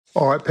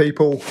All right,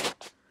 people,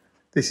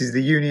 this is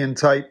the Union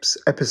Tapes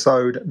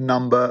episode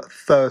number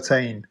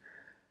 13,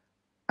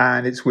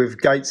 and it's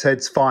with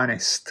Gateshead's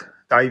finest,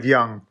 Dave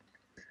Young.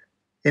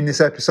 In this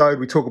episode,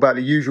 we talk about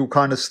the usual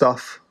kind of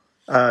stuff,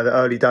 the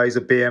early days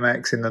of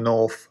BMX in the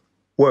north,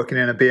 working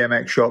in a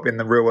BMX shop in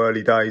the real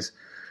early days,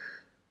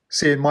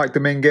 seeing Mike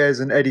Dominguez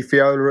and Eddie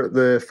Fiola at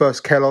the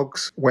first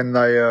Kellogs when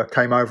they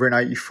came over in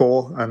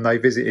 '84 and they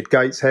visited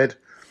Gateshead,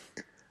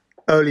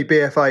 early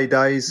BFA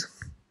days,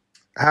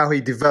 how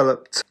he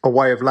developed a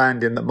way of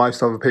landing that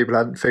most other people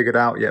hadn't figured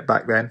out yet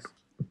back then.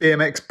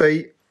 BMX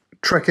beat,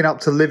 trekking up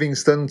to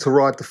Livingston to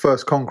ride the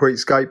first concrete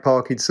skate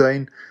park he'd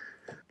seen,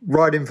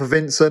 riding for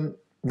Vincent,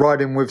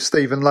 riding with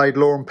Stephen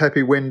Laidlaw and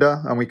Pepi,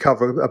 and we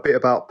cover a bit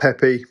about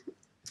Pepi,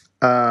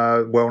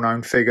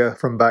 well-known figure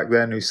from back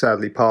then who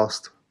sadly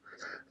passed.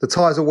 The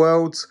Ties of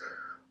Worlds,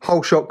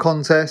 whole shot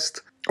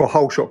contests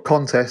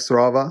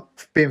rather,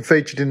 being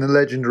featured in the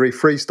legendary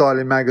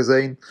Freestyling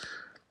magazine,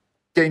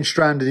 getting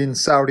stranded in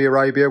Saudi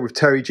Arabia with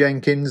Terry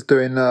Jenkins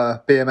doing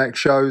BMX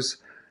shows,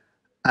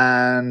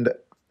 and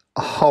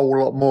a whole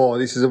lot more.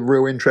 This is a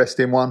real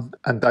interesting one,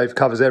 and Dave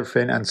covers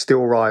everything and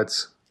still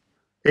rides.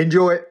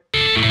 Enjoy it.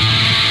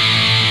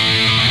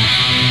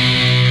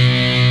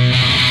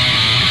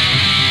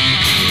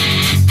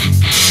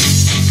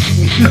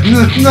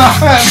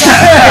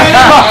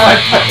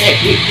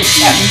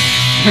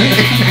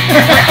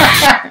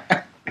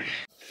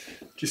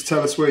 Just tell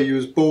us where you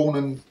was born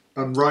and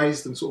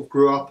raised and sort of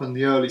grew up and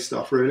the early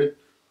stuff, really.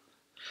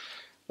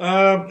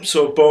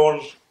 So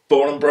born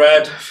and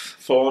bred,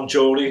 born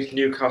Geordie,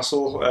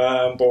 Newcastle,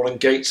 born in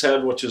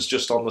Gateshead, which is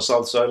just on the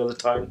south side of the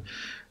town.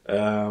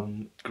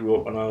 Grew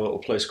up in a little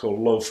place called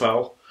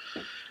Lowfell.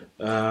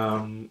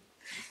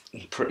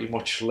 Pretty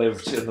much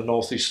lived in the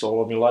northeast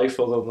all of my life,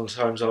 other than the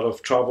times that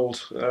I've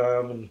travelled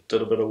and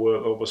did a bit of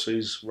work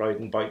overseas,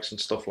 riding bikes and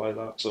stuff like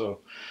that. So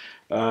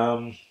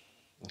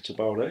that's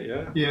about it,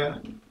 yeah. Yeah.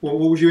 What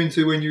was you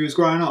into when you was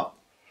growing up?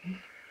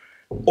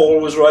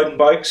 Always riding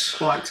bikes.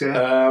 Bikes,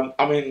 yeah.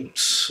 I mean,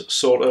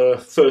 sort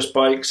of first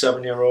bike,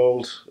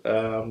 7-year-old,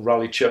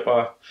 rally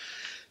chipper.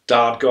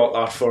 Dad got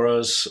that for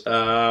us.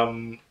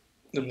 And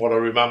what I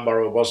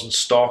remember, it wasn't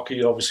stock.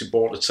 He obviously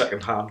bought it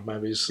second hand,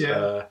 maybe.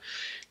 Yeah.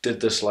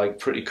 Did this like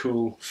pretty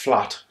cool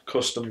flat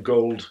custom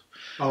gold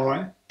All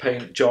right.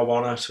 paint job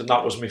on it, and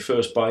that was my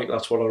first bike.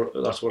 That's what I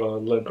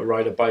learned to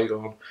ride a bike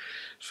on.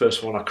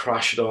 First one I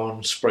crashed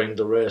on, sprained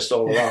the wrist,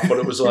 all of that. But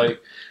it was like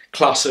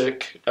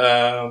classic.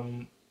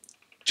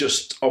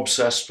 Just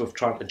obsessed with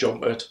trying to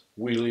jump it,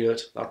 wheelie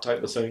it, that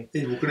type of thing.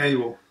 Evil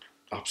Knievel.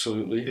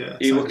 Absolutely. Yeah.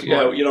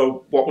 You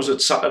know, what was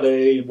it?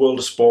 Saturday World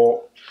of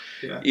Sport.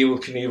 Yeah. Evel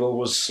Knievel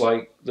was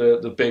like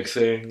the big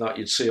thing that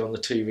you'd see on the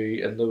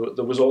TV, and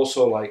there was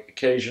also like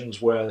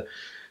occasions where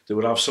they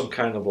would have some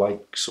kind of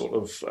like sort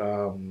of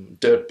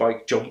dirt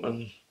bike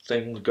jumping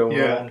thing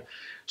going on.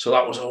 So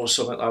that was always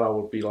something that I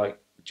would be like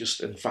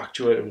just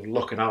infatuated with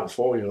looking out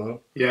for, you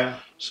know. Yeah.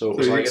 So it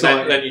was like,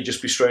 and then you'd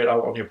just be straight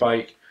out on your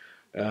bike,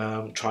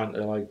 trying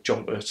to like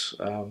jump it.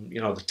 You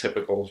know, the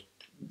typical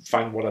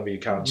find whatever you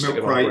can, stick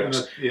it on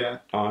bricks. Yeah.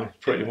 Aye,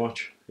 pretty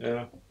much.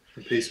 Yeah.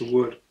 A piece of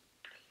wood.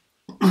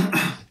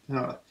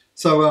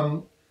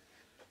 So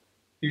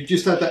you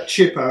just had that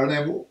chipper, and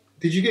then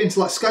did you get into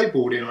like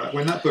skateboarding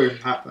when that boom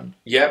happened?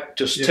 Yep,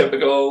 just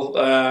typical.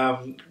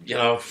 You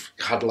know,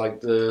 had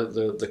like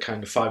the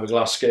kind of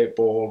fiberglass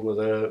skateboard with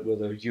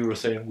a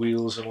urethane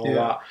wheels and all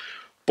that.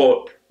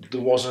 But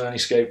there wasn't any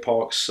skate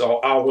parks, so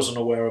I wasn't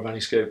aware of any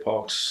skate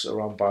parks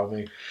around by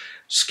me.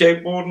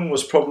 Skateboarding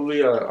was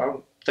probably I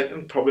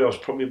was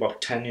probably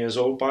about 10 years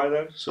old by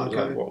then. So it was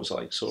like, what was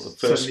like sort of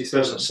first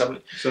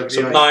 70, so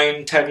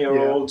 9,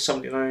 10-year-old,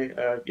 79,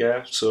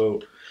 yeah.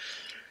 So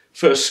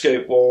first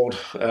skateboard,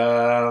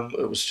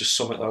 it was just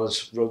something that I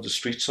just rode the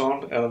streets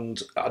on, and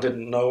I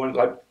didn't know. And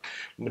like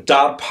my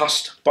dad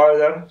passed by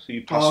then. So he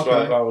passed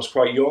when I was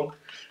quite young.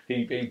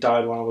 He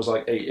died when I was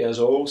like 8 years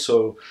old.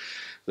 So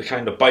the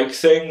kind of bike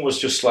thing was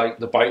just like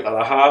the bike that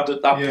I had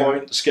at that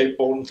point. The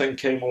skateboarding thing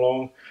came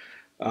along,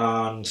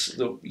 and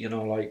you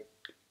know, like,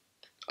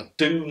 I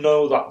do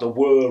know that there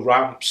were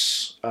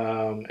ramps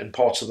in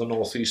parts of the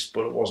northeast,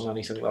 but it wasn't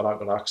anything that I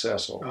could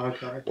access. Or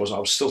I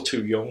was still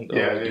too young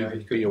to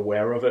even be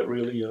aware of it,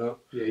 really. You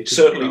know,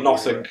 certainly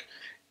nothing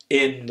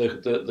in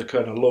the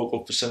kind of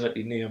local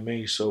vicinity near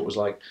me. So it was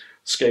like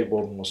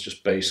skateboarding was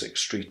just basic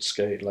street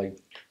skate, like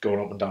going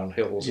up and down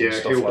hills and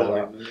stuff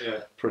like that. Yeah,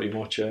 pretty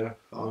much. Yeah.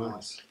 Oh,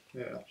 nice.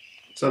 Yeah.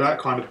 So that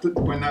kind of,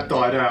 when that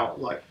died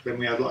out, like then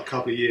we had like a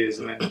couple of years,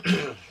 and then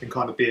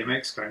kind of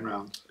BMX came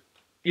round.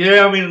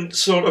 Yeah, I mean,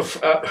 sort of.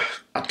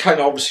 I'd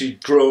kind of obviously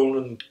grown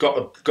and got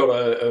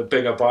a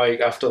bigger bike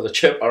after the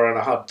chipper, and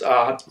I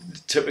had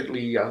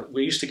typically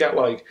we used to get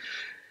like.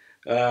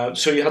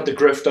 So you had the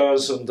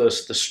grifters and the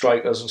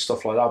strikers and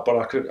stuff like that,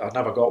 but I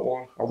never got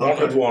one. I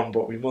wanted one,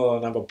 but my mother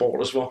never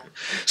bought us one.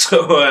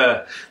 So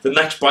the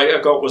next bike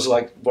I got was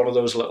like one of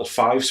those little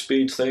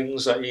 5-speed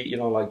things that you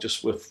know, like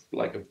just with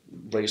like a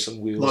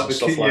racing wheels like and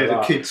stuff like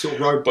that. The kid sort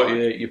of road bike.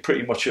 But you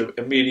pretty much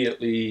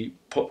immediately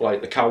put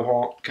like the cow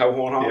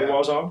horn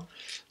handlebars on,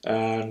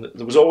 and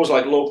there was always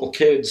like local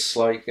kids,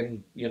 like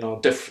in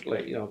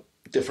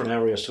different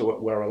areas to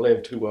where I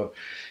lived, who were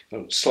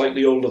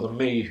slightly older than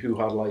me, who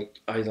had like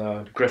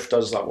either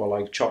grifters that were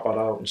like chopping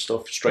out and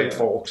stuff, straight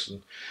forks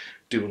and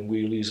doing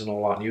wheelies and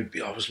all that,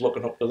 and I was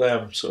looking up to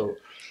them. So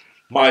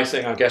my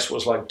thing, I guess,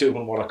 was like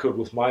doing what I could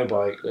with my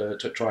bike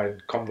to try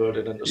and convert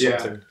it into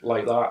something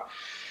like that.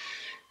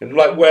 And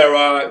like where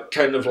I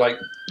kind of like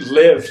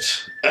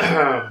lived,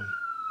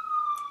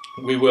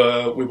 we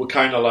were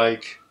kind of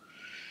like,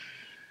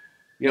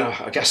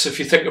 I guess if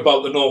you think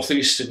about the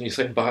northeast and you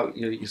think back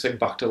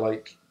to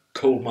like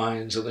coal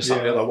mines and this and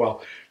the other,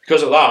 well,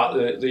 because of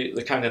that,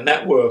 the kind of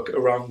network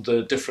around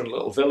the different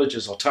little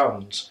villages or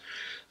towns,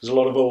 there's a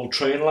lot of old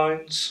train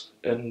lines,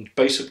 and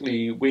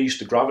basically we used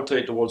to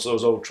gravitate towards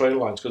those old train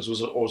lines because there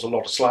was always a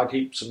lot of slag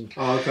heaps, and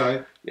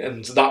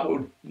and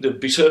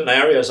there'd be certain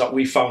areas that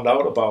we found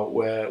out about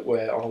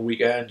where on a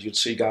weekend you'd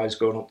see guys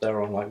going up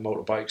there on like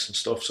motorbikes and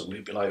stuff, so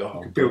we'd be like,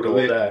 oh, we'll go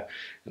up there,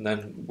 and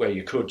then where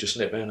you could just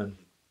nip in and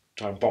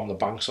try and bomb the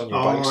banks on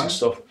your bikes and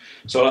stuff.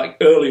 So like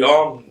early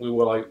on, we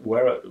were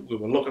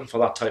looking for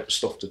that type of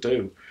stuff to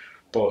do,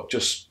 but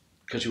just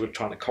because you were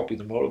trying to copy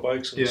the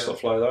motorbikes and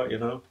stuff like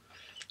that,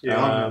 Yeah,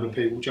 I remember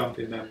people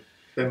jumping them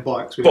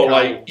bikes with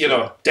but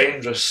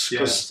dangerous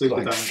because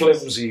like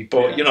flimsy.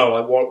 But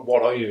like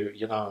what are you?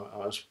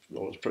 I was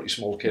a pretty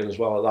small kid as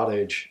well at that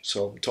age,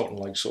 so I'm talking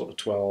like sort of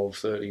 12,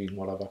 13,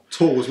 whatever.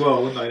 Tall as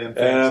well, weren't they? Them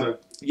things,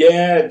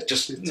 yeah,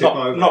 just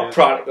not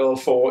practical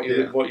for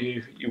what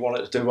you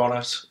wanted to do on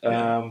it.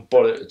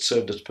 But it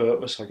served its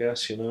purpose, I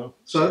guess.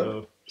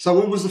 So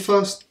what was the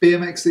first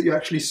BMX that you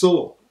actually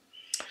saw?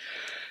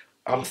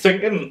 I'm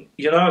thinking,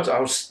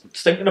 I was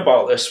thinking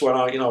about this when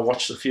I,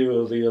 watched a few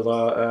of the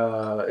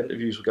other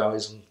interviews with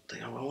guys, and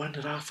thinking, when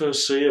did I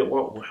first see it?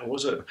 Where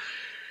was it?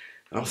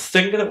 I'm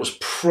thinking it was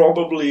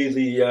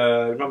probably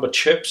remember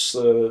Chips,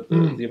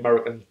 the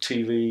American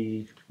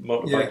TV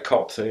motorbike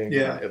cop thing.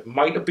 Yeah. It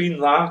might have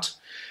been that.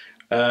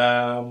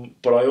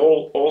 But I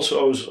was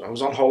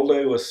on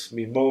holiday with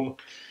my mum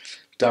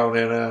down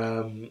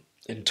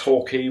in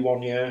Torquay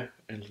one year.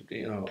 And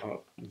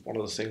one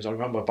of the things I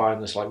remember buying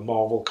this like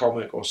Marvel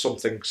comic or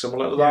something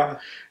similar to that,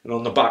 and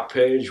on the back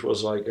page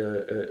was like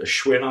a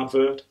Schwinn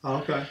advert. Oh,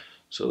 okay.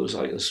 So there was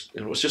like this,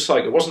 it was just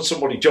like, it wasn't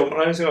somebody jumping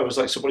or anything. It was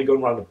like somebody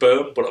going around a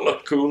berm, but it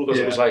looked cool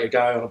because it was like a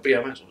guy on a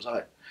BMX. I was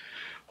like,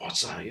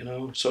 what's that?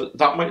 So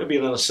that might have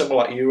been in a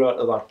similar era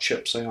to that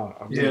Chips thing. I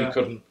really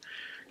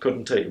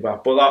couldn't take it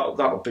back, but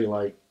that would be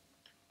like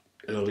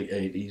early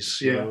 80s.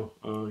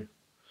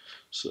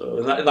 So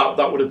and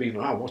that would have been,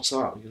 what's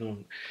that?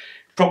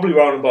 Probably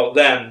around about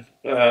then,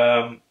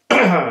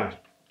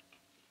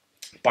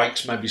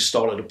 bikes maybe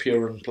started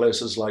appearing in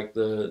places like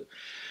maybe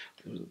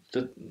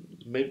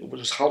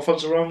was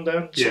Halfords around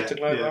then, something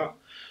like that.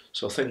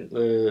 So I think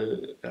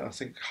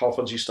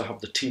Halfords used to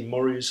have the Team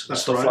Murrays and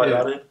stuff like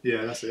that in.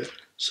 Yeah, that's it.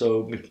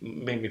 So me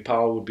and my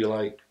pal would be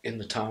like in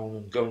the town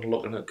and going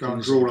looking at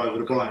going all over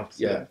the bikes.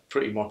 Yeah,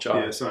 pretty much.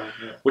 Same.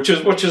 Yeah. Which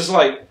is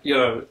like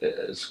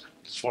it's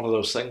one of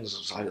those things.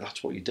 It's like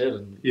that's what you did,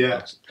 and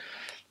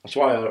that's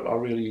why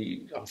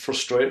I'm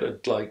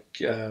frustrated. Like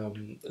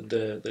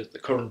the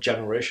current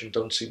generation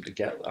don't seem to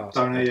get that.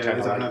 They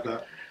don't have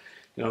that.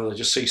 They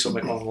just see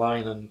something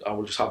online and I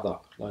will just have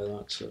that like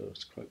that. So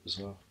it's quite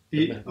bizarre.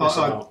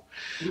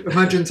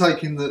 Imagine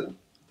taking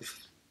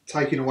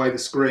away the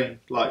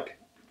screen like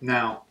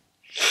now.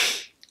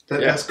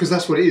 That's because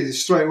that's what it is.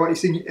 It's straight away.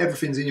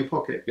 Everything's in your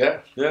pocket.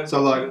 Yeah.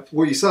 So like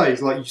what you say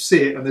is like you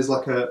see it and there's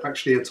like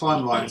actually a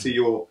timeline to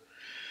your.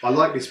 I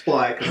like this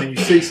bike, and then you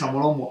see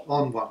someone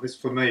on one. This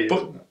for me,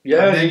 but you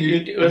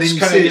see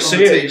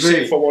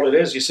it for what it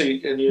is. You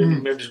see, and you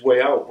maybe just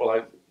weigh out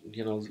like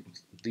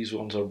these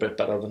ones are a bit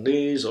better than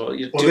these, or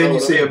then you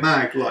see a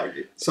mag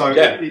like so.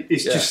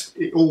 It's just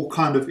it all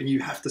kind of, and you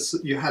had to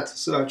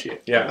search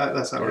it. Yeah,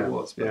 that's how it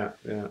was. But.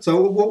 Yeah.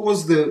 So what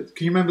was can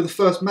you remember the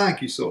first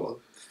mag you saw,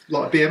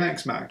 like a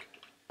BMX mag?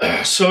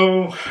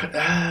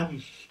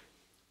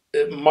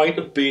 It might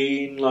have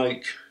been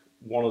like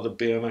one of the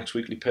BMX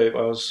weekly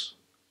papers.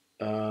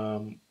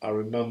 I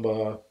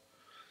remember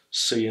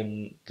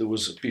seeing there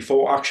was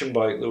before Action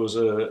Bike there was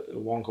a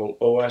one called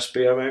OS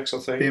BMX, I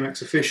think.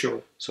 BMX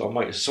Official. So I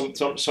might have something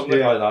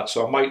like that.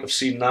 So I might have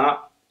seen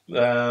that,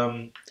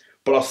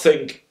 but I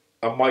think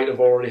I might have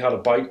already had a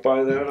bike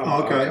by then.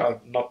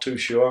 I'm not too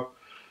sure.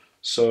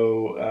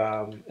 So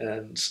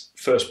and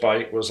first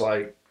bike was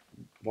like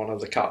one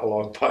of the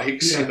catalogue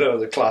bikes,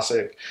 the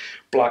classic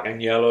black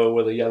and yellow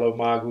with the yellow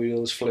mag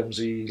wheels,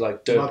 flimsy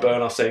like dirt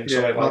burner thing.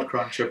 Mud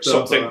cruncher.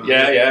 Something,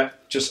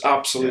 just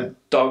absolute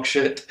dog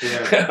shit.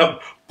 Yeah.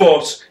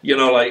 But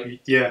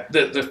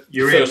the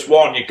first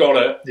one, you got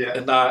it,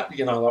 and that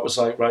that was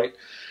like right,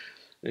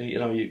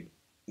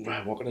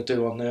 what can I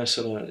do on this?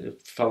 And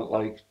it felt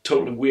like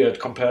totally weird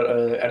compared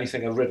to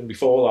anything I'd ridden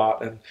before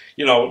that. And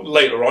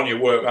later on, you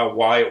work out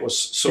why it was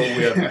so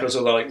weird because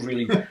of the like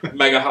really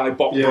mega high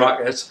bottom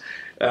brackets.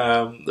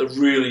 The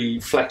really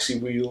flexy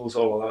wheels,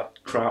 all of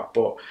that crap,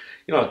 but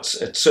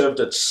it served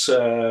its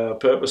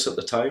purpose at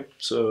the time.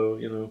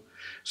 So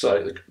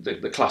So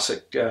like the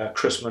classic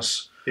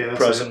Christmas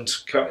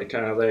present, kind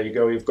of, there you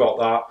go, you've got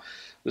that.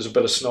 There's a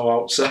bit of snow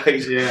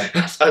outside. Yeah.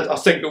 I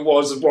think it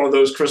was one of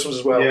those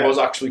Christmases where it was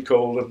actually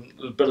cold and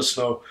a bit of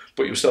snow,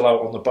 but you were still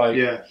out on the bike.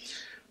 Yeah.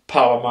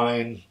 Pal of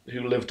mine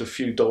who lived a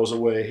few doors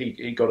away,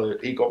 he got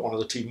one of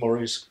the Team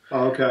Murrays.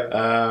 Oh, okay.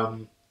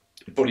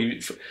 But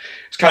it's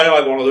kind of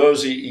like one of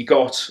those. He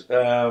got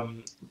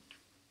one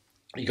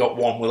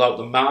without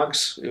the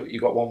mags. He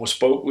got one with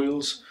spoke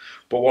wheels.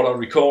 But what I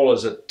recall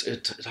is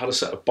it had a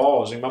set of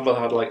bars. Remember, they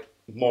had like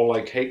more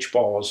like H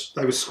bars.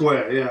 They were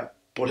square, yeah.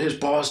 But his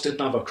bars didn't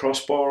have a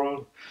crossbar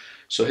on.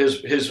 So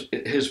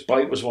his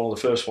bike was one of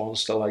the first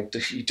ones to like,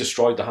 he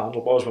destroyed the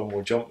handlebars when we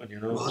were jumping, you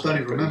know. Well, I don't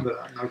even remember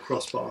that, no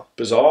crossbar.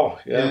 Bizarre,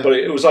 yeah. But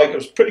it was a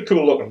pretty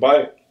cool looking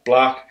bike,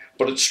 black.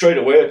 But it straight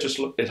away,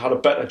 it had a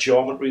better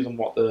geometry than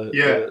what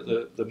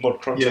the Mud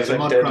Cruncher thing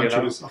did. Yeah, the Mud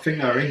Cruncher was, I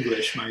think they were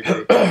English, maybe.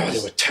 They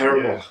were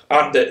terrible.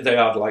 Yeah. And they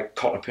had like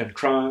cotter pin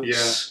cranks.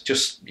 Yeah.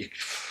 Just,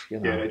 you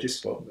know. Yeah,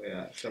 just,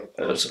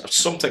 it's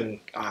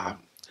something,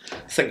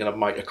 thinking it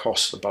might have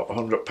cost about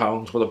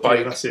 £100 with a bike.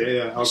 Yeah, that's it,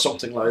 yeah. Or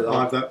something like that.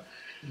 I have that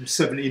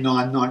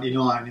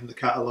 $79.99 in the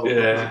catalogue,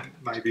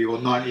 maybe, or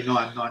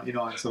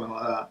 $99.99, something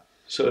like that.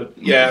 So,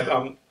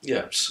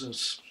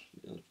 it's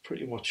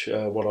pretty much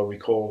what I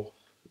recall.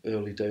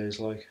 Early days.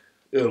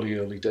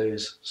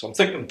 So I'm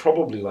thinking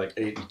probably like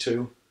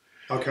 82.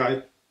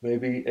 Okay.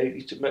 Maybe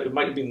 82. It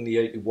might have been the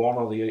 81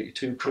 or the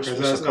 82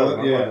 Christmas.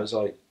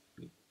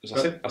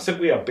 Okay, I think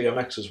we had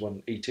BMXs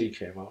when ET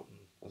came out. And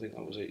I think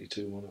that was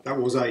 82, wasn't it? That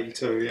was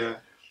 82. Yeah.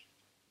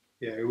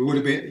 Yeah, it would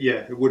have been.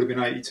 Yeah, it would have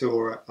been 82,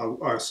 or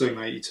I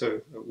assume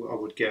 82. I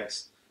would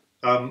guess.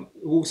 So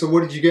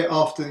what did you get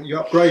after you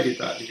upgraded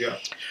that? Did you?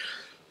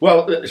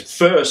 Well,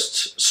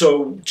 first,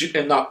 so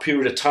in that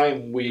period of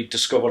time, we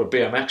discovered a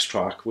BMX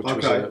track,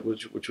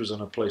 which was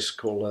in a place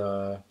called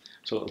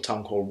it's a little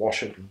town called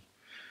Washington.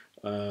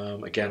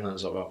 Again,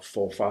 that's about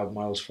 4 or 5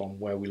 miles from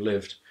where we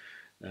lived.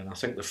 And I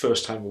think the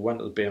first time we went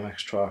to the BMX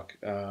track,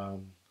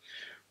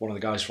 one of the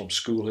guys from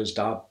school, his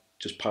dad,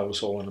 just piled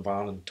us all in a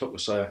van and took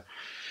us there.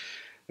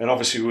 And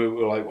obviously we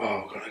were like,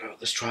 wow, we're gonna go to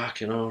this track,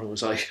 you know. And it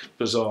was like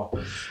bizarre.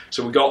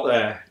 So we got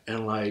there,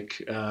 and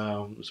like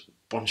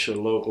bunch of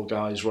local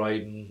guys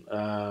riding,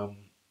 and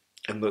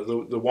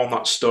the one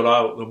that stood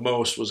out the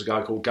most was a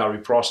guy called Gary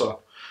Prosser.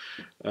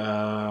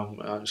 I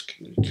was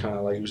kind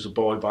of like, he was the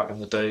boy back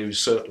in the day. He was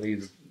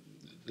certainly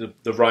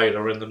the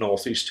rider in the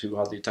northeast who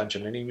had the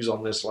attention, and he was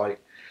on this, like,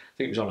 I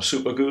think he was on a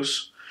Super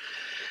Goose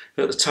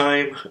at the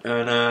time,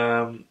 and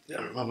I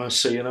remember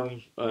seeing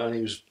him, and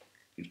he was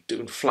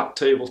doing flat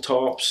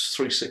tabletops,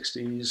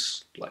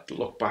 360s, like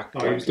look back.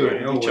 Oh, he was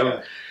doing it all,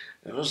 yeah.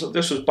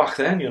 This was back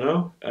then, you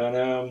know,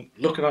 and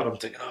looking at him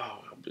thinking,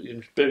 oh,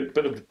 bit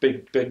of a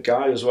big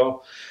guy as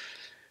well.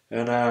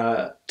 And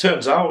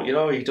turns out, you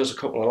know, he does a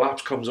couple of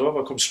laps, comes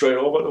straight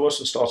over to us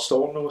and starts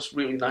talking to us.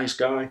 Really nice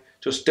guy.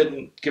 Just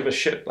didn't give a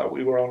shit that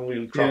we were on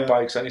really crap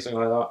bikes, anything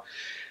like that.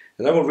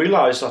 And then we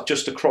realised that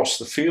just across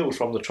the field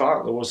from the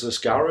track there was this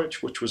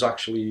garage, which was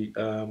actually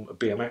a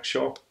BMX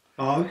shop.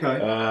 Oh,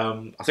 okay.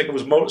 I think it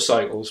was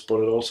motorcycles,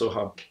 but it also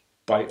had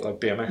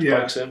BMX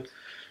bikes in.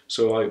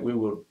 So like we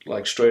were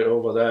like straight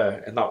over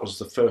there, and that was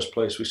the first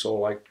place we saw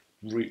like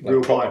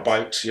real proper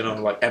bikes, you know,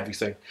 like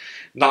everything.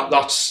 And that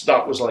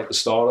was like the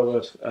start of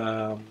it.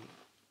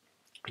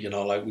 You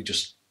know, like we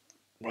just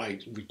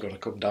we've got to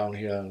come down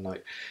here, and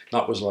like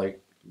that was like,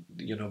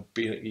 you know,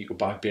 you could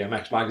buy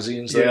BMX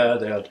magazines there.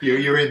 They had,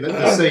 you're in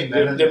the scene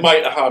then. They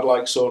might have had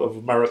like sort of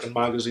American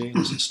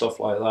magazines and stuff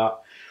like that,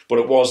 but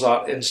it was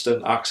that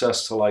instant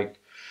access to like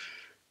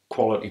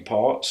quality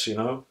parts, you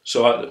know.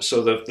 So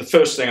the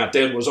first thing I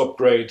did was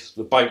upgrade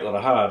the bike that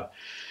I had.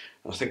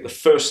 And I think the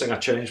first thing I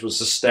changed was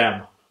the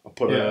stem. I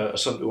put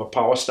a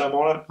power stem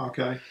on it.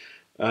 Okay.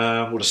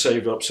 Would have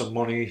saved up some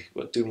money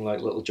doing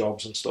like little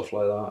jobs and stuff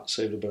like that.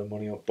 Saved a bit of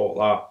money up, bought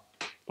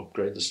that,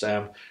 upgrade the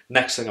stem.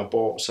 Next thing I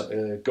bought was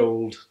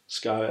gold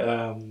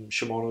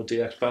Shimano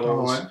DX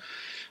pedals. Oh, right.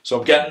 So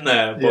I'm getting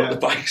there, but the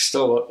bike's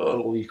still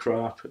utterly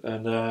crap.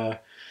 And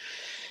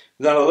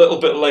then a little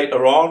bit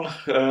later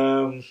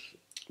on,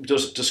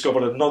 just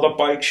discovered another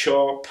bike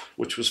shop,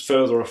 which was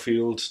further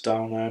afield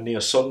down near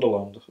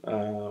Sunderland.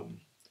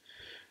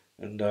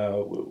 And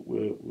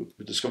we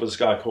discovered this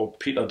guy called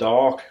Peter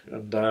Dark,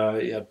 and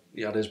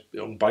he had his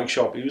own bike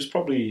shop. He was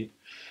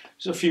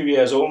a few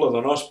years older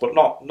than us, but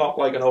not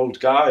like an old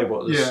guy,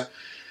 but this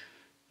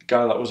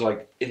guy that was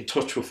like in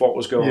touch with what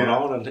was going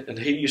on, and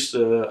he used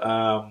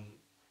to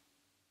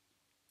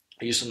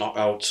knock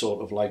out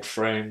sort of like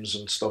frames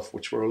and stuff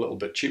which were a little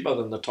bit cheaper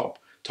than the top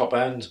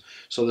end.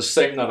 So this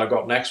thing that I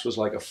got next was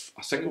like I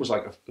think it was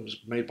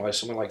made by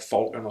something like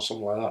Falcon or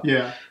something like that.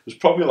 Yeah, it was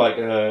probably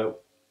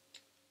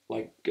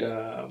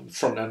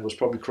front end was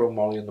probably chrome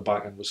moly and the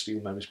back end was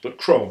steel memories, but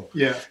chrome.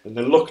 Yeah, and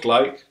they looked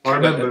like, I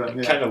remember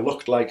them. Kind of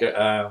looked like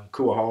a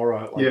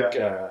Kuwahara,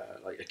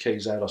 like a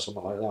KZ or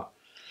something like that.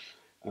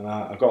 And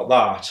I got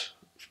that.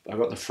 I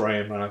got the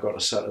frame, and I got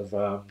a set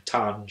of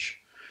Tange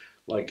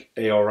like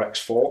ARX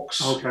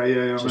forks. Okay,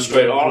 yeah. So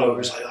straight on, it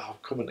was like, oh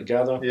coming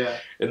together. Yeah.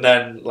 And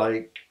then,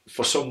 like,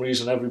 for some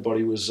reason,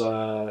 everybody was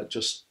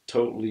just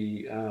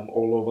totally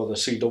all over the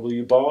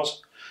CW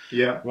bars.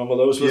 Yeah. Remember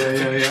those? Yeah,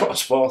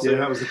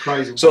 that was the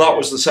crazy one. So that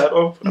was the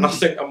setup. And I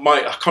think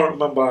I can't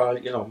remember,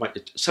 you know,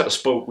 set of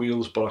spoke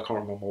wheels, but I can't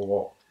remember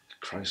what.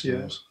 Christ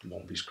knows,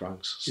 Monby's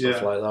cranks,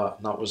 stuff like that.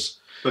 And that was...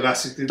 But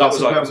that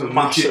was a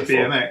massive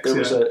BMX. It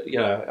was you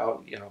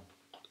know,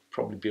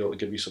 probably be able to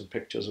give you some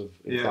pictures of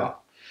that.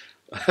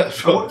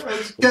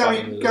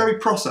 Gary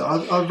Prosser,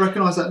 I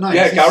recognise that name.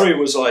 Yeah, Gary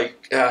was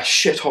like a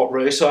shit hot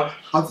racer.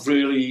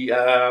 Really,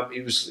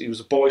 he was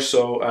a boy,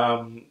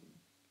 so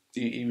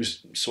he was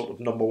sort of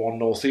 #1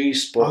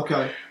 Northeast.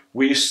 But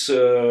we used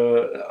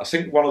to, I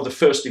think one of the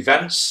first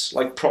events,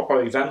 like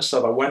proper events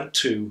that I went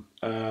to,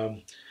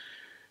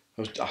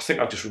 I think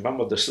I just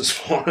remembered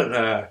this morning.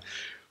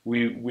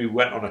 We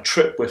went on a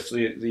trip with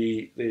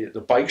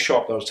the bike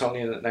shop that I was telling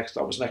you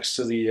that was next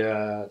to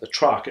the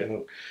track,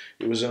 and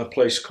it was in a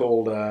place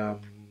called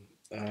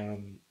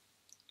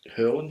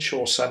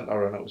Hurlenshaw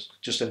Centre, and it was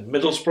just in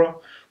Middlesbrough,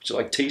 which is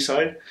like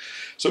Teesside.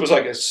 So it was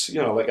like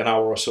like an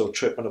hour or so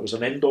trip, and it was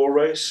an indoor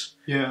race.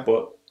 Yeah.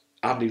 But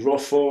Andy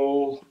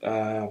Ruffle,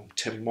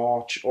 Tim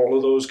March, all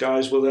of those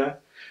guys were there.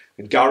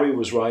 And Gary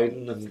was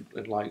riding, and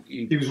like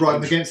he was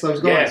riding against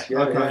those guys.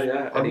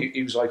 Yeah. And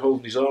he was like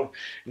holding his own.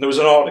 And there was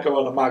an article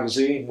in a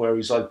magazine where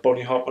he's like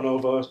bunny hopping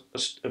over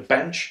a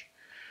bench.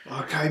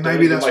 Okay,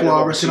 maybe that's why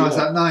I recognise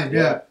that name.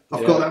 Yeah,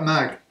 I've got that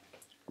mag.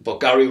 But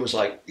Gary was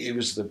like, he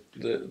was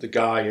the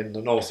guy in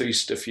the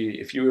Northeast. If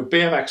you were a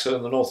BMXer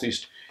in the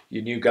Northeast,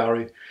 you knew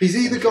Gary. Is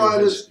he the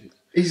guy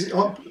he's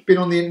been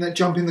on the internet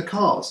jumping the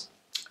cars?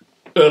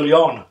 Early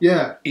on,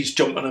 he's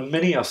jumping a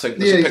Mini. I think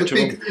there's a picture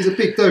of him. He's a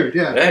big dude.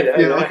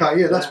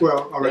 That's where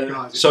I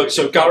recognise him.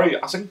 So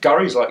Gary, I think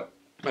Gary's like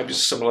maybe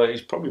similar. He's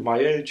probably my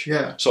age.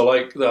 Yeah. So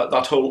like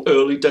that whole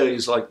early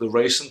days, like the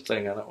racing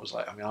thing, and it was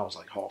like, I was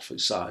like half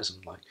his size,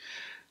 and like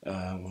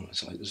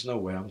it's like there's no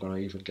way I'm going to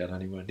even get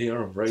anywhere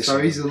near him racing. So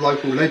he's a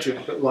local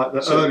legend, but like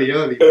the early.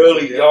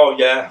 Oh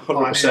yeah,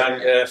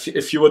 100%.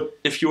 If you were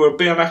a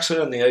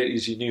BMXer in the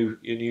 80s, you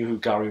knew who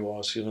Gary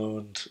was, you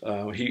know,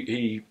 and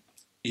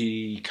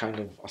he kind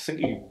of, I think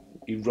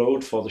he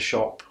rode for the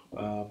shop,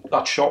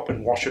 that shop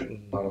in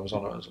Washington that I was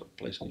on. It was a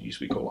place that used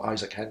to be called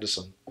Isaac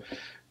Henderson.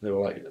 They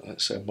were like,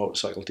 let's say, a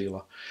motorcycle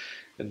dealer.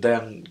 And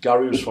then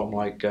Gary was from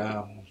like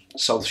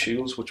South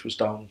Shields, which was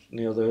down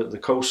near the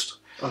coast.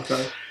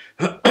 Okay.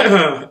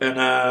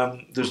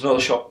 And there's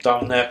another shop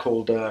down there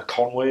called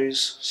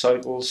Conway's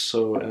Cycles.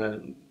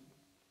 So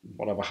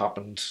whatever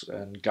happened,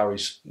 and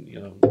Gary's,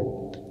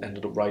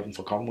 ended up riding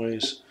for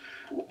Conway's.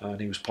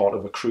 And he was part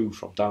of a crew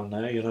from down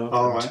there, you know.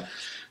 All right.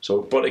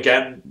 So, but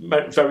again,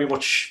 very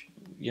much,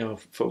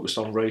 focused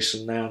on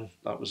racing then.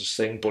 That was his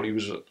thing. But he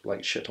was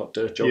like shit hot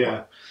dirt jumper.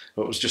 Yeah.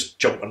 But it was just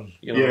jumping,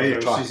 it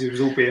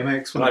was all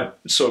BMX.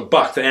 So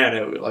back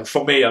then,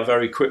 for me, I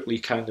very quickly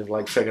kind of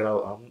like figured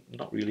out I'm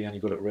not really any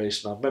good at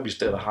racing. I maybe just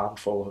did a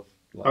handful of.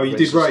 Like, you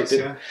did race,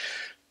 yeah.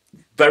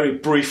 Very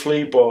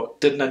briefly, but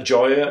didn't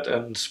enjoy it.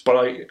 But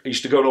I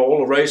used to go to all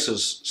the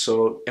races.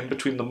 So in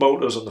between the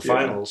motors and the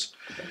finals.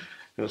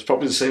 It's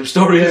probably the same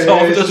story as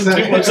all doesn't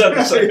too much at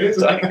the same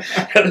time.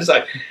 And it's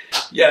like,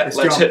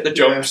 let's hit the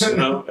jumps,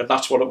 and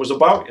that's what it was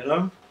about,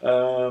 and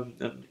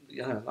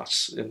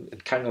that's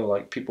and kind of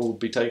like people would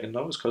be taking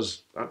notice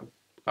because I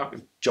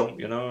could jump,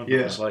 and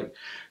it was like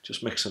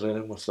just mixing it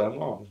in with them,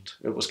 and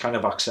it was kind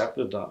of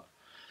accepted that,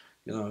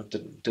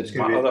 it didn't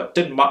matter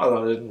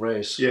that I didn't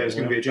race. Yeah, it's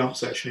going to be a jump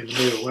section in the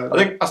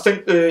middle. I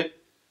think the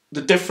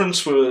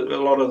difference with a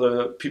lot of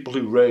the people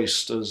who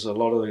raced is a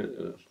lot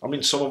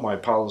of some of my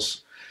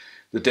pals.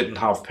 They didn't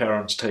have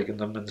parents taking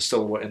them, and they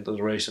still went into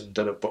the race and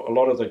did it. But a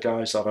lot of the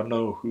guys that I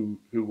know who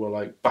were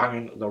like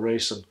banging into the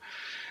racing,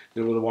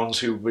 they were the ones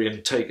who were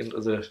being taken to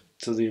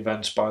the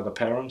events by the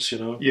parents.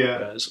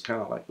 Yeah. It's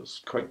kind of like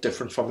it's quite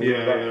different from me.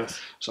 Yeah.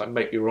 It's like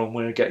make your own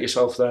way, get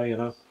yourself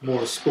there.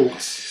 More a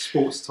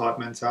sports type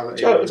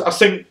mentality. Yeah, I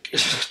think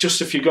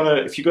just if you're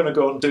gonna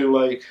go and do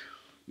like.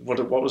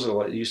 What was it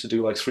like? You used to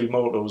do like 3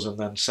 motos and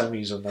then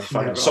semis and then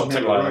finals,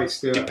 something like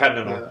that,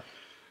 depending on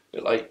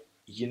like.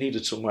 You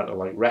needed somewhere to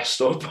like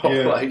rest up, or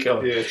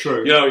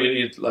true. You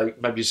need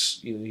like maybe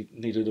you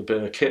needed a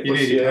bit of kit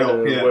with you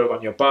to work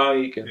on your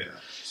bike, and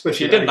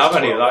if you didn't have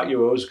any of that, you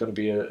were always going to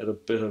be at a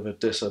bit of a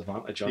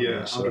disadvantage.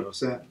 Yeah,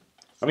 100%.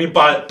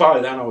 By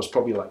then I was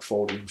probably like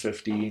 14,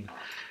 15,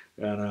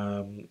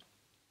 and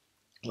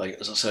like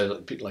as I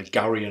said, people like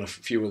Gary and a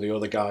few of the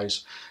other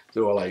guys,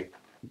 they were like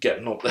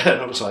getting up there,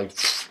 and I was like,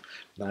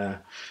 nah,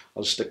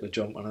 I'll just stick to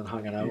jumping and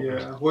hanging out.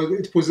 Yeah. Well,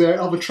 was there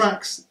other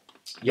tracks?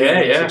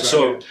 Yeah.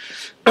 So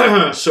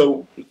the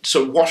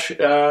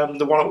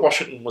one at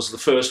Washington was the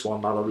first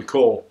one that I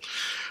recall,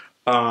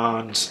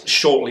 and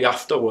shortly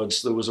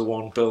afterwards there was a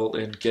one built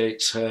in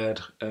Gateshead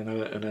in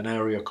an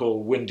area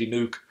called Windy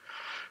Nook,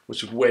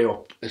 which is way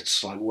up.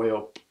 It's like way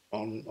up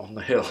on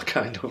the hill,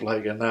 kind of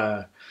like,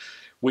 and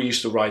we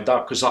used to ride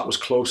that because that was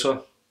closer.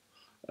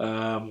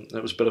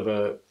 It was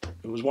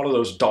it was one of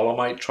those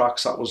Dolomite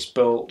tracks that was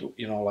built.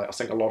 Like I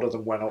think a lot of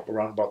them went up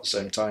around about the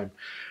same time.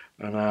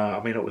 And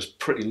I mean, it was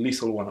pretty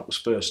lethal when it was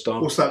first done.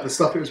 What's that? The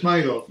stuff it was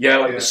made of? Yeah,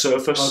 like the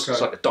surface. Okay.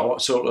 It's like a dollar.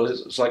 So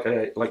it's like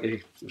it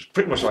was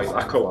pretty much like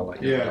that colour,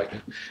 like like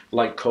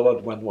light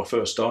coloured when they were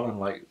first done, and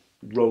like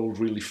rolled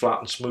really flat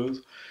and smooth.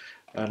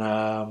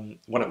 And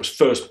when it was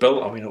first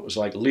built, I mean, it was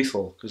like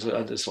lethal because it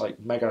had this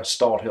like mega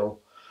start hill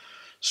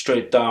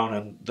straight down,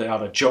 and they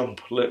had a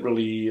jump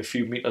literally a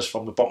few metres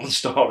from the bottom of the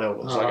start hill. It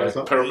was like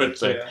a pyramid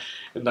thing. Yeah.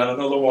 And then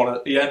another one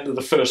at the end of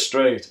the first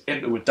straight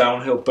into a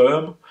downhill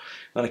berm.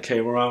 Then it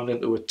came around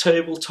into a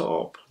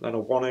tabletop, then a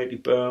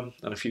 180 berm,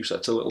 and a few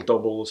sets of little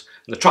doubles.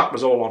 And the track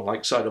was all on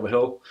like side of a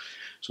hill,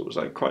 so it was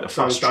like quite a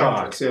fast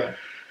track. Yeah.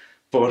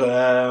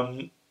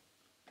 But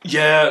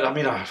yeah, I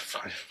mean, I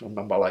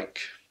remember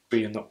like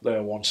being up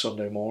there one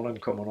Sunday morning,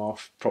 coming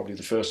off probably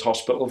the first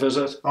hospital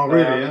visit. Oh,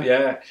 really?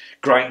 Yeah,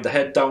 grind the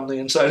head down the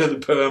inside of the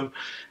berm,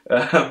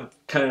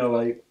 kind of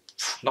like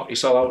knock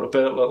yourself out a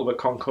bit, a little bit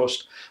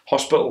concussed.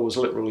 Hospital was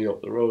literally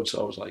up the road, so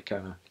I was like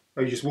kind of.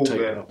 Oh, you just walked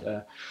there? Up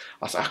there.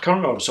 I can't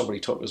remember if somebody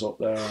took us up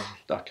there and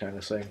that kind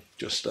of thing.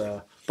 Just,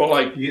 but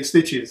like you get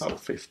stitches. About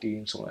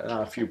 15, something like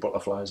that. A few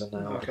butterflies in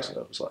there. Okay.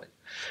 So it was like,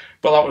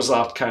 but that was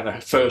that kind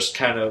of first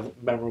kind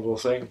of memorable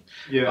thing.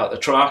 Yeah. At the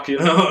track, you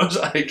know. It was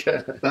like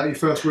that your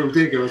first real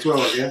digger as well,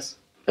 I guess.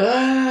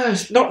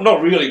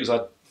 Not really, because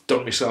I'd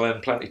done myself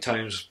in plenty of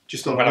times.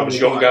 Just on when I was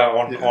younger,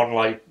 on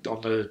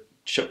the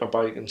shipper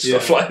bike and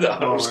stuff like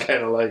that. It was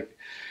kind of like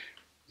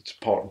it's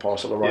part and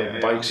parcel of riding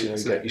bikes. You know,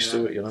 you get used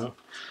to it. You know.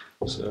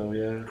 So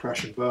yeah,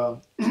 crash and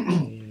burn.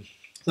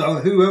 So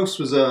who else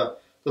was the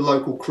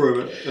local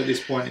crew at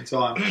this point in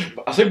time?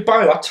 I think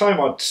by that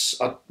time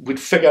we'd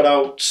figured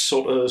out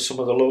sort of some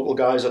of the local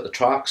guys at the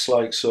tracks.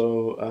 Like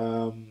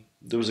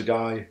there was a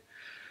guy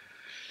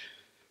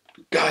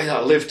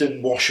that lived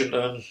in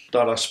Washington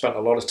that I spent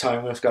a lot of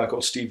time with. A guy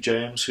called Steve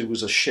James, who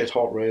was a shit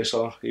hot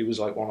racer. He was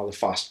like one of the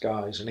fast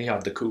guys, and he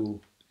had the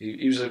cool.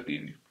 He was a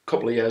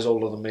couple of years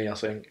older than me, I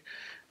think.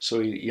 So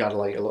he had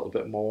like a little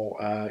bit more.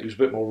 He was a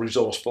bit more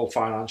resourceful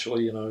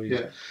financially, you know. He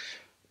had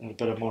a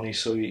bit of money,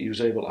 so he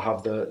was able to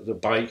have the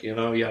bike. You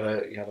know, he had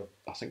a.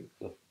 I think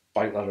the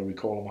bike that I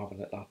recall him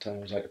having at that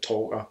time was like a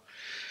Talker,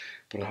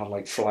 but it had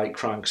like flight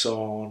cranks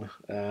on.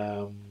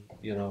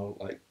 You know,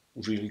 like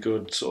really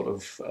good sort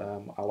of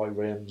alloy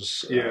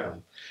rims.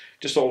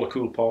 Just all the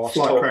cool parts.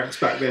 Flight cranks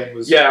back then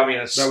was. Yeah, I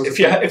mean, if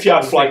you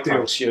had flight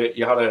cranks,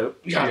 you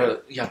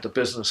had the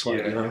business,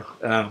 like you know.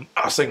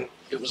 I think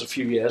it was a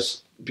few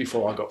years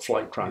before I got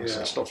flight cranks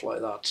and stuff like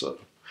that. So,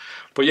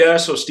 but yeah,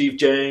 so Steve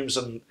James,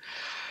 and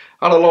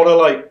I had a lot of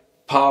like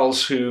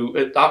pals who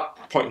at that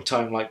point in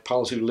time, like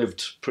pals who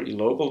lived pretty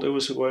local to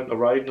us who were into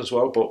riding as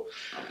well. But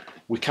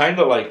we kind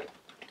of like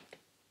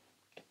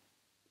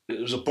it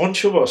was a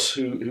bunch of us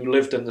who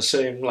lived in the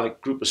same like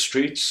group of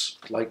streets.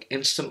 Like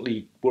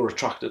instantly were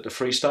attracted to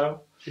freestyle.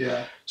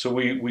 Yeah. So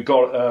we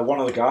got one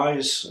of the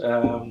guys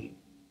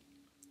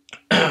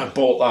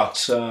bought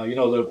that you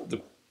know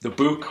the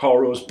book,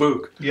 Horror's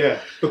book. Yeah,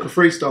 book of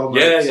freestyle.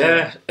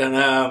 Yeah, and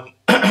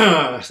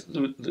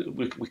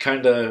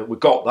we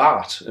got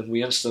that, and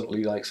we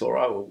instantly like thought,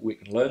 oh, well, we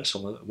can learn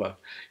some of it. Well,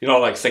 you know,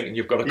 like thinking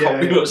you've got a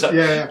copy of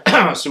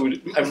it. So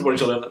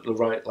everybody's learned to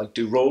write, like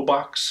do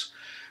rollbacks,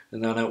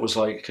 and then it was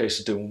like a case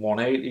of doing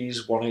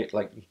 180s,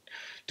 like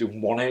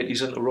doing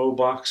 180s into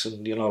rollbacks,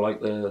 and you know, like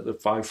the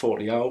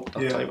 540 out,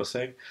 that type of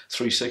thing,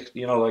 360,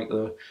 you know, like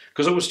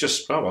because it was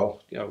just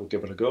we'll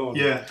give it a go.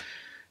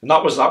 And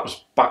that was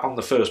back on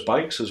the first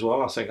bikes as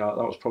well. I think that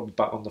was probably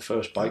back on the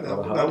first bike that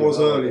I had. That was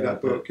early,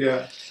 that book,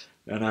 yeah.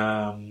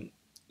 And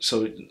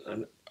so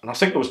I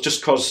think it was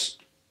just because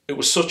it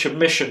was such a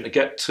mission to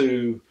get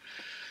to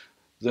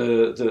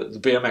the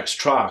BMX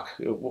track.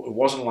 It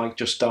wasn't like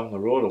just down the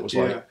road. It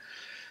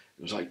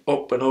was like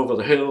up and over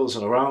the hills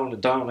and around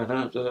and down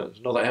and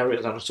another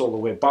area. Then it's all the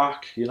way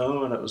back, you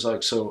know. And it was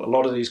like, so a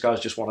lot of these guys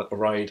just wanted to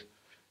ride.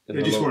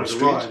 They just wanted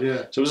to ride,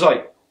 yeah. So it was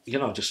like, you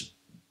know, just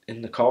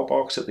in the car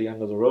box at the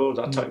end of the road,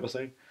 that type of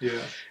thing.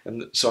 Yeah.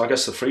 And so I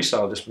guess the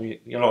freestyle just mean,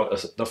 you know,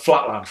 the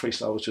flatland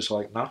freestyle was just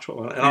like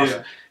natural.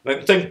 And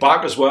I think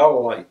back as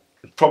well, like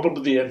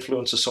probably the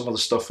influence of some of the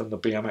stuff in the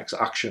BMX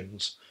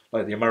actions,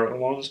 like the American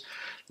ones.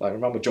 Like I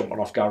remember jumping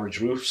off garage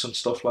roofs and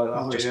stuff like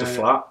that, just to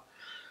flat,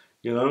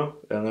 you know.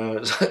 And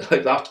it's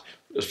like that,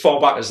 as far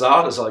back as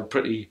that is like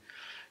pretty,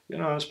 you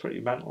know, it's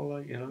pretty mental,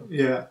 like, you know.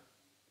 Yeah.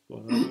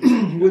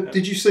 But,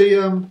 did you see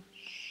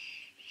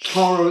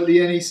Horror at the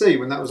NEC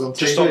when that was on TV?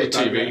 Just on the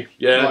TV,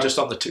 just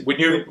on the TV.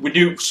 We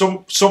knew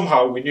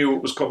somehow we knew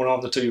it was coming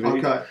on the TV.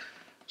 Okay.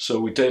 So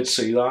we did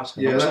see that.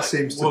 Yeah, that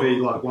seems to be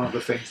like one of the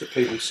things that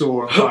people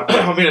saw.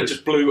 I mean, it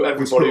just blew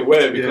everybody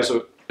away because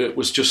it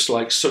was just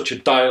like such a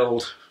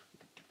dialed,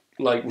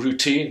 like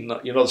routine.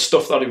 That, you know, the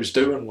stuff that he was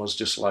doing was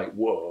just like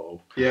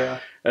whoa. Yeah.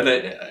 And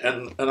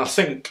I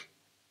think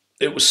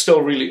it was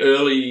still really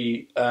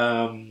early.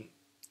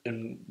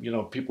 And you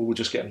know, people were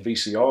just getting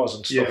VCRs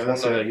and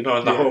stuff, you know,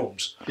 in their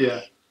homes.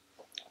 Yeah.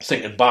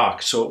 Thinking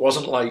back, so it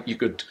wasn't like you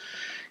could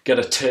get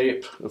a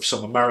tape of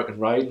some American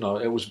riding.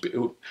 Or it was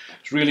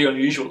really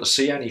unusual to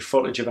see any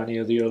footage of any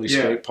of the early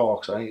skate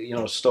parks. You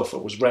know, stuff that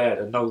was rare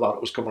to know that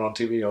it was coming on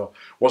TV, or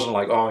wasn't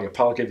like, oh, your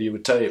pal gave you a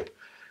tape,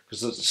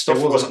 because the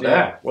stuff wasn't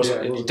there.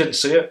 You didn't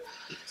see it.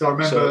 So I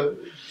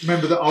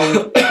remember the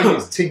old, I think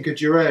it's Tinker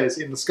Jerez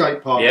in the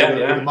skate park with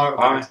the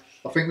motorbikes.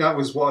 I think that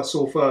was what I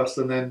saw first,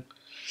 and then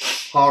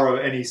Haro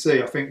at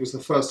NEC, I think, was the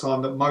first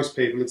time that most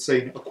people had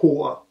seen a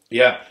quarter.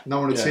 Yeah.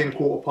 No one had seen a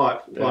quarter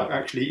pipe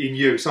actually in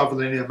use, other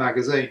than in a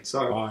magazine.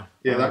 So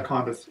that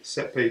kind of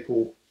set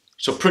people.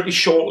 So pretty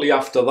shortly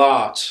after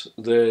that,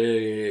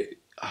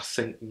 I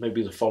think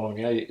maybe the following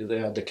year, they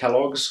had the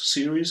Kellogs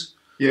series.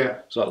 Yeah.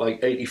 So like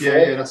 84.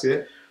 Yeah, that's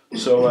it.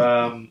 So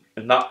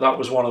and that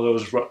was one of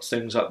those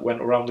things that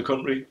went around the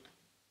country.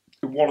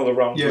 One of the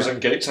rounds was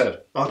in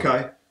Gateshead.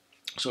 Okay.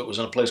 So it was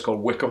in a place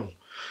called Wickham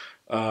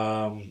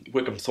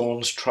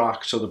Thorns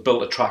track. So they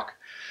built a track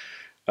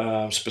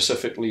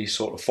specifically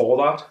sort of for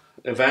that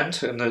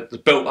event, and they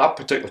built that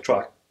particular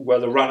track where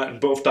they ran it in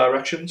both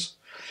directions.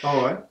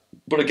 All right.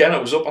 But again,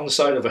 it was up on the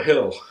side of a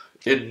hill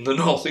in the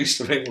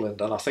northeast of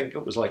England, and I think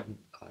it was like,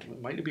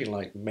 it might have been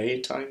like May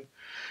time,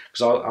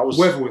 because I was,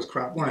 weather was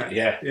crap, wasn't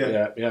it?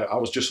 Yeah. I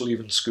was just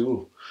leaving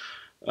school,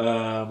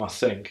 I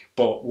think.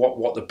 But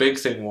what the big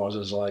thing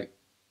was like,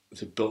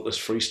 they built this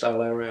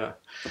freestyle area,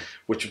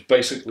 which was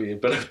basically a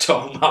bit of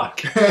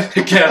tarmac,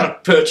 again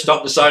perched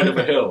on the side of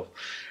a hill.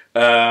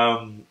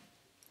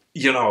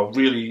 You know,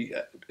 really,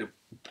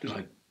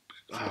 like,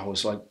 I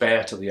was like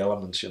bare to the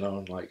elements, you know,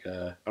 and like,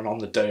 and on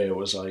the day it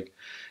was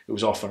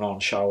off and on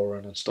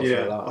showering and stuff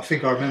like that. I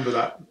think I remember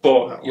that.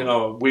 But you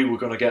know, we were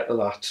going to get to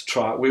that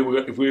track. We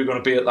were going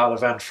to be at that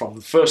event from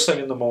the first thing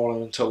in the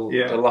morning until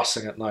the last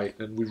thing at night,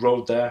 and we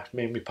rode there.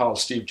 Me and my pal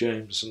Steve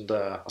James, and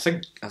I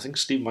think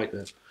Steve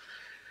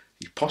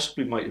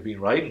possibly might have been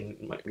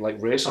riding,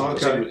 like racing. Oh,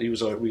 okay. He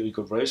was a really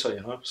good racer,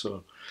 you know.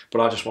 So, but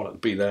I just wanted to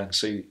be there and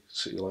see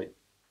the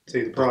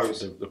pros,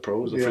 the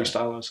pros, the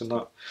freestylers, and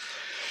that.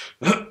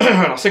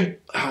 I think,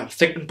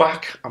 thinking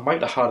back, I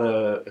might have had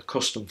a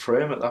custom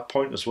frame at that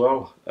point as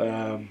well.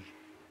 I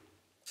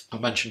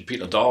mentioned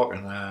Peter Dark,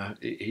 and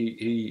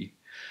he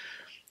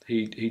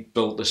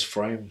built this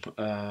frame.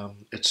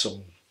 It's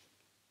some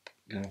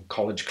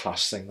college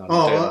class thing that he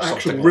did. Oh,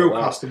 actual real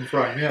custom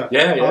frame, yeah.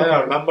 Yeah, okay.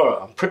 I remember.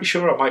 I'm pretty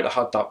sure I might have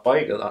had that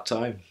bike at that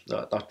time,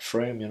 that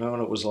frame, you know.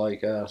 And it was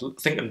like,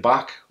 thinking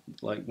back,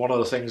 like one of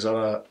the things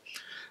that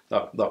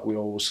we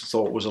always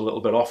thought was a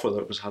little bit off with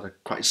it had a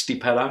quite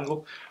steep head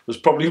angle. It was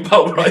probably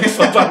about right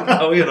for back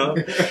now, you know.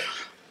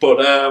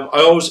 But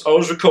I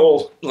always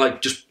recall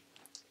like just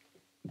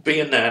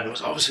being there, and it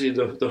was obviously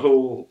the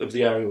whole of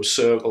the area was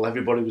circle.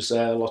 Everybody was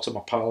there. Lots of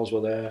my pals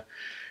were there,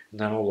 and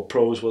then all the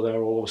pros were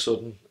there all of a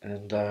sudden,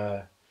 and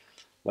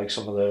like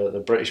some of the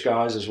British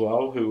guys as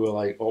well, who were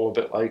like all a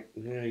bit like,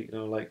 you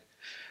know, like,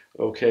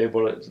 okay,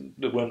 but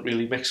they weren't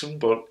really mixing.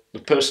 But the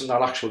person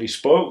that actually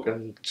spoke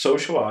and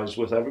socialised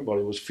with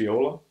everybody was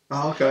Fiola.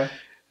 Oh, okay.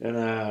 And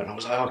I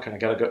was like, oh, can I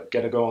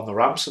get a go on the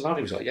ramps and that?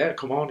 He was like, yeah,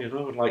 come on, you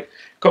know. And like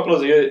a couple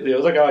of the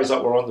other guys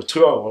that were on the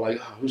tour were like,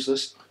 oh, who's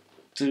this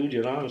dude,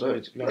 you know? I was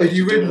like, had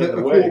you ridden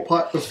a quarter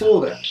pipe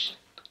before then?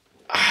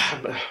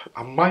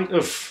 I might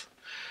have.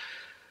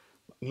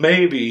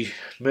 Maybe.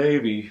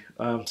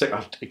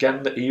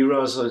 Again, the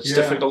eras, it's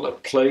difficult to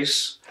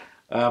place.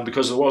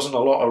 Because there wasn't a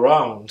lot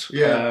around.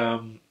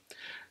 Yeah.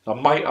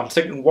 I'm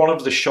thinking one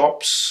of the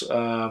shops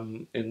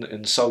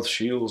in South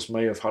Shields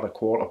may have had a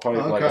quarter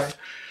pipe, like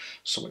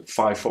something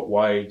 5 foot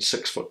wide,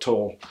 6 foot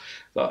tall,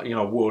 that, you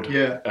know, wood.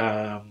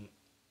 Yeah.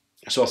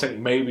 So I think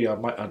maybe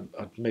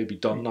I'd maybe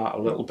done that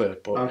a little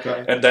bit, but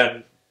and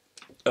then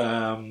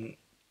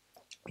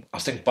I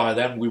think by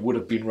then we would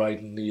have been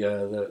riding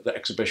the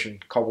exhibition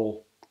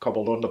cobbled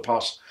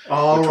underpass,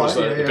 which was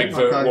the big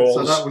vert walls.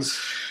 So that was.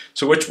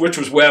 So which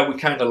was where we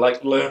kind of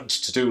like learned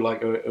to do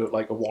like a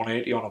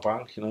 180 on a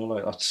bank, you know,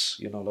 like that's,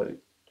 you know,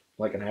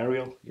 like an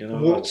aerial, you know.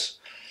 What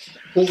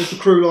was the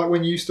crew like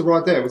when you used to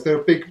ride there? Was there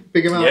a big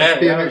amount of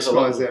BMX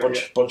guys there?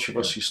 Bunch of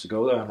us used to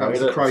go there and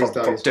ride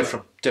it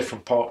from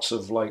different parts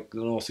of like the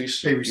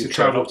northeast. People used to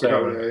travel to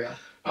go there, yeah.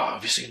 Oh,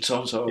 have you seen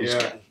so-and-so? He's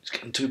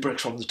getting 2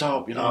 bricks from the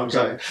top, you know.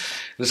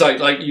 It's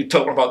like you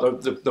talking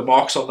about the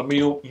marks on the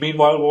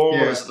meanwhile wall.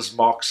 Yeah. There's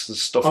marks,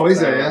 there's stuff. Oh, is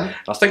there? Yeah.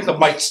 I think they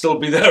might still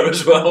be there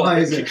as well.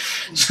 Amazing.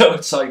 So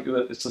it's like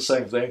it's the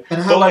same thing.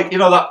 But like, you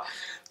know,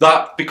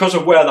 that because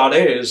of where that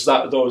is,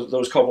 that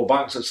those cobble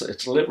banks,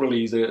 it's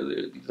literally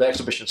the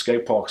exhibition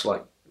skate park's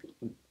like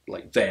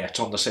there. It's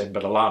on the same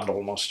bit of land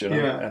almost, you know.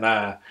 Yeah.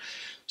 And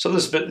so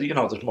there's a bit, you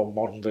know, there's more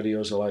modern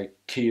videos of like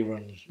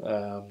Kieran,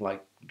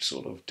 like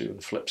sort of doing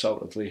flips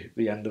out of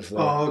the end of the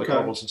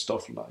cobbles and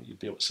stuff like that. You'd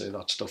be able to see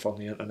that stuff on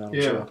the internet,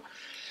 I'm sure.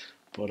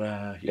 But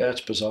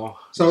it's bizarre.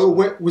 So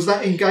was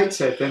that in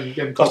Gateshead then?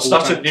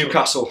 That's at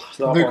Newcastle.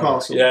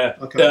 Newcastle. Yeah.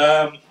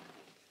 Okay.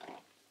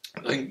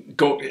 I think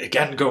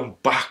going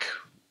back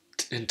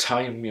in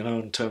time, you know,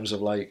 in terms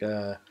of like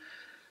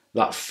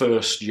that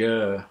first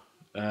year,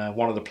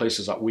 one of the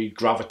places that we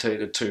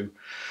gravitated to,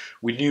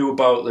 we knew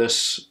about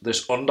this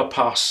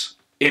underpass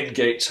in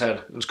Gateshead.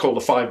 It was called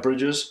the Five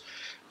Bridges.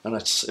 and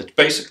it's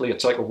basically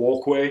like a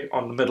walkway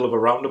on the middle of a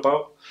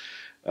roundabout,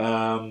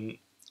 and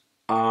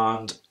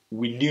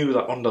we knew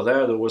that under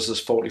there was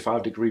this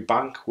 45-degree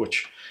bank,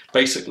 which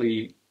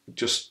basically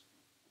just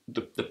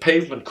the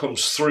pavement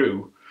comes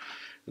through,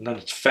 and then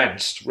it's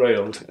fenced,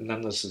 railed, and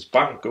then there's this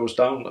bank goes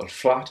down a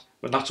flat,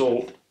 and that's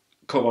all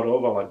covered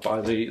over like by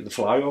the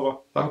flyover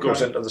that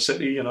goes into the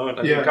city,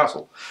 into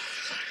Newcastle.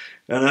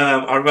 And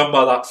I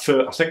remember that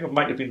I think it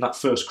might have been that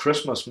first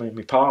Christmas, me and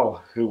my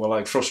pal, who were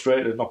like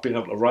frustrated not being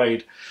able to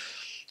ride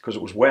because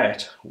it was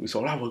wet. We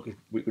thought,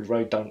 we could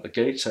ride down to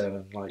Gateshead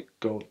and like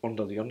go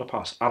under the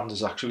underpass, and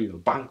there's actually the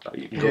bank that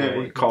you can go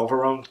and carve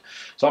around.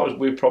 So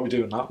we were probably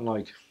doing that in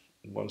like,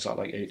 what was that,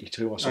 like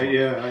 82 or something?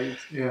 Yeah.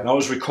 And I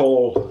always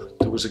recall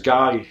there was a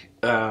guy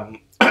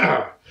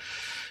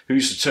who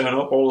used to turn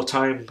up all the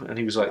time, and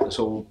he was like this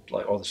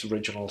this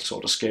original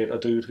sort of skater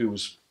dude who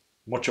was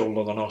much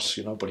older than us,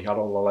 but he had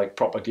all the like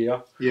proper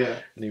gear. Yeah.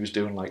 And he was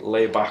doing like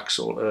layback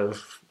sort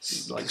of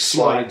like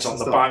slides on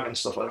the bank and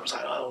stuff like that. I was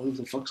like, oh, who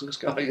the fuck's this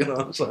guy?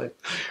 It's like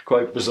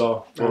quite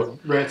bizarre. But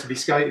rare to be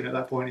skating at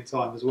that point in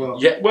time as well.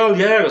 Yeah, well,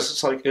 yeah,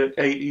 it's like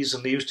 80s,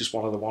 and he was just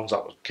one of the ones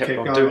that kept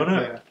on doing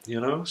it.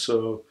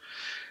 So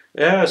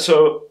yeah,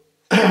 so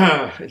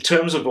in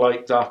terms of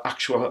like that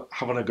actual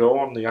having a go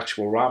on the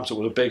actual ramps, it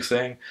was a big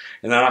thing.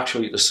 And then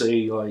actually to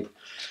see like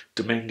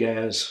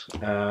Dominguez,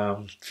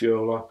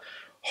 Fiola,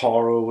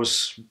 Horo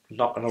was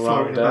knocking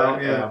around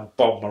there.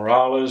 Bob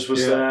Morales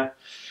was there.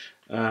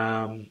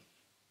 I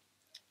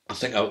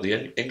think out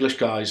the English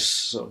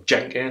guys,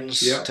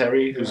 Jenkins,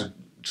 Terry, who's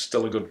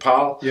still a good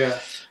pal. Yeah.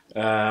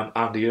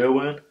 Andy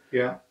Irwin.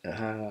 Yeah.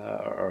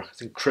 I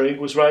think Craig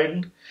was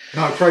riding.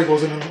 No, Craig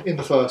wasn't in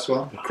the first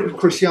one.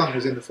 Chris Young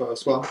was in the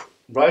first one.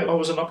 Right, or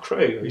was it not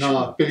Craig?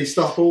 No, Billy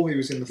Stupple, he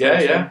was in the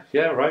first one.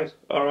 Yeah, right.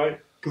 All right.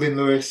 Glyn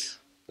Lewis.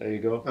 There you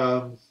go.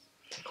 I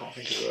can't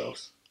think of who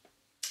else.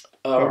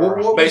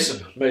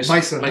 Mason,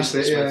 that's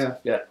it,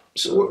 yeah.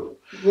 So,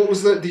 what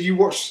was that? Did you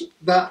watch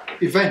that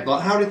event?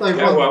 Like, how did they run?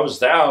 Yeah, well, I was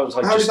there.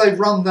 How did they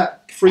run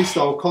that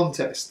freestyle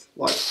contest?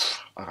 Like,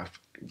 I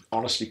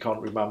honestly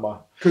can't remember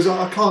because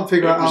I can't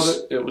figure out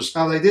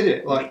how they did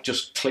it. Like,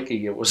 just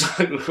clicky. It was.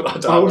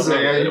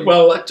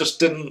 Well, it just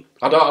didn't.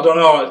 I don't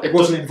know. It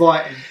wasn't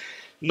inviting.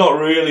 Not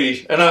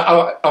really, and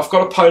I've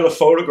got a pile of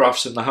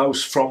photographs in the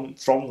house from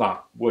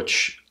that,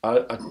 which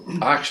I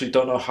actually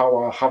don't know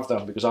how I have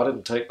them because I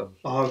didn't take them.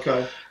 Oh,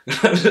 okay.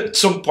 At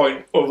some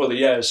point over the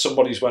years,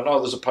 somebody's went, "Oh,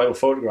 there's a pile of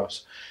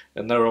photographs,"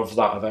 and they're of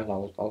that event.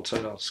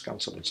 I'll scan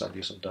some and send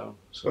you some down.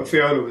 So. But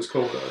Fiola was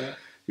cool though, yeah.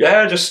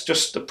 Yeah,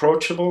 just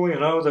approachable.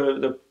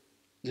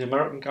 The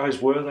American guys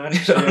were there.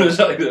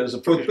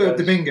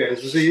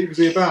 Dominguez, was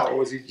he about, or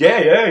was he?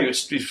 Yeah, he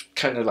was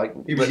kind of like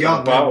he was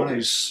young. About. He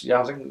was,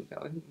 I think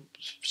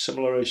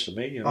similar age to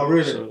me. Oh,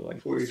 really? So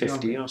like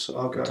 15 or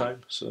so at the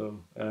time. So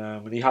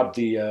and he had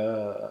the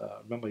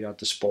remember he had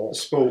the sport.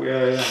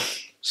 Yeah.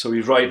 So he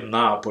was riding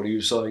that, but he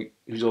was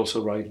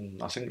also riding.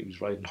 I think he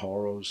was riding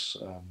Horo's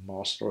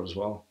Master as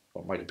well.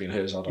 Or it might have been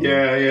his. I don't know.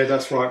 Yeah,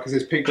 that's right. Because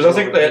there's pictures. Because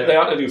I think they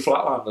had to do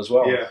flatland as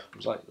well. Yeah, it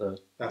was like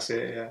that's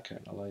it. Yeah,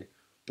 kind of like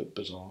a bit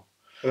bizarre.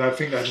 But I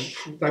think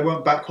they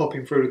weren't back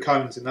hopping through the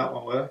cones in that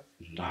one, were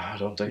they? No, I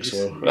don't think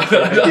so. They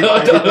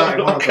did that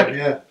in one of them,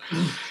 yeah.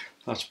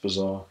 That's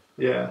bizarre.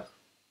 Yeah,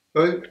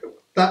 but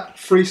that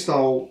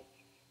freestyle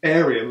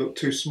area looked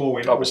too small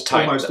in almost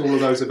all of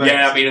those events.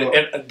 Yeah, I mean,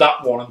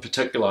 that one in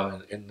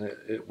particular in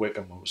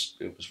Wickham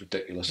it was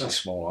ridiculously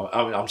small.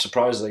 I mean, I'm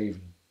surprised they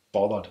even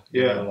bothered.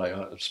 Yeah,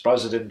 I'm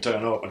surprised they didn't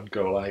turn up and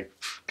go like,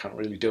 can't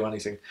really do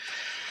anything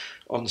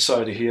on the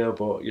side of here,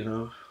 but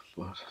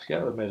but yeah,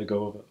 they made a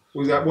go of it.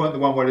 Weren't the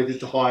one where they did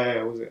the high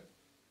air, was it?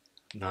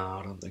 No,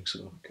 I don't think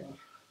so. Okay,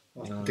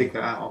 I'll dig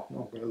that out. I'm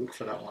going to look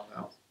for that one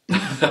now.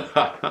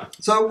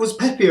 So was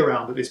Pepi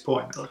around at this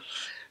point? I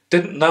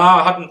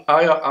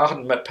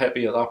hadn't met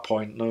Pepi at that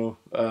point. No.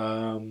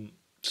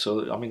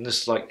 So I mean,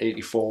 this is like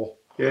 84.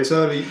 Yeah, it's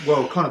early.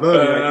 Well, kind of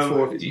early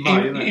 84. It's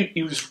May, isn't it?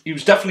 He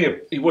was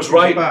definitely he was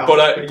right,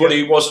 but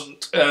he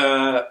wasn't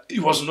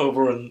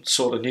over in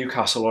sort of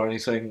Newcastle or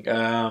anything.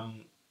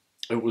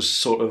 It was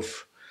sort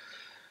of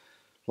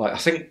like I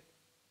think.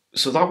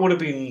 So that would have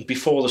been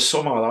before the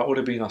summer. That would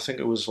have been, I think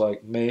it was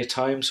like May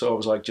time. So I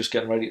was like just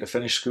getting ready to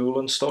finish school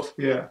and stuff.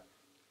 Yeah.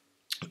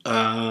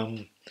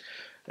 And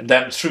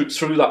then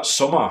through that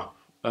summer,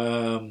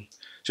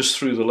 just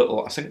through the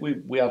little, I think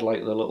we had like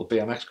the little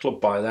BMX club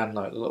by then,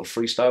 like the little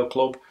freestyle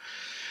club.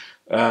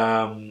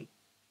 And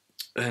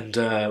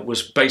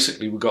was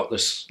basically we got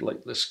this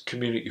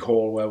community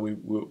hall where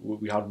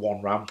we had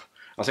one ramp.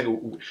 I think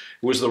it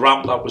was the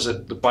ramp that was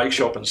at the bike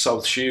shop in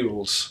South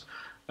Shields.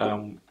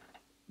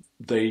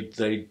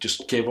 They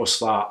just gave us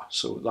that,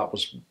 so that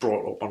was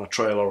brought up on a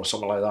trailer or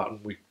something like that,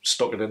 and we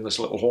stuck it in this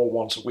little hole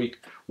one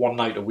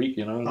night a week,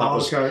 and that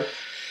was okay.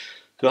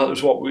 That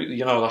was what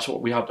we, that's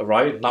what we had to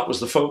ride, and that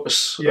was the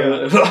focus,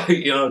 yeah.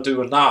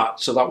 Doing that.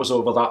 So that was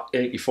over that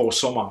 84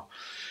 summer,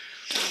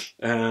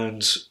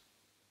 and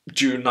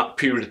during that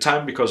period of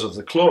time, because of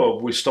the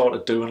club, we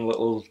started doing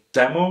little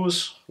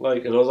demos,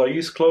 like at other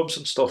youth clubs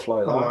and stuff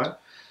like that. All right.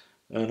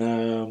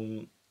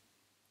 And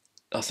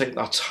I think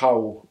that's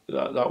how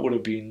that would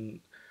have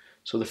been.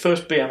 So the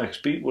first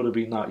BMX beat would have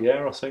been that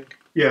year, I think.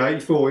 Yeah,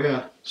 84,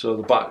 yeah. So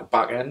the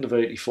back end of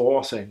 84,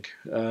 I think.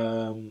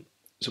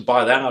 So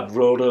by then I'd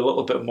rode a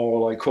little bit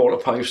more like quarter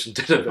pipes and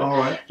did a bit. All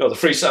right. You know, the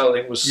freestyle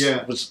thing was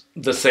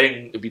the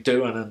thing to be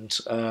doing,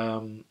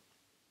 and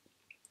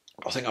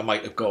I think I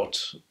might have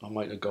got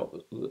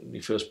my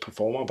first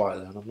performer by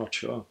then. I'm not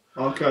sure.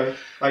 Okay.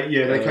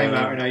 Yeah, they came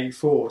out in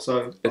 84,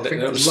 so I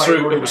think it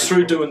was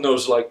through doing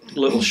those like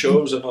little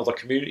shows in other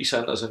community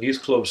centres and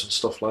youth clubs and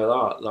stuff like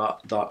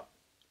that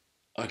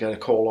I get a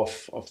call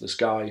off this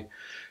guy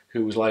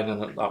who was lining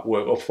that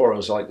work up for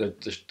us, like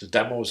the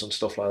demos and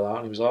stuff like that.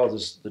 And he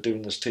was, they're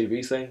doing this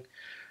TV thing,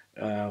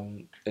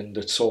 and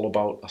it's all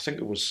about. I think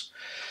it was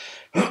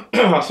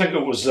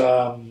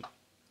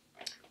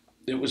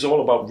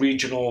all about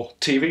regional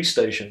TV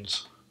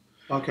stations.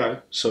 Okay.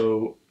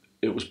 So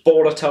it was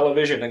Border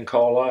Television in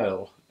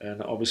Carlisle,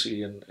 and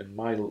obviously in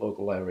my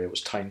local area it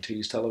was Tyne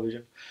Tees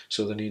Television.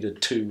 So they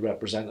needed 2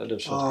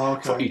 representatives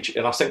for each,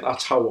 and I think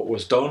that's how it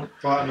was done.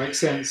 Right, makes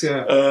sense,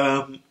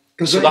 yeah.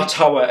 So that's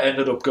how I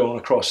ended up going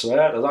across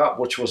there to that,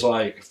 which was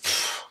like,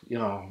 you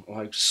know,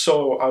 like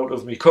so out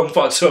of my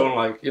comfort zone,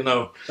 like, you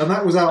know. And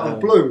that was out of the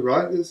blue,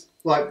 right? It's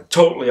like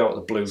totally out of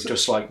the blue,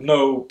 just like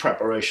no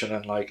preparation,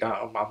 and like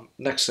I'm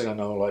next thing I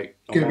know, like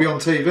going to be on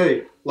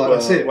TV, like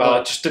that's it. Well,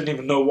 I just didn't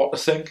even know what to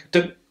think.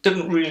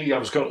 Didn't really. I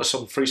was going to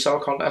some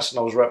freestyle contest and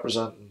I was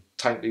representing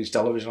Tyne Tees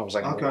Television. I was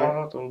like,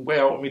 what? I'm way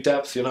out of my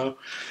depth, you know.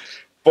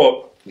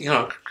 But you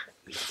know,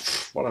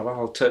 whatever.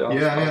 I'll take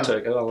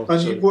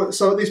it.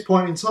 So at this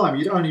point in time,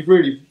 you'd only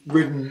really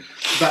ridden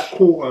that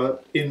quarter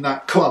in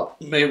that club.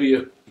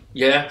 Maybe,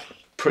 yeah.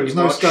 There's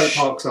no skate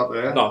parks up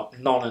there. No,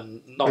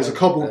 none. There's a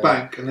cobbled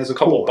bank and there's a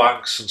cobbled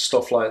banks and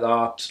stuff like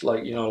that.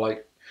 Like you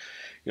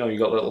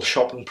got little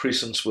shopping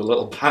precincts with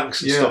little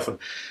banks and stuff. And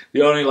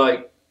the only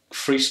like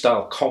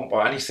freestyle comp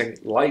or anything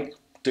like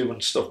doing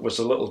stuff was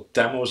the little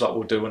demos that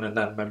we're doing, and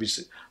then maybe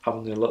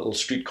having the little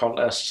street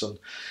contests and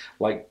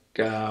like.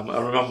 I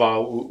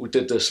remember we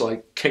did this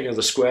like King of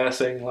the Square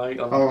thing, like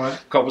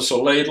on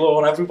so Laidlaw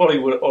and everybody,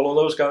 all of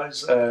those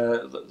guys,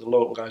 the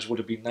local guys would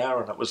have been there,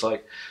 and it was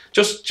like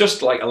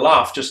just like a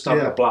laugh, just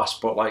having a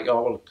blast. But like,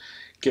 we'll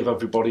give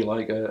everybody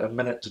like a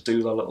minute to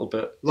do that little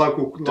bit.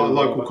 Local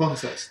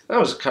contest. That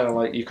was kind of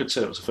like, you could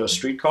say it was the first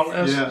street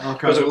contest. Yeah, okay.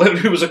 Because it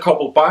literally was a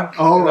cobbled bank.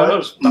 Oh, right.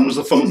 That was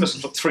the focus.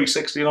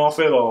 360 off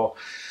it, or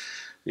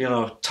you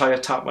know, tire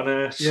tapping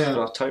it,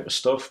 that type of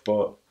stuff,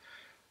 but.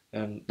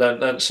 And then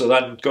going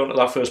to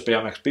that first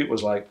BMX beat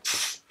was like,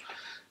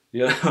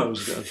 you know, it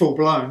was full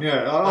blown,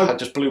 yeah. I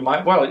just blew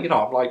my, well, you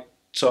know, I'm like,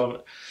 so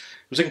it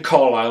was in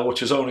Carlisle,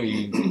 which is only,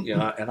 you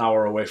know, an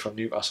hour away from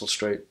Newcastle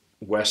straight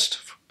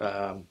west,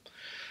 about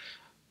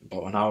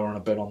an hour and a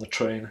bit on the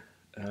train.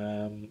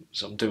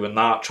 So I'm doing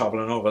that,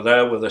 travelling over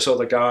there with this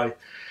other guy,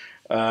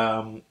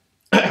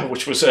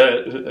 which was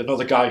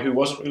another guy who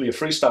wasn't really a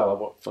freestyler,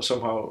 but for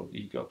somehow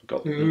he got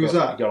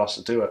asked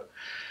to do it.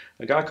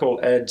 A guy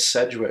called Ed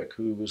Sedgwick,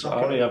 who was,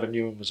 I only ever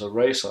knew him as a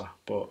racer,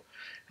 but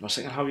I was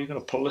thinking, how are you going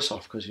to pull this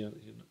off? Because you're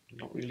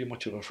not really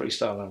much of a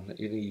freestyler. And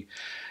he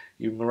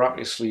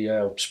miraculously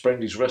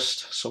sprained his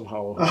wrist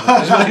somehow.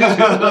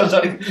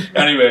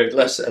 Anyway,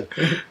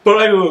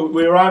 but anyway,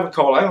 we arrive at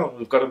Carlisle and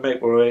we've got to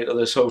make our way to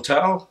this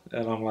hotel.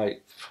 And I'm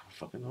like,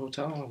 fucking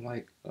hotel? I'm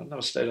like, I've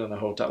never stayed in a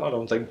hotel, I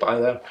don't think, by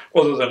then,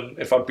 other than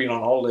if I've been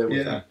on holiday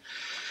with me.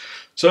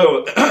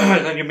 So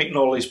and then you're meeting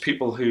all these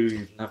people who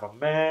you've never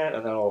met,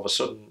 and then all of a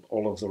sudden,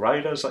 all of the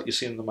riders that you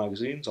see in the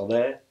magazines are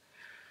there.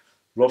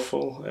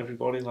 Ruffle,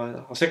 everybody like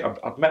that. I think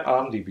I'd met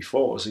Andy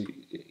before. Was he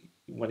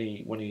when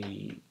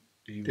he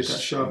did that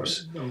show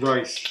and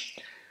race?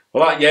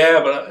 Well,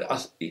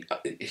 but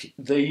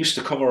they used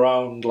to come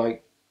around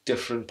like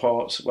different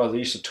parts. Well, they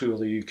used to tour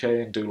the UK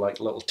and do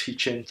like little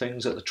teaching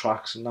things at the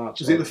tracks and that.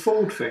 Was it the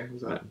Ford thing?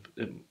 Was that?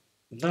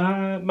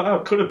 Nah,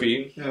 it could have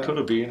been. Yeah. Could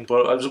have been,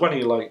 but it was when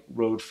he like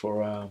rode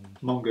for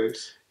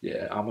Mongoose.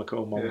 Yeah,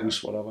 Amico,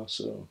 Mongoose, whatever.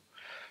 So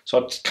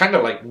I kind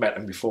of like met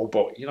him before,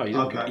 but you know,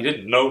 he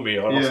didn't know me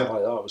or nothing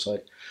like that. It was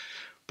like,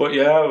 but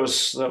yeah, it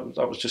was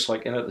that was just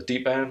like in at the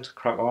deep end,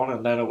 crack on,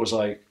 and then it was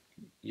like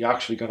you're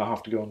actually gonna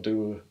have to go and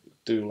do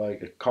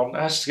like a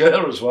contest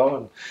together as well,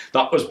 and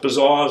that was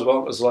bizarre as well.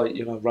 It was like,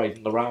 you know,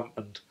 riding the ramp,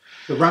 and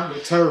the ramp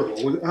looked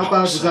terrible. How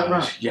bad was that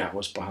ramp? Yeah, it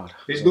was bad.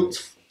 It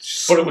looked.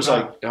 But it was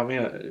like, I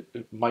mean,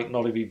 it might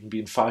not have even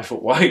been 5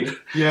 foot wide.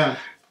 Yeah.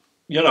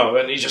 You know,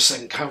 and you just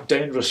think how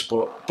dangerous,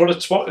 but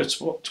it's what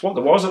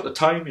there was at the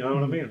time. You know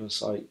what I mean?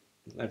 It's like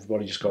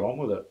everybody just got on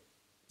with it,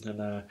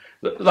 and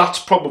that's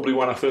probably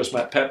when I first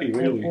met Pepi.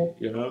 Really,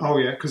 you know. Oh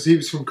yeah, because he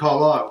was from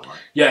Carlisle. Right?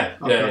 Yeah,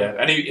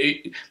 and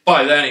he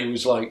by then he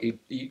was like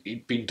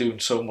he'd been doing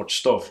so much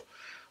stuff,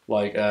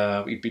 like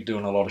he'd been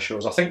doing a lot of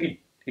shows. I think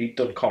he'd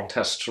done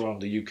contests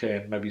around the UK,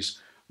 and maybe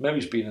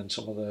he's been in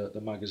some of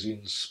the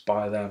magazines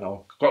by then,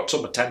 or got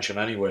some attention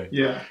anyway.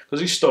 Yeah.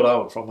 Because he stood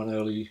out from an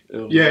early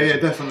yeah,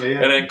 definitely.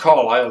 Yeah. And in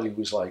Carlisle, he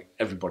was like,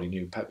 everybody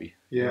knew Pepi.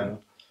 Yeah. You know?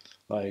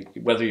 Like,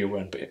 whether you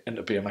went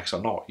into BMX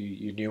or not,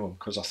 you knew him,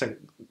 because I think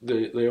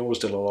they always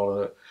did a lot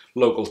of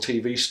local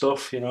TV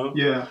stuff, you know.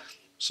 Yeah.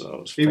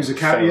 So he was a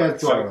charismatic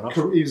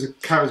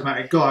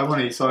guy,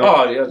 wasn't he? So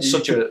he had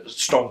such a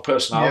strong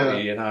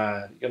personality and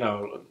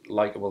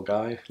likable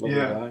guy, lovely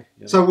guy.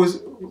 You know? So was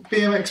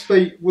BMX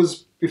Beat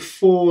was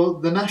before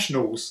the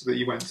Nationals that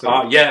you went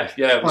to? Yeah.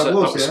 That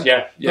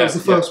was the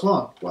first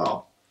one.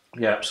 Wow.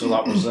 Yeah, so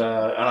that was, and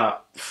I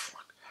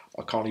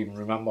can't even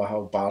remember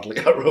how badly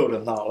I rode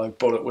in that, like,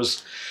 but it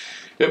was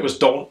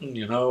daunting,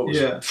 you know.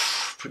 It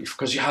was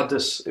because you had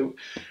this. It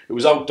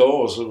was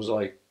outdoors. It was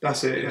like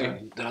that's it. Yeah.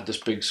 They had this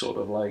big sort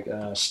of like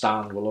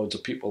stand with loads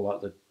of people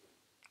that they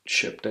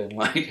shipped in,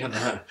 like, and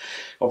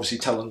obviously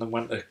telling them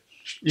when to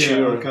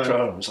cheer and try.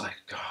 I was like,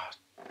 God,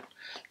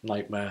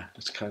 nightmare.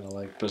 It's kind of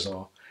like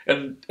bizarre,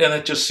 and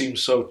it just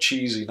seems so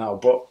cheesy now,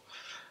 but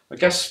I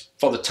guess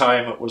for the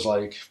time it was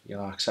like, you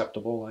know,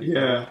 acceptable. Like,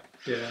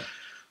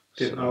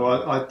 Didn't know.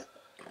 I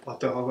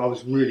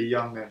was really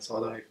young then, so I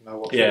don't even know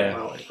what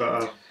about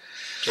it.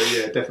 But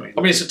yeah, definitely.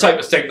 I mean, it's the type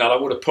of thing that I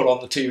would have put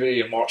on the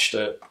TV and watched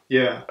it.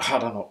 Yeah. I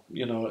don't know,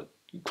 you know.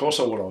 Of course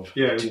I would have.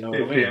 Yeah. Do you know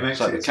what I mean? It's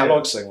like the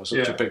Kellogs thing was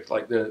such a big,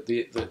 like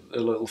the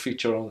little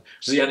feature on.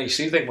 So the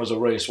NEC thing was a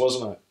race,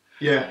 wasn't it?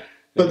 Yeah.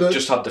 But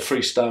just had the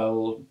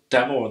freestyle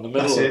demo in the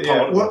middle of the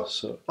part of it.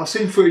 So. I've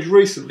seen footage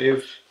recently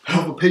of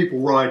other people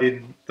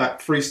riding that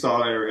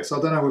freestyle area. So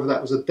I don't know whether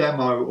that was a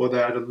demo or they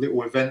had a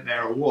little event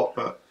there or what.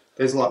 But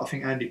there's like, I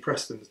think Andy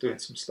Preston's doing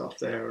some stuff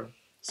there and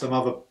some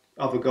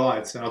other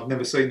guides, and I've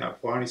never seen that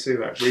before. I only see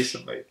that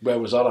recently. Where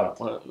was that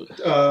at?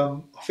 I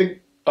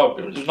think. Oh,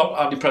 it was not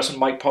Andy Preston,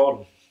 Mike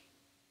Pardon.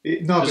 They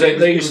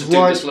used to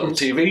do this little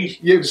TV.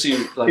 Yeah,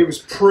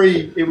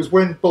 it was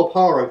when Bob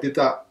Haro did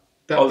that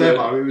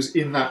demo. It was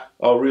in that.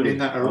 Oh, really? In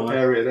that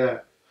area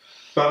there,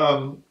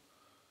 but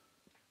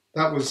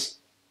that was.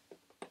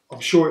 I'm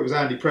sure it was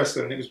Andy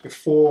Preston, and it was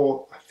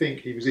before. I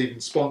think he was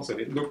even sponsored.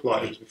 It looked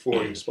like it was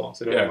before he was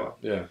sponsored. Anyway.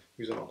 Yeah.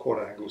 He was on a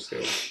quad angle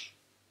still.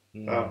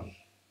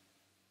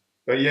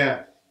 But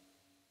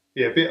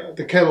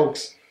the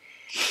Kellogs.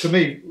 To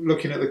me,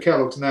 looking at the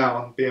Kellogs now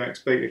on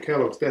BMX Beat, the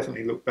Kellogs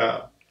definitely look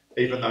better,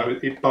 even though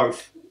it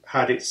both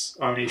had its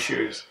own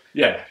issues.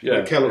 Yeah.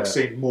 The Kellogs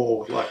seemed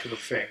more like the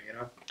thing, you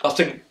know. I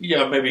think,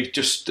 maybe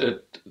just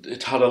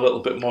it had a little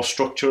bit more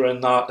structure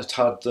in that. It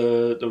had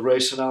the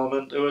racing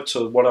element to it,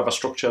 so whatever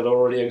structure had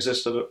already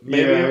existed,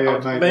 maybe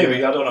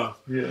I don't know.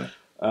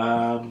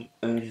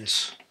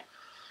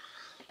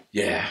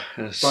 Yeah.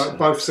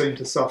 Both seem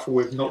to suffer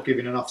with not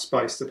giving enough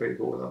space to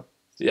people, though.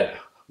 Yeah.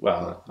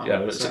 Well,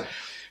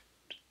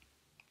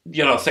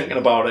 thinking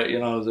about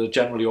it, they're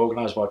generally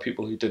organised by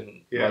people who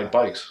didn't ride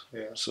bikes.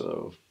 Yeah.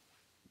 So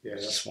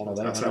it's one of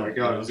them. That's how it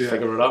goes.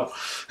 Figure it out.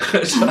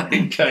 It's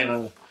like kind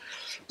of.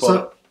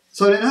 So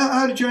then,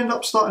 how did you end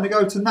up starting to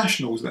go to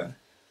nationals then?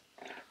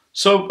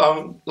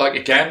 So,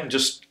 again,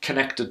 just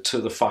connected to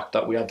the fact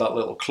that we had that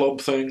little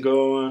club thing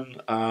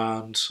going,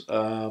 and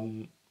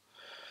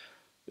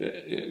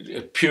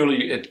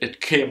it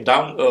came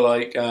down to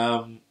like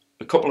a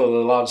couple of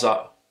the lads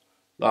that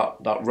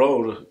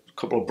rode, a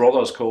couple of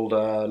brothers called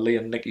Lee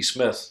and Nicky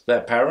Smith.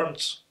 Their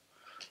parents,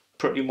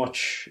 pretty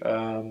much,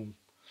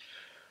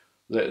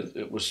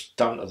 it was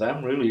down to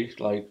them really.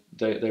 Like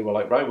they were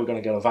like, right, we're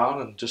going to get a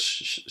van and just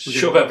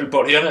shove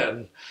everybody in it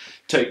and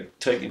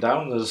take you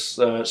down. There's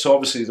so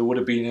obviously they would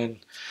have been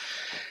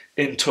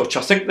in touch.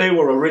 I think they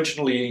were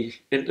originally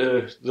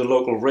into the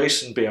local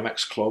racing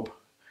BMX club.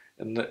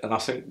 And I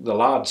think the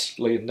lads,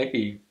 Lee and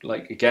Nicky,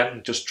 like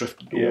again, just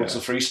drifted towards the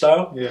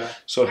freestyle. Yeah.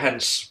 So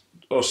hence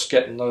us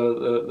getting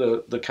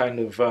the kind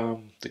of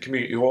the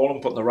community hall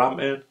and putting the ramp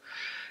in,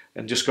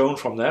 and just going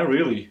from there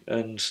really.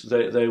 And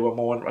they were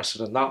more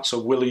interested in that. So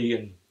Willie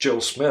and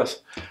Jill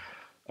Smith,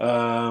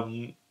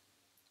 who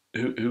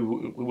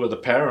were the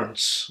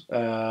parents,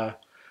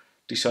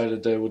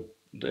 decided they would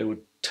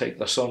take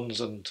their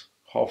sons and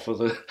half of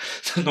the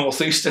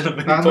northeast in a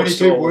minibus. How many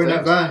people were in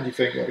that van? Do you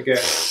think again?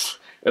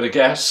 And I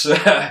guess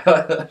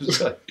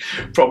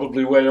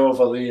probably way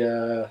over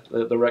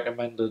the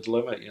recommended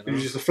limit. It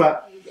was just a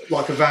flat,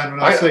 like a van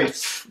with no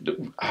seats.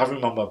 I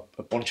remember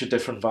a bunch of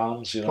different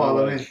vans. Pile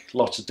them in.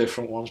 Lots of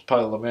different ones.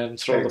 Pile them in,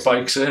 throw the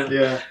bikes in.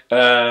 Yeah.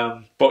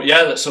 But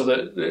yeah, so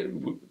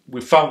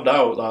we found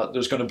out that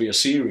there's going to be a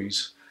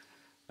series,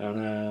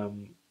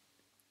 and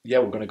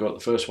we're going to go to the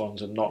first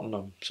ones in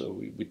Nottingham. So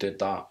we did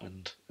that,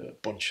 and a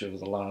bunch of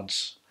the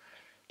lads,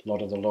 a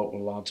lot of the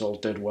local lads, all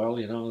did well.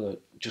 That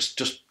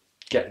just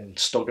getting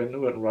stuck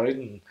into it and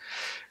riding.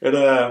 And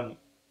I'd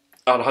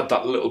had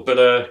that little bit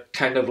of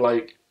kind of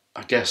like,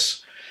 I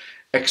guess,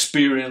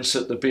 experience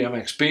at the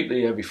BMX Beat the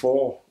year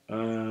before.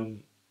 So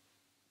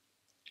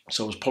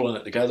I was pulling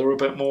it together a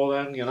bit more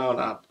then, and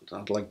I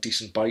had like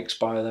decent bikes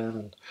by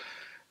then.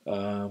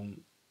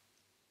 And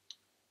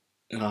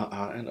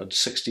I entered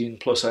 16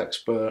 plus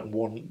expert and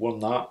won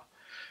that.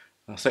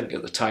 I think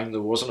at the time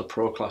there wasn't a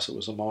pro class, it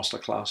was a master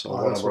class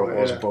or whatever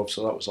it was above.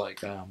 So that was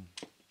like a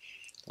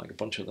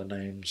bunch of the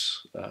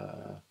names,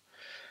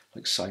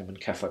 like Simon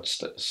Keffert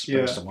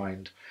springs to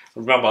mind. I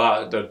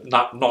remember the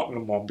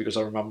Nottingham one because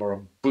I remember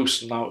him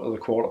boosting out of the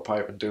quarter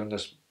pipe and doing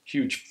this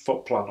huge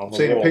foot plant on the wall.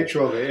 Seen a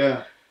picture of it,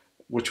 yeah.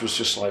 which was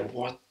just like,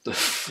 what the?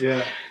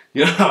 Yeah.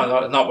 You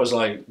know, that was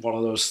like one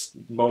of those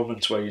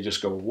moments where you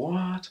just go,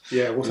 what?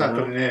 Yeah, what's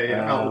happening here?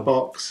 Yeah, out of the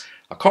box.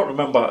 I can't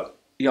remember.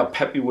 Yeah,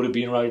 Pepi would have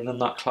been riding in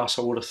that class.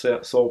 I would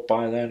have thought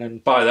by then,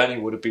 and by then he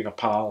would have been a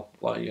pal.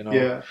 Like, you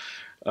know,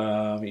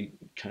 he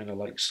kind of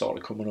like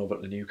started coming over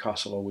to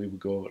Newcastle, or we would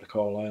go over to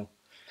Carlisle.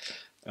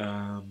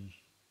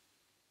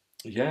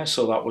 Yeah,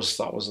 so that was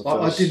the first.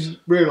 I didn't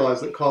realise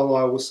that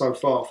Carlisle was so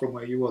far from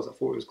where you was. I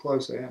thought it was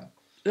closer. Yeah.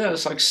 Yeah,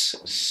 it's like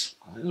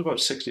I think it's about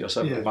 60 or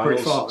 70 miles.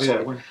 Pretty far. So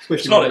yeah,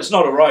 it's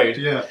not a ride.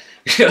 Yeah.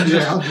 Yeah,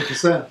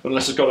 100%.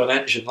 Unless it's got an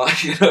engine,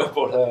 like, you know.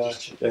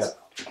 But yeah.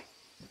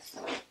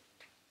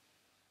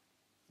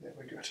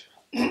 Very good.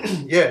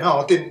 Yeah, no,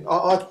 I didn't.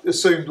 I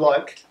assumed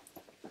like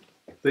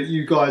that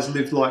you guys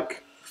lived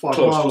like 5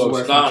 miles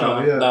away from each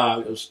other.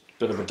 No, it was a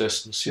bit of a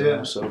distance, you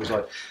know. So it was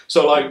like,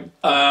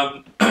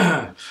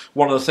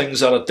 one of the things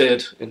that I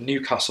did in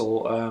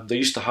Newcastle, they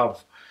used to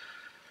have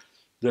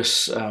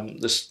this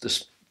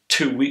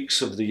 2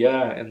 weeks of the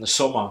year in the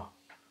summer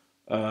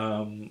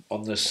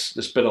on this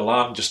bit of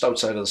land just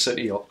outside of the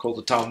city called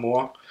the Town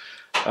Moor.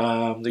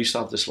 They used to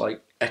have this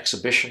like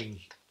exhibition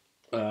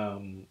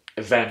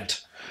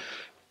event,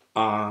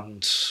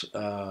 and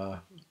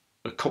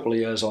a couple of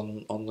years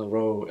on the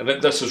road,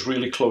 and this is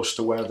really close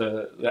to where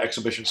the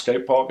exhibition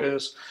skate park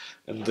is,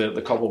 and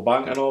the cobble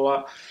bank and all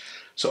that.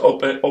 So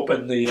up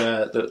in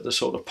the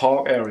sort of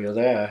park area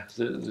there,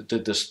 they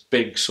did this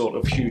big sort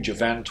of huge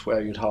event where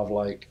you'd have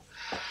like,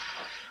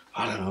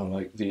 I don't know,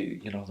 like the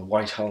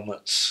white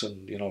helmets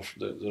and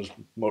those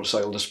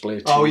motorcycle display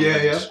teams. Oh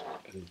yeah.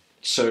 And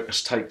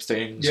circus type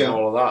things and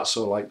all of that.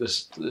 So like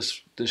this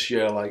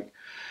year, like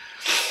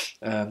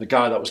the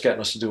guy that was getting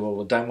us to do all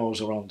the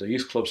demos around the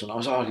youth clubs, and I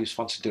was, he's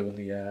fancy doing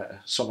the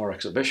summer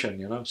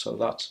exhibition,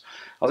 So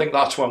I think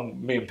that's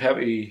when me and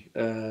Pepi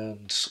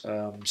and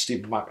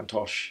Stephen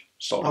McIntosh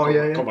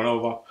started coming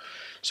over.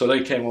 So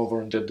they came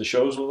over and did the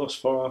shows with us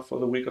for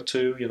the week or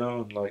two,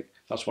 and like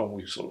that's when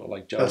we sort of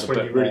like gelled that's a when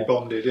bit you really more.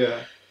 bonded,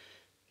 yeah.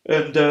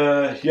 And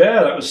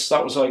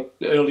that was like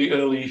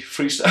early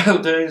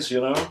freestyle days,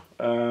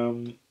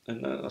 and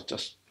I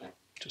just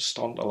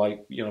starting to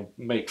like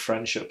make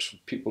friendships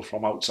with people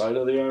from outside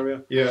of the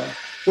area. Yeah.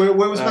 Where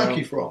was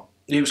Mackie from?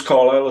 He was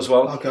Carlisle as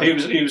well. Okay.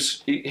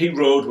 He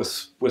rode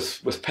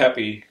with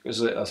Pepi,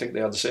 because I think they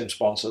had the same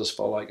sponsors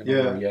for like a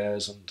number of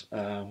years,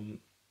 and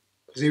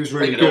because he was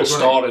really good. It all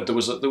started. There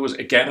was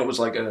again. It was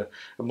like a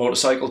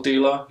motorcycle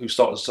dealer who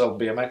started selling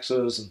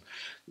BMXs, and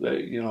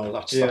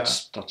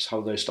that's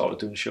how they started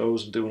doing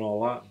shows and doing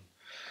all that.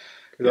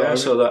 Yeah,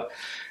 so that,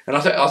 and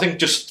I think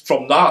just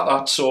from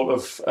that sort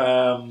of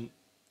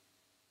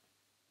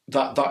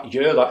that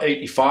year, that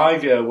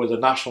 85 year with the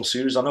national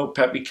series. I know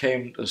Pepi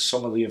came to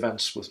some of the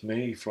events with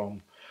me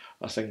from.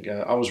 I think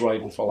I was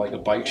riding for like a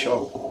bike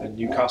shop in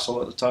Newcastle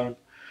at the time,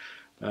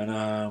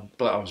 and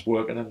but I was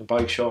working in the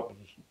bike shop and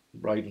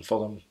riding for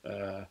them.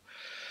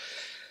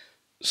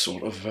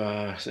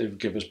 They would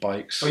give us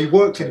bikes. Oh, you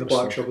worked in the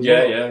bike shop as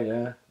well?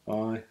 Yeah.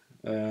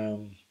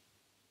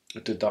 I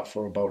did that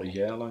for about a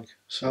year, like.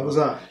 So. How was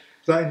that?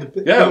 Was that in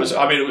the it was.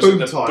 I mean, it was boom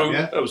the time. Boom,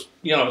 Yeah. It was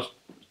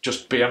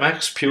just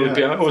BMX, purely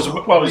BMX. It was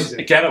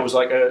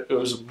it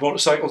was a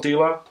motorcycle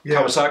dealer,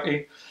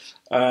 Kawasaki,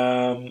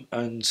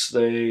 and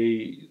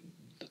they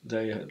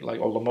like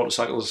all the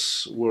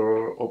motorcycles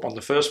were up on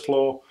the first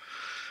floor.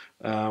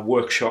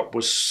 Workshop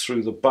was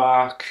through the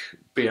back,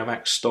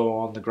 BMX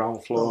store on the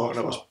ground floor, and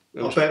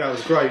I bet that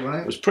was great, wasn't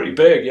it? It was pretty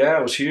big, yeah,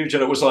 it was huge,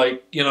 and it was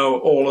like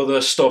all of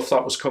the stuff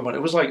that was coming.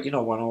 It was like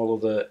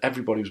when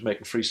everybody was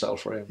making freestyle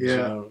frames, you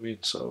know what I mean?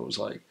 So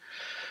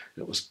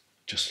it was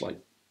just like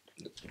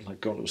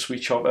going to a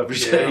sweet shop every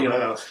day,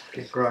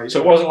 Great. So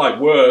it wasn't like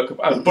work,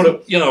 but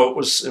it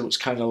was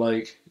kind of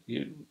like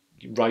you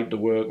ride to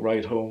work,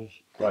 ride home,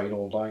 ride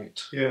all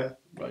night. Yeah.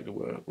 Ride to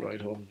work,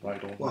 ride home,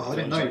 ride all night. Well, I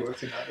didn't know you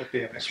worked in that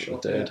BMX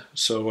shop. I did. Yeah.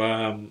 So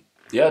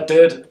I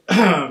did,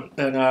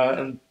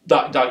 and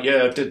that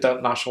year I did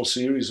that national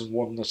series and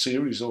won the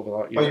series over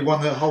that year. Oh, you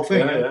won the whole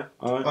thing? Yeah.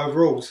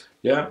 Overalls?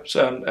 Yeah.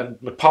 So,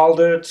 and my pal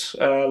did,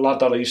 a lad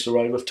that I used to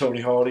ride with,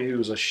 Tony Hardy, who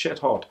was a shit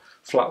hot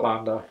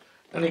flatlander,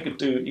 and he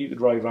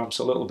could ride ramps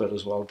a little bit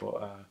as well,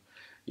 but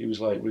he was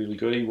like really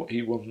good.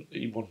 He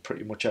won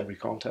pretty much every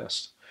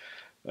contest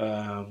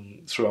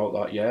throughout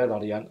that year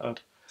that he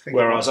entered.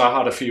 Whereas I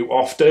had a few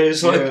off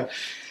days, but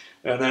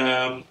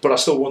I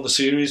still won the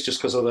series just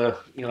because of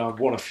I'd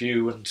won a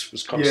few and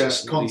was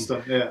consistently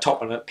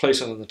topping it,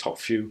 placing in the top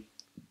few.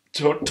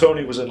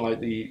 Tony was in like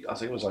I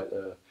think it was like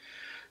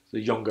the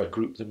younger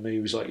group than me. He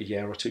was like a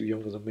year or two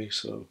younger than me.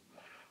 So,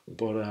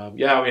 but I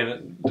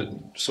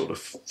mean, sort of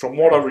from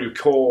what I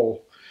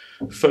recall,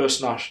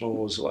 first national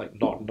was like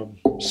Nottingham.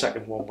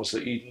 Second one was the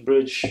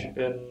Edenbridge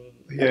in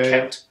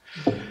Kent.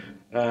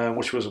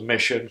 Which was a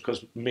mission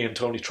because me and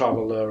Tony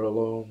travelled there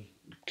alone.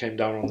 Came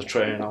down on the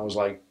train. I was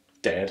like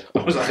dead.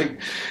 I was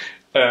like,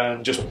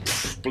 and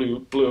just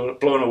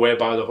blown away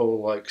by the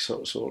whole like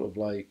sort of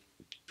like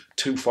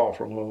too far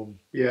from home.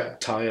 Yeah.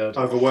 Tired.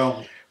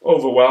 Overwhelmed.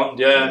 Overwhelmed,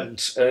 yeah, and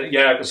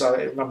because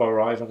I remember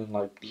arriving and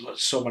like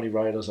so many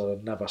riders that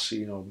I'd never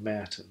seen or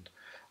met, and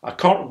I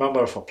can't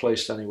remember if I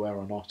placed anywhere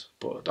or not,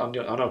 but I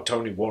know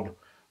Tony won.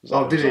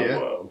 Did he? Yeah.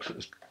 Whoa,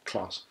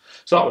 class.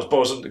 So that was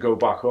buzzing to go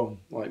back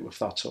home like with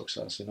that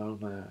success, you know.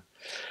 And,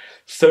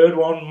 third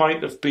one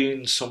might have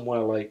been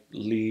somewhere like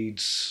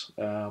Leeds.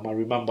 I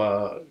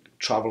remember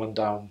travelling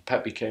down.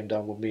 Pepi came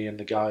down with me and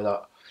the guy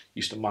that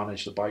used to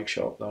manage the bike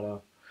shop.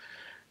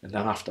 And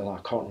then after that, I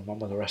can't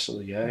remember the rest of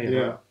the year. You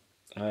know?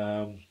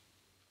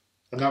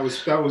 And that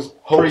was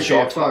whole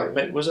shot.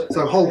 Was it?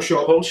 So whole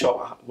shot. Whole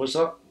shot was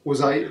that?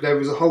 There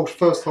was a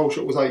first whole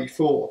shot was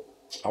 84.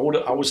 I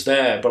was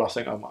there, but I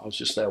think I was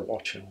just there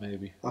watching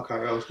maybe. Okay,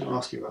 I was going to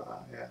ask you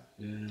about that.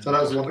 Yeah. So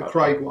that was the one that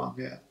Craig won.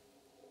 Yeah.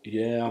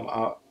 Yeah,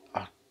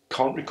 I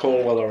can't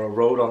recall whether I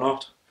rode or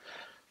not.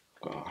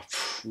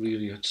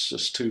 Really, it's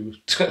just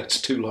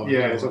it's too long.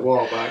 Yeah, it's a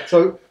while back.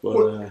 So.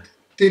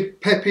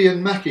 Did Pepi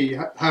and Mackie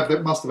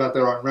must have had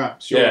their own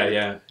ramps? Surely?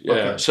 Yeah.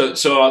 Okay.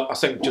 So I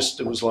think just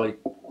it was like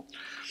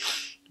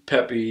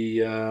Pepi.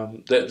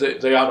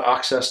 They had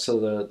access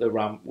to the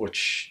ramp,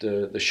 which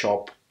the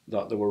shop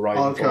that they were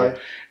riding for,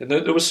 and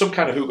there was some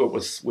kind of hookup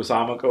with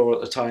Amico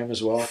at the time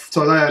as well.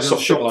 So they had something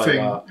a shop like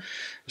thing.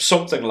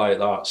 Something like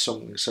that,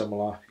 something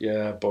similar.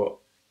 Yeah, but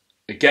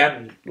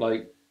again,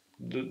 like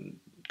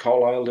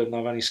Carlisle didn't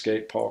have any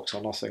skate parks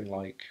or nothing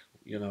like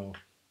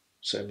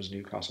same as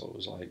Newcastle. It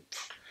was like.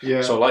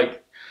 Yeah. So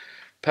like,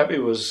 Pepi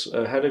was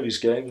ahead of his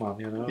game, man.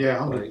 Yeah,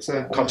 100%.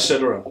 Like,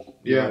 considering,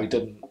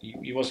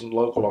 he wasn't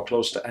local or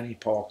close to any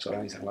parks or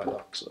anything like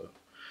that.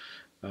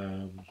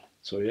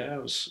 So yeah,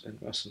 it was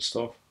interesting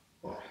stuff.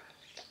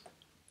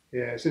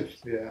 Yeah,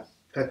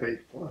 Pepi.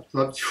 Well,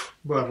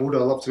 would I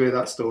love to hear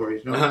that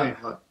story? You know what I mean?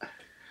 Like,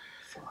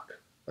 fuck.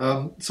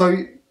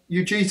 So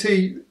your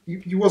GT,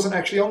 you wasn't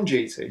actually on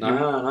GT.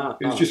 No.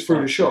 It was just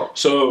through the shop.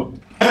 So.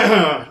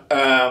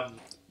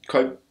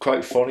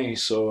 Quite funny.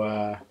 So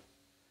I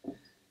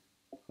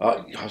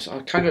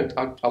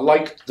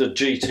liked the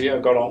GT. I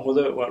got on with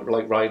it,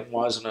 like riding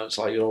wise, and it's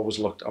like you always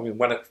looked. I mean,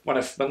 when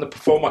the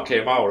Performer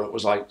came out, it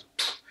was like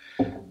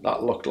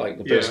that looked like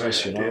the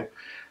business, you know. Yeah.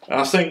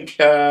 And I think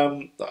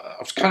I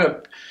was kind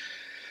of.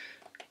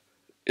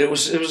 It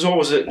was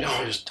always do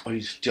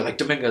you like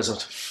Dominguez or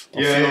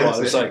Fiola?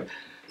 It was like.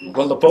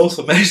 Well, they're both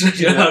amazing,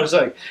 you know. I was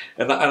like,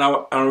 and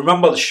I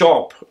remember the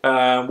shop.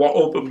 What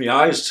opened my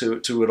eyes to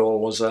it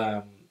all was.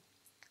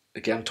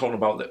 Again, talking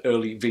about the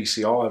early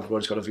VCR,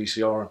 everybody's got a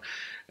VCR,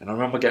 and I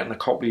remember getting a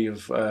copy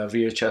of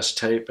VHS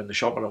tape in the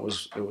shop, and it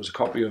was a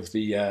copy of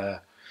the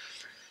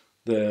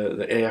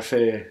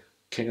AFA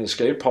King of the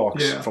Skate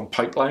Parks from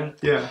Pipeline.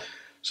 Yeah.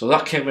 So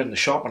that came in the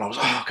shop, and I was,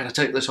 can I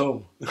take this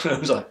home? I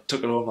was like,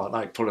 took it home that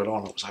night, put it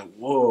on. It was like,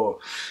 whoa,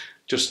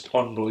 just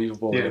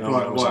unbelievable. Yeah, you know,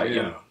 it was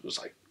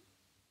like,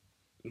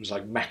 it was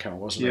like Mecca,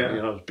 wasn't it? Yeah.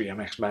 You know,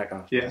 BMX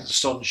Mecca. Yeah. The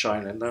sun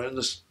shining. They're in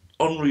this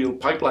unreal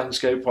pipeline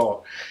skate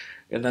park,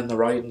 and then the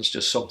riding's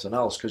just something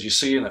else because you're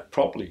seeing it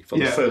properly for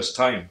the first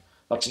time.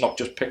 That's not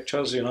just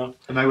pictures, you know.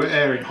 And they were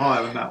airing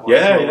higher than that one.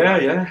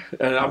 Yeah.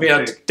 I mean,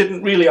 I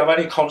didn't really have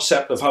any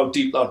concept of how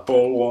deep that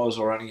bowl was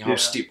or how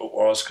steep it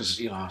was because,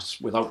 you know,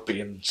 without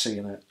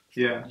seeing it,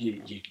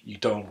 you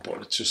don't.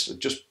 But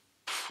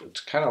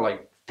it kind of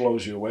like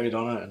blows you away,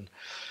 doesn't it?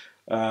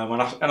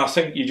 And I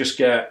think you just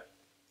get.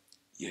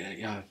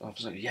 I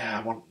was like,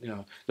 I want, you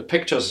know, the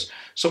pictures.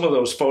 Some of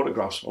those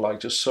photographs were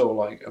like just so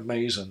like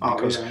amazing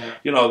because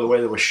you know the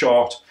way they were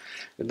shot,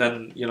 and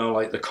then you know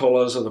like the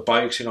colours of the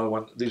bikes. You know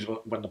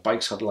when the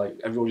bikes had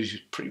like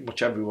pretty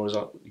much everybody was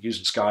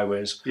using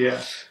Skyways.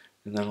 Yeah.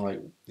 And then like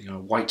you know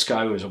white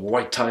Skyways or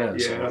white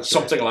tyres,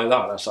 something like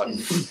that. That's like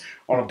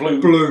on a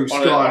blue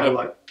sky,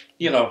 like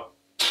you know,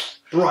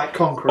 bright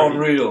concrete,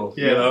 unreal.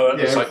 You know,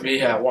 and it's like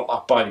I want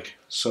that bike.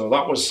 So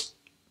that was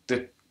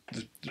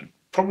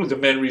probably the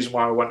main reason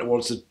why I went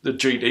towards the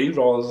GT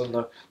rather than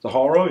the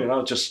Horo, you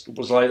know, it just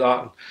was like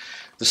that, and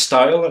the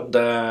style, and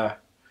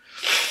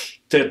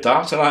did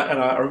that, and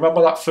I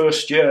remember that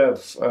first year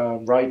of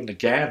riding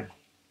again.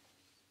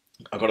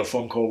 I got a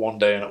phone call one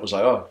day, and it was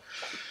like,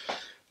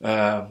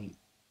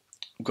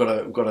 got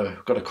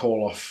a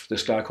call off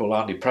this guy called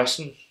Andy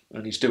Preston,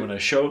 and he's doing a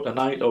show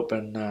tonight up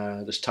in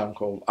this town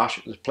called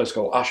this place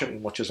called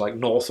Ashington, which is like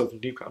north of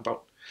Newcastle,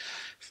 about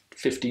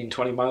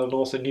 15-20 miles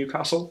north of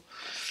Newcastle.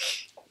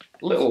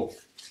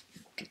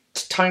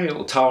 Tiny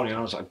little town, you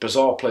know. It's like a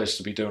bizarre place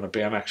to be doing a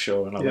BMX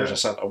show, and I was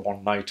just sent there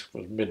one night, it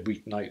was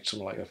midweek night,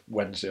 something like a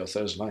Wednesday or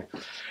Thursday night,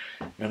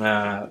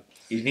 and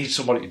you need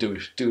somebody to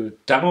do a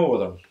demo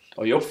with him.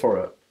 Are you up for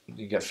it?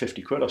 You get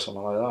 50 quid or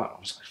something like that. I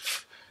was like,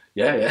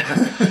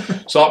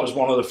 yeah. So that was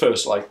one of the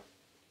first like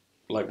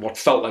what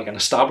felt like an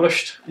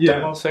established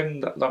demo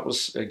thing. That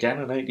was again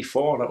in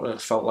 '84, and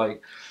it felt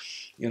like,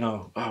 you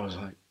know, I was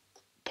like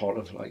part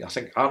of like I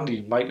think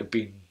Andy might have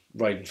been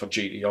riding for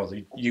GT or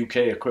the UK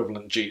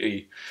equivalent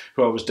GT,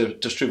 who I was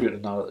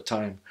distributing that at the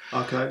time.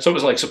 Okay. So it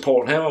was like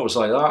supporting him. It was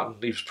like that,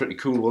 and he was pretty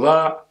cool with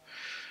that.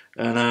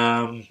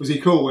 And was he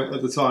cool at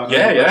the time?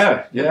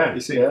 Yeah. He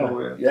seemed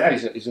cool. Yeah,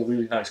 he's a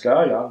really nice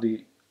guy,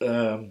 Andy.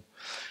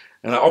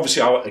 And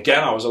obviously,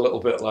 I was a little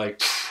bit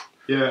like,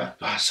 yeah,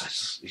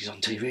 he's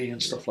on TV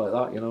and stuff like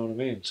that, you know what I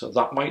mean? So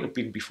that might have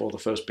been before the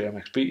first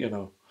BMX beat, you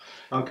know.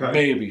 okay,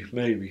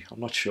 Maybe, I'm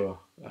not sure.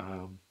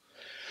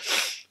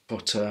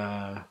 But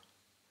yeah,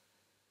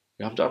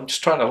 I'm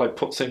just trying to like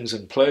put things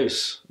in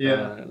place.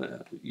 Yeah.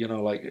 You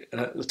know, like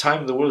at the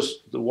time there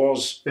was.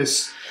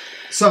 There's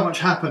so much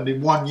happened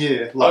in 1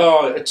 year. Like,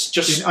 oh, it's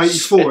just in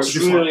 '84. It's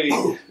just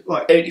really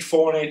like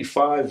 84 and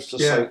 85. It's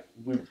just yeah. like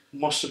we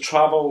must have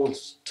travelled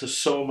to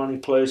so many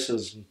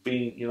places and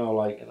been, you know,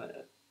 like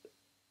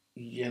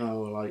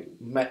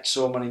met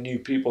so many new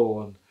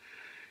people, and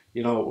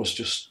you know, it was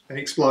just an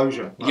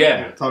explosion.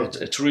 Like,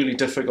 totally. It's really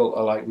difficult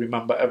to like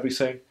remember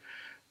everything.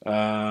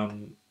 There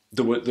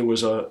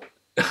was a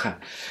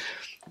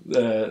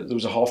there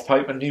was a half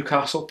pipe in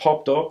Newcastle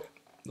popped up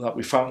that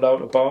we found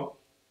out about.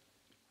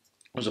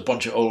 There was a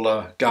bunch of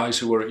older guys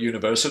who were at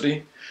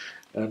university,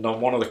 and on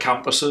one of the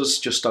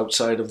campuses just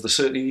outside of the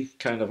city,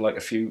 kind of like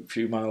a few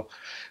mile.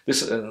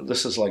 This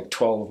is like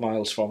 12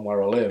 miles from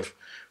where I live,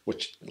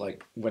 which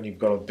like when you've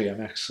got a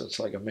BMX, it's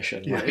like a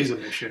mission. Yeah, like, it is a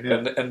mission.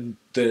 Yeah. And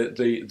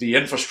the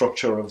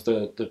infrastructure of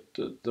the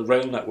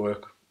rail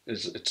network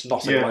it's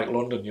nothing like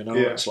London. You know,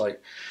 it's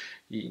like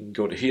you can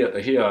go to here,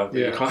 but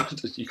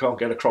you can't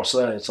get across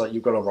there. It's like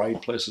you've got to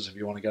ride places if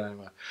you want to get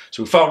anywhere.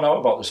 So we found out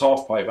about this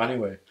half pipe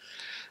anyway.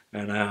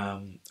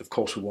 And of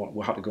course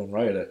we had to go and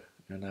ride it,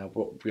 and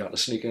we had to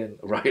sneak in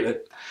to ride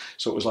it.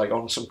 So it was like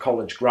on some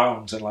college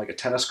grounds in like a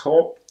tennis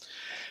court.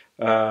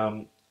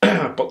 But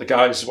the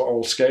guys were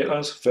all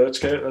skaters, vert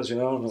skaters, you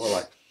know, and they were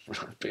like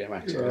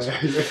BMXers.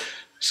 Yeah.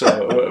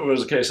 So it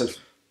was a case of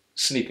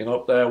sneaking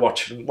up there,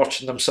 watching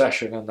them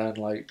session, and then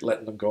like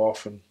letting them go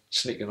off and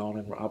sneaking on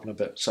and having a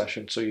bit of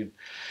session. So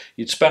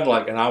you'd spend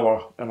like an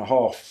hour and a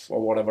half or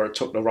whatever it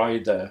took to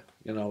ride there,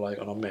 you know, like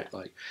on a mitt,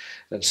 like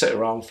then sit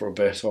around for a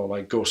bit or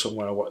like go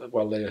somewhere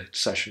while they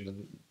sessioned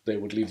and they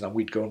would leave, then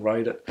we'd go and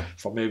ride it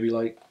for maybe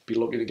like be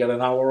lucky to get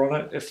an hour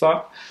on it, if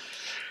that.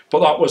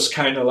 But that was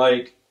kind of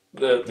like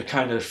the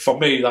kind of, for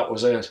me, that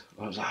was it.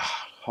 I was like,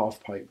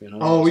 half pipe, you know.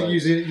 Oh, like,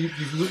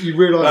 you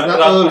realised that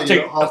early.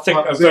 I think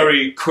I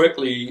very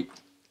quickly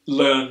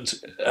learned,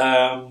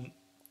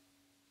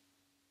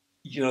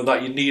 you know,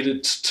 that you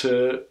needed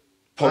to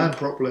plan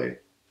properly.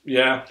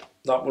 Yeah,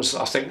 that was.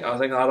 I think that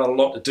had a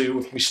lot to do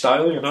with my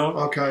style, you know.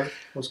 Okay, I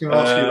was going to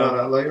ask you about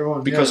that later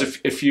on. Because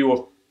if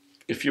you're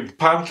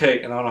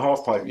pancaking on a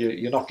half pipe,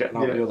 you're not getting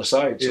out the other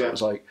side. So it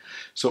was like,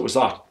 it was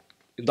that.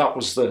 That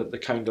was the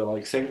kind of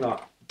like thing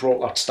that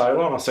brought that style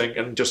on, I think,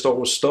 and just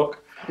always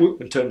stuck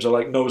in terms of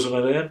like nosing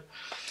it in.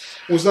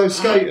 Was those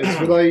skaters,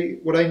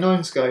 were they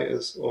known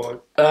skaters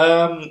or?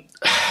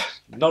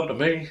 None to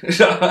me.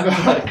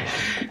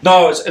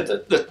 No,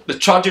 the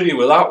tragedy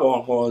with that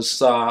one was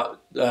that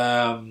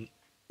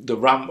the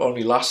ramp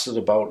only lasted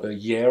about a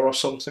year or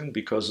something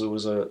because there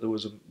was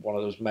one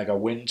of those mega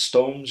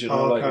windstorms, you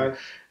know, like,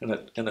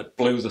 and it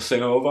blew the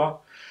thing over.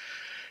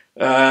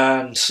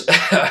 And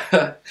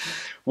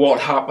what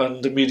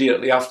happened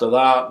immediately after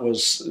that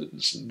was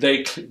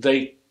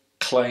they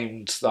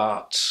claimed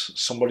that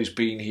somebody's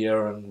been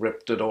here and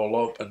ripped it all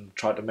up and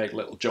tried to make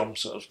little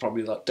jumps. It was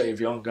probably that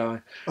Dave Young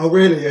guy. Oh,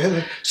 really?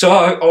 Yeah. So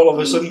I all of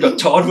a sudden got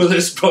tarred with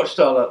this brush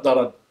that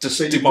I just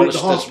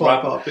demolished this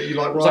ramp. Up that you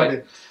like riding.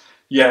 Like,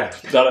 yeah,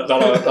 that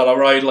I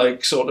ride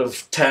like sort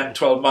of 10,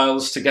 12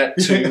 miles to get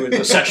to in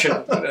the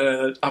session.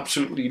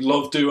 Absolutely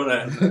loved doing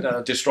it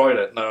and destroyed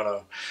it.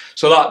 No.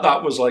 So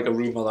that was like a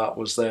rumour that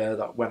was there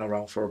that went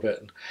around for a bit.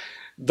 And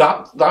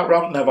that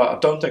ramp never, I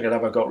don't think it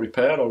ever got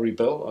repaired or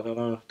rebuilt. I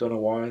don't know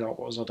why that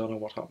was. I don't know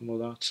what happened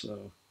with that.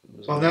 So.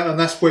 And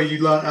that's where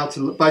you learned how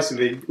to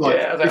basically like.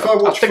 Yeah, I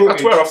think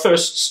that's where I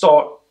first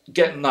start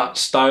getting that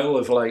style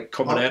of like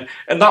coming in,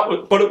 and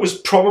but it was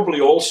probably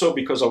also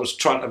because I was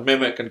trying to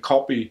mimic and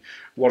copy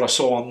what I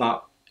saw on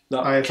that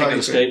King of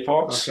the Skate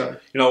Parks. Okay.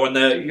 You know when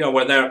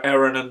they're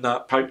airing in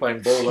that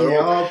pipeline ball,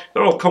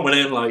 they're all coming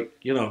in like,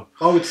 you know.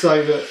 I would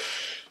say that.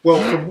 Well,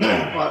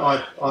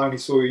 I only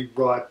saw you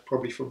ride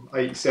probably from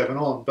 '87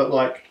 on, but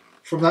like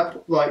from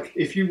that, like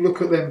if you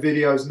look at them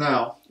videos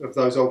now of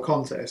those old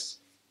contests,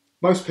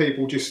 most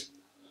people just,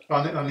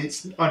 and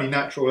it's only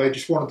natural, they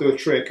just want to do a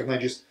trick and they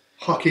just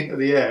huck into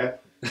the air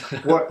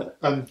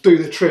and do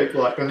the trick,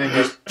 like, and then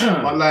just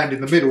like land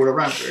in the middle of the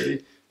ramp,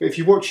 really. But if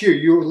you watch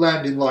you're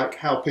landing like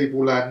how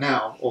people land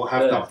now, or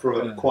have done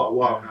for quite a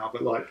while now,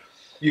 but like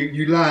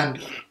you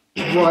land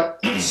right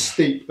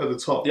steep at the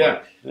top.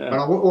 Yeah. And I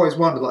always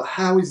wondered, like,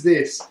 how is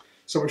this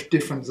so much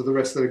different to the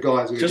rest of the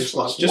guys who are just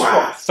like,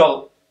 wow. What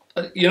felt,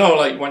 you know,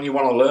 like when you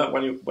want to learn,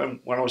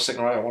 when I was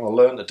thinking, right, I want to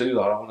learn to do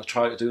that, I want to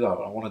try to do that,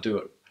 I want to do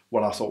it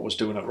what I thought was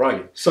doing it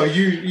right. So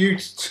you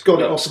got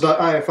it off of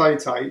that AFA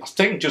tape. I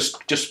think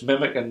just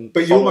mimicking.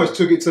 But you almost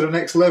took it to the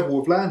next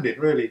level of landing,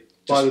 really.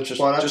 By that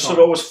time. It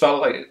always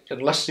felt like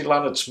unless you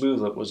landed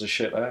smooth, it was a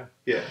shit air.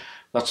 Yeah.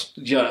 That's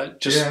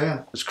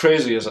as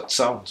crazy as it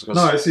sounds.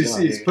 No,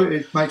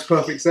 it makes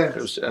perfect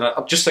sense.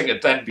 I just think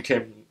it then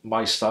became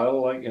my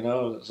style. Like, you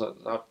know, there's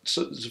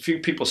a few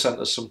people sent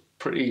us some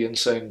pretty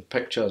insane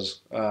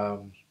pictures.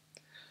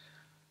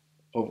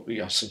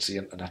 since the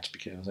internet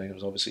became a thing, it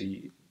was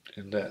obviously.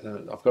 And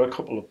I've got a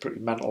couple of pretty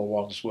mental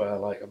ones where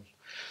like I'm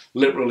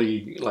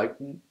literally like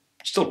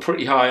still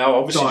pretty high. I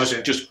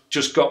obviously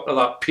just got to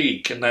that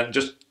peak and then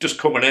just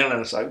coming in,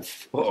 and it's like,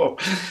 oh,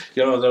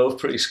 you know, they were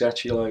pretty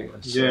sketchy. Like,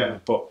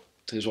 but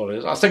it is what it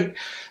is. I think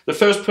the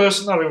first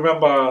person that I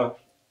remember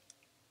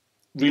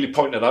really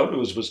pointed out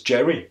was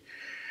Jerry.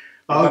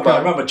 I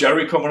remember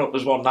Jerry coming up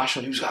as one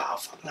national. He was like,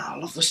 I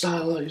love the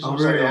style. I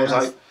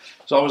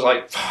was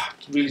like,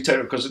 really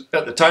taken, because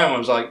at the time I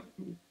was like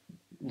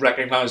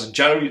recognising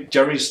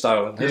Jerry's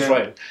style and his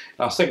writing.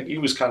 And I think he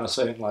was kind of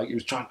saying like he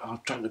was trying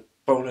to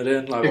bone it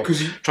in, like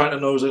trying to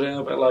nose it in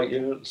a bit, like, you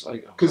know, it's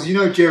like, because you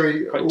know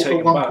Jerry at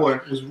one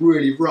point was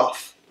really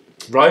rough.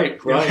 Right.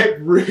 Like,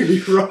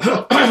 really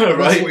rough.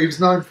 That's what he was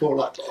known for,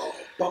 like.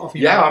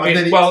 Yeah, I mean,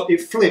 and then it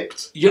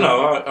flipped. You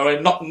know, I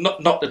mean,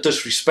 not to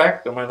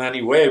disrespect him in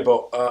any way,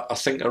 but I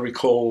think I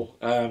recall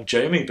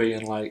Jamie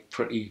being like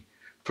pretty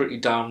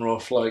damn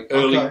rough, like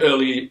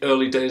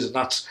early days, and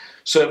that's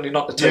certainly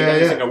not to take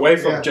anything away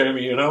from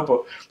Jamie, you know.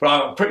 But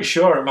I'm pretty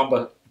sure I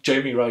remember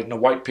Jamie riding a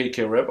white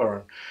PK Ripper,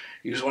 and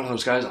he was one of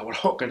those guys that would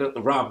hook it at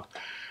the ramp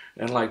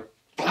and like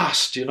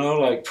blast, you know,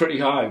 like pretty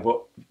high,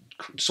 but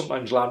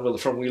sometimes land with the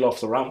front wheel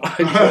off the ramp,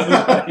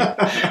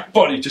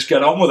 but he'd just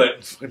get on with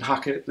it and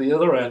hack it at the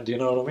other end, you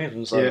know what I mean? It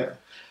was like, it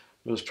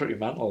was pretty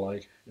mental,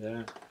 like,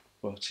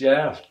 but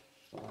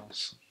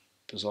it's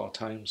bizarre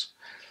times.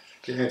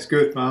 Yeah, it's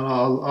good, man.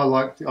 I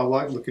like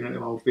looking at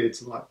them old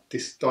vids and like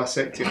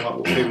dissecting like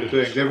what people are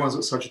doing. Everyone's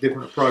got such a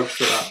different approach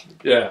to that.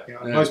 Yeah, you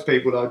know, most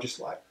people are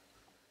just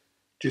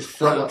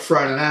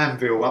throwing an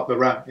anvil up the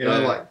ramp, you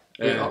know, like.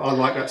 Yeah. I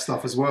like that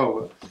stuff as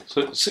well.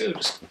 So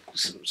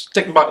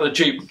sticking back to the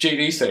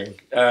GD thing,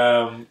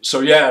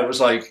 it was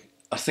like,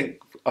 I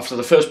think after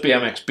the first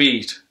BMX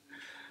beat,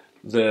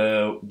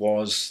 there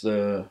was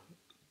the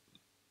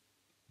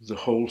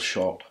whole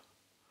shot.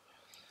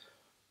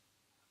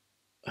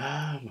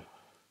 I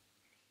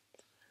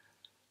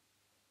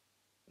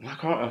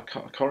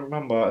can't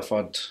remember if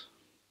I'd.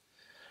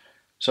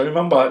 So I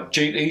remember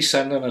GD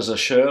sending us a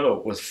shirt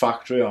up with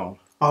factory on.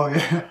 Oh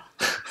yeah.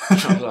 I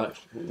was like,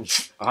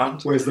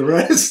 and where's the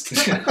rest?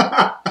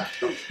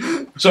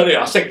 So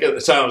yeah, I think at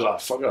the time I was like,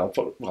 fuck it,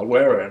 I'll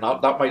wear it, and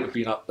that might have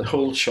been at the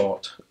whole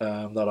shot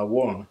that I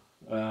won.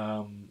 But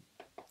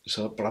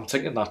I'm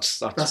thinking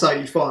that's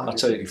 85.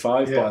 That's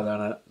 85 by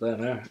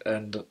then,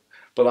 and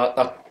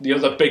but the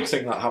other big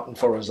thing that happened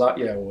for us that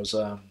year was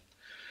that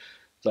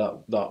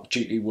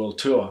GT World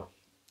Tour,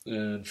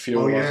 and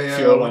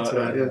Fiola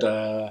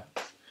and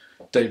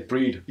Dave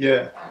Breed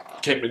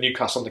came to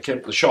Newcastle, and they came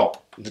to the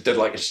shop, and they did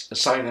like a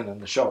signing in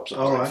the shop, so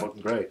it was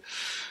fucking great.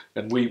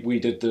 And we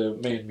did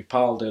me and my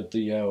pal did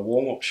the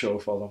warm-up show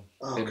for them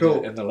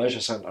in the leisure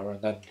centre,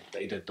 and then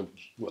they did the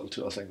World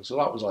Tour thing. So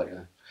that was like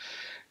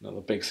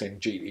another big thing,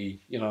 GT,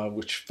 you know,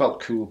 which felt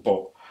cool.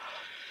 But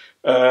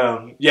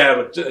I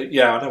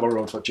never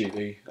rode for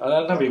GT.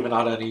 I never even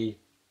had any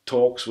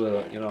talks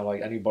with, you know,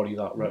 like anybody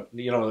that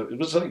you know, it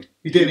was like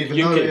you didn't even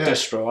UK know,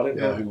 distro. I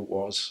didn't know who it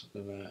was.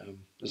 And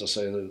as I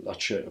say,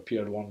 that shirt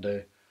appeared one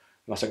day,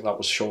 and I think that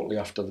was shortly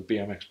after the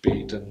BMX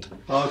beat and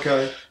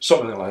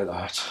something like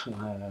that.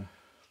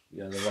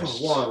 The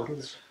rest. Oh, wow,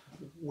 that's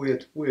a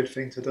weird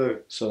thing to do.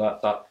 So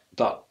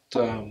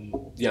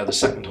the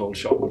second hole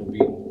shot would have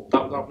been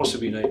that must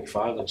have been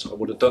 85 then. So I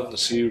would have done the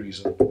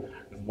series and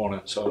won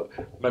it. So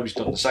maybe he's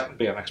done the second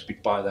BMX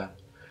beat by then.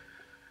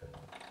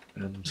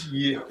 And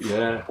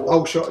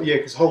whole shot,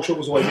 because whole shot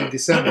was always in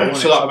December. Wasn't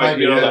so that might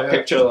be that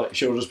picture that you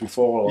showed us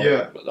before.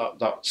 Like,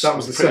 that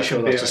was the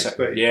second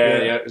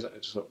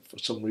BMX. So for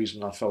some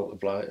reason I felt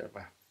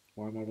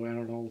why am I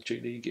wearing all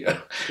GD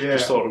gear?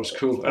 Just thought it was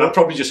cool, and I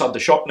probably just had the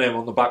shop name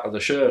on the back of the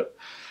shirt.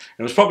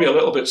 It was probably a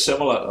little bit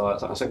similar to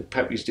that. I think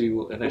Pepi's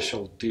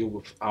initial deal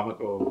with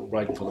Amico,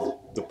 riding for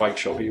the bike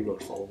shop he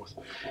rode for.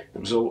 It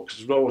was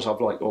because we always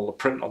have like all the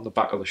print on the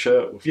back of the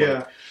shirt with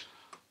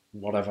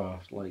whatever,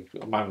 like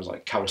mine was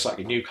like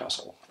Kawasaki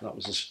Newcastle. That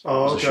was the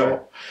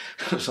shop.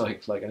 It's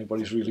like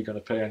anybody's really going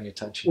to pay any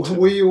attention to.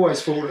 We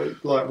always thought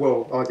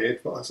I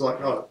did, but I was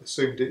like, I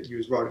assumed that you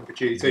was riding for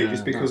GT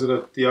just because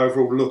of the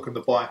overall look and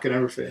the bike and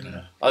everything.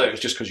 Yeah. I think it was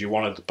just because you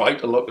wanted the bike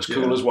to look as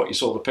cool as what you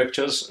saw the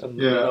pictures and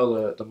you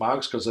know, the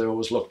mags, because they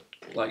always looked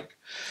like,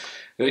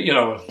 you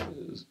know,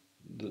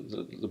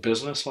 the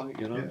business, like,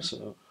 you know. Yeah.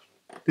 So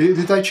did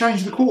they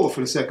change the quarter for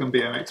the second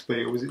BMX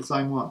beat, or was it the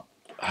same one?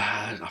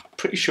 I'm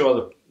pretty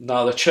sure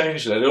they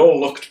changed it. It all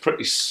looked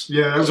pretty.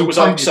 Yeah, because it was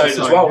outside as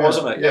well,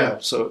 wasn't it? Yeah.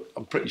 So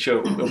I'm pretty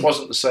sure it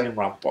wasn't the same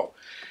ramp, but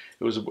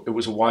it was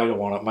a wider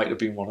one. It might have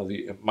been one of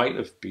the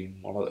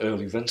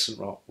early Vincent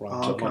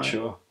ramps. I'm not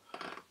sure.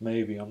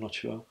 Maybe, I'm not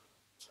sure.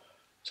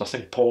 So I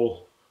think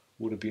Paul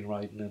would have been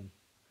riding in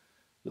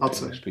the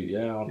speed,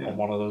 on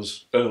one of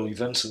those early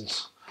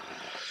Vincents.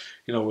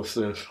 You know, with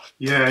the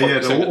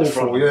the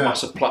awful,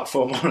 massive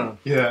platform on them.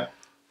 Yeah,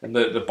 and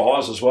the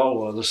bars as well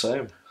were the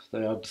same.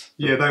 They had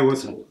they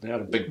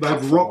had a big. They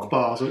had rock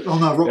bars. Oh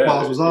no, rock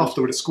bars was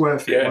after with a square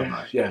fit, weren't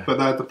they? Yeah. But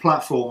they had the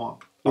platform on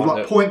with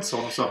like points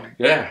on or something.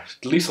 Yeah,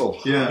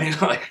 lethal. Yeah, I mean,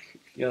 like,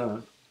 you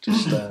know.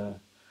 Just. So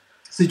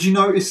did you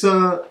notice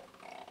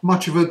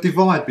much of a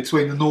divide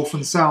between the north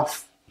and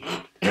south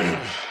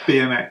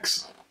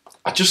BMX?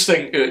 I just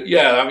think,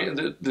 I mean,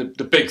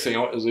 the big thing,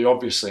 the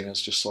obvious thing,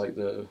 is just like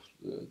the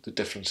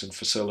difference in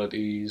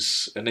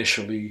facilities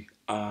initially.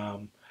 I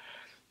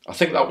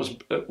think that was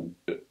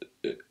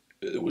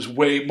it was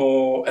way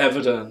more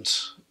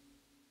evident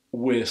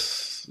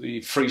with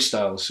the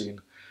freestyle scene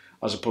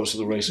as opposed to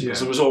the racing, because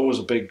there was always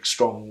a big,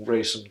 strong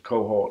racing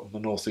cohort in the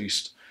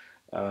northeast.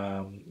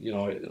 You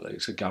know,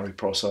 like so Gary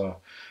Prosser,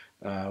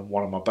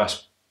 one of my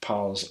best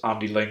pals,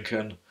 Andy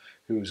Lincoln,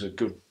 who's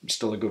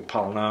still a good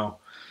pal now.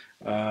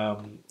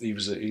 He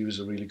was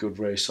a really good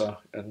racer,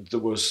 and there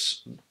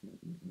was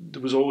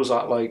always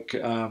that like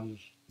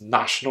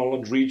national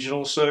and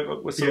regional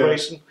circuit with the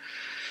racing,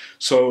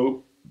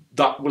 so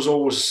that was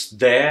always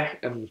there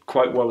and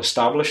quite well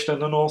established in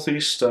the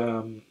northeast.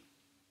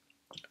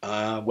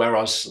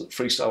 Whereas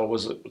freestyle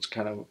was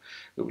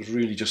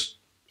really just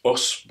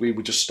us. We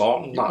were just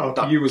starting.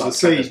 You was the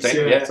seeds,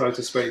 so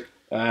to speak.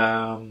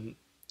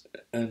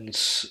 And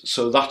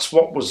so that's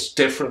what was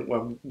different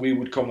when we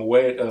would come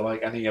away to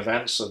like any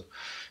events, and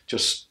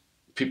just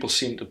people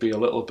seemed to be a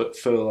little bit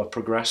further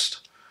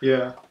progressed.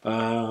 Yeah.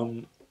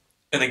 And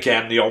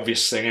again, the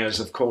obvious thing is,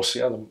 of course,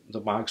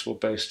 the mags were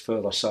based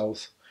further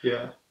south.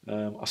 Yeah.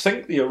 I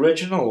think the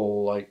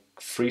original like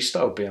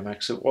freestyle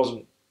BMX, it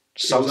wasn't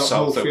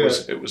south.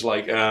 It was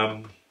like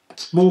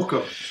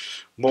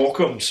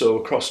Morecambe, so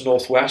across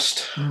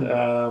northwest.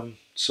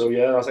 So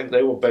yeah, I think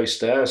they were based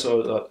there.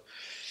 So that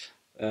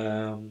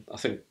I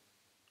think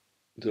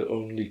the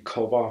only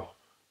cover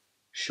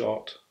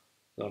shot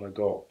that I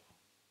got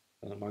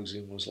in a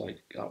magazine was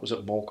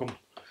at Morecambe.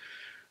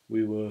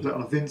 Was that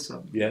on a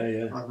Vincent? Yeah.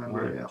 I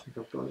remember it. Yeah, I think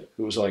I've got it.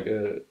 It was like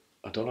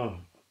I don't know.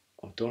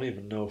 I don't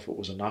even know if it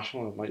was a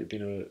national. It might have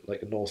been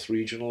a North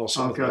Regional or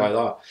something like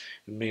that.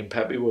 And me and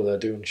Pepi were there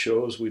doing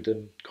shows. We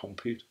didn't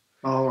compete.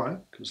 Oh, all right.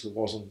 Because there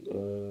wasn't.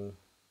 I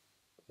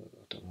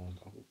don't know.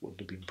 I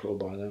wouldn't have been pro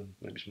by then.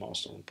 Maybe it's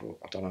Master and Pro.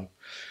 I don't know.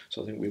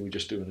 So I think we were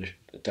just doing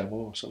a demo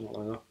or something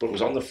like that. But it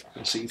was on the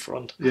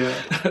seafront. Yeah.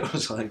 It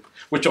was like,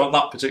 which on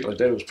that particular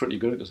day was pretty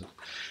good because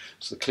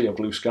it's the clear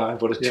blue sky.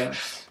 But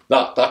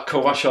that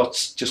cover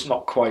shot's just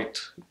not quite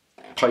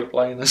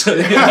pipeline, is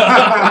it?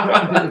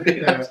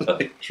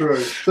 True.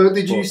 So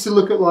did you used to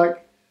look at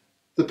like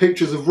the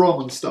pictures of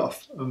Rom and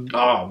stuff, and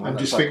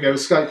just think there were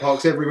skate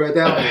parks everywhere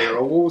down here,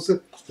 or what was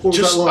that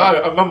like?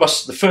 I remember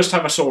the first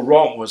time I saw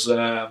Rom was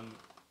that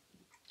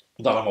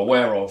I'm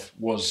aware of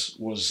was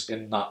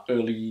in that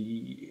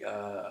early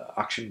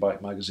action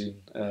bike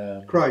magazine.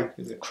 Craig,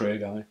 is it?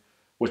 Craig,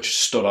 which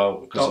stood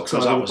out because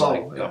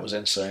that was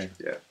insane.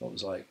 Yeah, that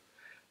was like,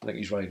 I think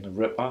he's riding a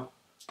Ripper.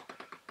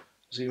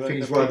 Was he riding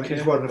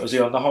was he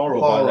on the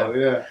Haro by then?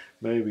 Yeah,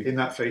 maybe. In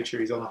that feature,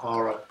 he's on a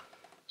Haro.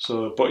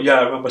 So, but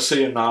yeah, I remember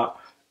seeing that,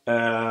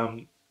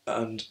 and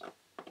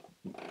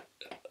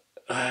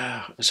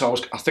so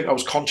I think I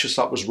was conscious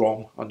that was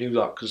wrong. I knew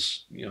that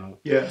because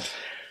Yeah.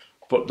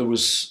 But there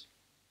was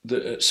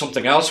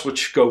something else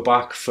which go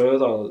back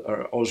further.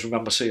 I always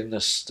remember seeing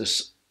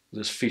this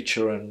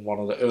feature in one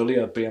of the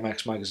earlier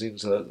BMX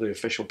magazines, the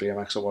official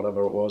BMX or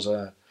whatever it was,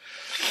 and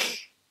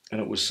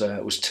it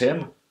was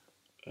Tim.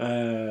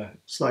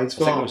 Slade's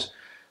Farm. I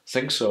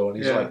think so, and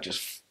he's like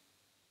just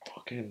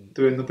fucking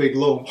doing the big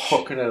launch,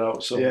 hooking it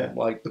out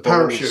like the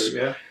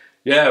parachute,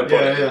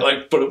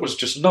 but it was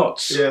just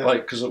nuts,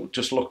 because it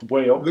just looked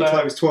way up there. Looked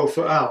like it was 12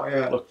 foot out,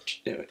 It looked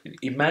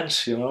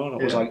immense, and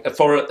it was like,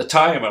 for at the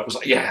time, I was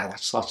like,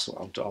 that's what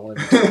I want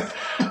to do.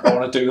 I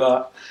want to do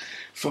that.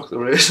 Fuck the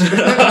race.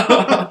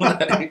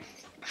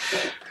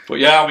 But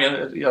yeah, I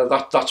mean,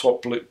 that's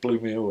what blew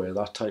me away,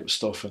 that type of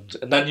stuff,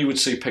 and then you would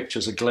see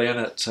pictures of Glenn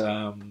at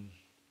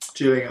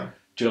Gillingham,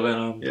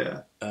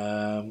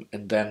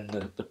 and then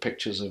the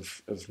pictures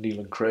of Neil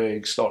and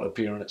Craig started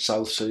appearing at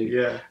Southsea.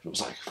 Yeah, it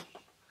was like,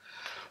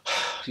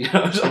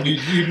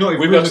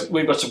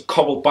 we've got some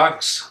cobbled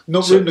banks.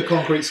 Not in the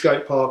concrete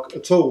skate park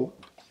at all.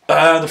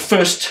 The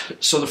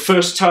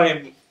first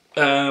time.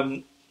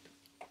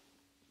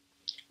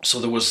 So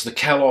there was the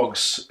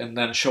Kellogs, and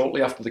then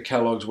shortly after the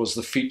Kellogs was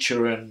the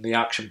feature in the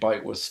action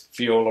bike with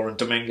Fiola and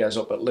Dominguez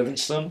up at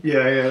Livingston.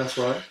 Yeah, that's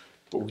right.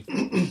 But we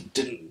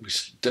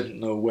didn't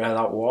know where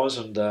that was,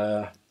 and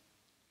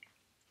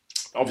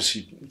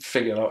obviously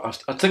figured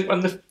out. I think when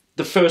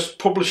they first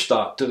published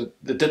that, did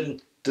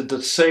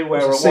they say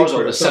where it was,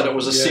 or they said it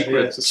was a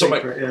secret? It's a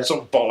secret,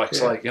 some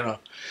bollocks, like a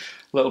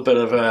little bit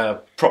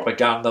of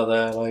propaganda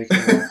there, like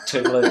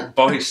Tim Leighton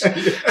boys.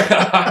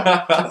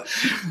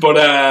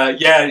 But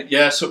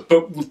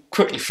but we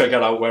quickly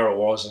figured out where it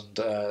was, and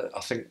I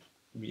think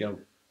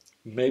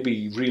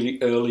maybe really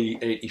early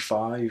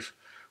 '85,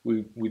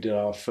 we did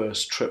our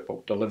first trip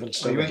up to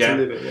Livingston again.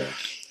 To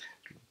Liv,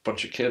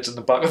 Bunch of kids in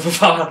the back of a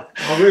van.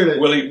 Oh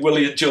really?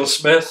 Willie and Jill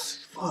Smith.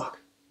 Fuck.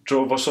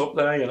 drove us up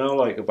there, you know,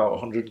 like about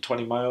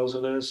 120 miles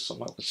it is,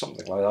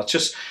 something like that.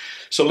 Just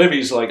so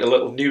Livy's like a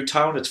little new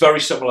town. It's very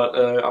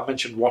similar. I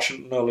mentioned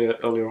Washington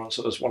earlier on,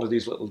 so there's one of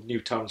these little new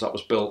towns that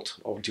was built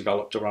or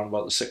developed around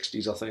about the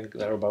 60s, I think,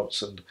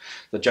 thereabouts, and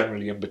they're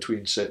generally in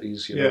between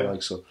cities, you know,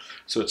 like so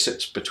it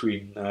sits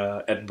between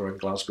Edinburgh and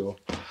Glasgow,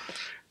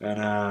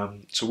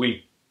 and so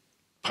we.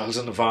 Piles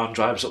in the van,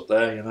 drives up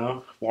there, you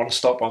know, one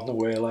stop on the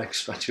way, like,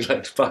 stretch your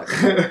legs back.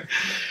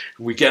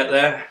 We get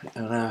there,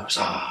 and it's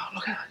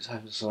look at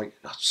that. It's like,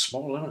 that's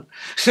small,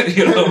 isn't it?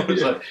 You know,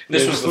 it's like,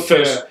 this was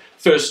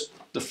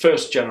the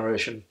first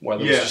generation where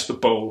there was just the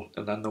bowl,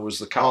 and then there was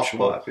the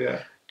capsule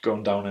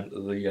going down into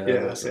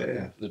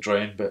the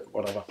drain bit,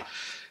 whatever.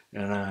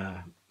 And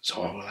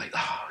so we're like,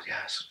 oh,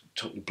 yes,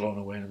 totally blown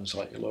away. And there was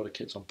like a load of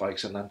kids on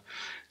bikes, and then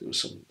there was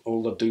some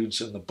older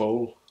dudes in the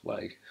bowl,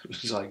 like, it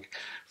was like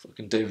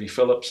fucking Davy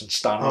Phillips and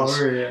Stannis.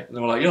 Oh, really? And they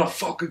were like, you're not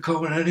fucking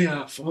coming in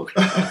here, fuck.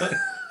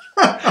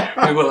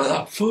 We were like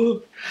that,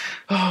 fuck.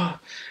 Oh.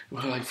 We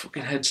were like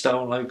fucking heads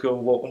down, like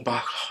going walking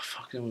back. Oh,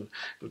 fucking.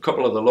 A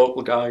couple of the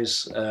local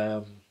guys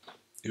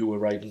who were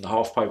riding the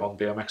half pipe on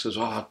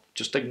BMXs,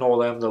 just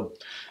ignore them,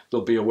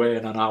 they'll be away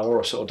in an hour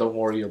or so, don't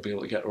worry, you'll be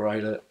able to get to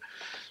ride it.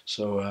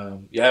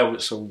 So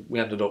so we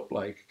ended up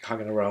like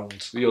hanging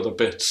around the other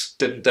bits,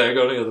 didn't dare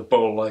go near the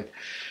bowl, like,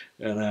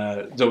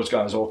 and those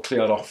guys all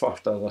cleared off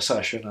after the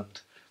session, and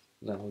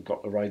then we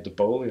got to ride the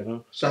bowl, you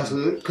know. So. That's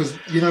because,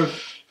 you know,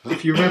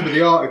 if you remember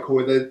the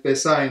article, they're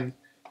saying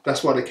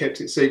that's why they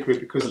kept it secret,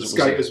 because the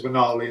skaters were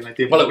gnarly and they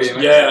didn't. Well, it was,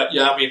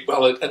 I mean,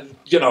 well, and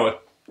you know,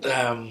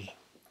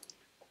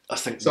 I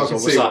think so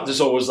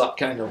there's always that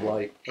kind of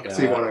like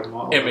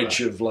image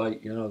that. of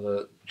like, you know,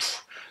 the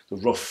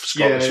rough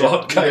Scottish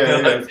lot kind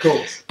of like, of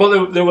course.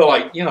 But they were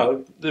like, you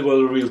know, they were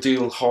the real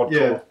deal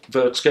hardcore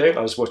vert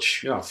skaters,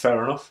 which, you know,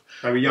 fair enough.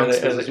 They were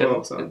youngsters as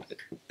well. So.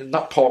 And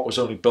that park was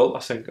only built, I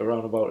think,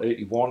 around about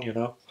 81, you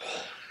know.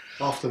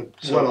 After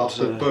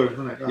the boom,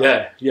 wasn't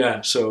it?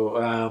 Yeah.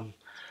 So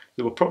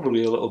they were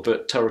probably a little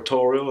bit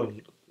territorial,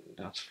 and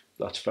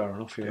that's fair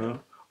enough, you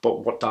know.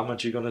 But what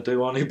damage are you going to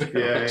do on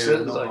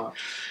eBay?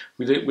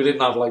 We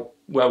didn't have like,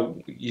 well,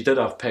 you did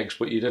have pegs,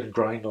 but you didn't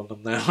grind on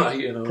them there, right?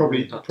 You know,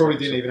 probably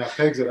didn't even have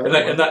pegs at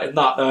that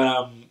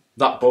time.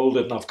 That bowl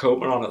didn't have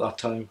coping on at that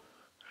time.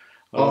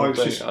 I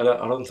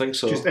don't think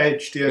so. Just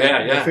edged,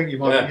 yeah. I think you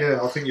might. Yeah,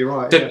 I think you're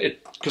right. Didn't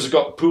it? Because it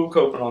got the pool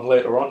coping on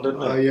later on,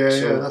 didn't it?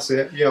 So, that's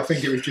it. Yeah, I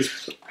think it was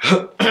just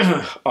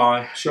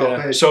sharp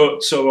edge. So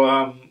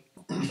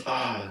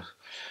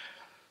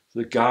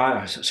the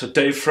guy, so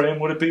Dave Frame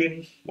would have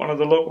been one of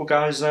the local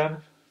guys then,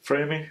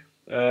 Framey.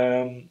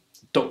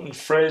 Dutton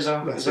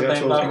Fraser is the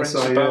name that rings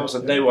the bells,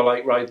 and they were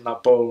like riding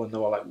that bowl, and they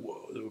were like,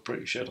 whoa, they were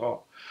pretty shit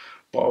hot.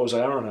 But I was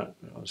airing it.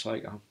 I was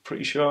like, I'm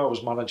pretty sure I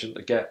was managing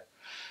to get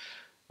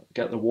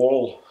the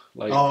wall,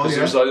 like, because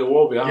it was like the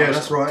wall behind. Yeah,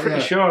 that's right.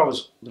 Pretty sure I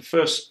was the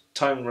first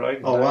time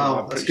riding. Oh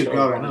wow, that's good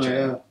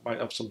going.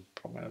 Might have some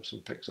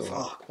pics of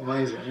that.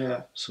 Amazing,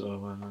 yeah.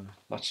 So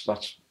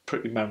that's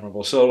pretty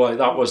memorable. So like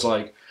that was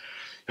like,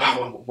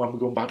 when we're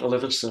going back to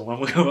Livingston,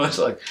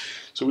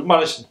 so we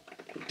managed to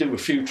do a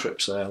few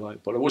trips there,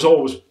 like, but it was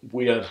always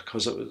weird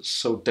because it was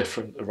so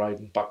different to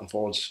riding back and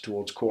forwards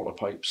towards quarter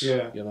pipes.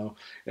 Yeah. You know,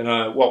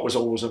 and what was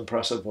always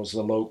impressive was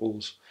the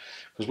locals,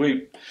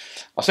 because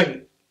I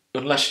think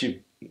unless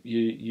you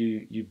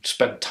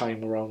spent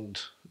time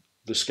around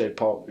the skate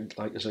park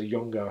like as a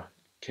younger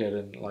kid,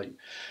 and like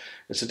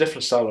it's a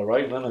different style of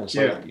riding, isn't it? It's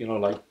like, you know,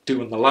 like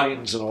doing the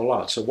lines and all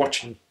that. So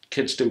watching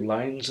kids do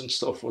lines and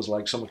stuff was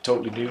like something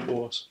totally new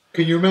to us.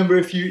 Can you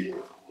remember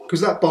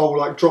because that bowl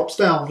like drops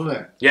down, doesn't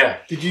it? Yeah.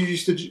 Did you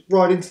used to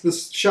ride into the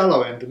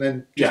shallow end and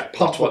then just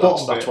pump the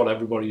bottom? That's what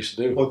everybody used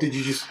to do. Or did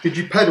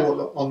you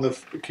pedal on the?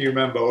 Can you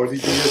remember, or did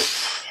you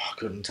just? I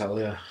couldn't tell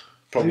you.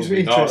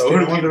 Probably not.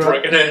 I wonder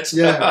breaking it.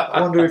 Yeah,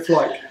 I wonder if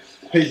like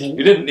people.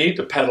 You didn't need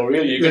to pedal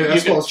really.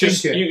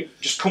 You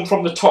just come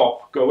from the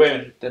top, go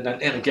in, and then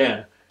in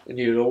again, and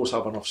you'd always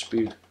have enough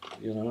speed.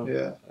 You know.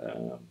 Yeah.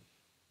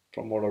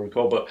 From what I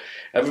recall, but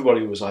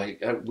everybody was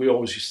like, we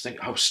always used to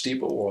think how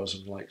steep it was,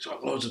 and like, so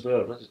loads of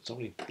bird. It's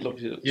only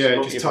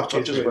just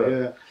touches bird.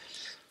 Yeah.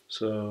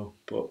 So,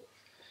 but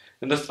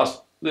and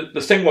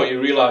the thing what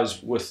you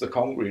realise with the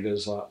concrete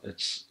is that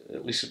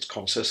at least it's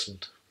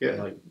consistent. Yeah.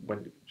 Like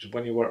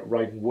when you were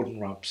riding wooden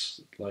ramps,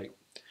 like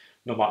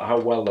no matter how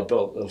well they're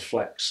built, they'll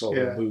flex or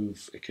they'll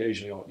move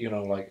occasionally, or, you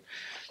know, like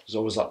there's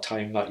always that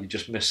time that you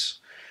just miss.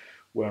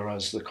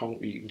 Whereas the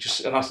concrete, you can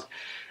just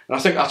and I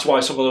think that's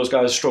why some of those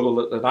guys struggled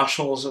at the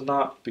nationals and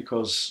that,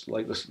 because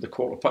like the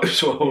quarter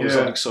pipes were always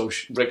like so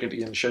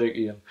rickety and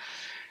shaky, and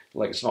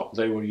like it's not,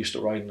 they were used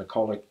to riding a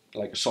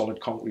solid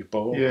concrete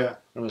bowl. Yeah.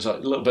 And it was like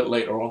a little bit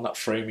later on that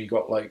frame he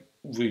got like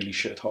really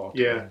shit hot.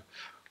 Yeah.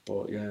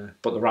 But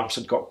the ramps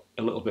had got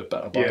a little bit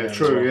better by then. Yeah,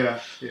 true. Well.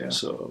 Yeah.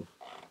 So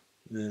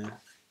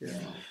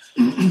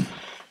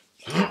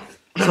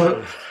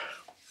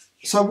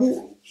So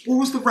what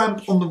was the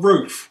ramp on the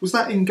roof? Was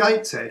that in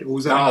Gateshead, or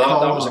was that in Carlisle?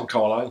 That was in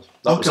Carlisle.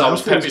 That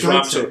was Pepi's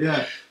ramp.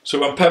 So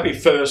when Pepi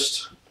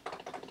first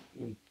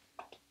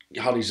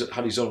had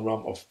his own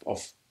ramp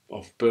off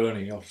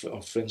Bernie, off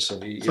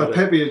Vincent. So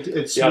Pepi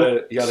he had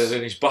it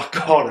in his back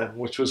garden,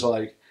 which was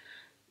like,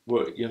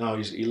 you know,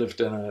 he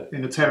lived in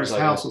a terrace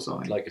house or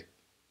something. Like a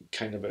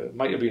kind of it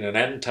might have been an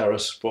end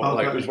terrace, but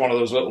like it was one of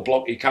those little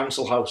blocky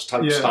council house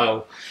type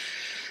style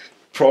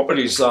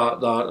properties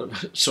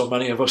that so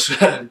many of us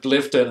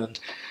lived in, and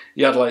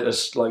he had like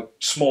this like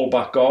small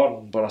back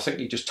garden, but I think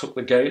he just took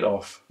the gate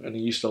off, and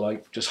he used to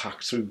like just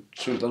hack through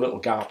the little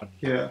gap and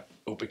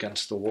up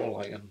against the wall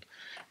like and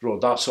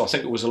rode that. So I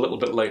think it was a little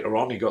bit later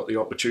on he got the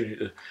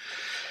opportunity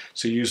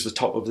to use the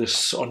top of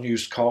this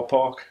unused car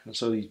park, and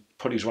so he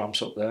put his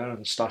ramps up there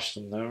and stashed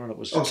them there, and it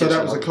was. So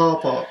that was a car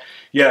park.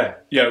 Yeah,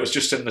 it was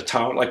just in the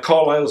town. Like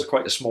Carlisle is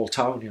quite a small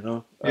town, you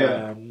know.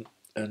 Yeah.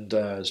 And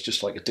it's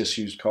just like a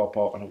disused car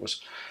park, and it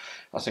was,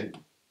 I think,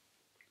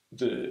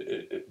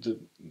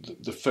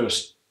 the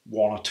first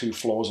 1 or 2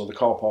 floors of the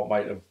car park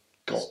might have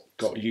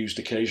got used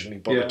occasionally,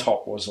 but the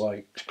top was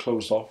like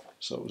closed off,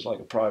 so it was like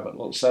a private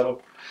little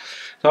setup.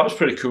 So that was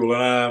pretty cool,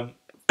 and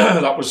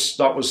that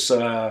was.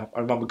 I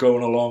remember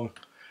going along.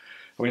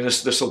 I mean,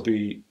 this will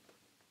be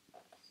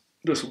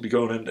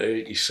going into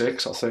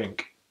 '86, I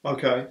think.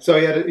 Okay, so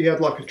he had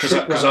like a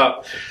trick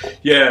ramp.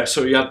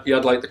 So he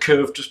had like the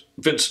curved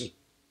Vincent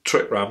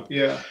trick ramp,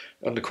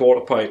 and the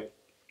quarter pipe,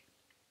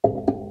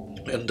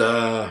 and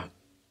I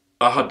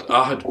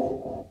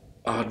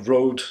had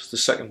rode the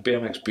second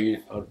BMX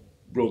beat. I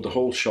rode the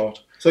whole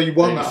shot. So you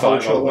won that whole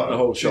shot. I won the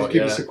whole shot.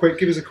 Give us a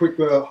quick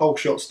whole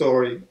shot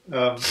story.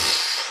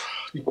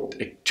 Who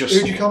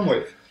did you come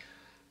with?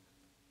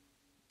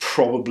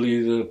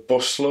 Probably the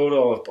bus load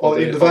or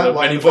in the van,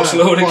 mini bus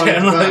load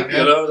again, like, you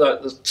know,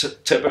 that the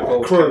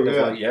typical crew,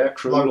 kind of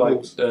crew,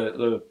 locals.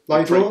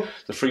 Like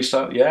the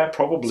freestyle,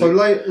 probably. So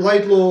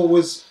Laidlaw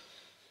was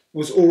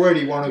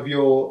already one of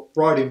your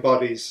riding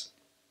buddies.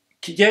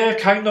 Yeah,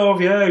 kind of.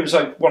 Yeah, he was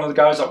like one of the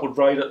guys that would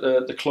ride at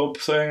the club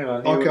thing,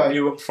 and I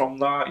knew him from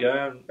that.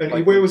 Yeah, and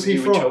like, where was he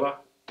from? Each other,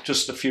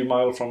 just a few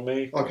miles from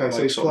me. Okay, like,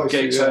 so he's sort close. Of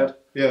Gateshead,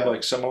 yeah,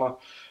 like similar.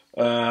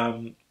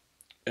 And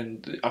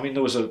I mean,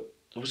 there was a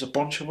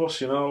bunch of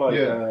us, you know, like.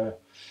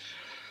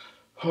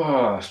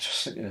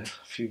 Just thinking of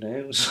a few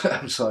names.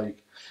 I was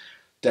like,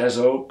 Des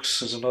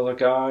Oaks is another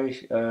guy.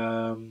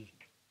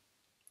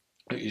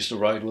 Who used to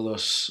ride with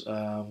us.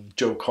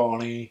 Joe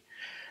Carney.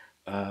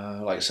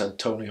 Like I said,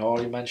 Tony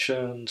Hardy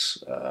mentioned.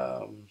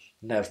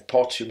 Nev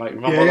Potts, you might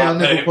remember that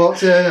name. Nev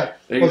Potts, yeah.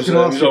 He was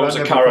always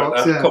a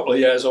character, a couple of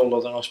years older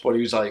than us, but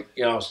he was like,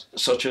 you know,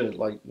 such a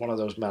like one of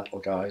those mental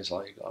guys.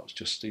 Like that was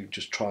just he would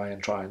just try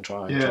and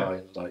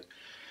like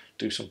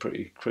do some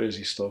pretty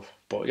crazy stuff.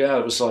 But yeah,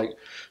 it was like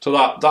so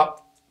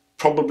that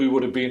probably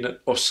would have been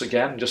us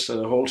again, just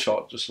a whole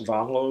shot, just a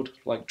van load,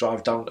 like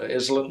drive down to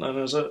Islington,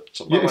 is it?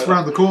 Something it's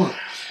around the corner.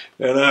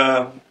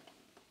 And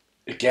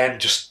again,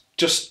 just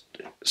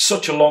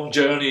such a long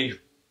journey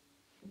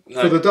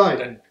for the day.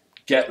 Then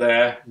get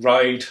there,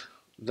 ride,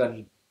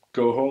 then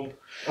go home.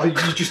 Oh, you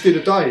just did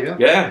a day, yeah?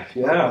 Yeah.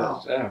 Oh,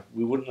 wow. Yeah.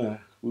 We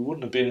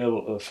wouldn't have been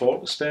able to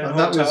afford to stay in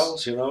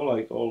hotels, you know,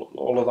 like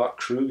all of that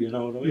crew, you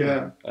know what I mean?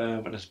 Yeah.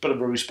 And it's a bit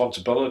of a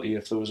responsibility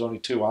if there was only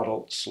 2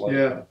 adults, like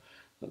at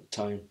the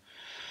time.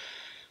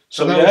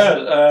 So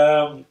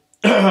I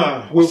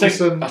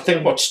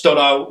think what stood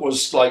out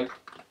was like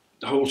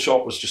the whole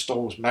shot was just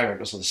almost mega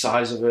because of the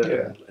size of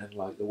it and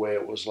like the way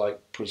it was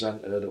like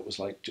presented. It was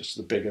like just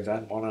the big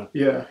event, wasn't it?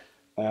 Yeah.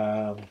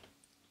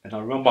 And I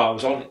remember I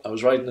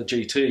was riding the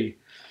GT,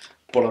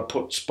 but I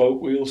put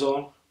spoke wheels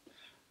on,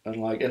 and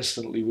like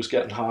instantly was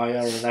getting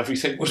higher and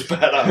everything was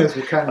better.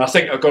 I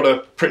think I got a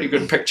pretty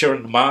good picture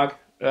in the mag,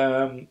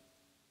 and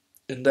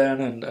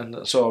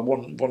so I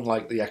won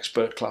like the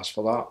expert class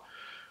for that,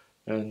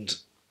 and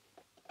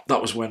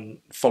that was when,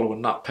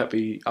 following that,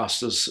 Pepi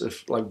asked us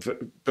if, like,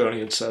 Bernie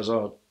had says,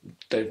 "Oh,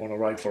 Dave want to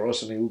ride for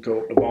us," and he'll go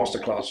up to master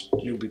class.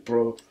 You'll be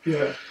pro.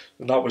 Yeah.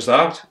 And that was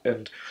that.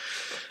 And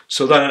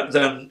so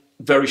then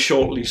very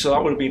shortly, so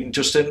that would have been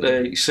just into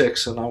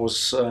 '86, and I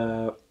was.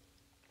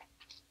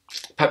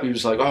 Pepi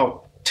was like,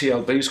 "Oh,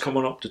 TLB's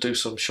coming up to do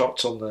some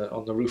shots on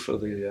the roof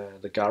of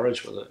the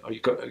garage with it. Are you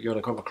going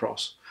to come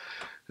across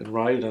and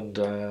ride?" And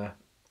I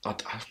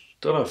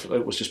don't know if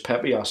it was just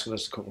Pepi asking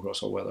us to come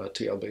across or whether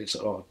TLB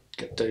said, "Oh,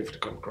 get Dave to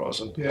come across."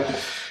 And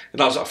that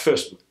was our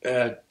first.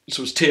 So it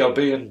was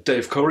TLB and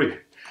Dave Curry.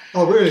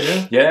 Oh,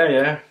 really? Yeah.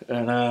 Yeah.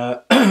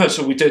 And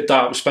so we did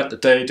that. We spent the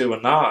day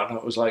doing that, and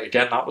it was like,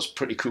 again, that was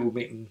pretty cool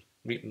meeting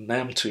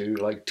them two,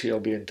 like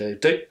TLB and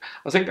Dave.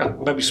 I think I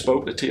maybe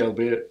spoke to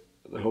TLB at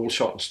the whole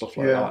shot and stuff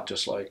like that,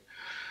 just like,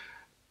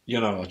 you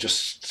know,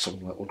 just some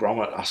little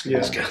grommet asking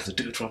us to get the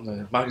dude from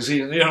the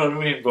magazine, you know what I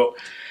mean? But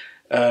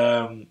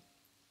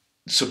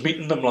so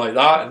meeting them like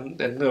that and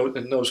in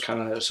those kind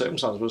of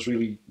circumstances was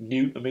really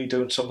new to me,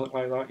 doing something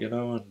like that, you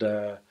know, and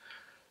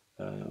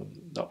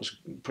that was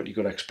a pretty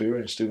good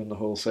experience doing the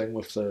whole thing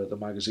with the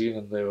magazine,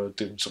 and they were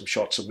doing some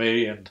shots of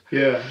me and you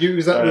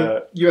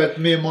had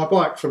Me and My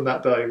Bike from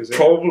that day, was it?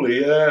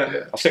 Probably,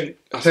 yeah. I think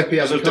I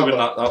was doing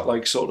that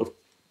like sort of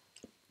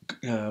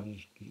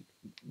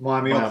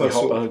Miami Hopper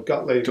sort of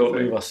gut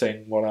lever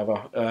thing,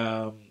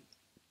 whatever.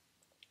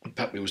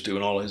 Pepi was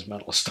doing all his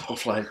mental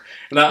stuff, like,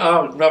 and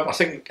I remember, I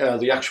think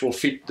the actual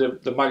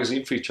the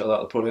magazine feature that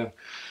I put in,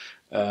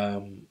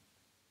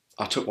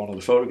 I took one of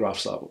the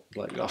photographs that,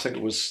 like, I think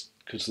it was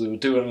because they were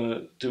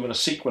doing a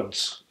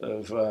sequence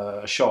of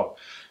a shot.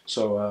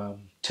 So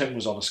Tim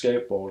was on a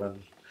skateboard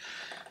and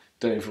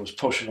Dave was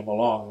pushing him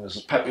along.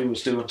 As Pepi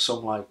was doing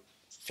some like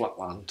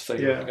flatland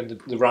thing,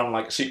 and they ran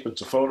like a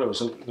sequence of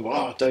photos. And they were,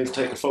 oh, Dave,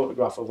 take a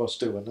photograph of us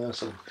doing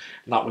this, and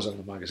that was in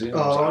the magazine.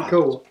 Oh,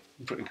 cool.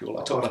 Pretty cool.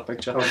 I took that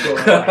picture.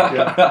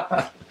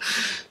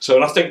 So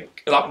and I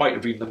think that might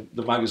have been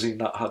the magazine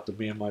that had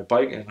me and my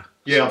bike in.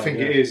 Yeah, so, I think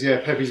it is.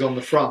 Yeah, Pepi's on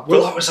the front.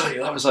 Well, that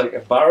was like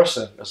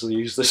embarrassing as they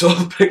used this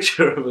other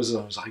picture of us.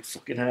 I was like,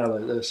 fucking hell,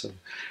 like this,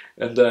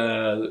 and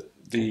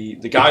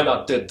the guy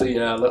that did the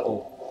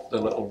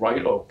little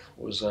write up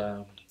was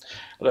I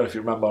don't know if you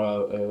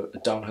remember a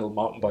downhill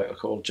mountain biker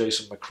called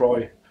Jason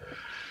McCroy.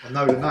 I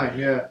know the name,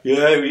 yeah.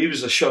 Yeah, he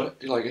was a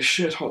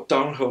shit hot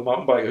downhill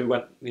mountain biker who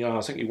went, you know,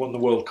 I think he won the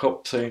World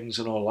Cup things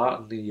and all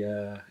that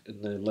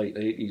in the late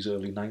 80s,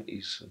 early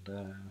 90s, and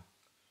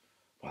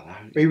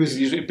he was a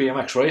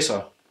BMX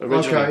racer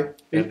originally, okay.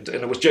 and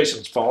it was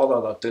Jason's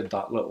father that did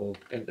that little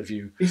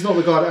interview. He's not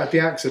the guy that had the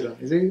accident,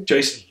 is he?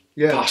 Jason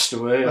passed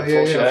away.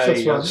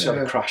 Unfortunately, he had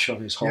a crash on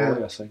his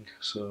Harley, I think.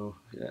 So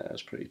yeah,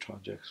 it's pretty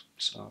tragic,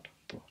 sad,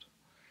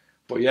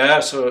 but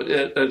yeah. So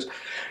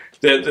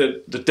they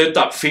did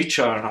that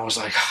feature, and I was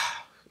like,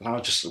 and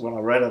when I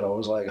read it, I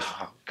was like,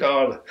 oh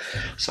God,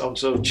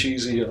 sounds so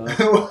cheesy, you know.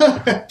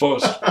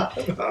 But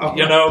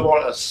you know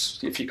what?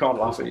 If you can't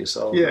laugh at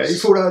yourself, yeah, you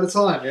pulled out of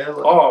time, yeah.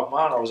 Like, oh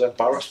man, I was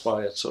embarrassed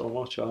by it so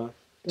much.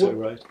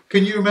 Right.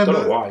 Can you remember?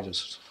 Don't know why,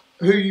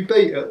 who you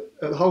beat at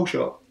the whole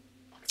shop?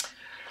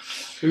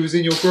 Who was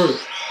in your group?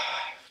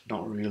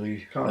 Not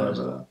really. Can't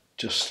remember that.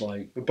 Just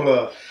like the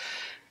blur.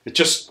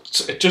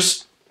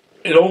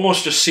 It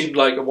almost just seemed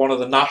like one of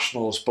the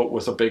nationals, but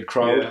with a big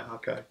crowd. Yeah,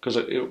 okay.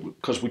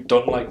 Because we'd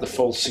done like the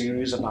full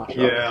series of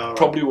national. Yeah, right.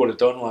 Probably would have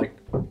done like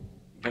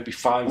maybe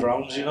 5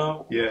 rounds, you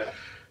know. Yeah.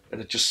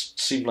 And it just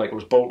seemed like it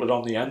was bolted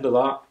on the end of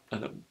that,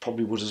 and it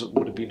probably would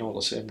have been all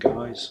the same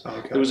guys.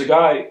 Okay. There was a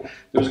guy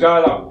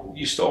that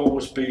used to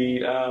always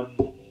be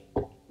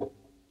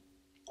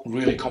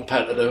really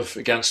competitive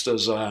against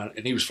us,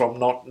 and he was from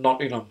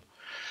Nottingham.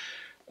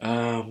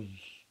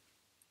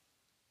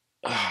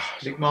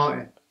 Nick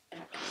Martin.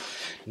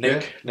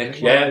 Nick,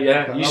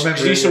 yeah. Okay.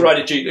 He used to ride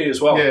a GT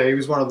as well. Yeah, he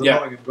was one of the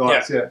Nottingham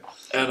guys. Yeah.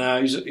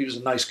 And he was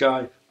a nice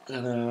guy,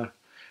 and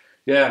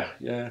yeah.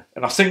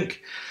 And I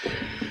think,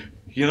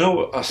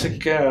 I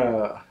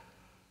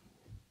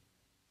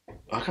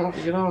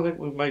think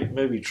we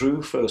maybe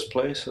drew first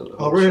place.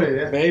 Oh, really?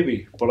 Yeah.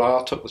 Maybe, but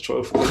I took the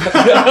trophy.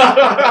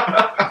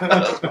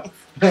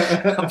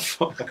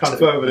 I come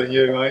further than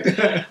you, mate.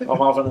 I'm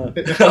having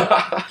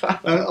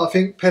I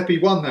think Pepi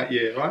won that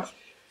year, right?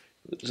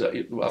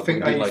 I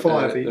think 85.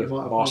 Like he the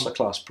might have master won.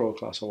 class, pro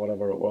class, or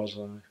whatever it was.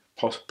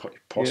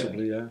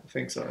 Possibly, yeah. I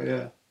think so.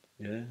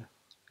 Yeah.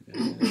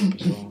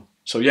 Bizarre.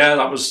 So yeah,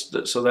 that was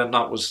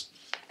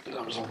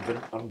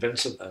on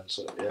Vincent then.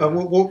 So yeah. And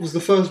what was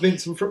the first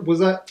Vincent? Was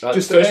that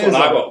just the first one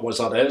zone? I got was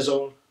that air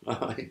zone.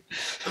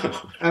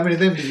 How many of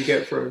them did you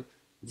get through?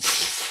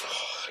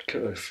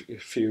 A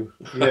few.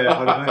 Yeah,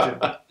 I'd imagine.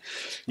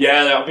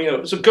 Yeah, I mean it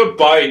was a good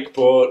bike,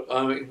 but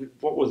I mean,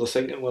 what were they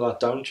thinking with that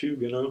down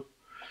tube? You know.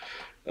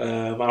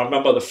 I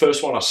remember the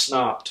first one I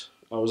snapped.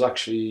 I was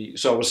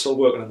still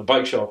working in the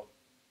bike shop,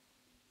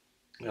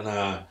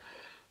 and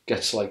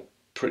gets like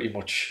pretty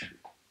much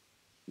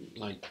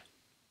like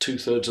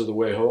 2/3 of the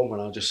way home,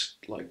 and I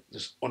just like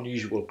this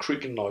unusual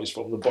creaking noise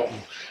from the bottom.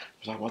 I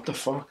was like, "What the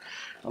fuck?"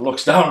 I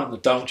looks down, and the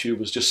down tube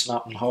was just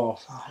snapped in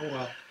half. Oh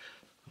wow!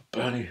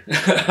 Bernie,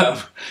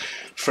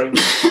 frame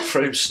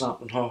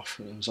snapped in half.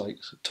 And it was like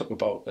it took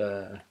about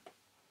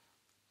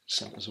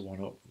centres of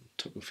one up. It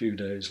took a few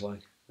days,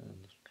 like.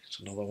 And it's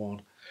another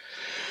one,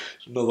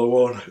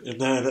 and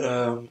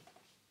then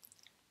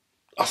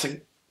I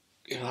think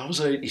that was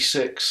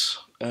 86,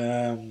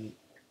 and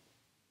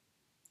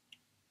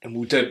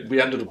we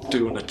ended up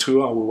doing a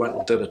tour. We went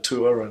and did a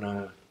tour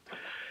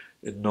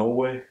in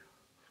Norway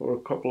for a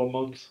couple of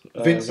months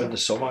in the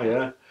summer,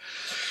 yeah.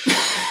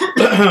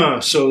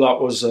 So that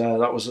was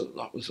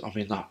I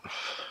mean that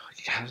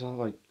was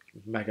like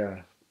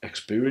mega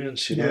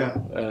experience, you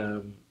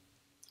know,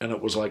 and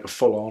it was like a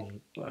full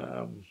on.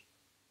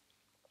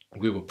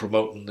 We were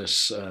promoting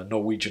this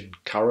Norwegian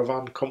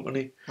caravan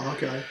company.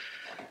 Okay.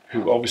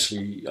 Who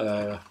obviously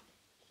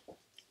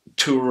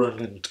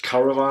touring and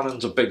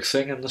caravanning's a big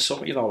thing in the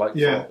summer, you know, like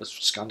for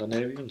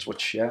Scandinavians,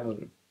 which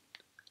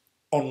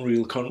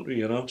unreal country,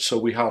 you know. So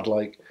we had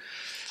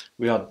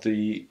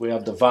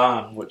the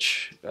van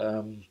which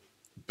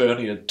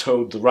Bernie had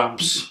towed the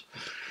ramps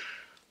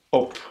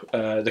up.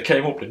 They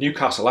came up to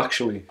Newcastle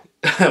actually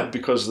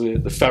because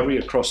the ferry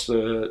across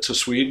to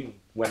Sweden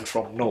went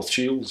from North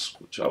Shields,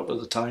 which out at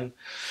the time.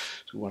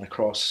 So we went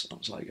across. It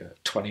was like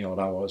 20 odd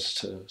hours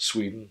to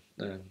Sweden,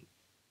 and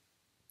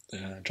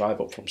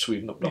drive up from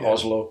Sweden up to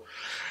Oslo.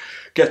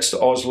 Gets to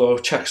Oslo,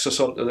 checks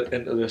us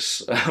into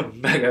this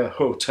mega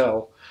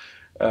hotel,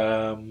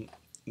 And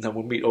then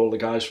we'll meet all the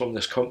guys from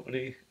this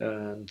company,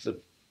 and they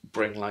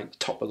bring like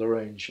top of the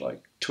range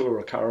like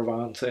tourer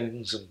caravan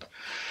things,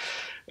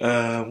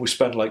 and we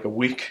spend like a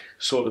week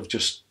sort of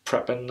just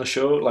prepping the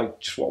show, like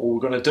just what we were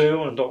going to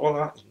do and all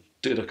that.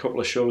 Did a couple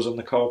of shows in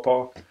the car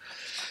park,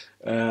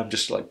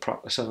 just like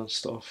practicing and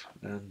stuff,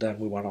 and then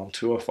we went on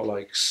tour for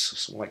like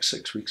something like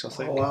 6 weeks, I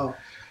think. Oh wow!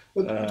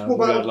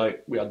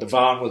 We had the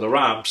van with the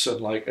ramps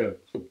and like a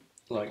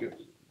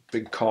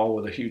big car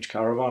with a huge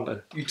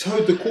caravan. You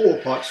towed the quarter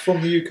pipes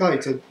from the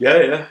UK to...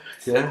 Yeah.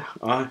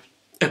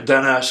 And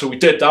then, so we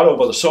did that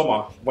over the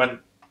summer, went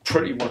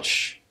pretty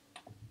much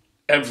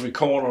every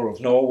corner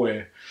of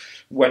Norway,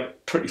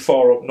 went pretty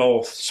far up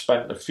north,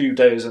 spent a few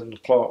days in the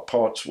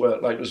parts where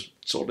like it was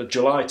sort of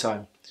July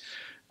time.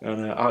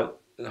 And I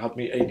had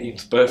my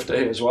 18th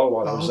birthday as well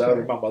while I was there, I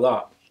remember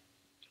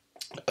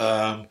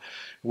that.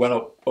 Went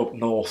up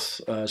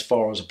north as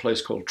far as a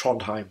place called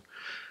Trondheim,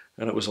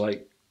 and it was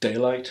like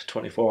daylight,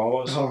 24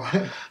 hours. All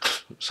right.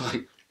 It's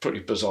like pretty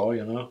bizarre,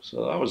 you know.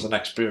 So that was an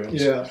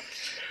experience. Yeah.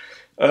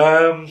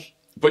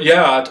 But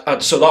yeah,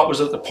 so that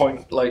was at the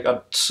point like I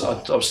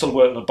was still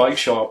working in a bike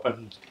shop,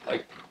 and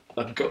like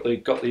I got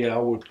the I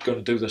was going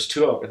to do this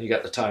tour, and you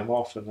get the time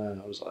off,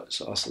 and I was like,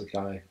 so I asked the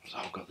guy,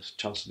 I've got this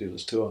chance to do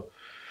this tour,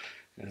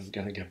 and I'm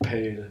going to get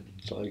paid, and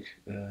it's like,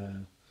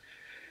 you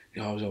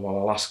know, I was like, well,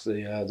 I'll ask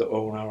the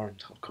owner,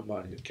 and I'll come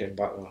back. And he came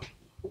back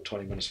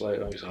 20 minutes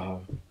later. He was like,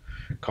 oh,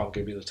 can't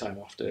give you the time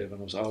off, Dave.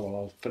 And I was like, oh, well,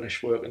 I'll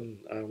finish working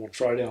on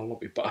Friday, I'll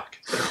not be back.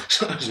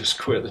 So I just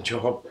quit the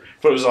job.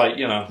 But it was like,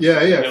 you know,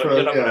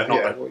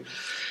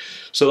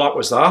 So that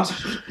was that.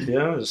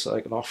 Yeah, it was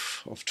like an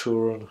off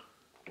tour and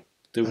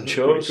doing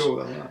shows.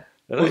 Cool, and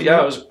it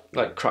was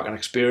like cracking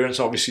experience.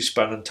 Obviously,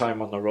 spending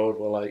time on the road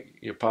with like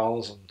your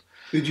pals. And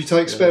did you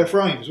take spare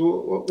frames?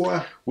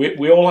 What?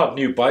 We all had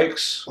new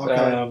bikes.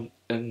 Okay.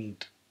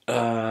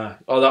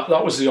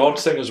 That was the odd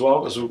thing as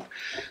well, because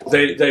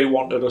they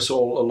wanted us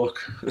all to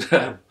look.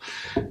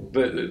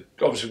 But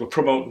obviously, we're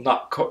promoting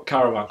that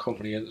caravan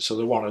company, and so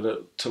they wanted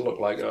it to look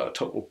like a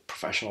total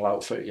professional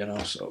outfit, you know.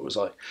 So it was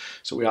like,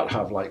 so we had to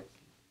have like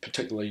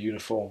particular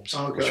uniforms,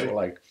 which were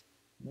like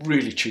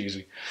really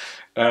cheesy.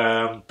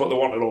 But they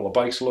wanted all the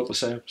bikes to look the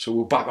same, so we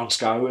were back on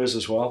Skyways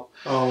as well.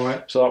 Oh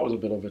right. So that was a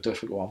bit of a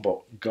difficult one,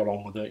 but got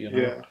on with it, you know.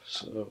 Yeah.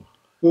 So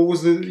what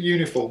was the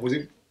uniform? Was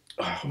it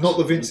not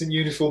the Vincent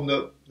uniform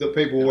that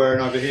people were wearing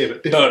over here,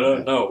 but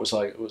different? No.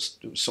 It was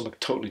something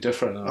totally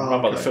different. And I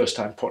remember the first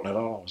time putting it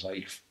on, I was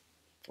like,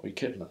 "Are you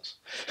kidding us?"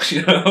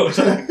 You know. I was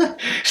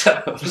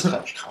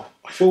like, oh,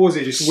 what was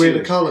it? Just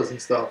weirder colours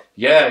and stuff.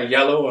 Yeah,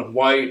 yellow and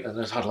white, and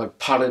it had like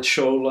padded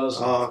shoulders.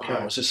 And,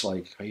 I was just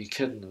like, "Are you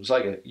kidding?" It was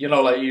like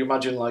like you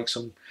imagine like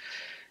some,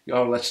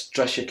 let's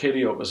dress your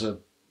kiddie up as a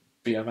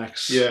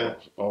BMX. Yeah.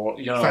 Or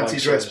you know, fancy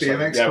like, dress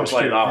BMX. Yeah, it was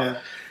like that. Yeah.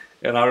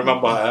 And I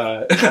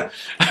remember, the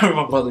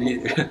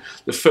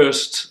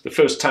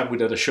first time we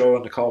did a show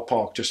in the car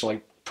park, just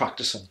like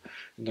practicing,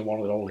 and they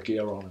wanted all the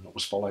gear on, and it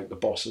was for like the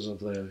bosses of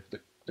the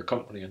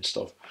company and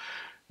stuff.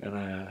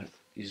 And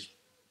these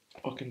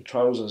fucking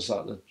trousers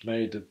that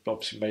they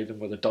obviously made them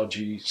with a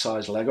dodgy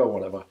size leg or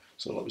whatever,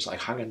 so it was like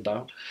hanging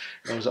down.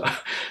 And I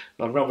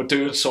remember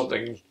doing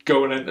something,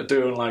 going into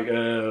doing like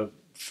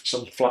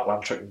some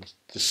flatland trick, and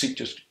the seat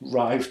just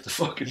rived the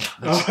fucking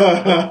pants.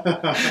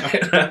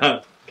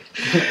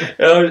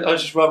 I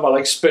just remember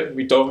like spitting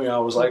me dummy. I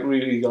was like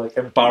really like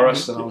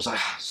embarrassed, and I was like,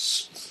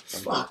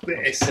 fuck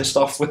this, pissed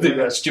off with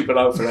the stupid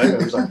outfit. I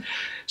was like,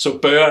 so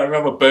I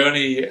remember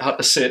Bernie had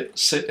to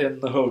sit in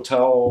the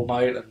hotel all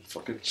night and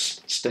fucking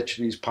stitch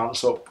these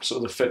pants up so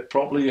they fit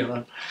properly, you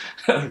know.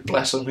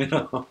 Bless him, you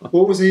know.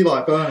 What was he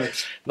like, Bernie?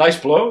 Nice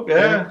bloke,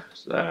 yeah.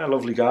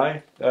 Lovely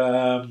guy.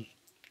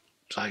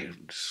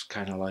 It's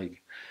kind of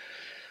like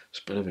it's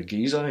a bit of a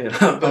geezer, you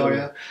know. Oh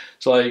yeah.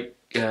 It's like.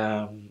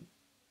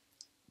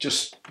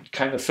 Just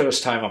kind of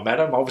first time I met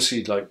him,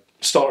 obviously like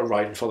started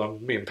riding for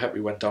them. Me and Pepi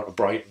went down to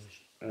Brighton.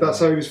 That's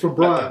how he was from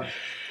Brighton.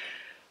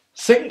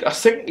 I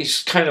think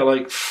he's kind of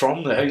like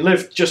from there. He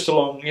lived just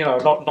along, you know,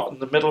 not in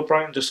the middle of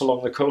Brighton, just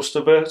along the coast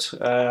a bit.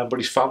 But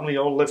his family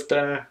all lived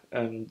there,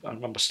 and I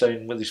remember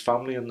staying with his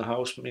family in the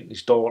house, meeting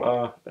his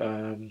daughter,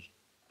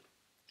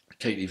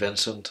 Katie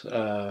Vincent.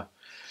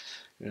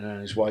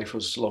 His wife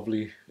was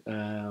lovely.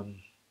 I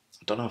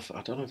don't know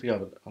if he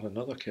had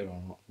another kid or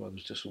not. Well, it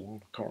was just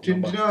one. I can't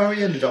remember. Do you know how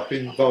he ended up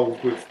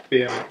involved with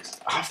BMX?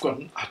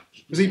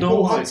 Was he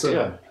Paul Hudson?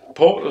 Yeah,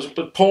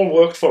 but Paul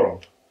worked for him.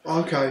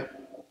 Okay.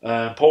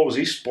 Paul was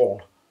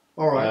Eastbourne.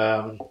 All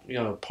right.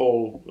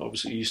 Paul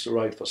obviously used to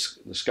ride for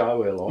the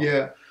Skyway a lot.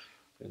 Yeah.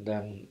 And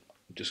then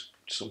just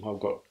somehow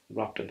got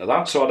wrapped into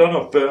that. So I don't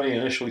know if Bernie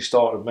initially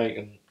started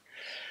making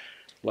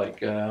like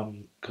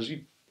because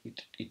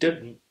he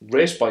did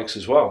race bikes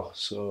as well,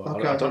 so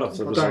okay. I don't know if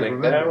there was a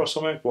link there or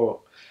something,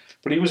 but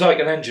he was like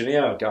an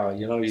engineer guy,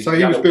 you know. So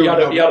he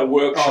had a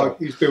workshop.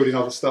 He was building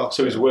other stuff.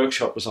 So his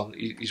workshop was on.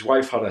 His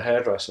wife had a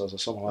hairdresser or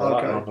something like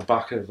that, and on the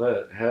back of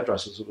the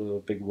hairdressers was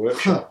a big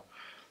workshop,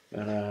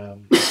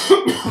 and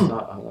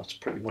that's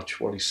pretty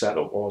much what his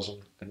setup was.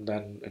 And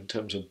then in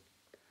terms of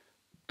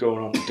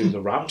going on to do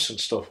the ramps and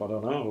stuff. I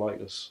don't know, like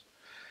it's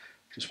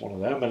just one of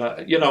them.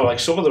 And you know, like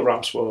some of the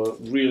ramps were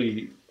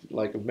really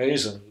like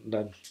amazing, and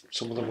then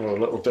some of them were a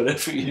little bit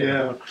iffy. You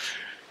know?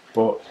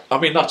 But I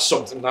mean, that's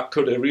something that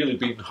could have really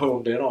been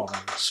honed in on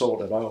and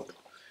sorted out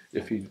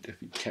if he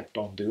kept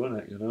on doing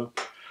it. You know,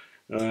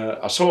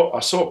 I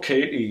saw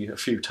Katie a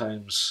few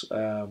times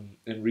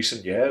in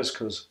recent years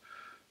because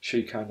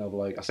she kind of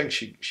like, I think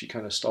she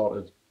kind of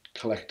started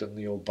collecting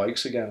the old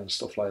bikes again and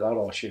stuff like that,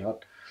 or she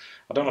had,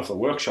 I don't know if the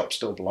workshop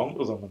still belonged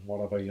to them and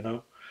whatever, you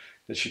know.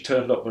 And she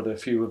turned up at a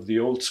few of the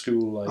old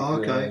school,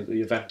 like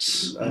the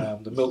events,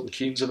 the Milton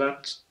Keynes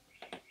events.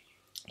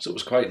 So it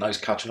was quite nice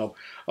catching up.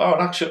 Oh,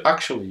 and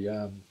actually,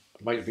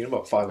 it might have been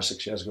about 5 or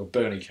 6 years ago,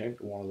 Bernie came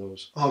to one of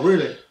those. Oh,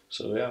 really?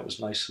 So yeah, it was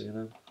nice, you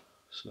know.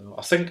 So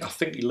I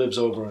think he lives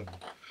over in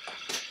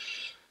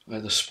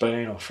either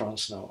Spain or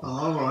France now.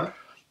 Oh, all right.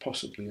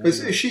 Possibly.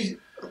 Is she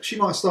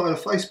might have started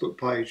a Facebook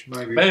page,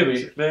 maybe.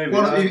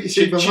 Maybe.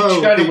 She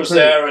kind of was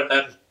there and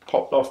then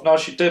popped off. No,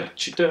 she did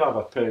have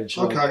a page.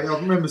 Okay, like, I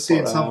remember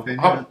seeing something.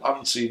 I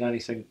haven't seen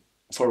anything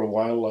for a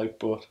while, like,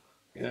 but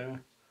yeah.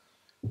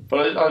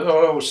 But I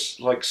always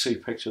like to see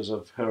pictures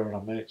of her and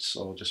her mates,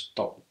 or just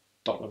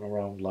dotting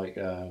around like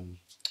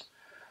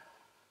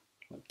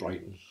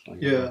Brighton,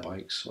 like on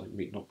bikes, like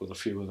meeting up with a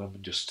few of them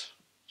and just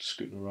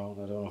scooting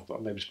around. I don't know,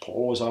 but maybe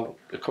Paul was out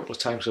a couple of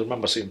times. I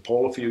remember seeing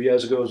Paul a few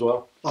years ago as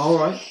well. All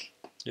right.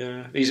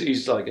 Yeah,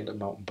 he's like into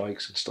mountain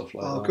bikes and stuff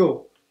like that. Oh,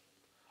 cool.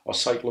 Or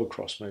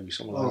cyclocross, maybe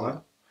something like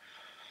that.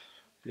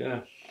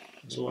 Yeah.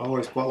 So I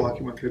always quite like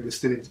it when people are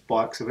still into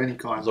bikes of any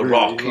kind. The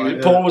Rock.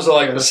 Like, Paul was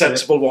like the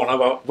sensible one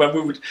about when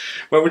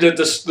we did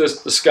the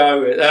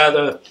Skyway,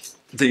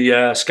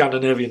 the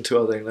Scandinavian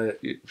tour thing.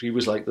 He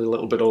was like the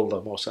little bit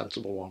older, more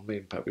sensible one. Me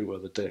and Pepi were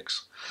the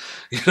dicks.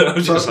 You know,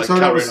 just like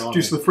carrying on.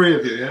 Just the three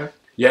of you,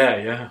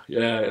 yeah.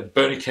 Yeah. And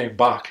Bernie came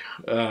back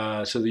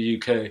to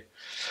the UK.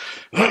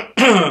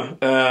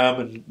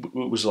 And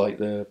it was like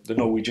the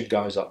Norwegian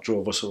guys that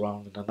drove us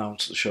around and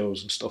announced the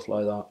shows and stuff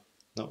like that.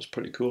 That was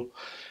pretty cool.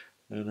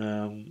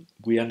 And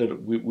we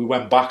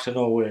went back to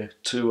Norway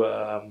to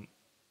I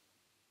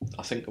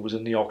think it was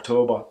in the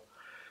October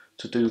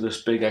to do this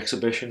big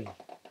exhibition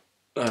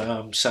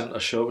centre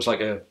show. It was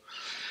like a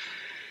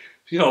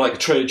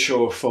trade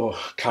show for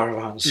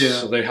caravans. Yeah.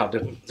 So they had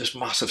this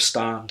massive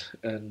stand,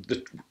 and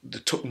they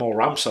took more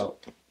ramps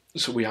out.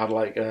 So we had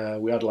like a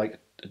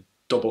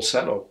double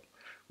setup.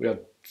 We had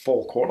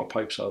 4 quarter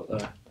pipes out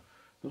there.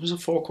 It was a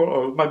 4 quarter,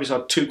 or maybe it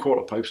had 2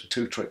 quarter pipes and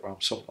 2 trick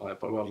ramps, something like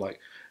that. But we had like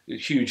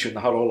huge, and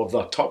they had all of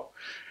the top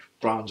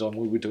brands on.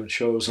 We were doing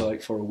shows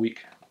like for a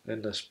week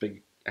in this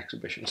big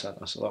exhibition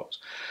centre. So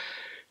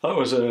that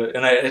was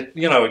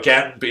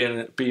again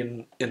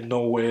being in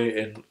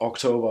Norway in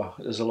October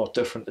is a lot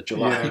different to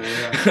July.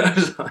 Yeah. It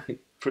was like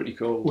pretty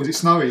cool. Was it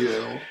snowy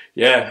there? Or?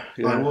 Yeah.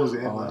 Oh, was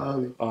it?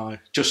 Early?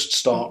 Just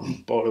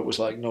starting, but it was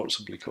like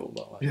noticeably cool.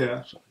 That way.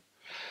 Yeah. So,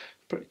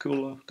 pretty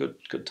cool.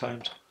 Good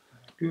times.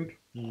 Good.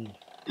 And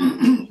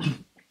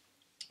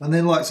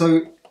then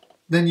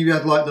then you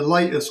had like the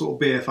later sort of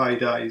BFA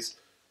days,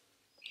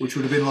 which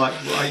would have been like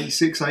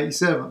 86,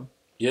 87.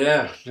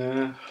 Yeah.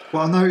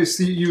 Well, I noticed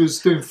you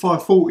was doing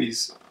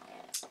 540s.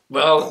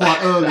 Well,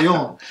 quite early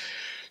on.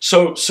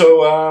 So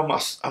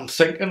I'm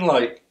thinking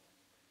like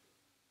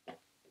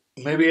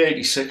maybe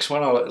 86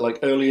 when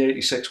early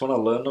 86 when I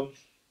learned them,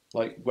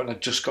 like when I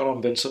just got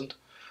on Vincent,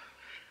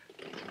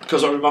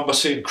 because I remember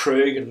seeing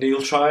Craig and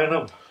Neil trying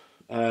them,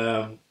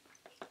 and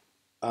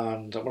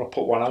I'm gonna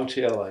put one out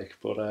here, like,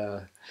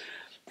 but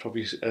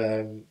probably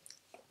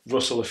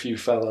rustle a few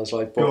fellas,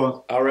 like,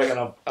 but I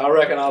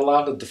reckon I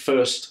landed the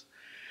first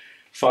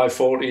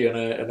 540 in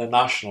a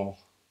national.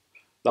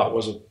 That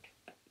was a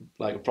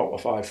proper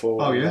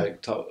 540. Oh, yeah? Like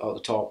at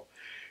the top,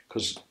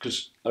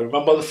 because I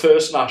remember the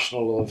first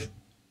national of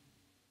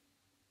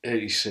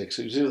 86.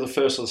 It was either the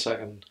first or the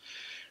second.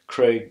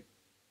 Craig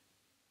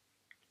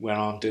went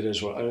on, did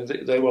his one. I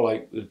mean, they were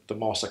like the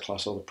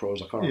masterclass or the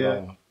pros. I can't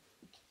remember.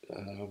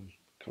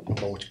 Can't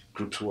remember which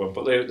groups we were,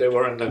 but they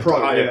were in the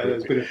higher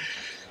group.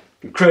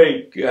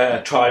 Craig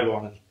tried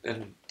one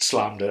and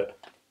slammed it.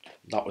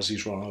 That was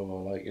his run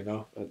over, like, you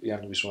know, at the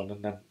end of his run.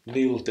 And then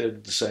Neil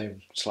did the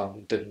same,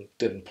 slam,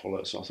 didn't pull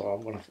it. So I thought,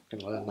 I'm going to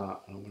fucking learn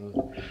that, and I'm going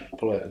to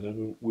pull it. And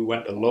then we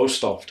went to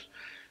Lowestoft,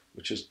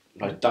 which is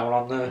right down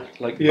on the,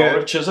 like,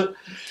 Norwich, is it?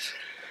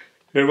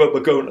 I remember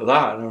going to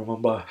that, and I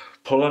remember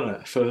pulling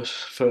it,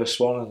 first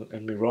one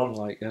in my run,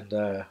 like, and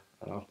I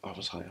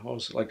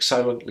was like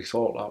silently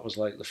thought that was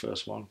like the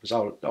first one, because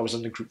I was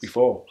in the group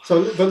before.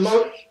 So, but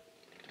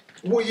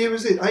what year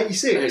was it?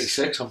 86?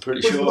 86, I'm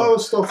pretty sure.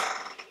 Lowestoft,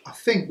 I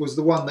think, was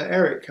the one that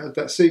Eric had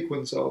that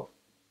sequence of.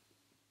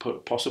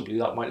 Possibly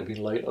that might have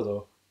been later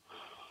though.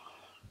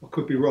 I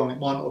could be wrong. It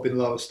might not have been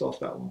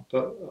Lowestoft, that one,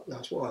 but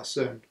that's what I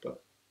assumed. But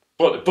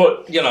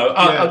you know,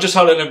 I just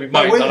had it in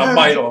my mind that I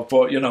might have.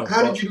 But you know,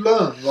 how did you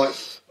learn? Like,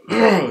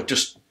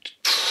 just.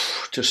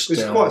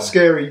 It's quite a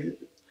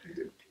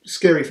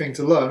scary thing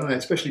to learn, isn't it?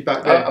 Especially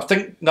back then. I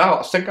think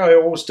I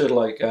always did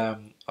like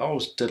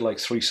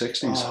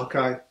 360s. Oh,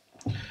 okay.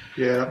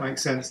 Yeah, that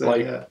makes sense then,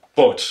 like, yeah.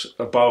 but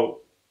about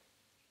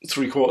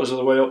 3/4 of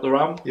the way up the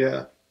ramp,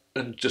 Yeah.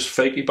 and just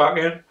fakey back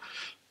in.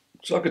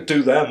 So I could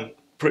do them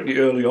pretty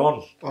early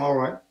on. All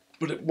right.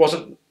 But it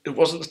wasn't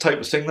the type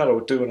of thing that I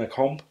would do in a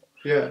comp.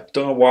 Yeah.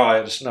 Don't know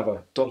why.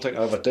 Don't think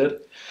I ever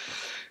did.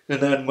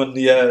 And then when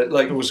the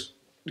like it was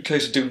the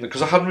case of doing it,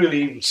 because I hadn't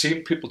really even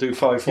seen people do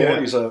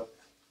 540s.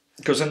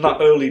 Because in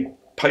that early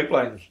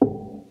pipeline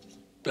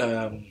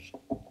video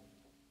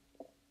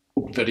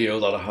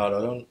that I had,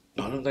 I don't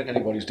think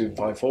anybody's doing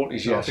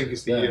 540s yet. I think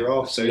it's the year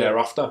after. It's the year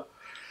after.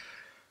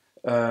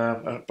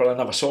 But I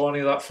never saw any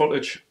of that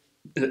footage.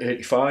 The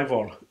 85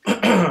 one.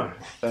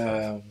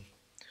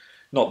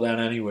 Not then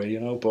anyway,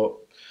 but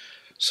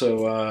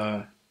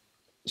so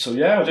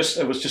yeah,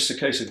 it was just a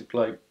case of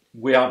like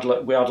we had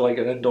like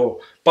an indoor.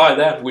 By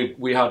then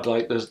we had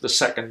like the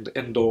second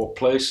indoor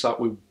place that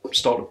we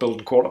started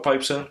building quarter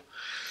pipes in.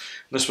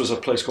 This was a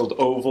place called the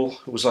Oval.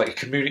 It was like a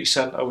community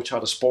centre which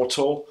had a sports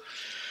hall.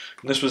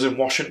 And this was in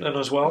Washington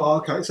as well. Oh,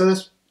 okay, so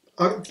this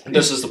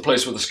is the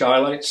place with the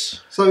skylights.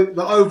 So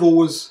the Oval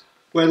was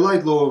where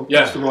Laidlaw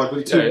used to ride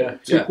with two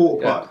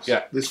quarter pipes.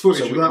 Yeah. There's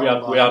footage so of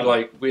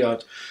that we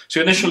had.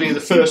 So initially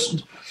the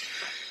first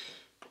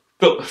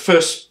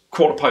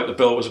quarter pipe they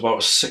built was about a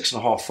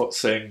 6.5 foot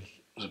thing.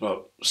 It was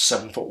about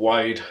 7 foot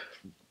wide,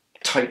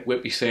 tight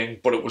whippy thing,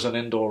 but it was an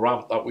indoor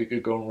ramp that we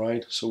could go and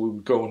ride. So we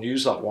would go and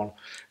use that one,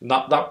 and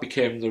that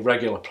became the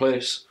regular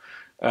place.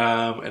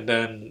 And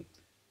then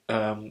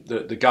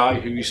the guy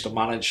who used to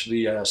manage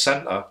the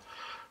centre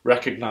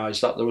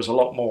recognised that there was a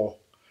lot more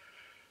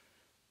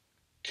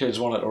kids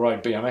wanted to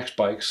ride BMX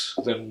bikes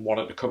than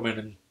wanted to come in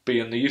and be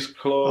in the youth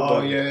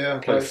club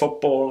play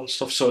football and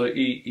stuff. So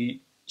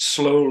he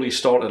slowly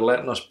started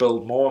letting us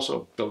build more.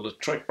 So build a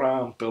trick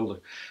ramp, build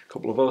a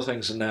couple of other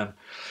things, and then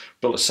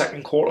built a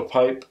second quarter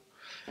pipe.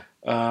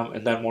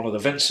 And then one of the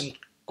Vincent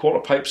quarter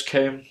pipes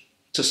came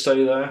to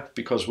stay there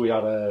because we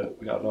had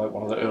like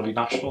one of the early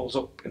nationals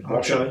up in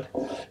Washington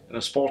in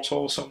a sports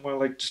hall somewhere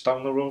like just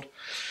down the road.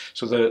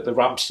 So the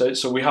ramp stayed.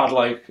 So we had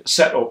like a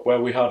setup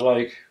where we had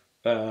like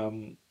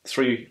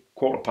 3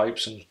 quarter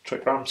pipes and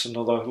trick ramps and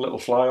other little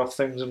fly off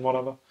things and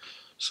whatever.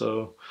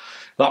 So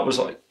that was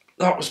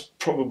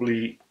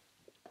probably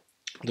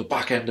the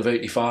back end of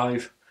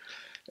 85.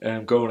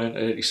 Going into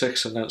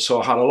 86, and then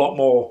so I had a lot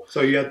more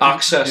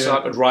access. I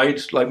could ride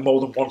like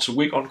more than once a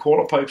week on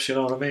quarter pipes, you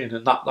know what I mean?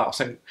 And that I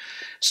think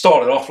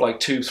started off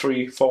like 2,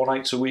 3, 4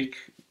 nights a week,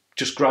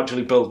 just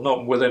gradually building up.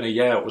 And within a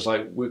year, it was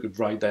like we could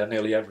ride there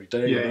nearly every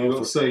day.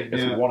 If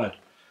we wanted.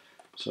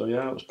 So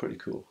yeah, it was pretty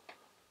cool.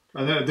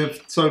 And then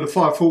so the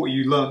 540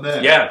 you learnt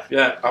there.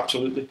 Yeah,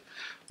 absolutely.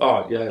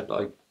 Oh yeah,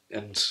 like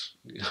and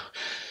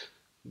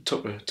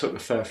took a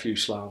fair few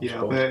slams.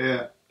 Yeah, I bet,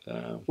 yeah.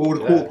 All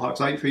the quarter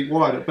pipes 8 feet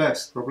wide at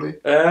best, probably.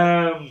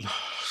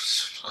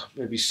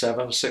 Maybe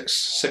 7, 6,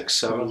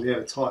 7.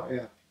 Yeah, tight.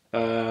 Yeah.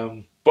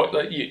 But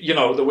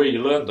the way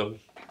you learned them,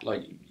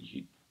 like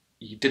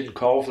you didn't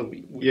carve them.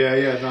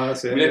 No,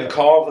 that's it. We didn't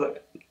carve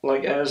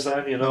like airs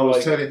then. I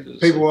was telling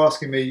people were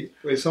asking me.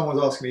 Someone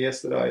was asking me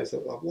yesterday, is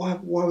like, why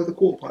were the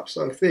quarter pipes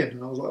so thin?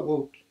 And I was like,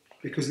 well,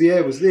 because the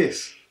air was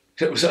this.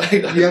 It was like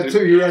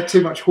you had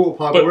too much quarter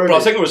pipe already. But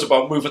I think it was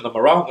about moving them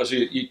around because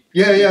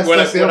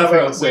that's the other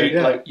thing I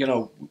said,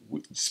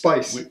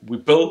 space. We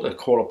built a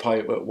quarter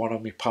pipe at one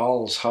of my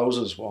pals'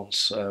 houses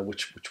once,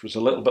 which was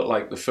a little bit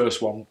like the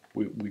first one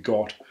we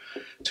got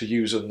to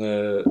use in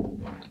the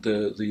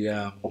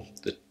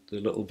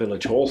little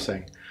village hall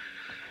thing,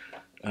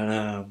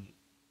 and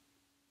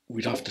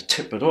we'd have to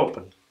tip it up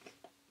and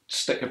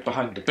stick it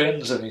behind the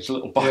bins in his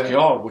little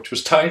backyard, which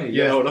was tiny,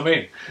 you know what I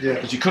mean? Yeah.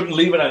 Because you couldn't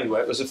leave it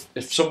anywhere, because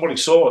if somebody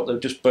saw it, they'd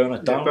just burn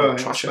it down and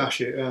trash smash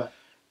it. Yeah.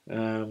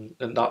 And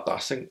that I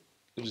think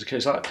it was the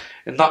case. That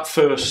in that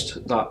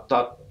first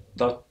that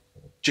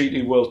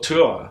GT World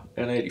Tour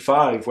in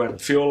 '85, when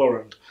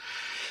Fiola and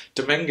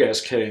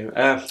Dominguez came,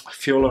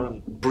 Fiola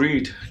and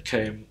Breed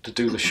came to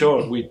do the show,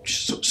 and we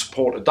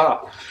supported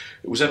that.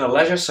 It was in a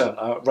leisure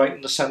centre, right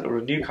in the centre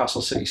of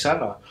Newcastle city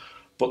centre,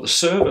 but the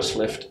service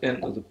lift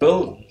into the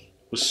building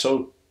was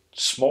so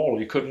small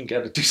you couldn't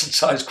get a decent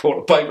sized quarter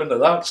pipe into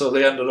that, so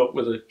they ended up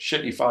with a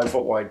shitty 5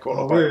 foot wide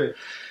quarter pipe. Really?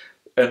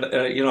 And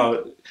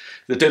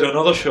they did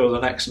another show the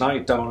next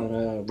night down in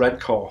a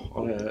Redcar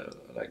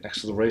like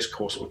next to the race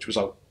course, which was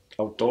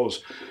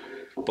outdoors.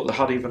 But they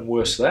had even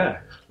worse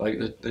there. Like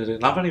they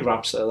didn't have any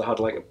ramps there. They had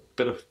like a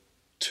bit of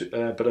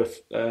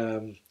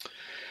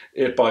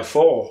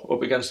 8x4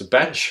 up against the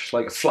bench,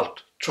 like a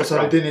flat trick So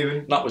ramp. they didn't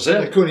even. That was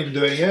it. They couldn't even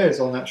do any airs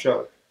on that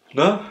show.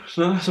 No,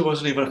 there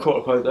wasn't even a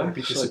quarter pipe there. You'd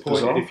be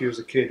disappointed if you was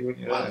a kid,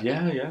 wouldn't you?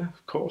 Yeah,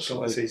 of course.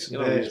 Got to see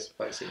some airs,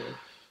 basically.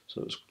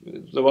 So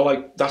they were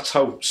like, that's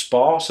how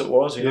sparse it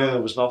was. You know,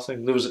 there was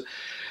nothing. There was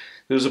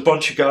a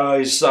bunch of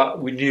guys that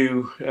we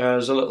knew.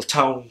 There's a little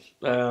town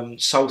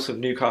south of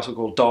Newcastle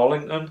called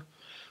Darlington.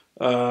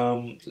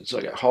 It's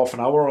like half an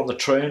hour on the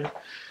train,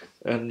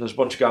 and there's a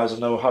bunch of guys I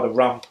know had a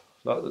ramp.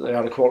 They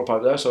had a quarter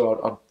pipe there, so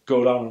I'd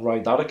go down and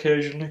ride that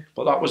occasionally.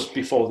 But that was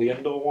before the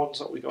indoor ones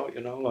that we got,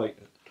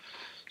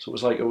 So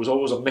it was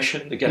always a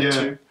mission to get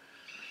to,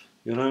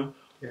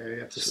 Yeah, you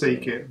have to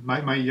seek it.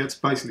 Mate, you have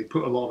to basically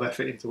put a lot of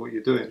effort into what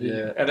you're doing.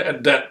 Yeah,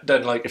 and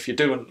then like if you're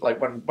doing like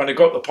when it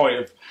got to the point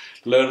of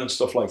learning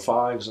stuff like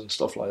fives and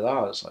stuff like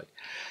that, it's like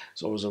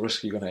it's always a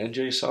risk you're going to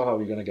injure yourself. How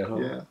are you going to get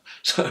home? Yeah.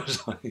 So it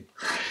was like,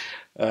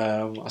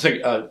 I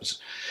think,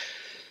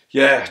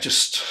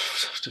 just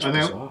and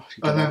bizarre.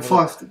 Then, and then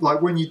five.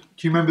 Like do you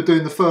remember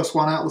doing the first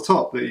one out the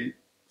top, the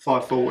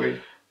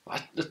 540?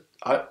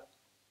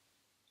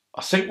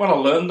 I think when I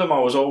learned them, I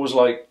was always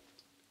like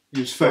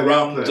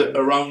around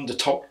the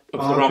top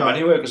of the ramp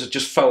anyway, because it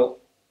just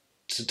felt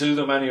to do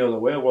them any other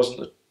way it was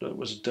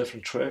a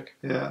different trick.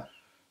 Yeah.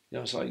 You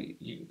know, it's like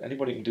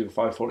anybody can do a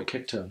 540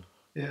 kick turn.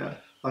 Yeah.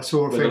 I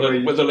saw with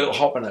a little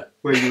hop in it.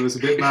 Where you was a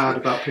bit mad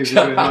about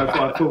people doing low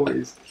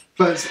 540s.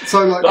 But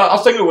so like I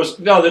think it was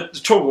the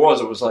trouble was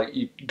it was like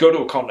you go to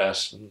a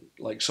contest and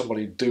like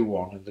somebody do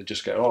one and they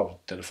just get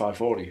did a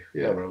 540.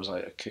 Yeah, but it was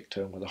like a kick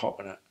turn with a hop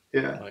in it.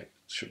 Yeah. Like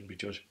shouldn't be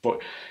judged.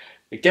 But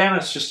again,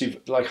 it's just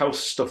like how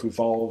stuff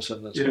evolves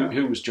and it's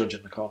who was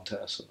judging the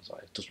contest, and it's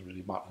like it doesn't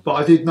really matter. But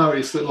I did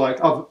notice that like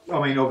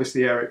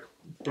obviously Eric.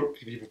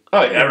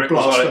 Eric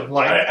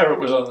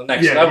was on the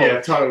next level.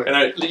 Yeah, totally. And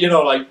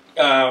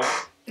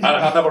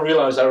I never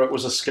realised Eric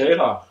was a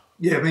skater.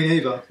 Yeah, me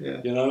neither. Yeah.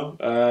 You know,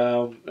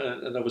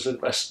 and it was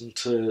interesting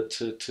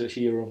to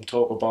hear him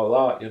talk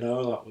about that. You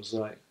know, that was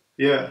like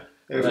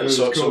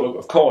So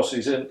of course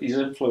his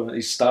influence,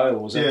 his style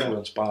was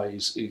influenced by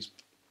his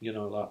you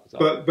know that.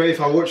 But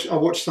if I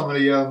watched some of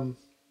the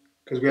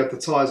because we had the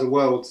Ties of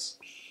Worlds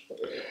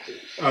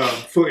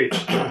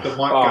footage that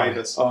Mike gave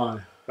us.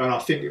 And I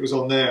think it was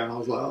on there, and I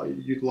was like, "Oh,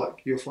 you'd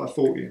like your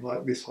 540 and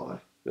like this high."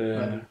 Yeah.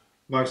 And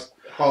most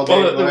hardly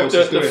anyone else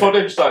is doing the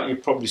footage that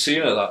you've probably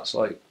seen of that's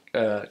like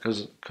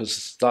because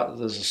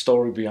there's a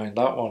story behind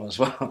that one as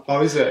well.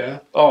 Oh, is there? Yeah.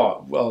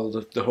 Oh well,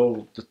 the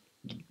whole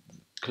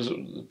because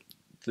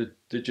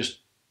they just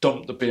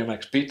dumped the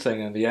BMX beat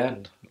thing in the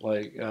end.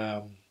 Like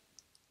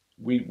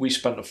we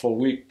spent a full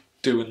week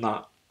doing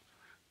that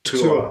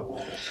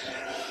tour.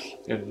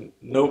 And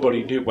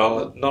nobody knew.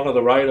 Well, none of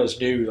the riders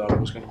knew that it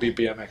was going to be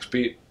BMX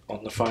Beat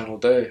on the final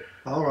day.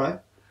 All right.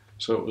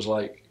 So it was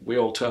like we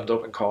all turned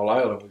up in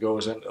Carlisle and we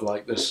goes into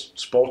like this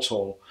sports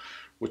hall,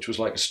 which was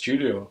like a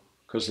studio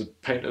because they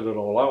painted it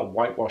all out,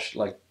 whitewashed,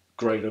 like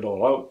grayed it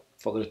all out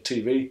for the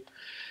TV,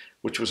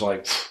 which was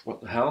like what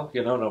the hell,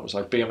 you know? And it was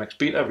like BMX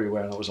Beat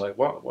everywhere, and I was like,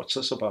 what's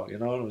this about, you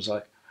know? And it was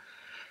like,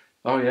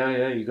 oh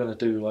yeah, you're going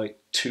to do like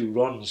 2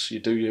 runs. You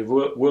do your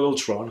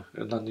Worlds run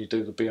and then you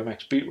do the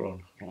BMX Beat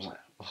run. And I was like,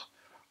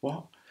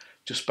 what?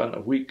 Just spent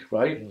a week,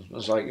 right? And it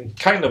was like,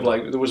 kind of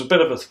like, there was a bit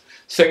of a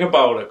thing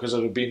about it because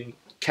it had been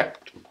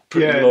kept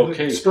pretty low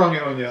key. Sprung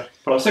it on you.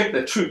 But I think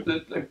the truth,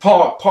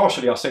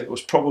 partially, I think it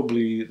was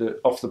probably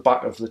off the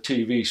back of the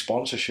TV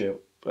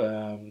sponsorship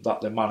that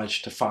they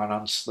managed to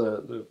finance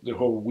the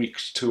whole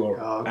week's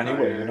tour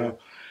anyway, you know.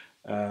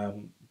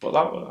 But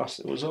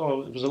it was a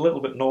little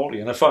bit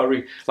naughty, and if I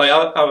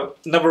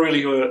never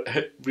really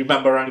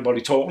remember anybody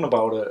talking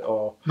about it.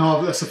 Or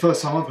no, that's the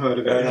first time I've heard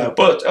of it.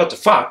 But at the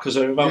fact, because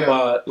I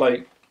remember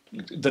like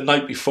the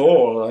night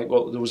before, like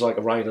there was like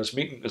a riders'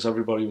 meeting because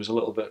everybody was a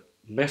little bit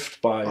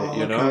miffed by it,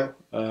 you know,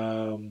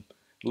 a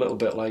little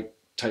bit like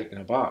taken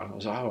aback. And I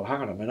was like, oh,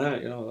 hang on a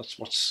minute, you know,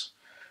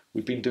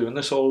 we've been doing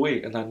this all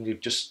week, and then you've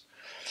just.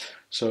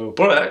 So,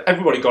 but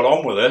everybody got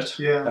on with it.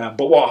 Yeah.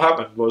 But what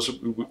happened was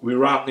we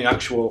ran the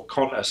actual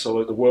contest, so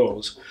like the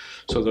Worlds.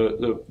 So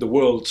the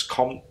Worlds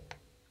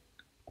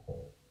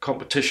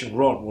competition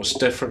run was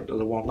different to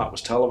the one that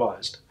was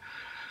televised.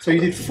 So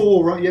you did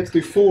 4. You had to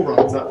do 4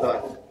 runs that day.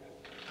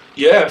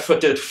 Yeah, if I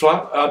did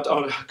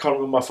I can't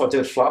remember if I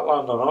did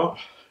flatland or not.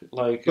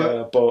 Like,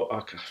 but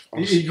I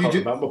can't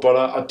remember. But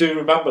I do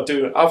remember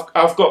doing.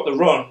 I've got the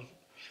run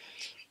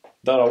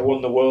that I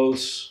won the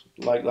Worlds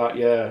like that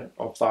year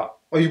of that.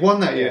 Oh, you won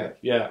that year?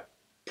 Yeah.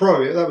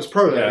 Pro, that was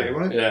pro that year,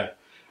 wasn't it? Yeah.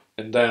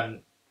 And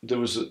then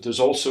there's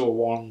also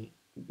one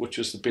which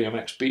was the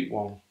BMX Beat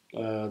one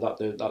that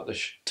they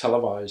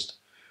televised,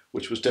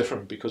 which was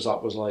different because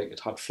that was like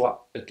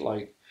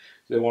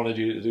they wanted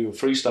you to do a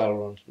freestyle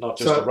run, not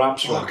just a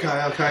ramps run.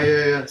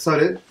 Okay, yeah.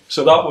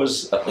 So that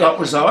was.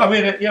 I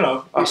mean, you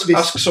know, ask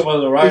some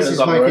of the riders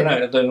that were in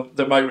it, and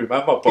they might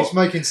remember. But it's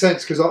making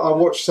sense because I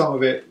watched some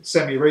of it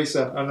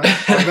semi-recent, and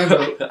I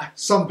remember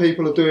some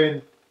people are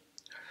doing.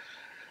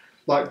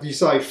 Like you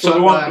say, so the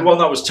one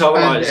that was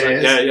televised,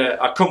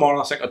 I come on.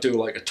 I think I do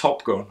like a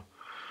Top Gun,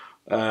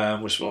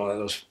 which was one of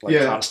those like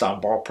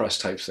handstand bar press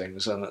type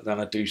things, and then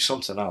I do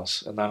something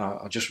else, and then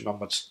I just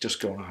remember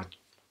just going,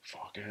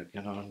 fuck it,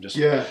 you know, I'm just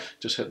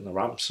hitting the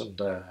ramps, and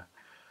that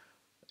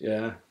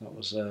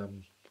was. I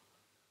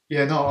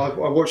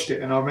watched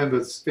it and I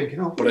remember thinking,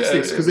 what is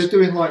this? Because they're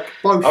doing like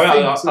both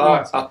things.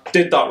 I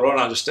did that run.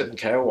 I just didn't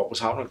care what was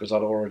happening because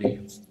I'd already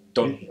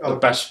done the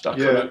best.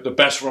 The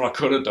best run I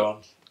could have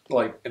done.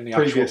 Like in the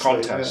actual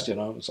contest, you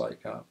know, it's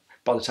like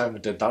by the time we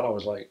did that, I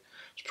was like,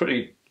 it's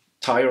pretty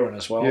tiring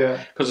as well.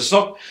 Yeah. Because it's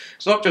not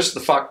just the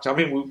fact. I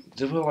mean,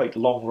 they were like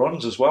long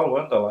runs as well,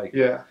 weren't they? Like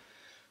it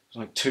was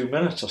like 2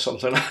 minutes or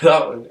something like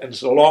that, and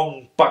it's a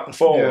long back and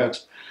forward.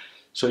 Yeah.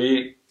 So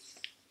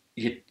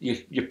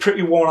you're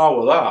pretty worn out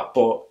with that,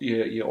 but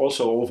you're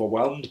also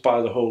overwhelmed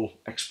by the whole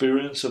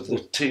experience of the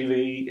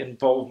TV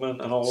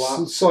involvement and all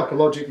that.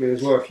 Psychologically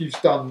as well, if you've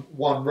done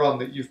one run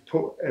that you've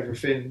put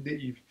everything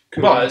that you've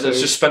it's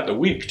just spent a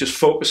week just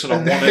focusing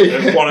on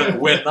wanting to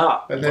win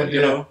that, and then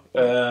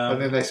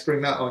and then they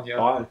spring that on you,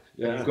 and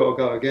you've got to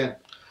go again.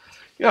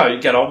 Yeah, you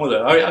get on with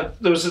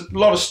it. There was a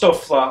lot of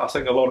stuff that I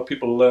think a lot of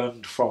people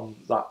learned from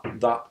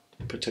that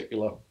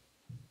particular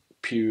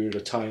period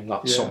of time,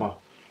 that summer.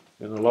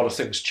 And a lot of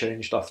things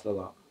changed after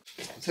that.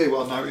 I'll tell you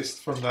what I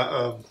noticed from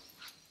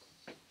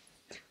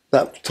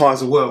that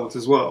Tyres of Worlds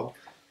as well.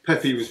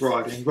 Pepi was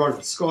riding. He rode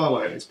the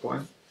Skyway at this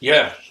point.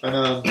 Yeah.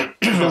 And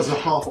he does a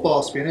half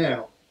bar spin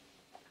out.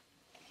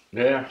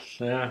 Yeah.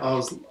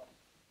 I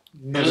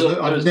never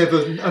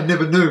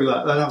knew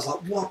that. And I was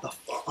like, what the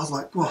fuck? I was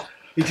like, what?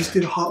 He just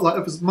did a half, like,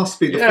 it must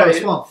be the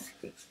first one.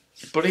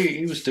 But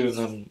he was doing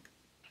them,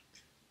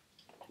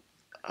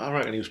 I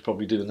reckon he was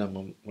probably doing them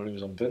when he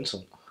was on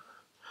Vincent.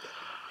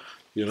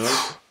 There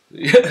was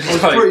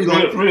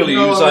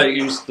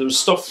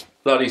stuff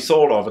that he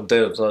thought of and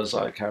did that was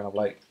like kind of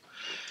like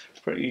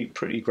pretty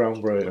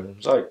groundbreaking. It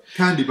was like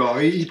candy bar.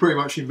 He pretty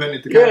much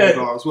invented the candy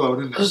bar as well,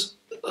 didn't he? There's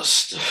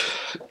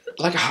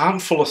like a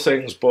handful of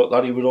things, but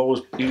that he would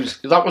always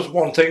that was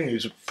one thing. He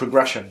was a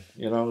progression.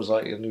 It was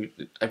like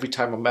every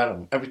time I met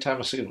him, every time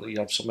I see him, he'd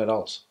have something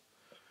else.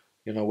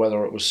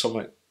 Whether it was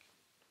something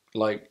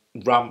like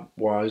ramp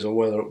wise or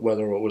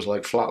whether it was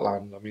like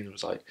flatland. I mean, it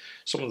was like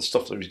some of the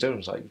stuff that he was doing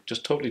was like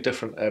just totally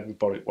different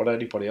to what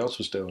anybody else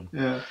was doing.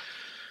 Yeah.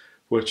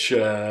 Which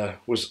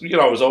was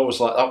was always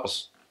like, that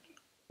was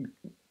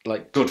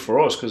like good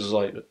for us, because it's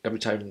like every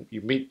time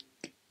you meet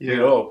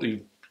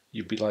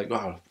you'd be like,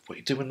 wow, what are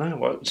you doing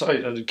now? And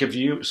it'd give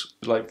you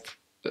like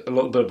a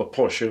little bit of a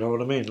push, you know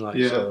what I mean? Like,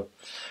 so.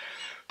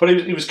 But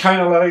he was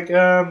kind of like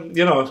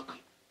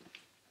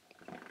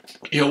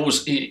he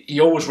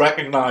always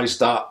recognised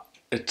that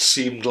it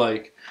seemed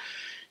like,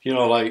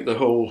 like the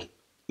whole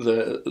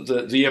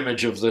the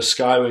image of the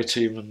Skyway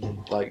team,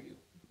 and like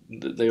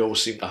they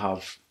always seem to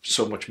have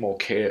so much more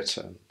kit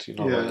and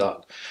like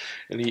that.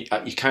 And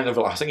he kind of,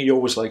 I think he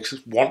always like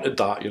wanted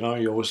that, he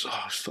always.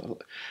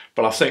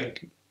 But I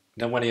think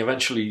then when he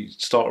eventually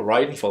started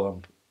riding for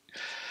them,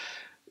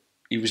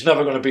 he was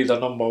never going to be the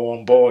number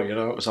one boy,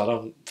 because I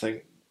don't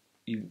think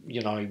he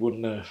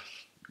wouldn't have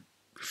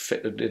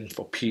fitted in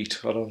for Pete.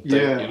 I don't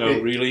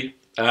think, really.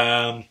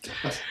 And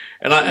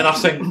I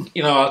think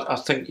I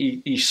think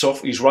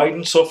he's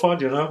riding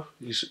suffered.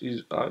 He's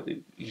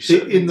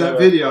in that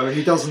video.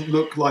 He doesn't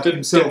look like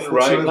himself.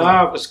 Right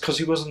now, it's because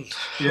he wasn't.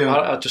 Yeah,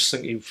 I just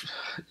think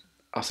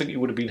I think he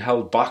would have been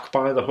held back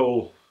by the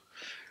whole.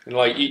 And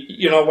like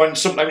when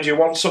sometimes you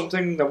want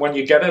something, then when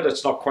you get it,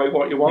 it's not quite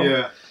what you want.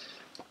 Yeah.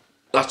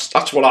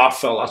 That's what I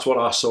felt. That's what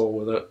I saw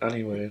with it.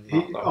 Anyway,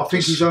 I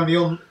think he's only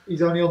on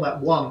that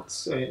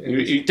once.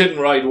 He didn't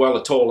ride well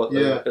at all at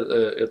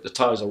the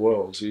Tyres of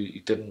Worlds.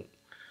 He didn't.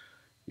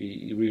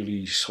 He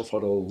really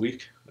suffered all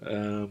week,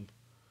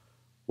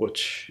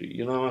 which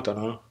I don't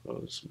know.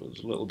 It was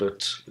a little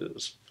bit.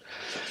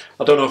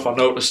 I don't know if I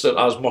noticed it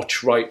as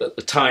much right at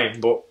the time,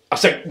 but I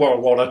think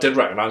what I did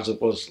recognise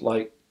it was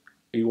like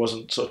he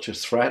wasn't such a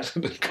threat.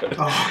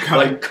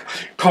 Like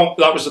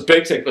that was the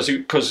big thing,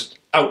 because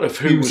out of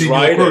who was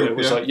riding, it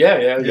was like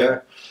yeah.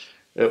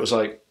 It was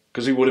like,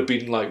 because he would have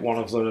been like one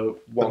of the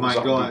ones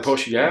that would be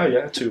pushing.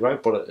 Yeah, too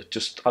right. But it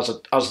just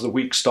as the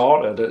week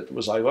started, it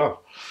was like,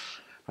 well,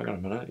 hang on a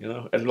minute,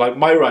 and like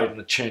my riding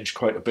had changed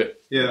quite a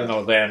bit. Yeah.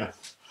 Then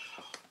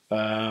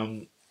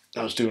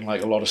I was doing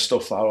like a lot of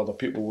stuff that other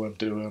people weren't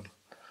doing.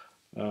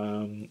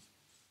 It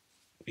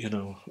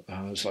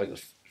was like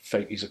the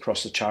fakies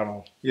across the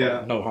channel.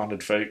 Yeah.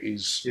 No-handed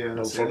fakies. Yeah.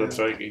 No fronted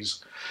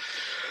fakies.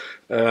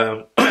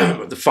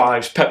 The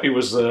fives. Pepi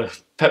was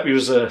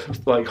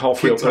like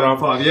halfway up the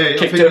ramp. Yeah,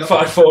 kicked it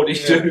 540,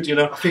 dude.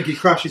 I think he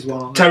crashes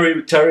one on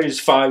Terry's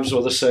fives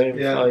were the same.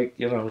 Yeah. Like,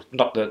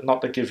 not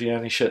to give you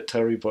any shit,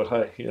 Terry, but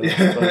hey,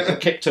 like a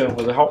kick turn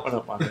with a hopping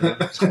up, man.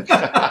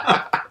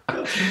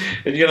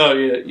 And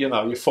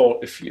you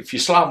thought if you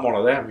slam one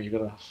of them,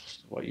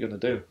 what are you gonna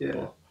do? Yeah.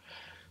 But,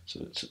 so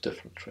it's a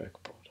different trick,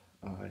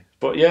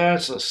 but yeah,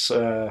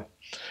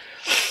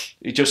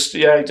 he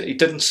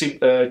didn't seem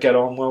to get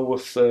on well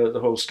with the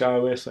whole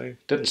Skyway thing.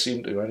 Didn't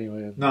seem to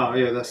anyway. No,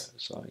 yeah,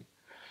 that's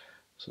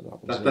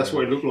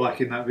what it looked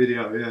like in that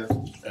video. Yeah,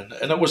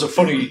 and it was a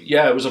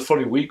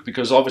funny week,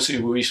 because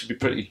obviously we used to be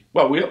pretty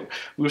well. We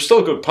were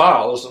still good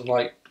pals, and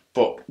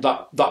but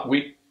that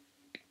week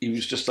he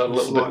was just a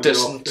little bit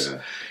distant.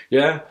 Off,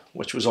 yeah,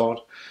 which was odd.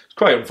 It's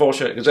quite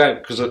unfortunate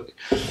because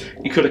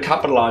he could have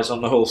capitalised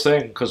on the whole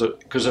thing, because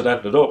it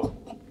ended up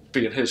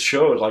being his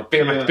show. Like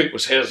BMX Beat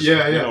was his.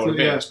 Yeah.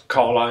 It's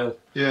Carlisle.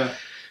 Yeah.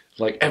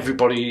 Like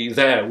everybody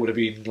there would have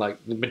been like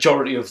the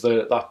majority of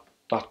that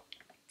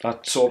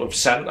sort of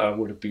centre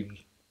would have been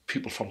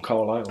people from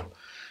Carlisle.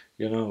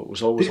 It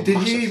was always. Did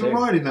he even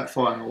ride in that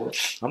final?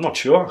 I'm not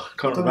sure.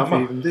 Can't remember. If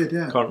he even did.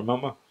 Yeah. Can't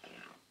remember.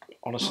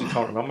 Honestly,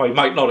 can't remember. He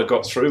might not have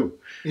got through.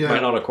 Yeah.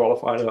 Might not have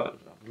qualified.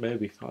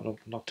 Maybe. I'm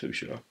not too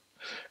sure.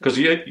 because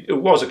it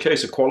was a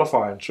case of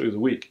qualifying through the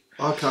week.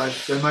 Okay,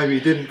 then maybe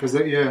you didn't because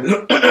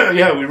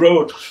Yeah, we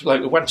rode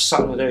we went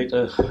Saturday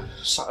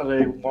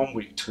 1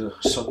 week to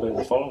Sunday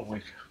the following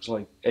week. It was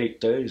like 8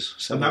 days.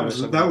 And that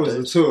was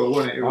the tour,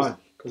 wasn't it? It was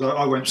because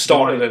I went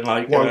started in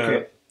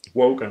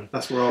Woking.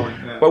 That's where I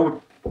went. Yeah.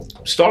 Well,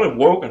 we started in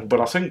Woking, but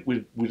I think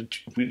we'd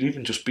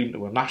even just been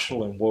to a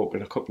national in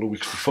Woking a couple of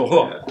weeks before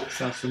that. Yeah,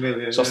 sounds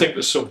familiar. So I think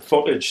there's some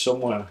footage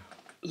somewhere.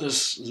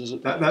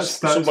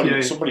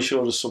 Somebody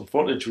showed us some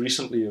footage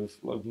recently of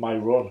my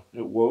run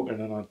at Woking,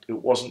 and it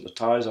wasn't the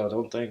tyres, I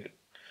don't think.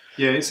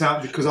 Yeah, it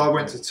sounded because I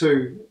went to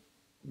 2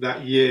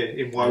 that year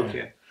in Woking.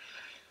 Yeah.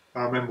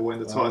 I remember when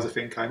the tyres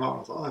thing came up, I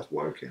was like, "Oh, that's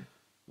Woking."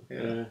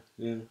 Yeah.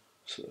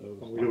 So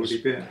we'd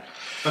already been.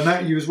 And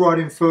that you was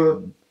riding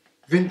for.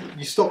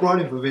 You stopped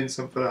riding for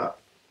Vincent for that.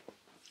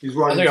 You was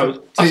riding for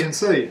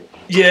TNC.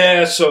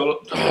 Yeah,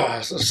 so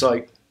it's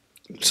like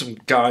some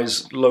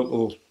guys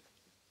local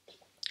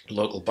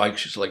bike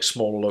shops, like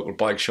smaller local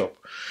bike shop.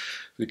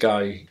 The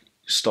guy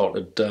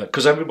started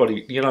because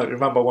everybody,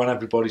 remember when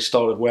everybody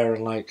started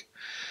wearing I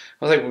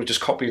think we were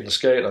just copying the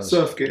skaters,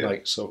 surf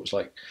gear. So it was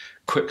like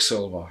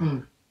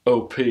Quicksilver,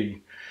 OP,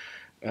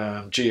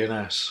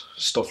 GNS,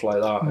 stuff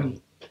like that,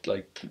 and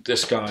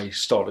this guy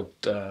started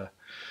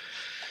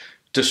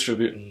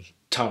distributing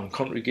town and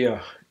country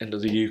gear into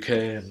the UK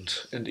and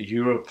into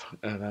Europe,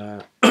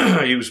 and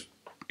he was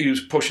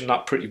pushing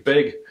that pretty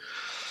big,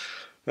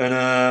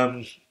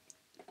 and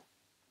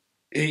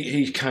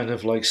he kind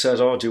of said,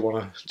 "Oh, do you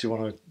want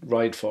to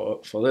ride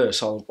for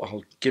this?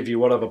 I'll give you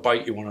whatever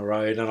bike you want to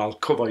ride, and I'll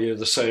cover you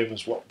the same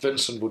as what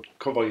Vincent would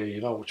cover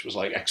you, which was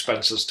like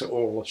expenses to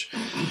all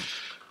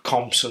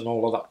comps and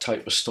all of that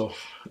type of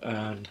stuff."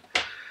 And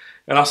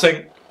I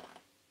think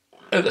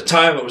at the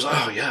time it was,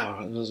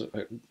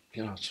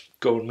 it's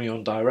going my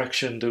own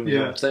direction, doing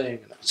my own thing.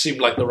 It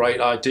seemed like the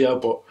right idea,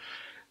 but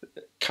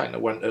it kind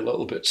of went a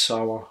little bit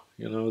sour.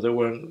 They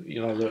weren't,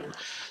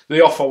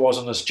 the offer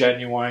wasn't as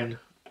genuine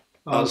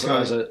as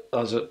it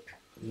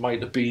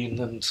might have been,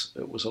 and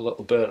it was a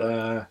little bit,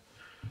 it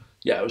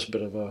was a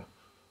bit of a,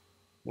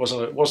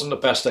 wasn't the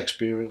best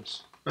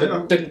experience.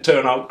 Didn't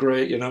turn out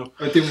great,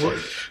 It didn't work.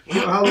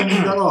 How long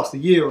did that last? A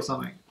year or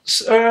something?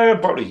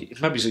 Probably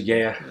maybe it's a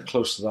year,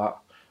 close to that.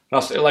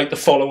 And the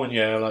following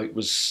year,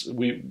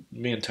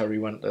 me and Terry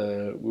went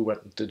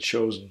and did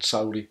shows in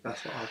Saudi.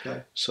 That's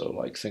okay. So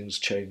things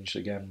changed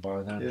again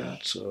by then. Yeah.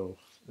 So.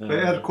 But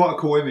it had quite a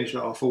cool image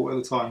that I thought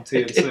at the time,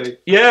 TNC.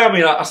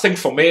 I think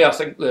for me, I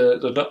think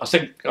I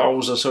think I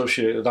was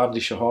associated Andy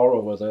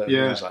Shahara with it.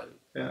 Yeah.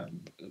 He was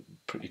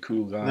pretty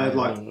cool guy. And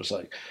it was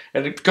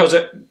because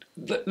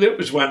it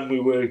was when we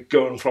were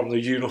going from the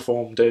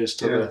uniform days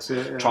to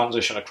the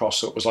transition across.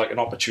 So it was like an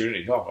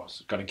opportunity. Oh,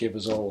 it's going to give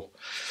us all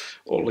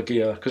the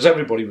gear because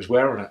everybody was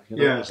wearing it.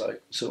 Yeah.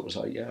 It seems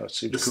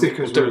the cool.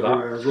 Stickers we'll do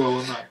that as well,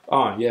 weren't they?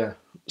 Ah, yeah.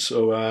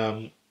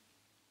 So.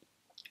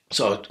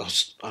 So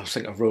I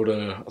think I rode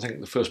I think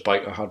the first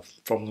bike I had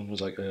from them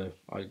was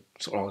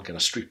I'll get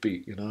a street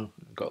beat,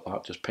 got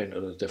that, just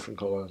painted a different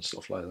colour and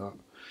stuff like that.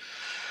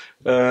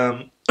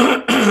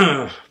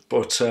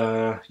 But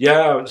it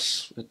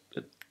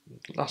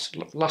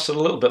lasted a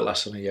little bit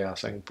less than a year, I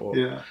think. But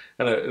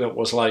and it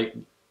was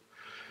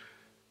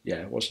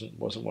it wasn't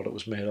what it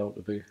was made out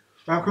to be.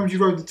 How come you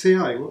rode the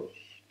TA?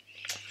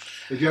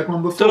 Have you had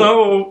one before?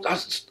 Don't know.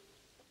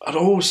 I'd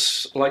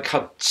always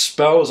had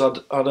spells.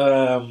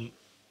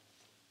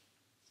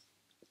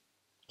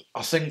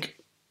 I think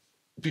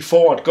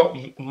before I'd got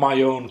my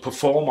own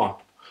performer,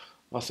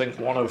 I think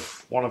one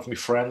of my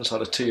friends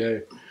had a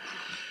TA,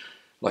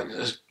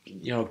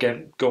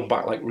 again going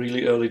back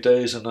really early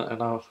days, and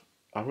I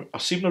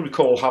seem to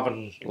recall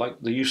having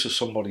the use of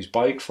somebody's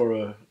bike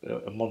for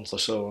a month or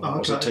so, and it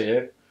was a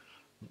TA.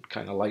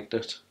 Kind of liked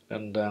it,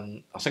 and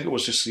then I think it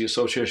was just the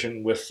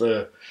association with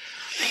the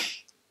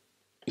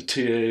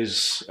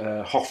TAs.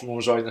 Hoffman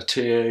was riding the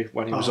TA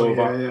when he was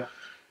over,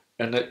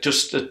 and it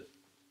just.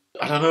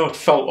 I don't know, it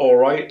felt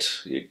alright,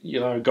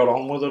 got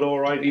on with it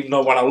alright, even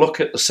though when I look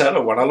at the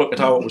setup, when I look at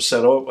how it was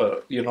set up,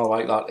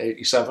 that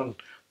 87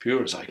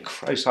 Pure, it's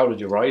Christ, how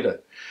did you ride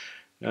it?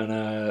 And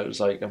it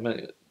was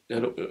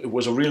it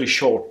was a really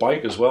short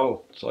bike as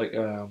well. It's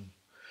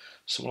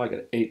something like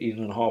an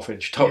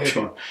 18.5-inch top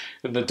tube.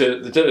 And they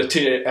did a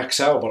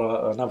TXL, but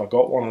I never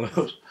got one of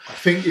those. I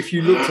think if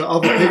you looked at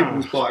other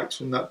people's bikes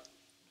from that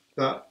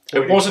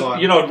it wasn't,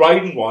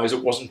 riding-wise,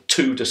 it wasn't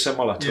too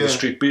dissimilar to the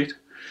Street Beat.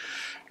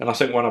 And I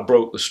think when I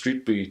broke the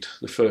Street Beat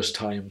the first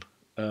time,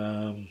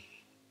 I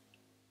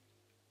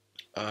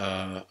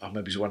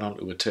maybe went on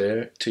to a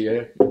TA,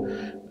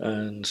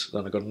 and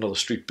then I got another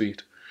Street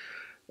Beat,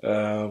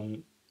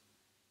 and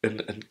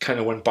kind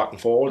of went back and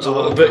forwards a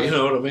little bit, you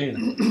know what I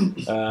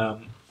mean? I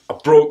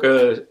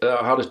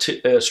had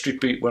a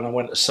Street Beat when I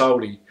went to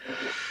Saudi,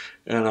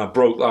 and I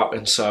broke that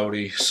in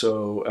Saudi,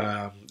 so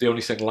the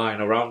only thing lying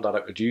around that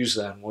I could use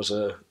then was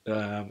a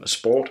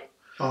Sport.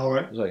 Oh,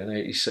 right. It was an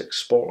 86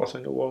 Sport, I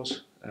think it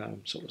was.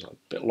 So it was a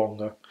bit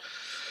longer.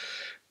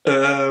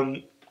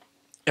 And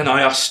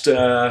I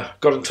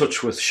got in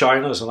touch with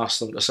Shiners and asked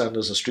them to send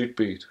us a Street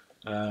Beat.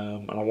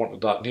 and I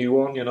wanted that new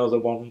one, you know, the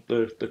one,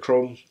 the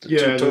chrome, the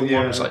two-tone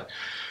one. It's like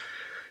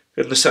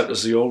in the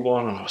centre's the old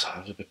one, and I was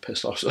a bit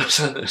pissed off, so I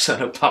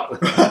sent it back.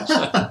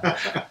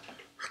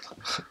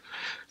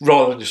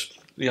 Rather than just,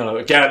 you know,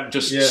 again,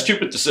 just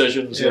stupid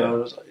decisions. You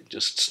know, I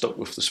just stuck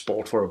with the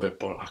sport for a bit,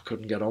 but I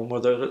couldn't get on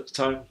with it at the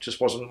time.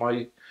 Just wasn't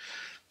my.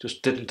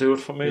 Just didn't do it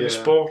for me, the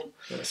sport.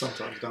 Yeah,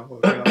 sometimes don't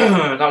work.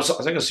 And I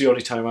think it's the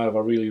only time I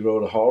ever really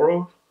rode a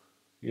horo,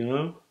 you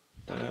know.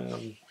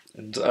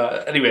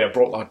 Anyway, I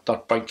brought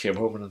that bike, came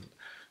home, and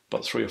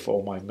about 3 or 4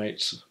 of my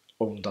mates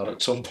owned that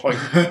at some point.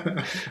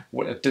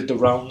 When it did the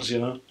rounds, you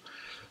know.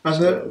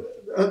 And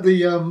at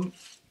the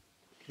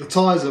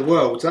Tyres of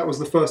Worlds, that was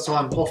the first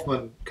time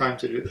Hoffman came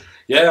to the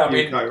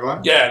UK,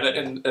 right? Yeah,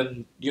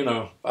 and you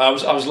know, I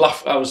was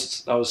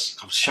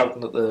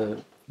shouting at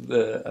the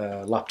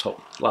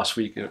laptop last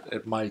week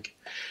at Mike,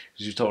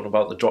 because you were talking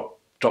about the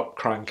drop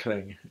crank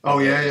thing. Oh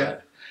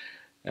yeah.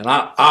 And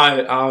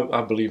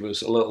I believe it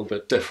was a little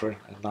bit different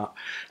in that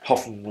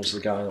Hoffman was the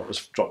guy that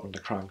was dropping the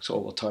cranks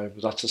all the time.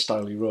 That's the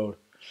style he rode.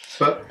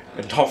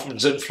 And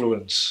Hoffman's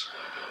influence.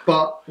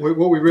 But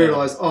what we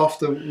realised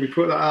after we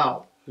put that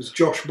out was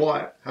Josh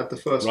White had the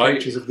first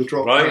pictures of the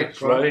drop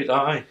crank. Right,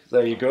 aye.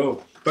 There you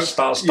go. But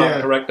start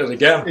corrected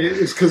again.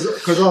 It's because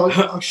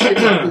I shit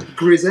the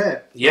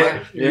Grizette. Yeah,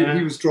 right?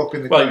 He was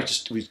dropping the crank.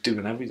 He was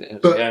doing everything.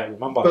 I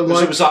remember. But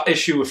like, it was that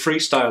issue of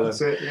freestyling.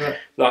 That's it, yeah.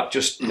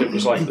 It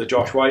was like the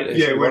Josh White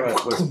issue. Yeah,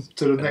 went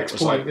to the next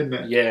point, didn't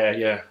it?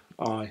 Yeah.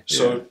 Aye.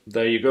 So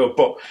there you go.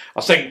 But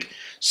I think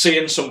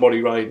seeing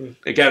somebody riding,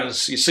 again, you're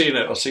seeing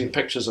it or seeing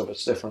pictures of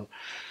it's different.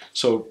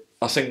 So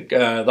I think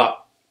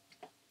that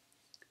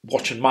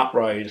watching Matt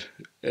ride,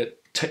 it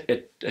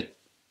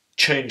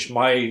changed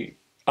my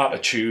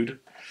attitude,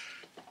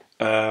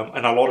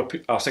 and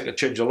I think it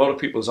changed a lot of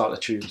people's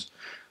attitudes.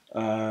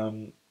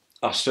 I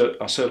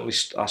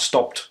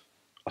stopped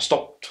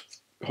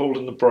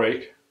holding the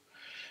brake,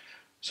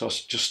 so I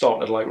just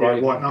started like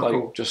riding,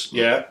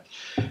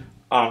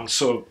 and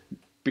so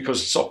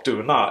because I stopped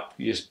doing that,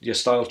 your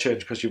style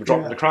changed because you were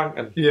dropping the crank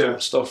and doing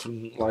stuff,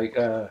 and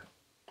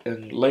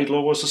and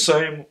Laidlaw was the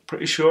same,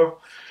 pretty sure,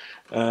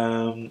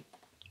 and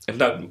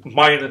then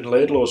mine and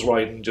Laidlaw's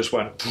riding just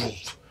went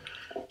poof,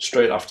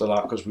 straight after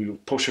that, because we were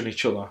pushing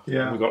each other.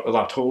 Yeah. We got to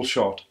that whole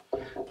shot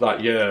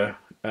that year,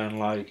 and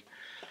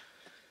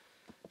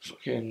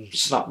fucking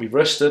snapped my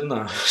wrist, didn't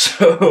I?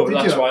 So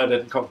that's why I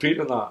didn't compete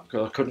in that,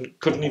 because I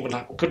couldn't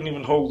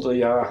even hold the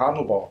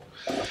handlebar.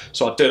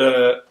 So I did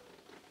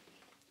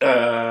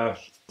a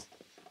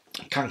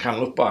can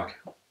look back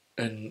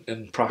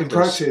in practice. In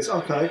practice,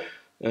 okay.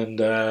 And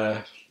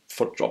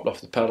foot dropped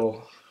off the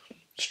pedal,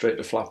 straight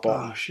to flat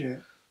bottom. Oh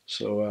shit!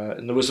 So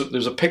and there was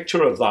a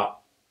picture of that.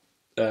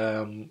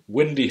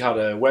 Windy had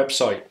a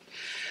website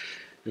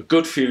a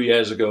good few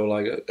years ago,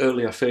 like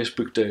earlier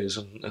Facebook days,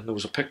 and there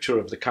was a picture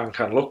of the can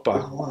look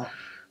back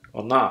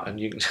on that, and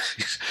you can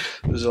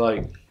there's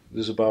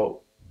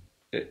about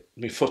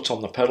my foot's on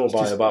the pedal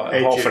by about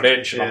half an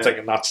inch, and I'm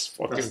thinking that's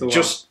fucking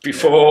just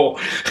before.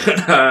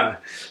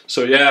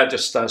 So yeah,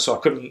 so I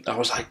couldn't. I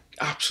was like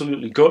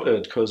absolutely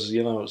gutted, because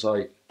you know it was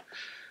like,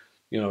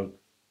 you know,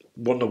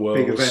 won the world,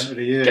 big event of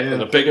the year,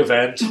 getting a big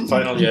event,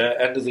 final year,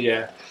 end of the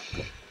year.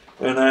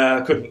 And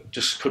I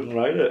couldn't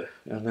ride it.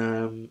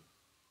 And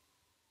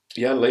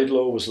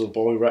Laidlaw was the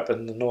boy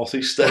repping the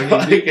northeast there.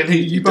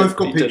 You both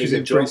got pictures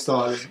in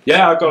freestyling.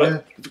 Yeah, I got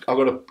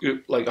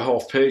a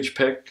half page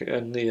pic,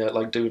 and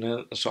doing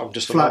it. So I'm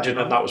just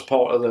imagining that was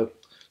part of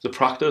the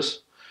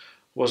practice.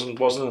 Wasn't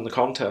in the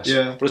contest.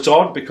 Yeah. But it's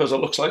odd because it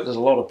looks like there's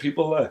a lot of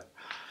people there.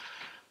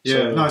 Yeah,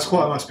 so, no, it's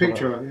quite a nice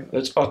picture.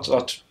 That's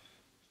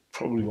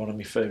probably one of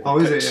my favourite. Oh,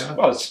 is picks. it? Yeah.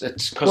 Well, it's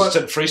because it's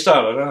in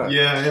freestyle, isn't it?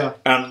 Yeah.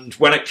 And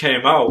when it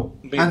came out,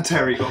 and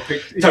Terry got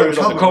picked. Terry was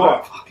on the cover.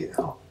 Right? Fuck it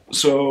hell.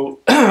 So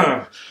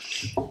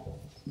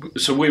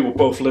we were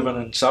both living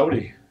in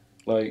Saudi,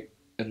 and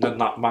then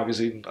that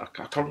magazine. I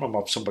can't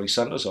remember if somebody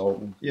sent us, or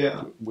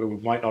we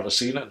might not have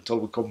seen it until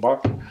we come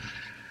back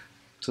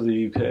to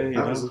the UK.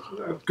 That was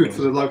good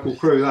for the local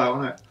crew, that,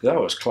 wasn't it? That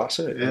was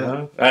classic. Yeah. You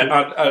know?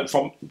 And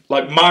from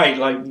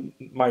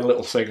my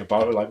little thing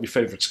about it, my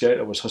favourite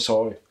skater was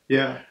Hosoi.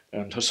 Yeah.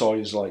 And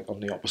Hosoi is on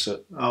the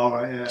opposite. Oh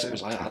right, yeah. So it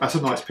was that's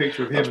a nice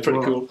picture of him. That's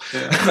pretty cool.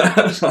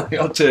 Yeah.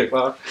 I'll take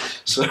that.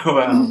 So,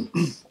 and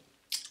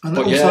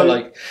but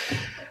also,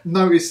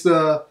 notice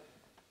the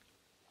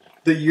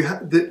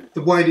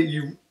way that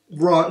you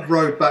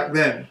rode back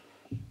then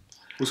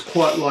was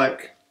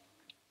quite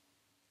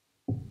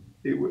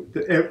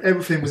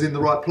everything was in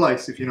the right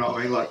place, if you know what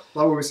I mean. Like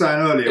we were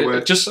saying earlier, where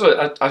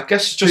I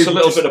guess just a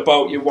little bit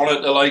about you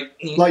wanted to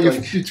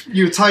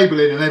you were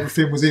tabling and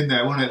everything was in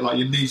there, wasn't it? Like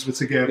your knees were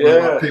together,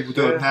 like people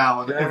do it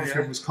now, and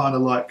everything was kind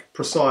of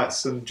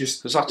precise and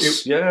just a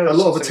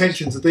lot of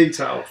attention to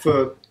detail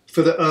for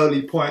the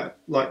early point.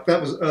 Like that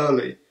was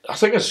early. I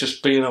think it's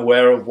just being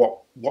aware of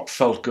what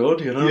felt good,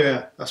 you know.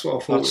 Yeah, that's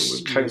what I thought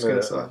was going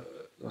to say.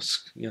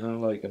 That's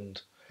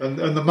and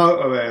the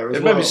motor air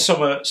as well. Maybe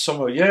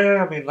summer,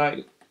 yeah. I mean,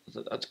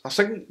 I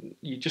think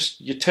you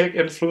take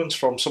influence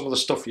from some of the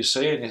stuff you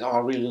say, and I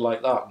really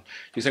like that. And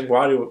you think,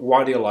 why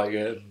do you like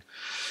it? And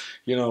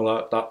you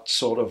know, that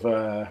sort of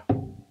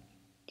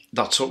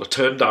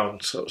turn down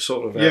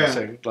sort of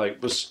thing,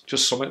 like, was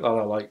just something that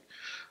I like.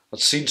 I'd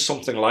seen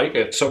something like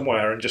it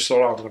somewhere and just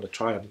thought, I'm going to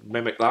try and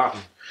mimic that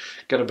and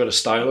get a bit of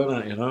style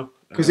in it, you know.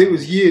 Because it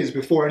was years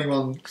before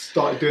anyone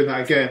started doing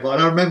that again. Like,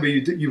 I remember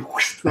you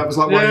that was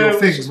like one of your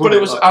things. But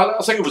it was. Like, I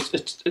think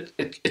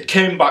it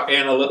came back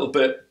in a little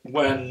bit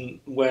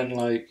when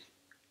like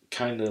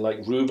kind of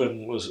like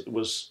Ruben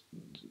was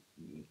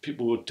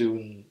people were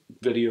doing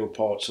video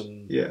parts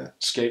and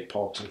skate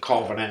parks and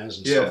carving airs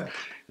and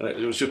stuff. And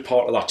it was just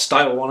part of that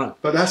style, wasn't it?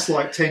 But that's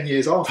like 10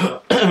 years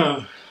after.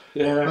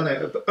 Yeah. Isn't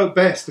it? At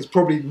best, it's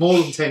probably more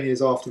than 10 years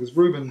after, because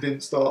Ruben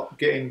didn't start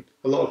getting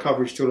a lot of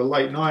coverage till the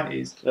late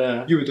 90s.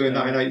 Yeah. You were doing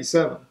that in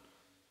 87.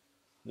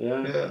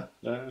 Yeah.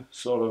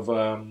 Sort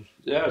of,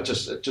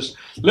 just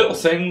little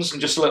things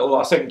and just little,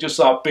 I think just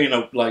that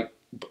being like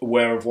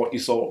aware of what you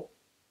thought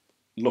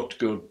looked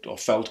good or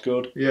felt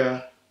good.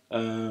 Yeah.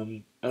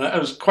 And it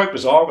was quite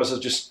bizarre because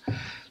just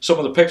some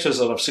of the pictures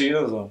that I've seen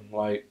of them,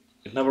 like,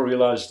 I never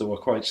realised they were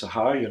quite so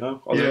high, you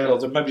know. Or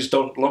they maybe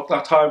don't look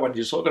that high when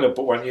you're looking at it,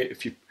 but when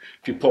if you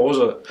pause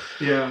it,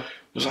 I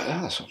was like,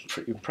 I'm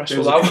pretty impressed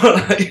with that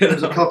one.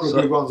 There's a couple of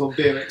good ones on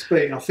BMX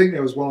Beat, and I think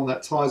there was one on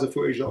that Tizer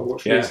footage that I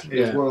watched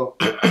recently as well.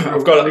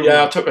 I've got it.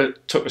 Yeah, I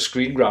took a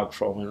screen grab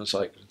from it. It's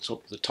like it's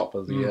up the top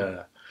of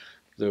the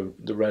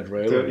red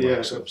rail.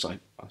 So it was like,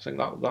 I think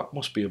that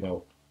must be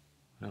about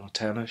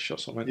 10ish or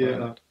something like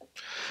that.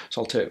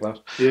 So I'll take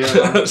that. Yeah,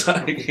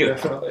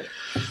 definitely.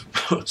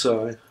 But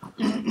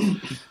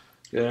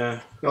yeah.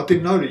 I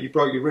didn't know that you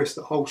broke your wrist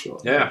at whole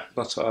shot. Yeah,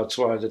 that's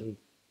why I didn't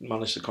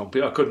manage to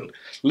compete. I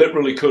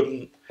literally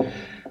couldn't.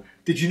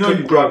 Did you know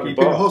you broke? You'd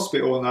been in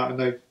hospital on that, and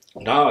they.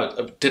 No,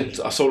 I didn't.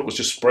 I thought it was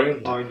just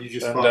sprained. Oh, and you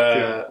just and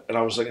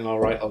I was thinking, all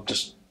right, I'll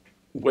just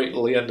wait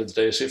till the end of the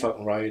day, see if I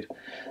can ride.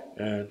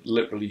 And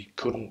literally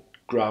couldn't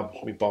grab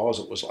my bars.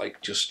 It was like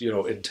just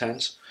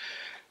intense.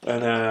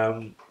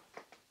 And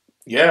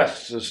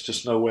there's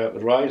just no way I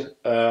could ride.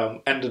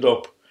 Ended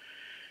up,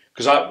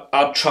 because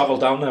I'd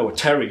travelled down there with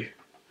Terry.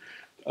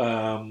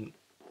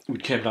 We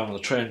came down on the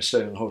train,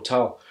 stayed in a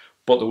hotel,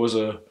 but there was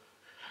a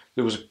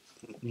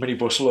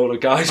minibus load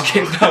of guys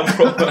came down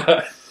from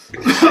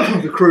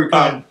the crew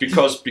came.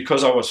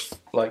 Because I was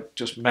like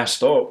just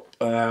messed up.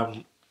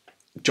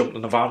 Jumped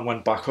in the van,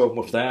 went back home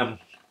with them,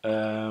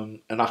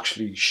 and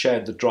actually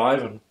shared the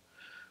driving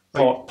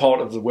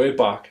part of the way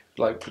back.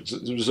 Like,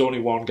 there was only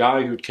one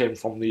guy who came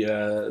from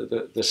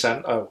the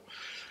centre,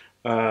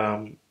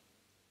 and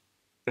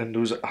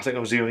I think I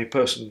was the only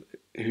person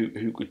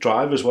who could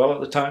drive as well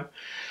at the time.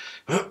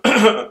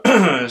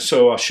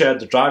 So I shared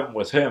the driving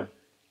with him.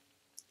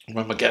 I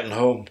remember getting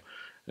home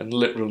and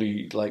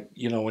literally, like,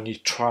 when you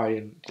try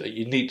and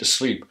you need to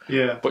sleep,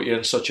 but you're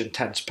in such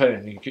intense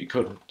pain you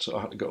couldn't. So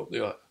I had to go up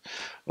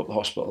the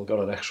hospital, got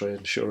an X-ray,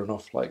 and sure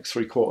enough, like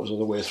 3/4 of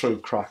the way through,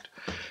 cracked.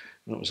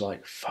 And it was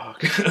like,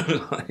 fuck.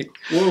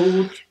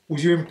 Well,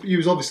 you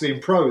was obviously in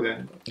pro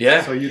then.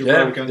 Yeah. So you'd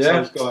have rode against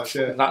those guys.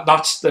 Yeah.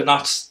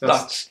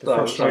 That's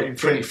frustrating,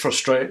 pretty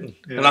frustrating.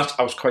 Yeah. And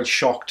I was quite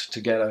shocked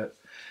to get a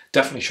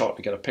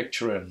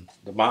picture in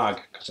the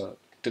mag, because I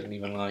didn't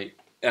even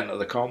enter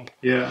the comp.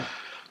 Yeah.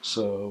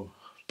 So,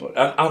 but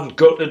I'm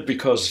gutted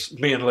because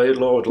me and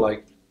Laidlaw had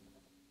like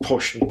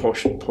pushed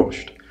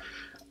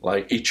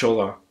like each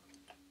other.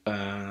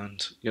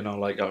 And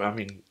I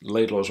mean,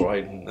 Laidlaw's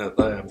riding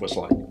there was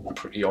like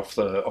pretty off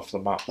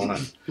the map, wasn't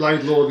it?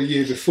 Laidlaw the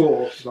year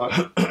before, like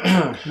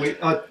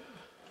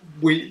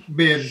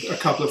me and a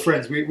couple of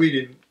friends, we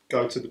didn't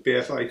go to the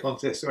BFA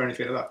contest or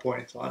anything at that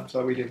point in time,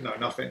 so we didn't know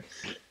nothing.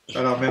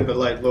 And I remember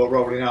Laidlaw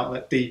rolling out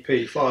that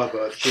DP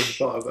Firebird, King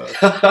Firebird,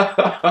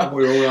 and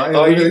we were all like,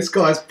 look at this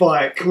guy's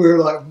bike. We were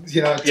like,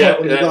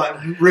 totally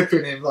like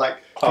ripping him, like,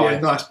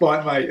 nice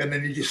bike, mate. And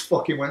then he just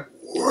fucking went.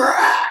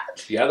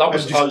 Yeah, I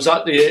was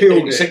at the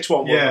 86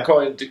 one.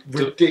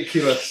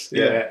 Ridiculous.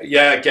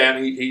 Yeah.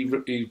 Again, he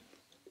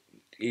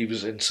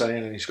was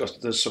insane, and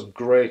there's some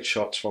great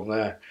shots from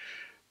there,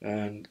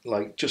 and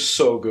like just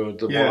so good.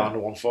 The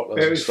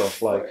 100-140 and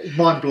stuff, like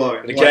mind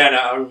blowing. And again,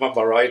 I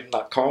remember riding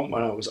that comp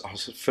when I was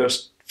the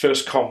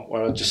first comp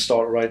where I just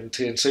started riding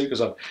TNC,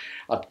 because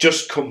I'd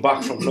just come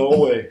back from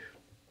Norway.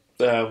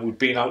 We'd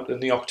been out in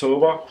the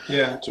October,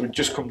 so we'd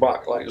just come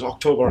back, like it was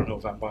October and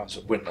November, so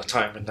winter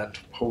time, and then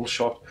whole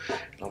shot,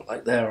 and I'm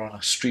like there on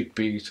a street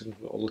beat and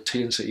all the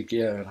TNC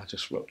gear, and I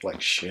just looked like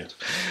shit.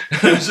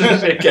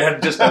 Again,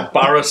 just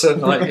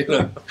embarrassing,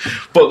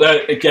 But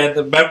then again,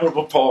 the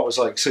memorable part was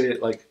like, see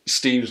it, like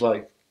Steve's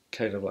like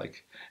kind of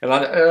like, and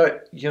I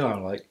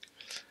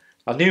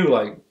I knew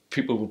like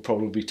people would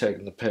probably be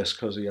taking the piss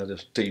because he had a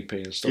DP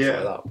and stuff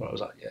like that, but I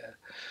was like,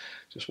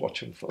 just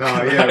watching for.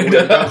 Oh yeah,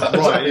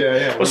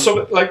 right, Well,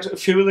 some like a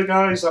few of the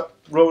guys that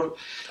rode.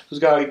 There's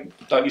a guy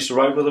that used to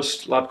ride with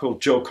us, a lad called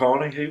Joe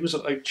Carney. He was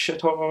like shit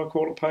hot on a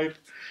quarter pipe.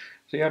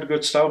 So he had a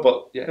good style,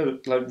 but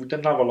like we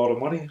didn't have a lot of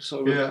money,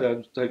 so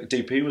like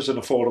DP was an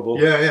affordable,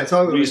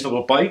 totally.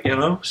 reasonable bike,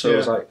 So it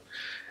was like,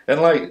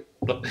 And like,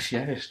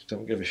 yeah,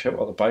 don't give a shit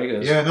what the bike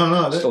is. Yeah,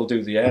 no. Still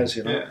do the airs,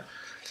 you know. Yeah.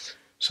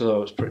 So that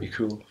was pretty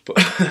cool. But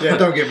yeah,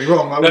 don't get me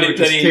wrong. Like, then we were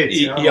just kids,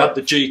 he you know, had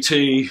the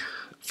GT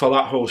for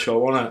that whole show,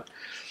 wasn't it?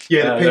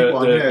 Yeah, the pink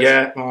one.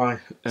 Yeah. Aye.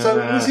 So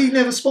was he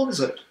never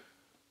sponsored?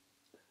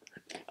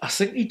 I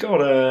think he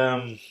got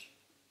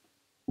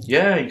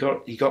yeah, he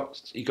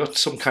got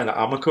some kind of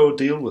Amico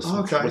deal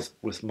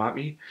with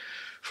Mackie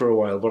for a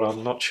while, but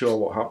I'm not sure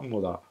what happened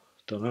with that.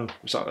 Don't know.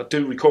 So I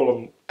do recall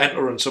him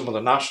entering some of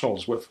the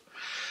nationals with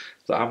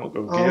the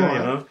Amico gear,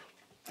 right.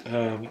 you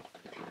know.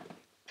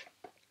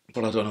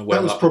 But I don't know where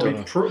that was that probably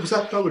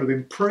that would have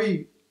been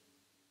pre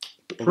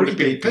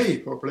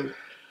BP probably.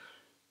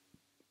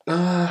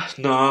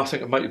 No, I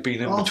think it might have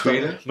been in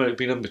between. Yeah. It might have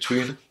been in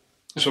between.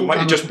 So it might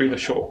have just been a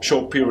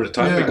short period of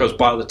time, because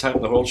by the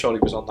time the whole shot he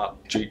was on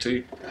that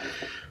GT.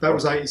 That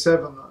was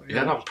 87.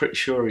 Yeah, and I'm pretty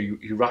sure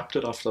he wrapped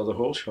it after the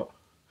whole shot.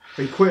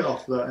 He quit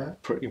after that, yeah?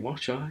 Pretty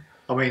much, aye.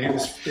 I mean, it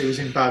was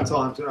in bad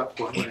times at that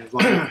point. When it was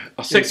like,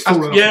 I think, I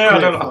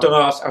don't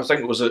know. I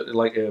think it was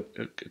a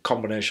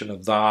combination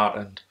of that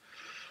and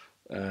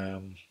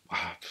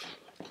I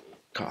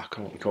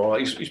can't recall.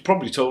 He's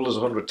probably told us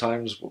 100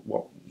 times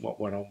what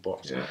went on,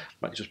 but it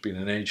might have just been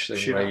an age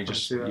thing where you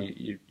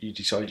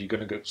decide you're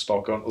going to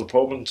start going to the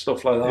pub and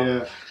stuff like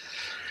that.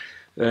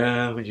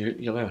 Yeah. And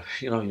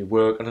you're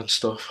working and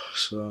stuff,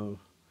 so.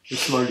 You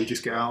slowly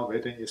just get out of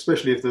it, don't you?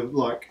 Especially if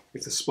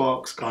the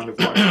spark's kind of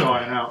like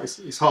dying out.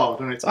 It's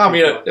hard, isn't it? I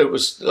mean, it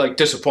was like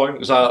disappointing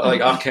because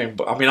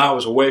I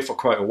was away for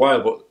quite a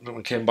while, but when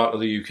I came back to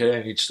the UK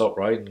and he'd stopped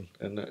riding,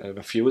 and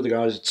a few of the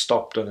guys had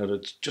stopped, and it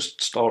had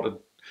just started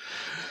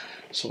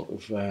sort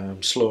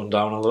of slowing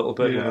down a little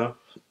bit, you know.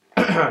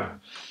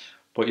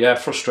 But yeah,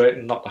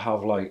 frustrating not to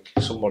have like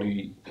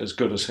somebody as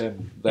good as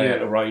him there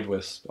to ride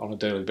with on a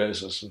daily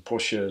basis and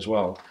push you as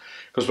well.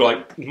 Because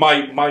like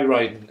my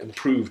riding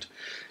improved.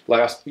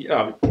 Like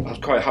I was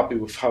quite happy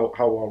with how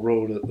I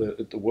rode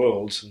at the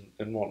Worlds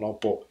and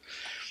whatnot, but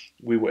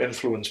we were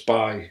influenced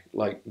by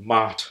like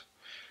Matt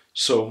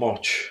so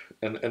much,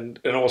 and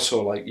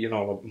also like, you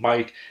know,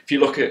 Mike. If you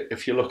look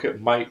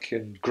at Mike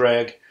and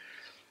Greg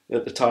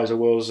at the Tizer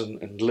Worlds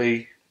and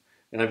Lee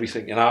and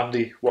everything, and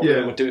Andy, what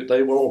they were doing,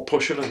 they were all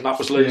pushing, and that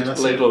was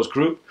Laidlaw's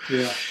group.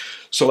 Yeah.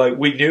 So like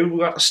we knew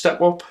we had to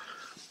step up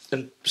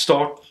and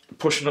start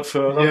pushing it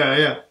further.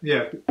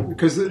 Yeah.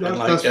 Because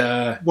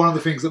that's one of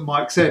the things that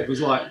Mike said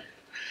was like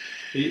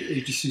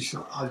he just used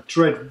to, I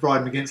dread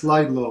riding against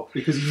Laidlaw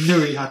because he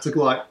knew he had to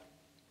like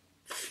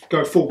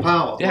go full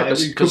power. Yeah, like,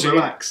 he couldn't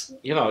relax.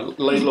 You know,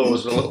 Laidlaw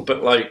was a little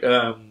bit like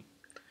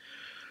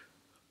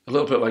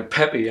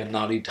Pepi in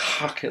that he'd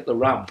hack at the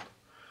ramp.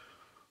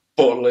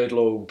 But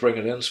Laidlaw would bring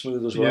it in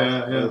smooth as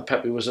well. Yeah.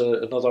 Pepi was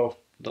another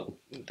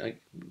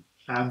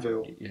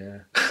anvil. Yeah.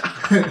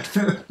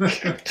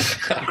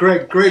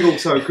 Greg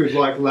also could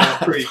like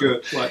land pretty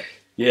good. Like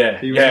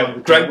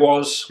Greg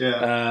was.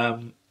 Yeah.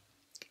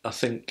 I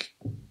think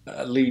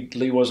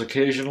Lee was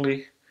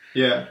occasionally.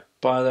 Yeah.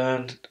 By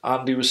then,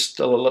 Andy was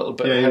still a little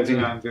bit heavy. He was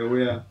an anvil.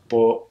 Yeah.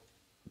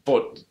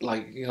 But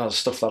like, you know, the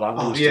stuff that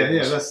Andy was doing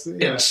was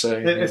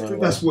insane.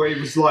 That's what it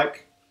was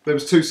like. There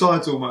was two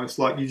sides almost.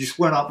 Like you just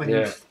went up and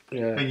you.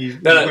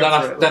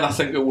 Then I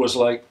think it was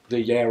like the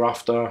year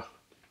after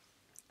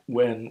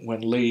when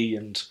Lee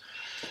and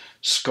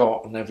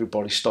Scott and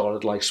everybody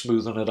started like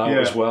smoothing it out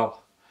as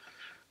well.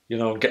 You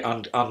know,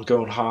 and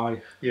going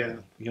high. Yeah.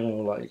 You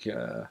know, like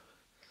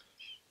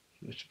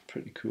it's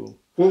pretty cool.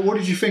 Well, what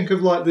did you think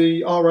of like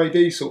the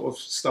RAD sort of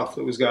stuff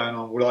that was going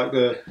on? With like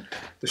the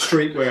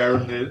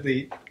streetwear and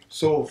the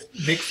sort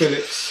of Nick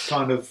Phillips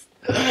kind of.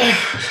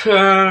 It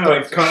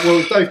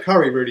was Dave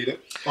Curry really that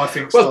I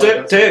think. Well,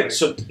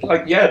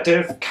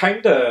 Dave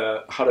kind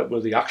of had it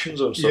with the action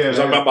zone stuff. Because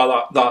I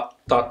remember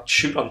that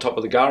shoot on top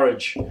of the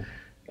garage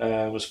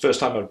was the first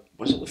time.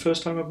 Was it the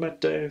first time I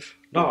met Dave?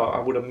 No, I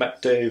would have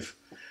met Dave.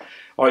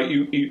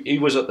 He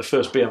was at the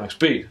first BMX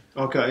Beat.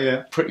 Okay,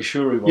 yeah. Pretty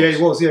sure he was. Yeah,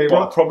 he was. Yeah,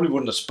 I probably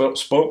wouldn't have spoke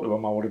to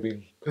him. I would have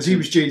been because he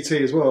was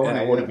GT as well.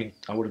 Yeah, wasn't he?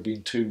 I would have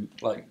been too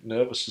like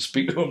nervous to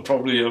speak to him.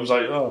 Probably I was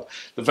like,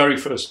 the very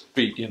first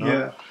beat, you know.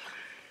 Yeah.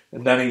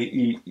 And then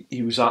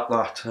he was at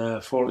that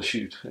photo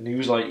shoot, and he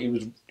was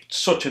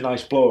such a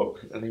nice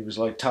bloke, and he was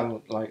like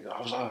telling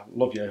I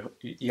love you.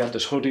 He had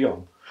this hoodie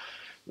on,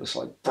 this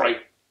like bright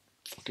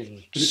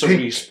fucking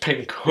cerise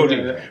pink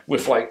hoodie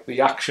with like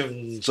the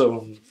action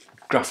zone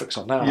graphics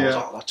on there. I was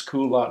like, that's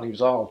cool that, and he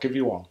was I'll give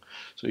you one.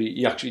 So he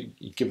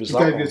gave us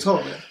that. He gave you a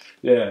top,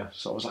 yeah.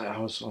 So I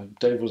was like,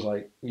 Dave was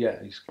like,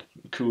 yeah, he's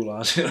cool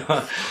as, you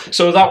know.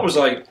 So that was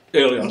like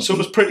early on. So it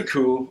was pretty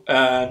cool.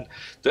 And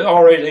the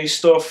RAD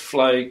stuff,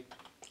 like,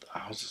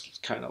 I was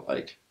just kind of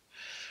like,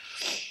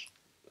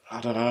 I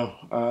don't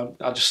know.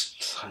 I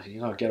just,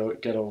 you know, get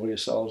over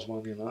yourselves,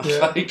 man. You know,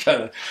 like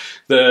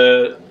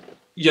the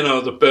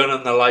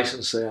burning the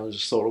license thing. I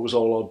just thought it was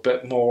all a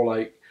bit more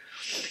like,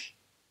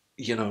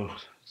 you know,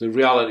 the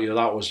reality of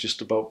that was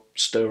just about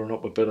stirring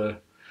up a bit of.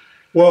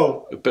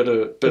 Well, do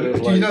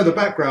you know the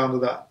background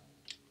of that?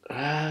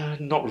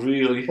 Not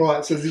really.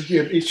 Right, so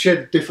it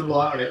shed different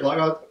light on it. Like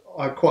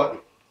I quite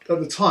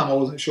at the time I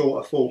wasn't sure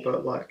what I thought,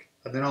 but like,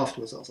 and then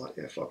afterwards I was like,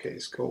 yeah, fuck it,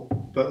 it's cool.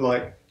 But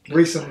like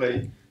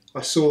recently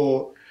I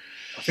saw,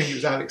 I think it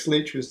was Alex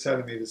Leach was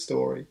telling me the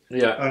story.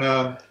 Yeah.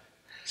 And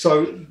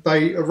so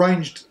they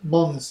arranged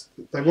Mons.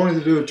 They wanted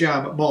to do a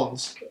jam at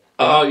Mons.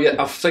 Oh yeah,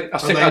 I think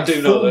I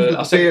do know that.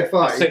 I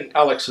think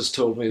Alex has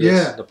told me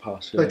this in the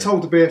past. Yeah. They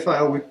told the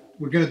BFA, oh,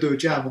 we're going to do a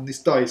jam on this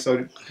day,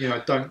 so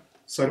that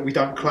we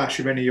don't clash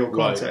with any of your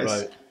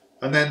contests. Right.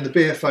 And then the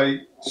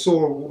BFA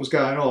saw what was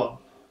going on,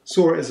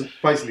 saw it as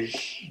basically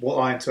what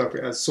I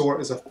interpret as saw it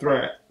as a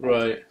threat,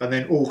 right? And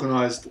then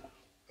organised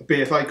a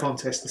BFA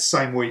contest the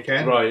same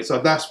weekend, right?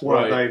 So that's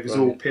why they was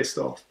all pissed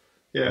off.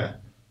 Yeah.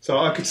 So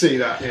I could see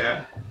that,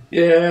 yeah.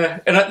 Yeah,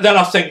 and then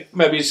I think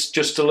maybe it's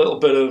just a little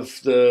bit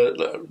of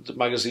the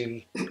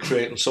magazine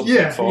creating something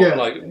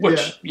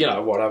which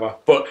whatever.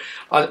 But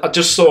I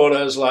just saw it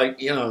as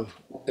like,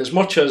 as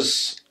much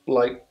as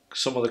like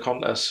some of the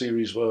contest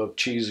series were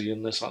cheesy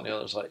and this and the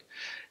other, like,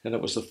 and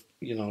it was a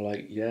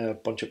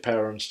bunch of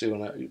parents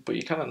doing it, but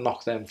you kind of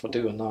knock them for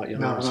doing that,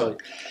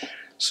 Like,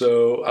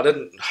 so I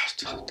didn't.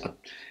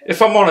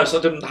 If I'm honest, I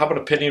didn't have an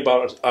opinion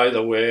about it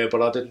either way,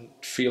 but I didn't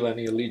feel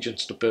any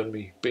allegiance to burn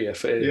me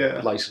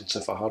BFA license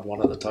if I had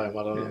one at the time.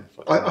 I don't know.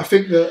 I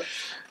think that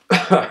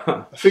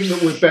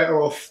we're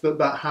better off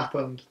that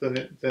happened than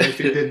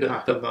if it didn't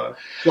happen though.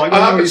 Like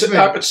I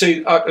could see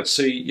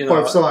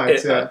both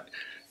sides.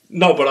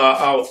 No, but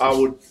I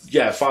would.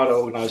 Yeah, if I'd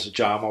organised a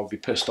jam, I would be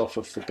pissed off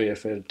if the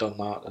BFA had done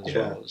that as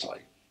well. It's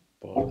like,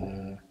 but I don't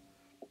know.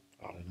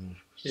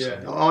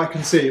 Yeah, I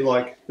can see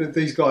like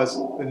these guys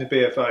in the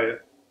BFA.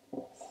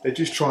 They're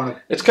just trying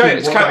to. I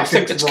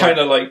think it's kind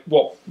of like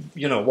I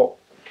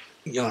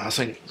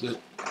think that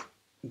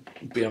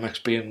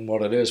BMX being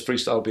what it is,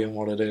 freestyle being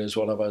what it is,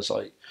 whatever. It's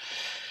like,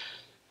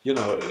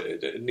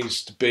 it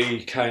needs to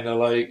be kind of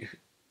like,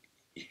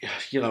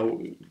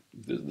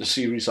 the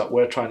series that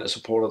we're trying to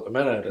support at the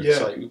minute. It's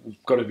like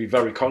we've got to be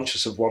very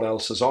conscious of what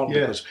else is on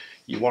because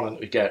you want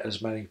to get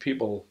as many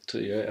people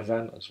to your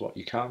event as what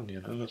you can.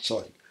 It's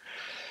like,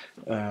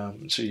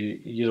 so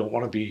you don't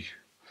want to be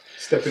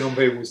stepping on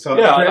people's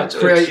toes,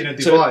 creating a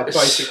divide,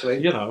 basically.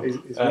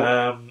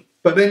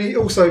 But then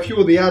also, if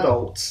you're the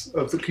adults,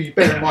 can you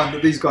bear in mind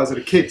that these guys are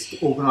the kids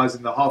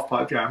organising the half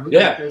pipe jam?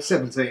 They're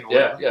 17 or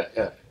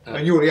whatever.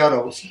 And you're the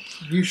adults.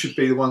 You should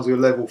be the ones who are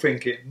level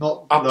thinking,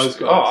 not those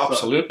guys. Oh,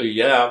 absolutely,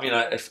 yeah. I mean,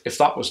 if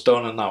that was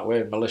done in that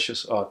way,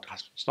 malicious,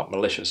 it's not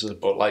malicious,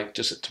 but like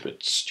just a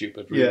bit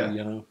stupid, really,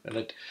 and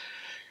it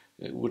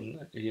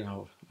wouldn't, I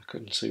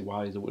couldn't see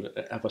why they would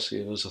ever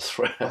see it as a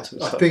threat.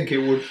 I think it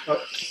would. I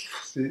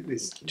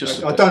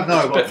don't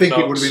know, but I think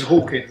it would have been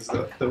Hawkins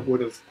that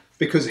would have,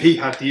 because he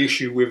had the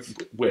issue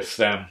with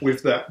them,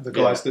 with the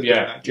guys that did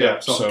that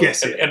jam. So I'm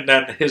guessing, and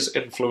then his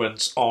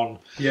influence on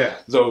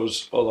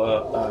those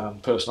other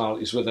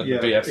personalities within the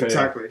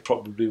BFA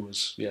probably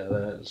was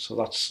so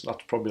that's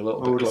probably a little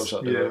bit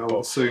closer to it,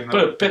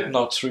 but a bit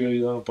nuts really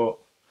though. But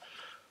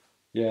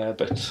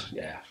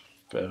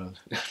burn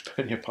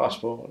your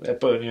passport,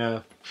 burn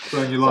your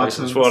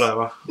license,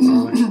 whatever.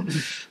 And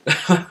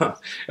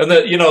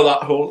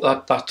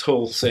that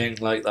whole thing,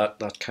 like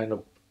that kind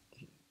of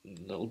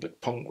little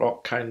bit punk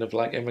rock kind of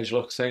like image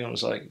look thing. It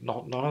was like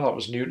none of that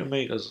was new to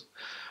me because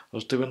I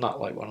was doing that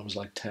like when I was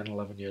like 10,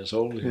 11 years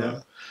old. You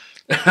know?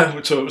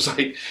 So it was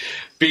like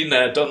been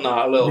there, done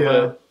that a little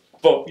bit.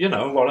 But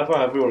whatever.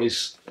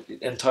 Everybody's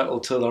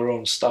entitled to their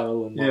own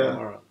style and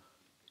whatever.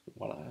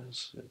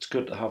 It's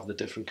good to have the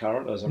different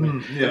characters. I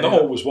mean, and there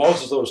always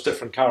was those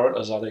different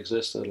characters that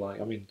existed.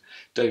 Like, I mean,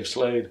 Dave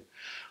Slade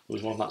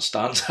was one that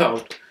stands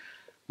out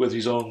with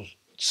his own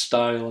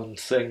style and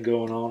thing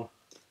going on.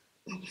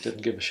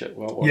 Didn't give a shit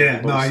about what he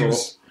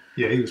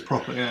was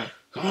proper. Yeah.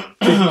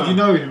 Did you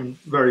know him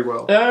very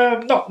well?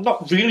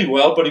 Not really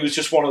well, but he was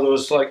just one of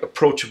those like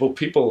approachable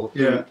people.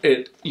 Yeah.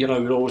 He'd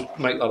always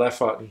make that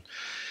effort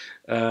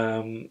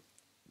and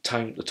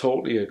time to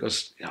talk to you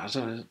because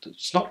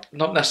it's not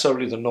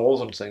necessarily the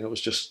northern thing. It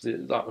was just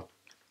that.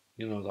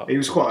 He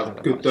was quite a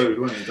good dude,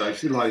 wasn't he,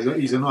 Dave? Like,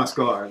 he's a nice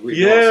guy.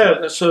 Really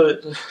nice. So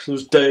it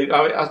was Dave.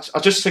 I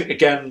just think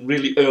again,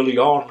 really early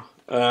on.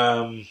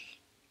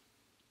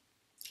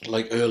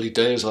 Like early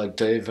days, like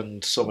Dave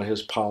and some of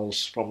his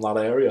pals from that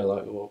area,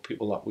 like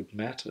people that we'd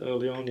met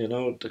early on,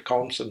 the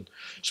cons and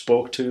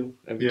spoke to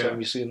every time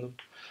you seen them.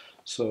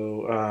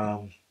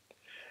 So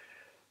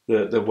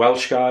the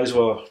Welsh guys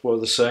were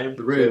the same.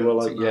 They were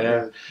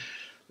like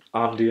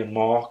Andy and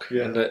Mark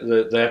and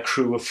their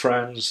crew of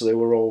friends. They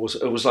were always.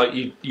 It was like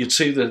you'd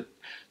see they'd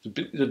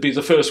be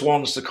the first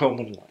ones to come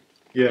and.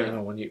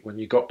 When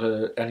you got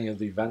to any of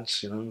the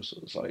events, so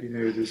it's like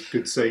there's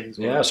good scenes.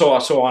 Yeah, so I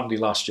saw Andy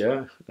last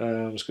year.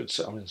 It was good.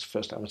 I mean, it's the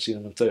first time I'd seen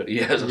him in 30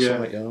 years or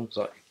something. It's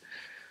like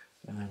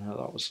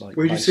that was like.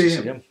 Where did you see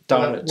him?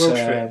 Down at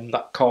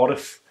that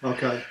Cardiff.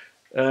 Okay.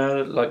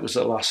 Like was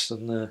the last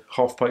in the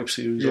half pipe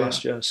series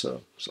last year.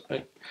 So it's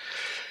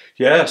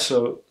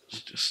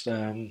just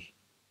the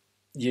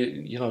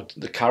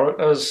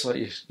characters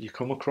that you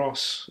come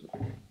across.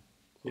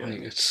 Like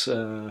it's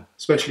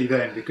especially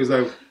then because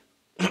they.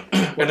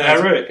 And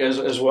Eric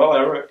as well.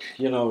 Eric,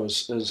 you know,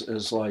 is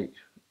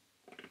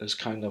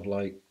kind of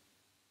like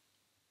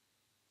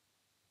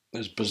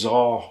this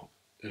bizarre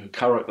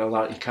character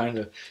that he kind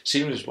of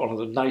seems one of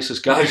the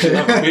nicest guys you'll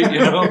ever meet. You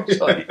know, it's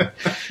like,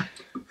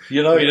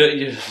 you know,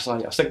 it's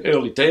like, I think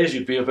early days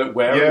you'd be a bit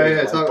wary,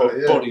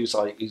 but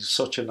he's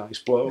such a nice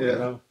bloke, you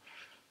know.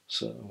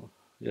 So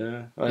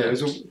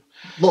there's a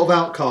lot of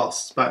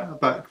outcasts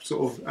back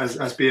sort of as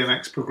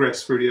BMX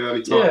progressed through the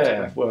early times.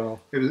 Yeah,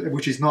 well,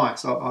 which is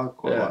nice. I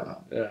quite like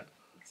that. Yeah.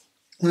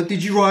 Now,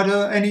 did you ride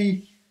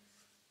any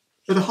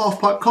at a half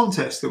pipe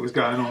contest that was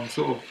going on?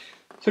 Sort of.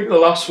 I think the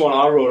last one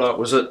I rode at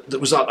was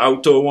that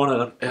outdoor one,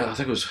 and I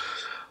think it was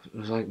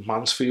like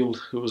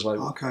Mansfield. It was like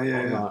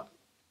that.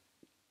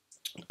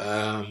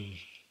 I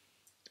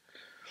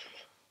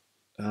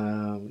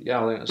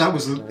think that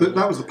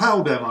was the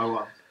PAL demo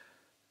one.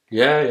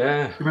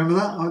 Yeah. Remember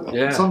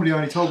that? Somebody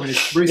only told me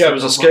this recently. Yeah, it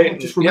was a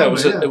skating.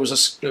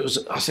 It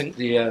was. I think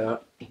the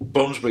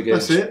Bones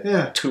Brigade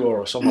tour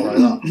or something like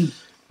that.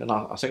 And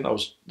I think that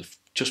was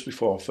just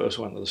before I first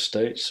went to the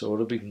States, so it would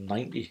have been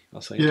 90. I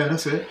think. Yeah,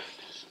 that's it.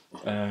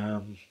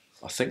 I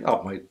think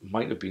that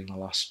might have been the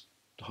last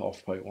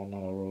half pipe one that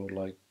I rode,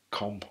 like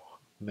comp,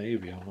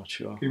 maybe. I'm not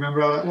sure. Do you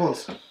remember how that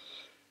was?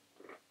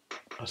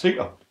 I think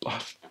I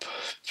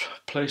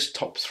placed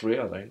top 3.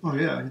 I think. Oh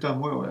yeah, you've done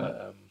well.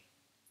 Yeah.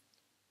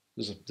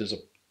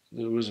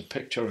 There was a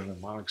picture in a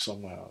mag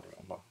somewhere,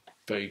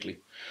 vaguely,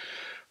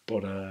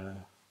 but I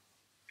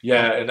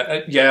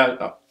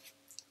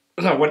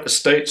went to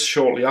States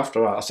shortly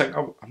after that. I think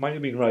I might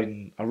have been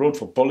riding. I rode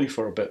for Bully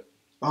for a bit.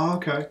 Oh,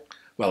 okay.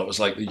 Well, it was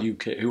like the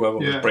UK. Whoever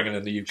was bringing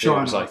in the UK, China,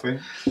 it was like, I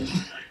think.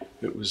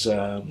 It was.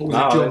 What was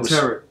it, John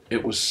Terry?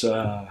 It was.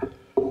 That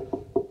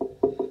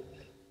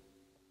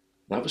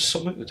was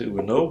something to do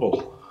with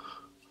Noble.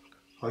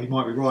 Oh, you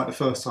might be right. The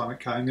first time it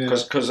came,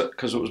 because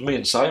it was me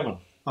and Simon.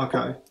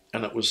 Okay.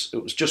 And it was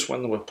just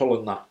when they were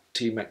pulling that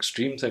Team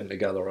Extreme thing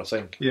together, I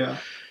think. Yeah.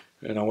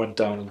 And I went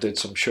down and did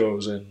some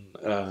shows in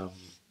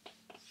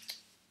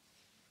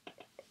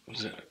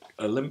was it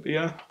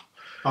Olympia?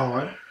 All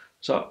right.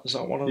 Is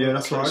that one of the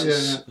that's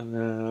places? Right.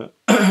 Yeah.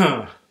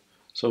 And,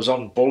 so I was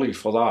on Bully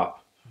for that,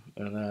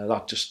 and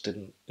that just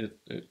didn't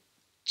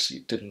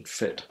didn't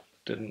fit.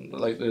 Didn't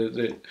like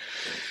the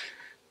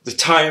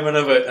timing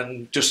of it,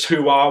 and just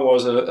who I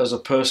was as a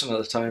person at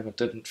the time. It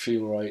didn't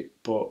feel right,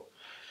 but.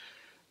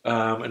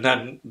 And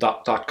then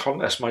that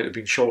contest might have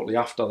been shortly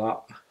after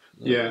that.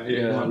 Yeah,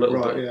 a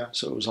little bit. Yeah.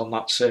 So it was on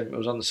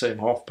the same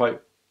half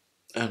pipe,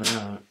 and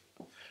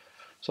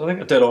so I think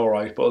I did all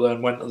right. But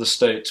then went to the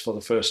States for the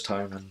first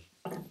time and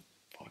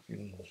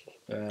fucking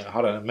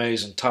had an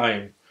amazing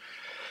time.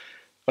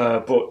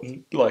 But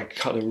like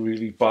had a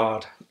really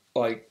bad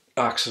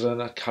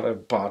accident. I had a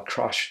bad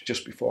crash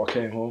just before I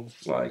came home.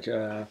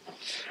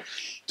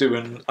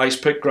 Doing ice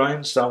pick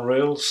grinds down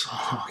rails.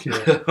 Oh,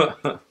 yeah.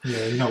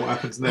 Yeah, you know what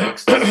happens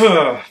next.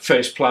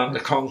 Face plant the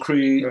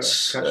concrete.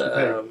 Catch the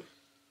peg.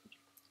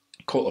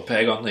 Caught the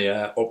peg on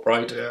the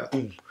upright. Yeah.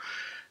 Boom.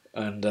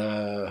 And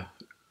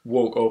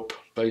woke up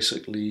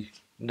basically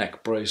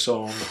neck brace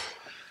on,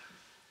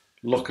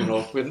 looking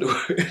up into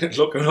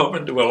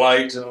a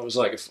light, and it was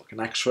like a fucking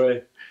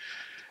X-ray.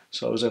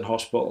 So I was in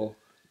hospital.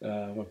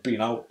 I've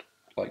been out,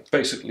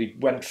 basically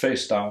went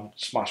face down,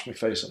 smashed my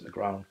face on the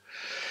ground.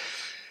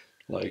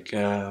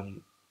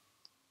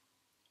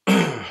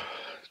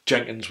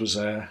 Jenkins was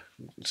there.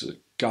 It's a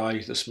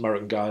guy, this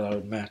American guy that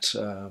I'd met,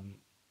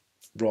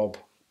 Rob.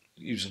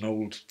 He was an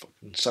old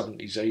fucking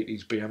 70s,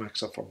 80s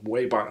BMXer from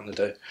way back in the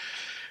day.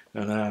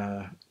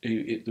 And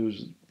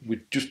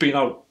we'd just been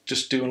out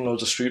just doing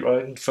loads of street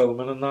riding,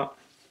 filming and that.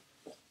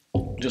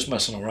 Just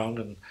messing around,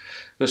 and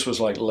this was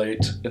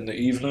late in the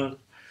evening.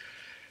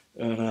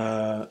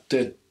 And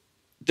did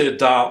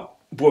that,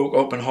 woke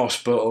up in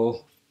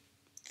hospital,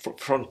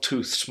 front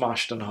tooth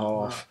smashed in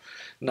half,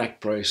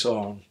 neck brace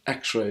on,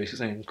 X-ray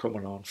thing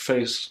coming on,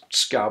 face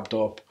scabbed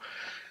up,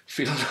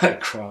 feeling like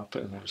crap,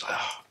 and I was like,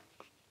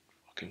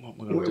 fucking what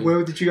am I going to do?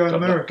 Where did you go in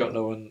America? Got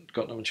no one.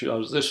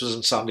 This was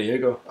in San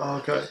Diego. Oh,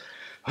 okay.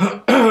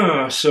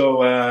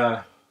 So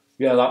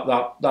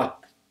that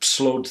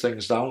slowed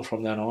things down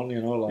from then on.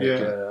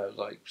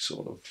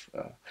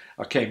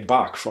 I came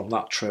back from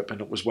that trip, and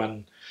it was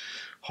when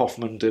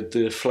Hoffman did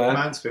the flare.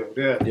 Mansfield,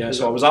 yeah. Yeah,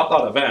 so I was at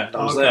that event.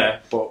 I was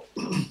there, but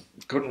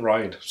couldn't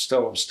ride.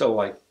 I'm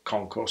still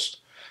concussed,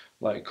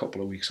 a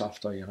couple of weeks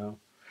after,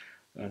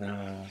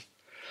 And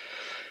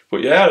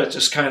but yeah, it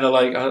just kind of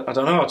I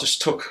don't know. I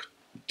just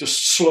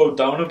slowed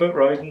down a bit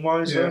riding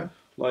wise. Yeah.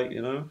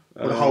 The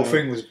whole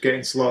thing was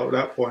getting slow at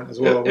that point as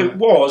well. It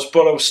was,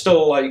 but I was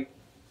still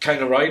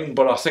kind of riding.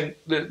 But I think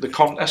the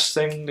contest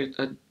thing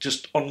it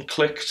just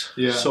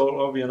unclicked, sort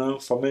of,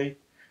 for me.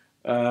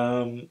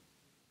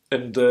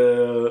 And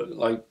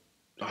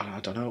I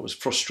don't know, it was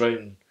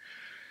frustrating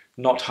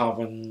not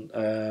having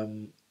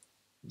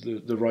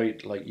the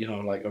right,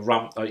 a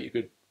ramp that you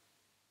could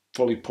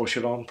fully push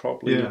it on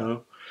properly,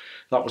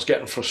 That was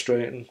getting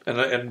frustrating.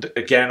 And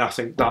again, I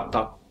think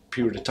that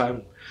period of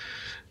time,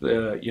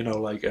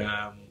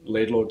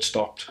 Laidlaw had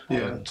stopped. Yeah.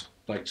 And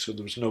like, so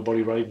there was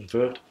nobody riding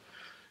vert.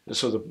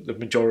 So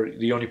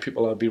the only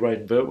people I'd be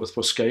riding vert with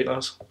were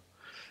skaters,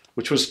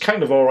 which was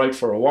kind of all right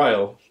for a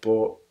while,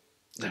 but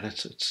then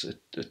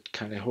it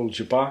kind of holds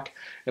you back.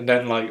 And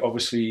then, like,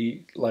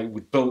 obviously, like,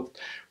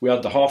 we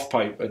had the half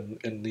pipe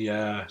in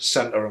the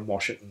centre in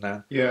Washington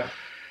then. Yeah.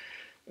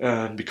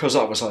 And because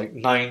that was like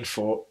 9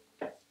 foot,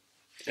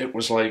 it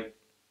was like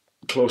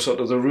closer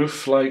to the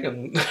roof, like,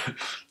 and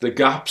the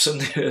gaps in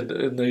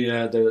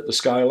the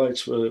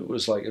skylights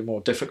was like a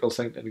more difficult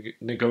thing to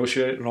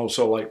negotiate. And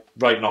also, like,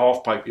 riding a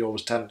half pipe, you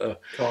always tend to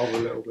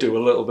do a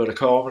little bit of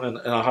carving, and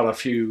I had a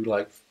few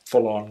like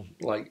full on,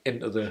 like,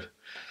 into the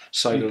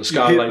side of the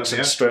skylights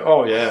and straight.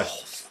 Oh yeah,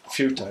 a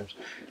few times.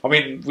 I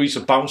mean, we used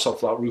to bounce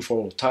off that roof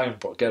all the time,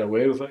 but get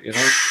away with it, you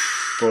know.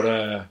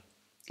 But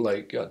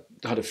like, I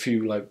had a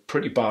few like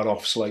pretty bad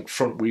offs, like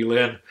front wheel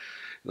in, and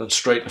then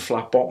straight to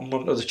flat bottom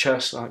under the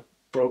chest, like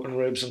broken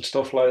ribs and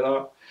stuff like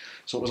that.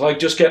 So it was like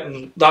just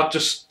getting that.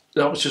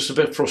 That was just a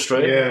bit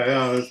frustrating.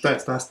 Yeah,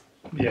 that's.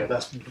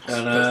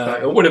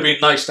 And it would have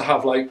been nice to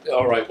have, like,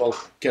 all right, well,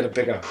 get a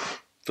bigger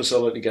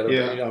facility, but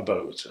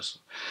it was just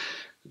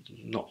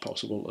not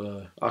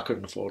possible. I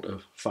couldn't afford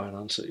to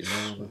finance it, you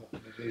know.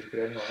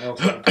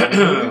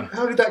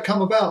 How did that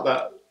come about?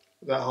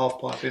 That half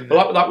pipe in there?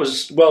 Well, that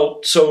was,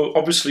 so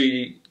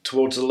obviously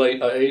towards the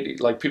late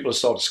 80s, like, people had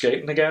started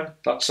skating again.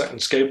 That second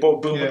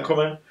skateboard boom had come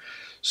in.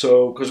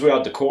 So, because we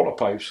had the quarter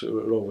pipes, it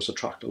would always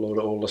attract a load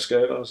of older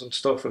skaters and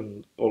stuff,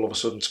 and all of a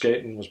sudden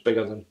skating was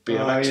bigger than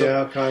BMX.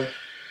 Okay.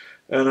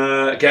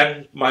 And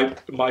again,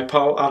 my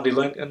pal Andy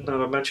Lincoln,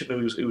 I mentioned,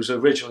 he was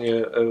originally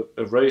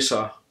a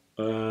racer.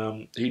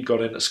 He'd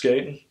got into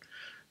skating,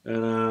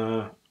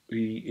 and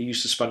he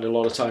used to spend a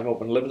lot of time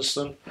up in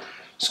Livingston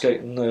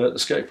skating the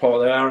skate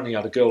park there, and he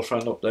had a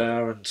girlfriend up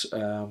there,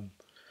 and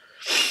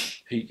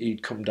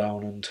he'd come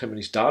down, and him and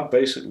his dad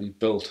basically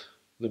built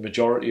the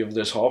majority of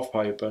this half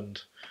pipe. And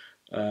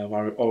I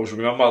always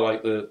remember,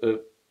 like,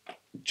 the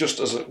just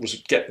as it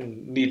was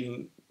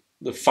needing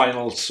the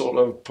final sort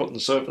of putting the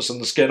surface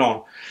and the skin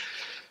on,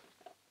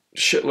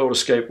 shitload of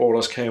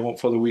skateboarders came up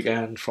for the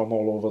weekend from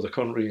all over the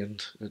country,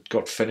 and it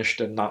got finished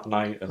in that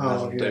night, and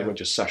then they were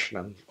just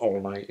sessioning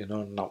all night, you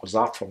know, and that was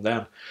that from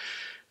then.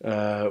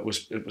 It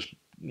was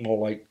more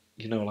like,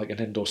 you know, like an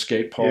indoor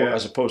skate park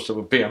as opposed to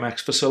a BMX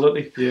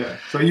facility. Yeah.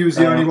 So you was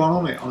the only one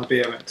on it, on a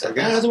BMX, I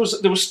guess?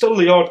 There was still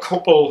the odd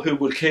couple who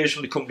would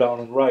occasionally come down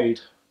and ride,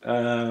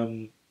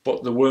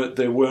 but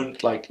they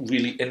weren't like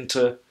really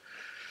into,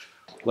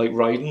 like,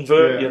 riding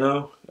vert, you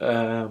know.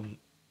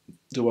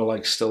 They were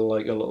like still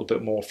like a little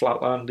bit more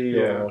flatlandy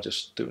or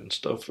just doing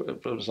stuff.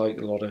 It was like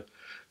a lot of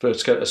vert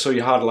skaters. So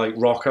you had like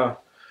Rocker,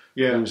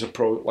 who was a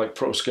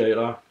pro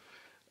skater.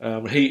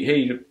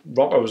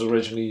 Rocker was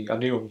originally, I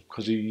knew him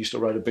because he used to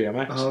ride a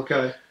BMX. Oh,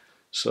 okay.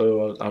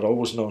 So I'd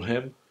always known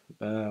him.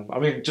 I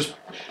mean, just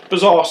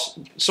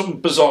some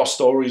bizarre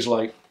stories,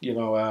 like, you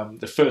know,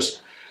 the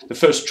first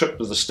trip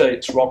to the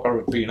States, Rocker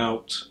had been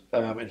out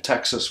in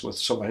Texas with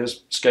some of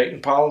his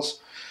skating pals,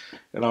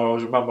 and I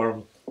always remember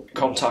him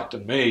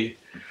contacting me.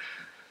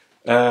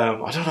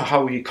 I don't know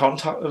how he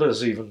contacted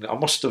us even. I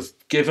must have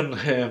given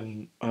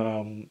him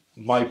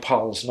my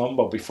pal's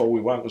number before we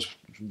went. It was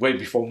way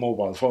before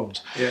mobile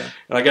phones. Yeah.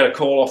 And I get a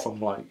call off him,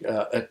 like,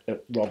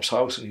 at Rob's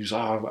house, and he was,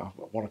 I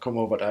want to come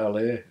over to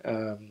LA.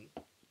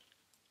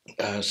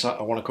 So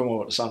I want to come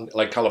over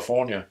to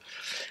California.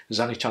 Is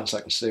there any chance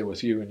I can stay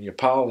with you and your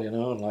pal, you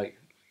know? And like,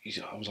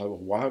 I was like, well,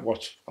 why?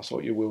 What? I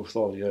thought you were with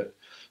all your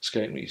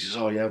skating. He says,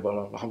 oh yeah, but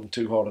I'm having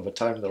too hard of a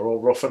time. They're all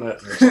roughing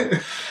it. And it's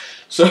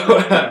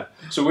like,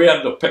 so we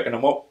ended up picking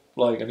him up,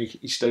 like, and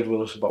he stayed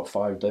with us about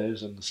 5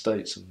 days in the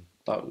States, and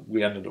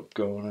we ended up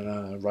going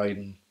and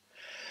riding,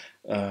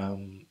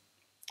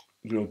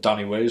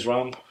 Danny Way's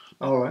ramp.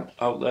 All right.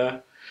 Out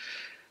there,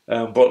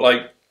 but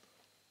like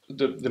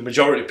the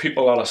majority of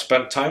people that I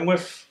spent time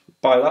with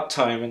by that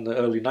time in the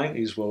early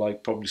 90s were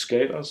like probably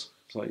skaters.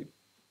 It's like,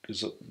 the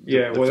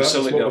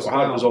facility that we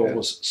had was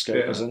always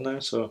skaters in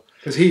there. So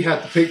because he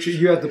had the picture,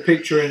 you had the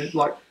picture in,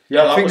 like,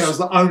 I think that was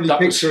the only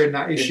picture in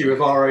that issue of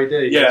RAD.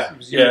 Yeah.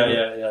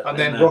 And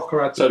then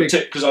Rocker had the picture.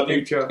 Because I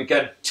knew,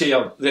 again,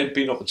 TL, they'd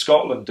been up in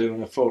Scotland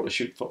doing a photo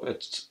shoot. I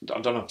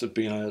don't know if there'd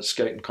been a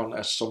skating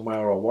contest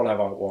somewhere or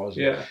whatever it was.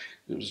 Yeah.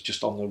 It was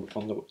just on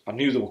the. I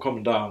knew they were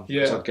coming down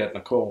because I'd getting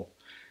a call,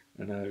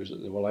 and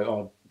they were like,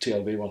 "Oh,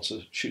 TLB wants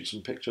to shoot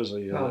some pictures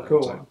of you." Oh,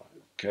 cool. Like,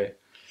 okay.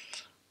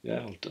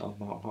 Yeah,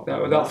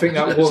 I think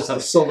that was the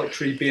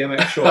solitary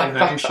BMX shot in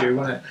that issue,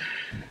 wasn't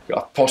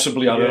it?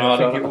 Possibly, I don't know. I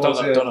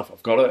don't know if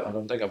I've got it. I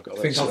don't think I've got it.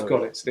 I think I've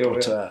got it still.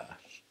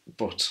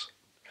 But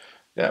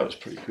yeah, it was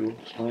pretty cool. It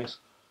was nice.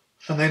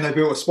 And then they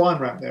built a spine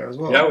ramp there as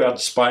well. Yeah, we had the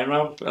spine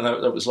ramp, and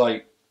it was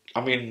like,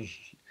 I mean,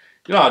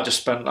 you know,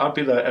 I'd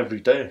be there every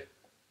day,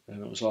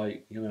 and it was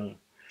like, you know,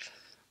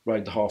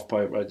 ride the half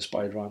pipe, ride the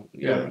spine ramp.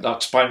 Yeah,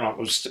 that spine ramp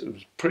was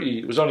pretty.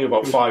 It was only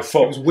about 5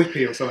 foot. It was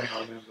whippy or something,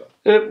 I remember.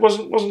 It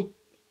wasn't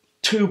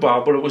too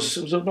bad, but it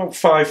was about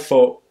 5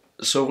 foot,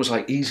 so it was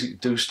like easy to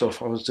do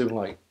stuff. I was doing,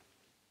 like,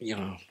 you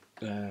know,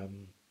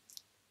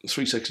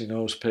 360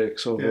 nose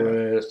picks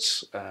over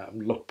it,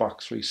 look back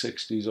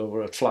 360s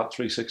over it, flat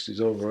 360s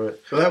over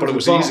it. But it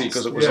was easy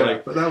because it was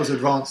like. But that was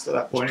advanced at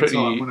that point in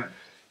time, wasn't it?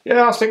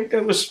 Yeah, I think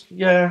it was.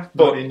 Yeah,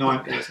 but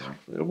 1990s.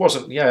 It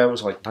wasn't. Yeah, it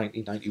was like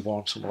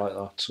 1991, something like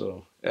that.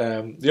 So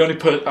the only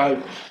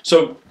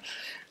so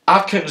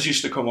Atkins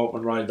used to come up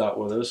and ride that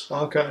with us.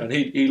 Okay. And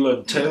he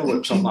learned tail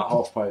whips on that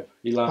half pipe.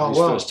 He learned his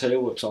first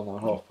tail whips on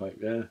that half pipe.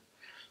 Yeah.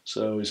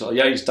 So he's like,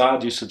 his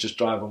dad used to just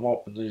drive him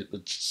up and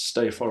they'd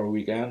stay for a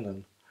weekend.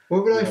 And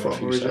where were they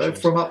from? Originally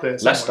from up there?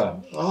 Somewhere.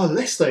 Leicester. Oh,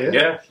 Leicester. Yeah.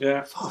 Yeah.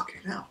 Yeah.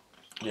 Fucking hell.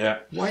 Yeah.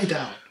 Way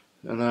down.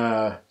 And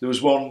there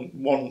was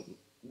one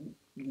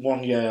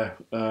year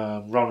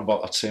round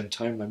about that same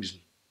time,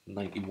 maybe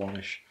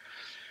 91ish,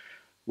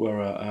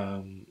 where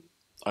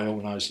I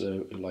organised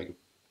a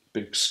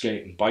big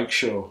skate and bike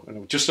show, and it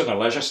was just in a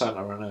leisure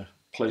centre in a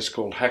place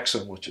called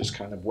Hexham, which is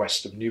kind of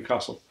west of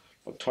Newcastle,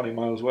 about 20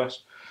 miles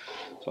west.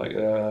 It's like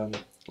a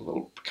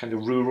little kind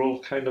of rural,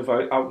 kind of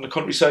out in the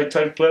countryside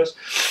type place.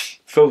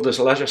 Filled this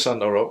leisure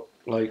centre up,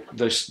 like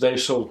they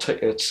sold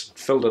tickets,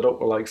 filled it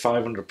up with like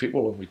 500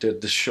 people, and we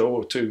did this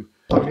show to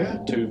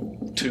two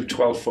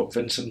 12-foot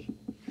Vincent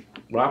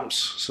ramps.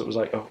 So it was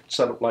like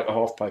set up like a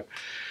half pipe,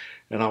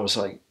 and I was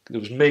like, it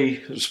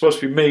was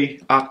supposed to be me,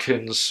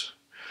 Atkins,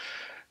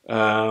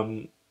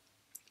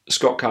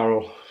 Scott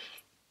Carroll,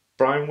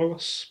 Brian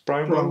Wills,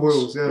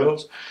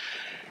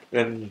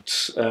 and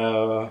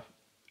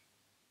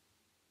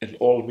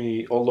all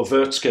the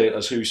vert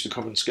skaters who used to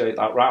come and skate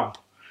that ramp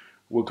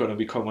were going to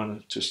be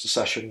coming just a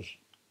session,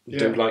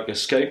 do like a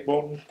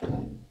skateboarding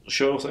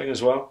show thing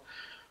as well,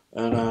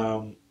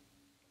 and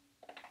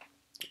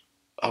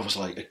I was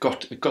like, it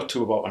got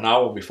to about an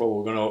hour before we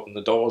were going to open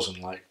the doors, and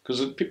like,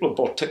 because people had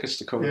bought tickets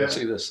to come and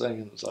see this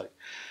thing, and it's like,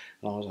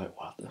 and I was like,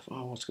 what the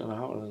fuck, what's going to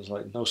happen? And it was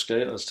like, no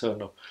skaters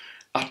turned up.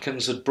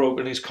 Atkins had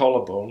broken his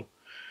collarbone,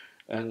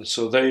 and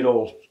so they'd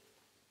all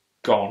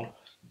gone,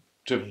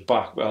 driven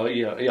back. Well, he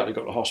had to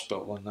go to the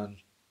hospital and then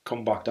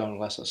come back down to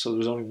Leicester. So there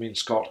was only me and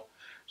Scott.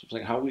 So I was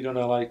thinking, how are we going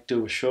to like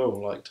do a show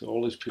like to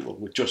all these people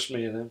with just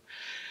me and him?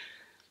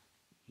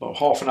 About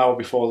half an hour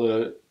before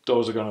the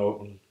doors are going to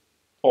open,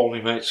 all my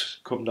mates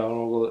come down,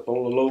 all the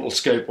local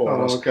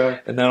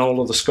skateboarders, and then all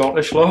of the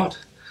Scottish lot,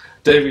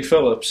 Davy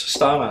Phillips,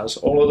 Stanners,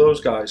 all of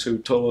those guys who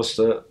told us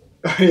that,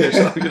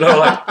 you know,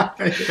 like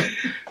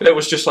it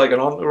was just like an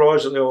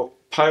entourage, and they all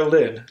piled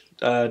in.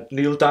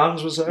 Neil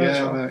Dans was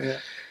there,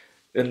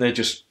 and they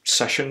just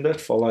sessioned it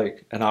for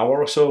like an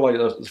hour or so, like,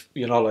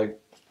 you know, like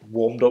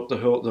warmed up the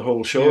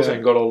whole show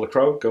thing, got all the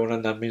crowd going,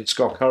 and then me and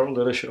Scott Carroll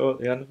did a show at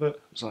the end of it.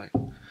 It was like,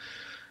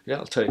 yeah,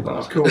 I'll take that. That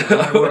was cool.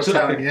 That worked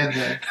out in the end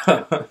there.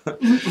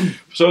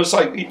 So it's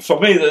like, for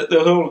me,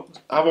 the whole,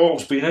 I've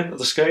always been into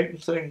the skating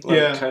thing.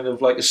 Like, kind of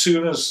like, as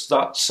soon as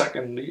that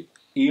second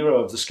era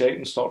of the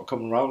skating started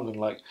coming around, and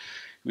like,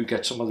 we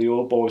get some of the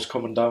old boys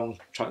coming down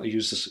trying to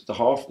use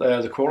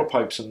the quarter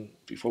pipes, and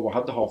before we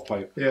had the half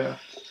pipe. Yeah.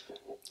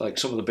 Like,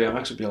 some of the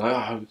BMX would be like,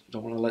 I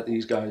don't want to let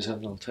these guys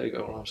in, I'll take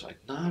it. And I was like,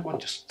 nah, I want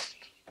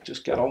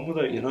just get on with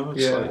it, you know?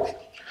 It's like,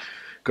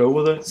 go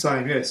with it.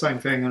 Same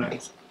thing, isn't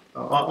it?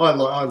 I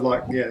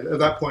like, at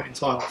that point in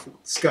time, I thought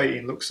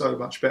skating looked so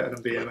much better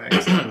than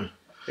BMX.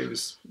 It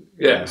was,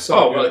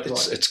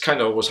 it's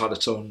kind of always had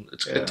its own,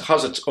 it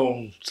has its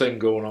own thing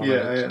going on.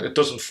 It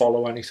doesn't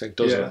follow anything,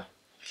 does it?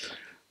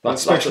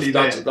 That's came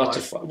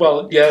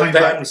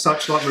back with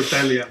such like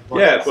rebellion.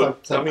 Like,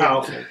 but so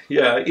powerful.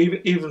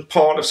 Even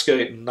part of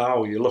skating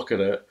now, you look at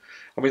it.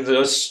 I mean,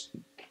 there's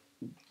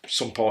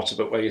some parts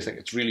of it where you think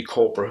it's really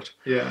corporate.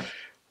 Yeah.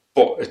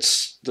 But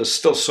there's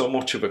still so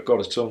much of it got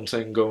its own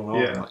thing going on.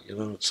 Yeah. Like, you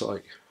know, it's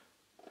like,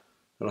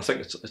 and I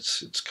think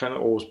it's kind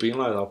of always been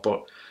like that.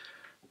 But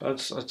I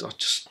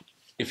just,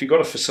 if you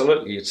got a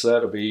facility, it's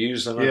there to be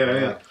used. And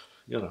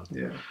you know.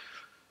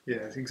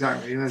 Yeah,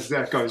 exactly. And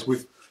that goes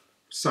with.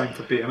 Same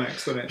for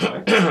BMX, doesn't it?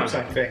 Like,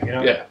 same thing, you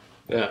know? Yeah.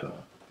 So,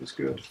 it's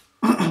good.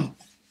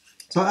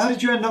 So how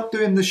did you end up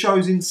doing the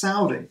shows in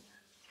Saudi?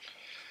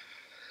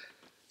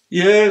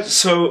 Yeah,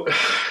 so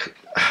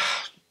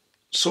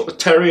sort of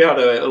Terry had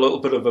a little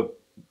bit of a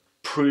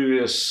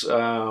previous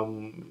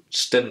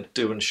stint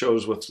doing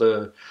shows with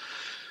the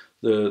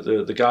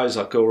guys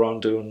that go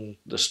around doing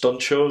the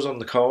stunt shows on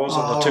the cars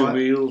and the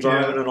two-wheel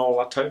driving and all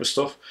that type of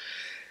stuff.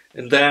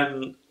 And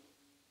then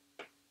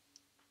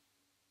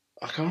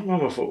I can't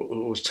remember if it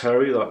was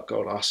Terry that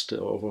got asked it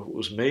or if it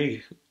was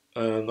me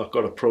that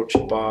got approached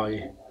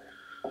by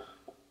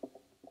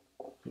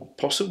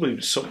possibly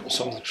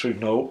something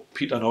through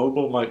Peter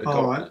Noble might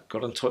have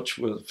got in touch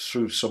with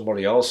through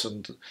somebody else,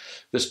 and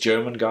this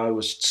German guy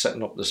was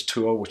setting up this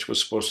tour which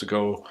was supposed to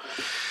go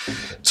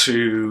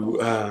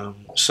to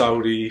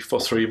Saudi for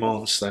 3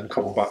 months, then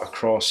come back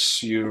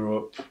across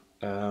Europe,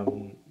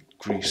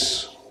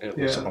 Greece,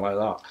 something like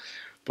that.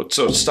 But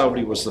so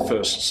Saudi was the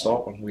first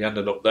stop, and we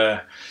ended up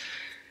there.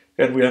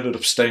 And we ended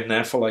up staying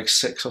there for like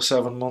 6 or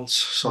 7 months,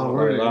 something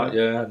like that.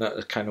 Yeah, and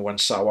it kind of went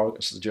sour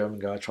because the German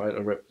guy tried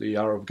to rip the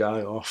Arab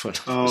guy off, and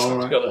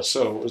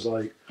so it was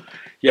like,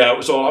 it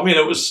was all. I mean,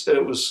 it was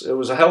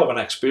a hell of an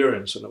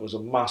experience, and it was a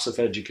massive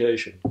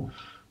education.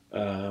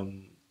 There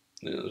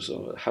was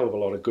a hell of a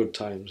lot of good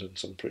times and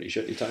some pretty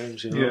shitty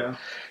times, you know. Yeah.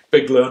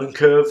 Big learning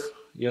curve,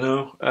 you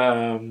know.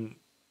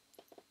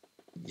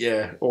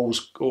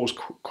 Always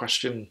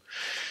question,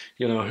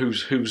 you know,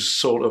 who's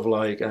sort of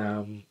like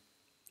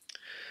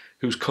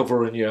who's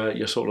covering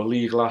your sort of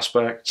legal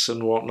aspects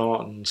and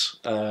whatnot,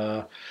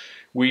 and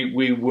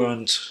we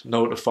weren't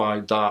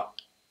notified that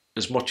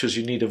as much as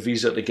you need a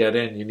visa to get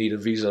in, you need a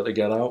visa to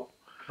get out.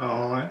 Oh,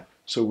 all right.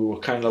 So we were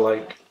kind of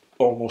like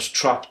almost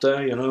trapped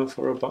there, you know,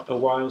 for a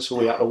while. So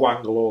we had to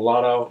wangle all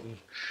that out. And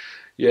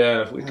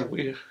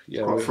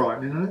Quite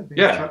frightening, isn't it?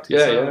 Yeah.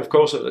 Of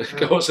course it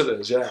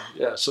is.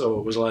 Yeah. So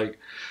it was like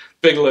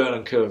big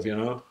learning curve, you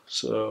know.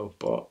 So,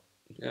 but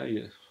yeah,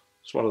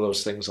 it's one of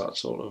those things that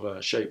sort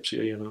of shapes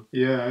you, you know.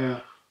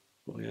 Yeah.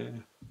 Well,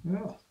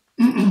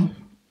 Yeah.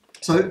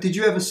 So, did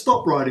you ever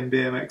stop riding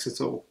BMX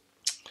at all?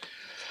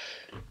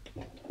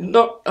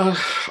 Not,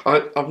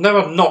 I've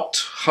never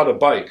not had a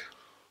bike,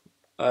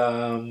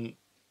 and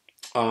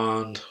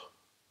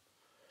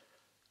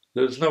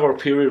there's never a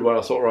period where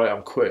I thought, right,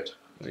 I'm quit.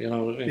 You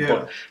know what I mean?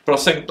 Yeah. But I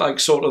think like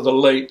sort of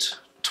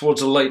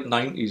towards the late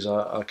 90s,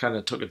 I kind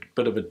of took a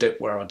bit of a dip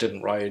where I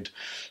didn't ride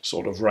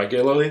sort of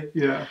regularly.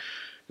 Yeah.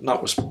 And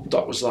that was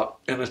that,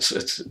 and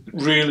it's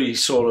really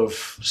sort of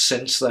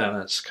since then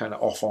it's kind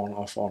of off on.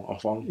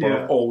 But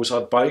I've always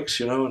had bikes,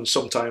 you know, and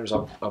sometimes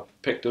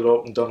I've picked it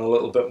up and done a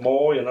little bit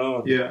more, you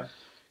know. And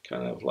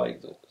kind of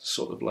like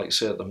sort of like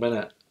say at the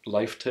minute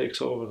life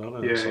takes over,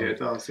 doesn't it? Yeah, it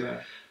does.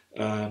 Yeah.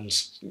 And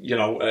you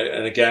know,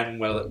 and again,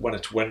 when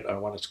it's winter,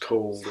 when it's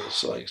cold,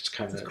 it's like it's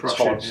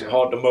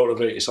hard to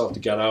motivate yourself to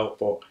get out.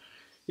 But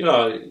you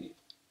know,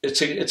 it's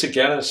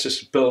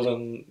just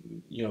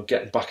building, you know,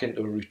 getting back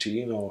into a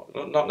routine, or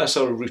not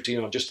necessarily a routine,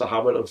 or just a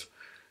habit of,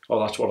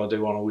 oh, that's what I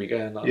do on a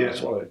weekend. That's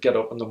what I get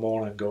up in the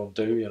morning and go and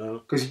do, you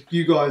know. Because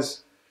you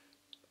guys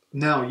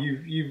now,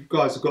 you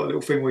guys have got a little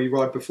thing where you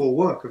ride before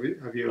work. Have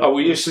you? Oh,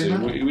 we used to.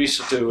 We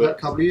used to do it a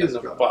couple of years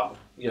ago. Well,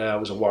 yeah, it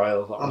was a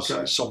while. That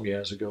was some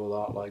years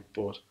ago. That like,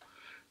 but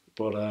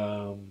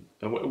and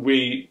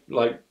we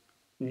like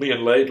me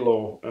and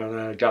Laidlaw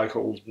and a guy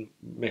called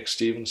Mick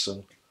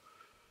Stevenson.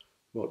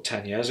 About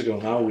 10 years ago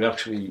now, we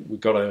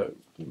got a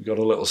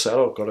little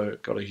setup,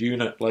 got a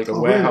unit, like a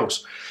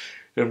warehouse,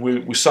 really?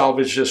 And we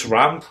salvaged this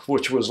ramp,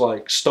 which was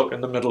like stuck in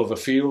the middle of a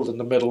field in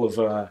the middle of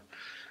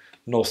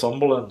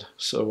Northumberland.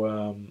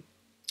 So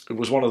it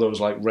was one of those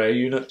like rare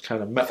unit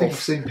kind of metal. I think I've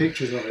seen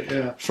pictures of it.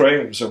 Yeah.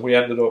 Frames, and we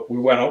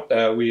went up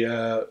there. We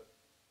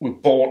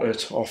bought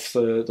it off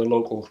the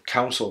local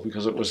council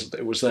because it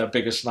was their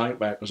biggest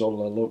nightmare, because all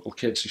the local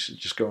kids used to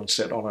just go and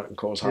sit on it and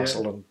cause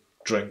hassle and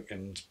drink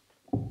and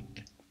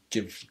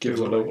give the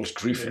locals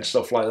grief and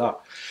stuff like that.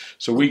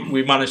 So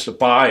we managed to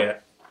buy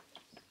it,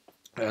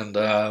 and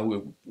we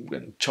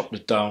went and chopped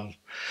it down,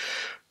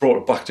 brought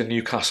it back to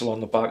Newcastle on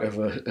the back of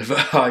a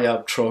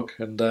high-ab truck,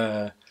 and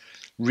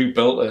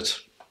rebuilt it,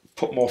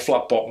 put more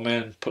flat bottom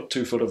in, put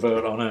 2 foot of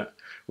vert on it,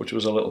 which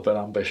was a little bit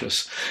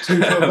ambitious. 2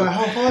 foot of vert?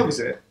 How high was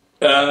it?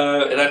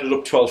 It ended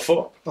up 12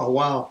 foot. Oh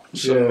wow!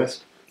 So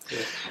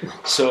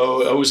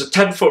it was a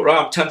 10 foot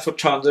ramp, 10 foot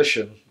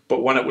transition.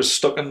 But when it was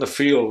stuck in the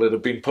field, it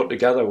had been put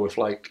together with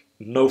like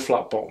no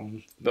flat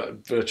bottom,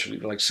 but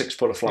virtually like 6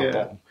 foot of flat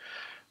bottom,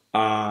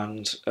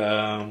 and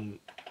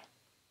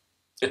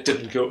it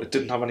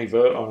didn't have any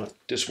vert on it.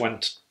 Just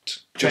went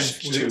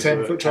just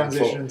 10 foot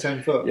transition and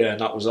 10 foot. Yeah,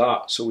 and that was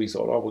that. So we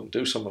thought, oh, we can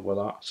do something with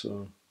that.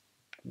 So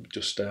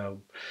just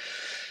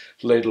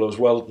Laidlaw's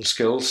welding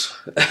skills,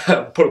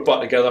 put it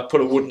back together,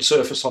 put a wooden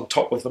surface on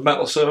top of the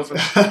metal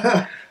surface,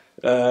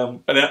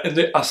 and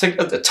I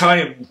think at the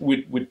time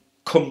we'd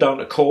come down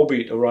to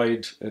Corby to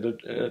ride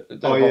there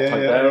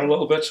a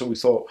little bit, so we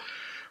thought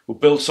we'll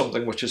build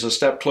something which is a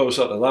step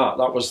closer to that.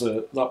 That was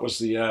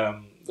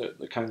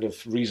the kind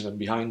of reasoning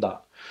behind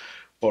that,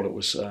 but it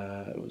was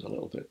a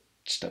little bit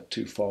step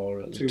too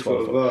far. 2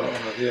 foot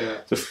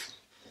of vert,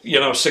 you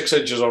know, 6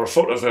 inches or a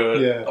foot of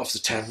vert off the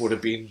 10 would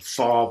have been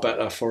far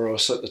better for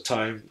us at the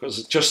time,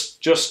 because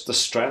just the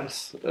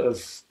strength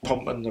of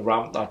pumping the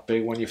ramp that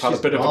big, when you've had a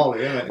bit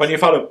of when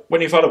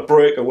you've had a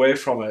break away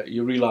from it,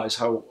 you realise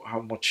how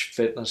much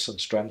fitness and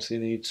strength you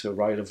need to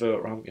ride a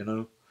vert ramp, you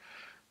know.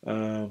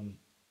 And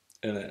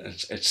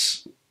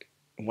it's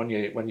when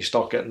you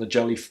start getting the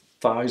jelly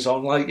thighs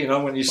on, like, you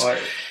know, when you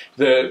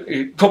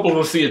coupled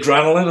with the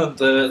adrenaline and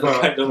the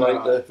kind of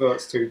like the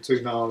vert's too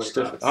gnarly.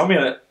 I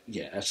mean,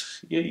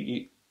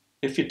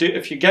 if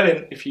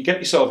you get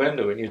yourself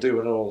into it and you're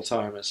doing it all the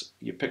time,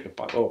 you pick it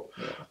back up.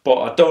 Yeah.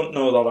 But I don't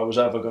know that I was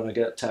ever going to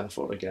get 10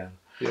 foot again.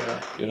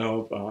 Yeah. You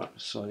know,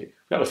 so we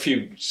had a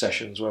few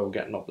sessions where we're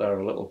getting up there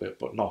a little bit,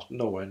 but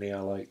nowhere near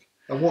like.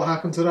 And what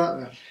happened to that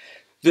then?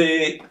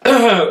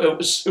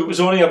 It was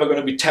only ever going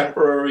to be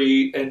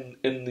temporary in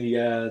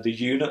the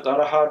unit that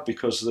I had,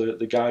 because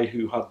the guy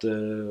who had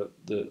the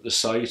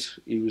site,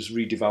 he was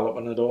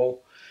redeveloping it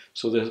all.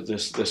 So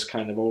this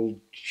kind of old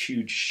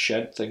huge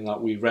shed thing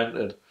that we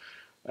rented,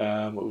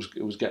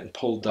 it was getting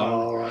pulled down.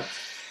 Oh, right.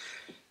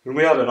 And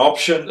we had an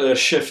option to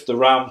shift the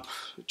ramp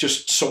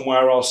just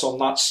somewhere else on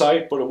that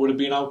site, but it would have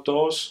been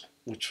outdoors.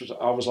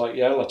 I was like,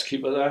 yeah, let's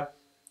keep it there.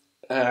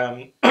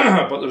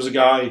 But there was a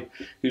guy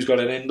who's got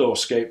an indoor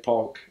skate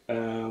park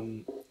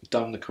down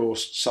the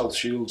coast, South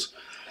Shields,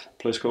 a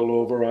place called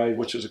Override,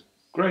 which is a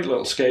great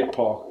little skate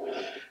park.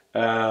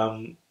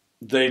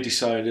 They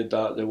decided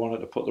that they wanted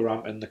to put the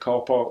ramp in the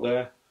car park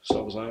there. So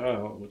I was like,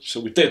 oh, so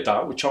we did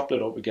that. We chopped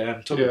it up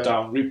again, took it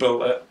down,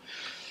 rebuilt it,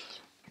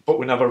 but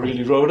we never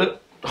really rode it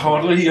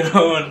hardly, you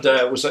know. And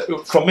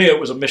for me, it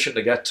was a mission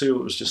to get to.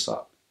 It was just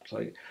that,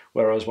 like,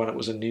 whereas when it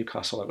was in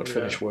Newcastle, I could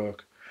finish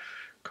work,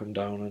 come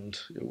down, and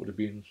it would have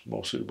been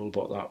more suitable.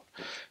 But that,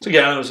 so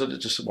yeah, it was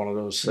just one of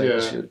those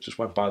things. It just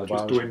went by the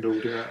bar.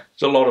 Dwindled,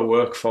 It's a lot of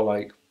work for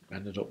like.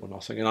 Ended up with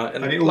nothing,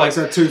 and it always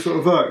had 2 foot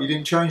of vert. You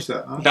didn't change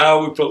that, huh? No,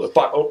 we built it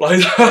back up like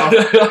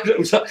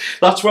that.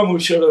 That's when we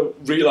should have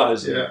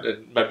realised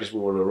it. Maybe we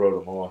would have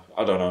rode it more.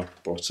 I don't know,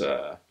 but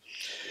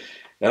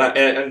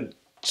and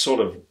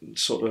sort of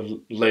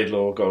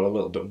Laidlaw got a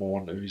little bit more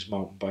into his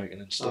mountain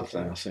biking and stuff.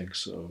 Then I think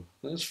so.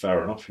 That's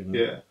fair enough, you know.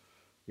 Yeah,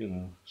 you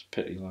know, it's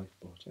pity like,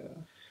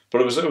 but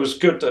it was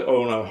good to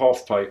own a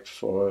half pipe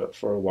for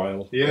a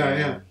while.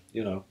 Yeah.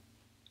 You know.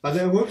 And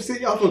then what was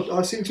the other?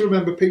 I seem to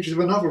remember pictures of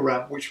another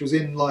ramp which was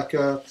in looked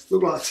like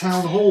a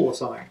town hall or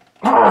something.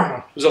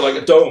 Was it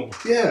like a dome?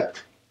 Yeah.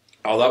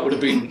 Oh, that would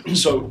have been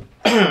so.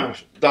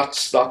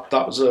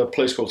 That was a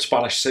place called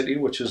Spanish City,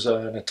 which is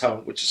in a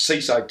town, which is a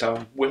seaside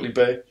town, Whitley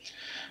Bay,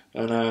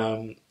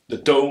 and the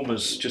dome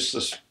is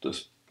just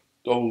this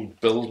old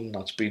building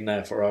that's been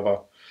there forever.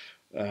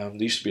 There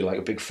used to be like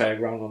a big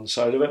fairground on the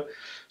side of it.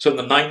 So in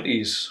the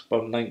 90s,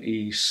 about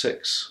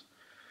 96.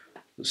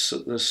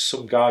 There's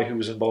some guy who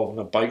was involved in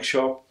a bike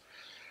shop,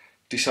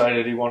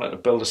 decided he wanted to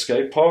build a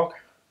skate park,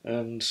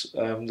 and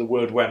the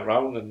word went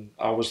round, and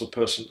I was the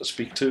person to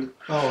speak to.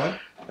 Oh, right.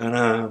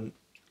 And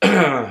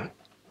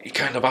he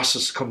kind of asked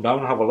us to come down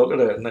and have a look at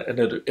it, and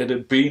it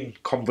had been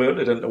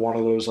converted into one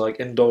of those like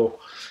indoor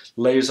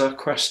laser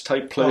quest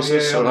type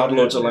places. So it had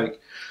loads of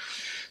like,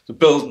 the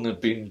building had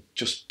been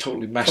just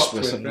totally messed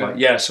with, and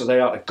so they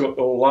had to gut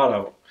all that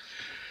out.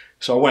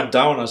 So I went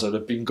down as it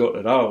had been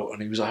gutted out,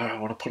 and he was like, I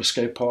want to put a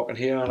skate park in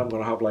here, and I'm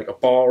going to have like a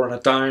bar and a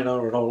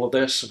diner and all of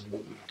this,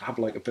 and have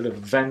like a bit of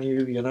a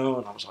venue, you know.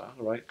 And I was like,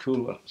 all right,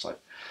 cool. And I was like,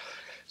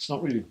 it's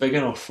not really big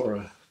enough for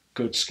a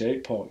good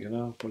skate park, you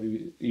know. But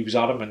he was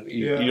adamant.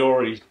 He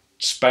already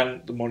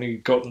spent the money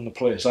gutting the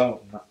place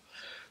out. And that.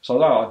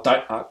 So I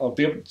thought, I'll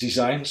be able to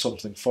design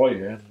something for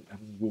you,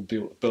 and we'll be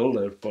able to build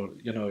it, but,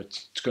 you know,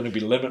 it's going to be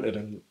limited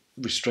and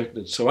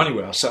restricted. So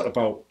anyway, I set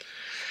about...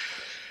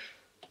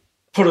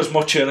 put as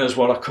much in as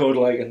what I could,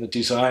 like in the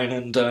design,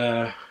 and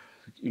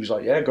he was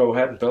like, "Yeah, go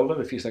ahead and build it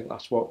if you think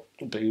that's what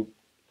will be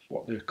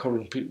what the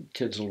current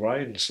kids will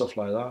ride and stuff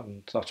like that."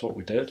 And that's what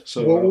we did.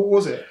 So what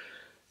was it?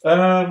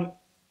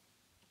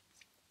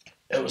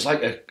 It was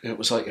like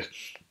a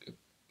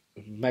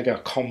mega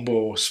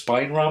combo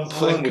spine ramp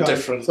thing with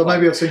different. So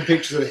maybe I've seen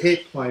pictures of a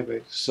hip,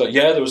 maybe. So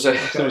yeah, there was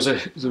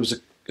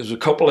a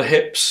couple of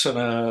hips and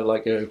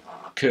a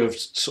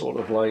curved sort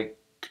of like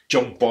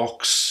jump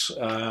box.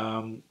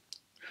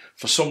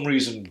 For some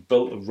reason,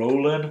 built a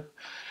roll in.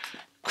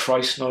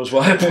 Christ knows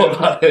why I put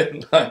that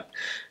in.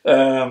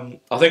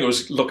 I think it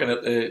was looking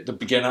at the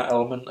beginner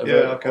element of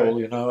it all,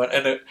 you know.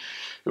 And it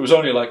was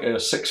only like a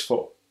 6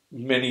 foot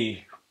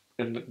mini,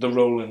 and the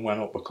rolling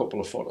went up a couple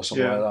of foot or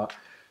something like that.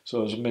 So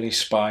it was a mini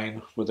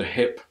spine with a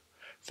hip,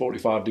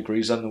 45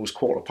 degrees. Then there was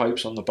quarter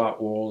pipes on the back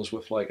walls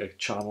with like a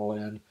channel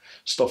in,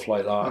 stuff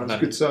like that. And then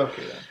a good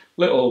circuit. Yeah.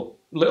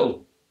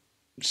 Little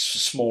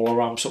smaller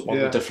ramps up on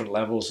the different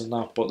levels and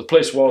that, but the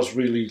place was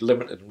really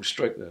limited and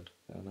restricted,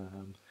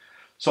 and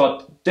so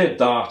I did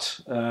that.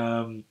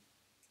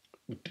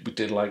 We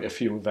did like a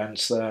few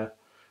events there,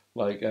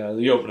 like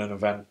the opening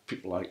event,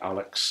 people like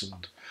Alex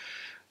and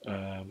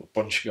a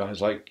bunch of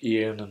guys like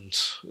Ian and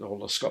all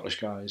the Scottish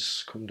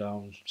guys come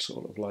down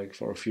sort of like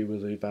for a few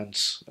of the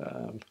events.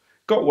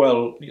 Got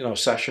well, you know,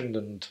 sessioned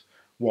and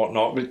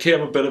whatnot. It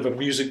became a bit of a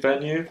music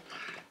venue.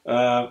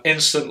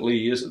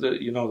 Instantly,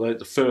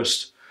 the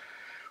first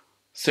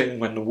thing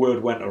when the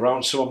word went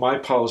around, some of my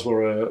pals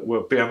were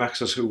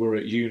BMXers who were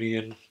at uni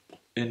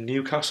in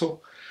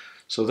Newcastle,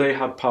 so they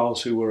had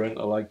pals who were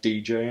into like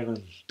DJing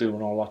and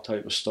doing all that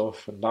type of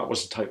stuff, and that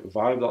was the type of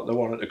vibe that they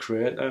wanted to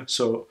create there.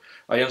 So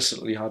I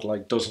instantly had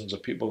like dozens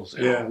of people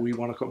saying, "Oh, we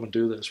want to come and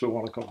do this, we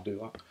want to come and do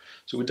that."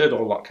 So we did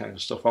all that kind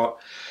of stuff. I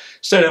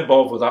stayed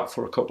involved with that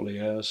for a couple of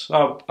years.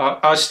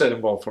 I stayed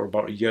involved for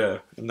about a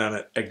year, and then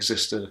it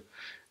existed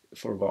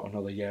for about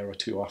another year or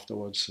two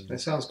afterwards. And it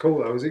sounds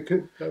cool though. Was it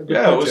good?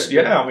 Yeah, it was.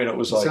 Yeah, I mean, it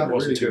was like, it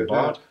wasn't really too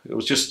bad. Yeah. It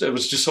was just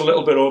a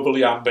little bit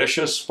overly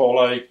ambitious for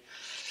like.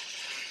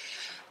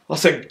 I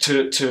think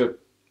to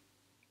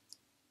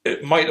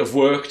it might have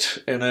worked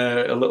in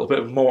a little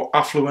bit more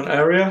affluent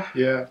area.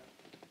 Yeah.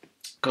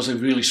 Because they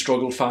really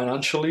struggled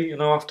financially, you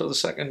know, after the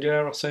second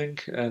year, I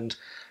think, and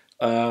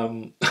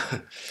I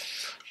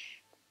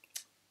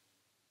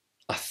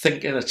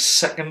think in its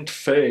second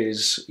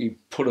phase he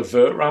put a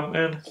vert ramp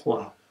in.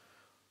 Wow.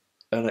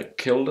 and it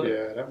killed it.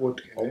 Yeah, that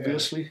would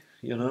obviously,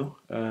 you know,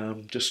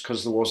 just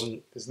because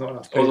there's not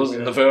enough people, other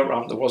than the vert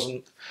ramp, there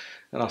wasn't,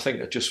 and I think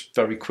it just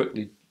very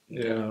quickly.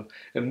 You know,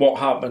 and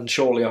what happened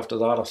shortly after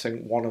that, I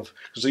think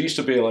because there used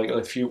to be like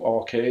a few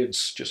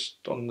arcades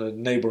just on the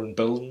neighbouring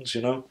buildings,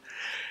 you know,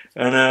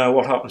 and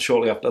what happened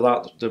shortly after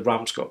that, the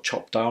ramps got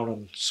chopped down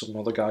and some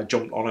other guy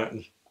jumped on it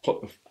and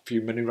put a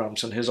few mini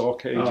ramps in his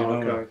arcade, you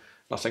know. Okay.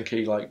 I think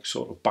he like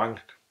sort of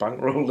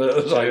bankrolled it.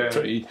 It was like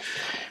pretty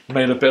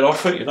made a bit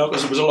off it, you know,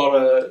 because there was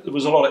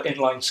a lot of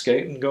inline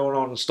skating going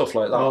on and stuff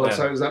like that. Oh,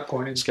 so it was that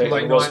point in skating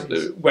late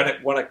 90s.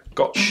 When it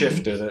got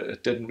shifted,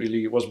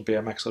 it wasn't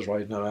BMXers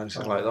riding or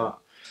anything like that.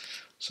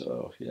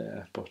 So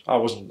yeah, but I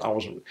wasn't.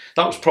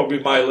 That was probably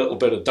my little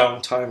bit of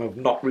downtime of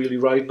not really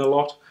riding a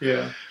lot.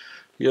 Yeah.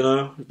 You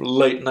know,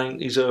 late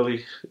 90s,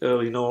 early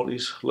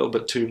 90s, a little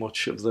bit too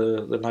much of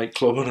the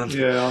nightclubbing and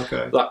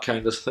that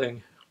kind of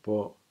thing.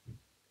 But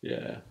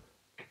yeah,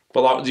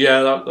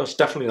 that's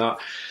definitely that.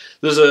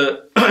 There's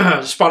a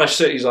Spanish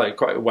City's like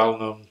quite a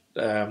well-known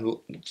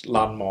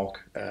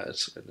landmark.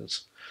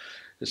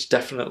 It's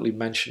definitely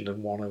mentioned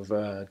in one of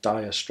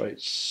Dire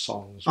Straits'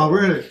 songs. Oh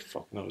really?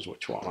 Fuck knows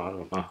which one. I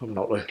don't know. I'm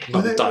not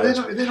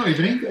they're not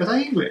even English. Are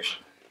they English?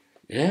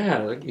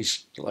 Yeah, I think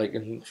he's like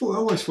in. I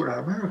always thought they were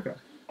America.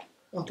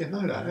 I didn't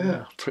know that.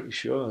 Yeah, pretty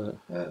sure.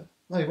 Yeah.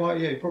 No,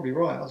 you're probably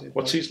right.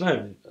 What's his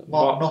name?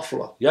 Mark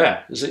Knopfler.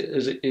 Yeah, is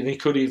it? And he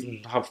could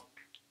even have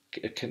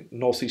a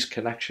northeast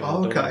connection.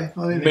 Oh, okay.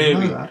 I didn't even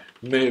know that.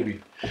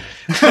 Maybe.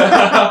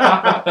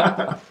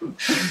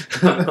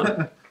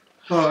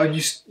 Oh,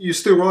 and you're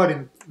still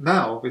riding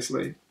now,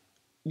 obviously.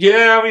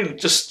 Yeah, I mean,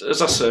 just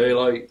as I say,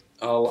 like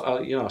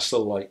I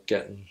still like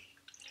getting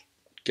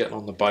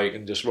on the bike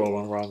and just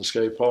rolling around the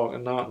skate park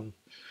and that, and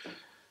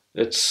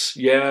it's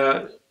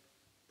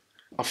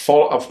I've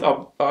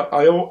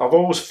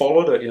always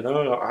followed it, you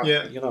know.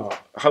 You know,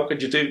 how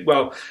could you do?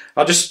 Well,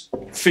 I just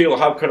feel,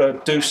 how could I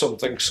do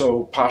something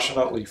so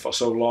passionately for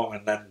so long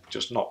and then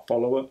just not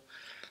follow it?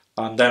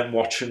 And then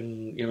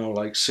watching, you know,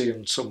 like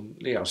seeing some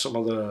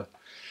of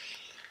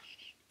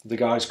the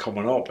guys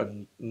coming up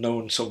and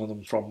knowing some of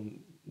them from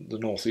the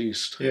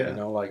northeast. You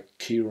know, like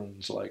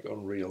Kieran's like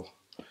unreal.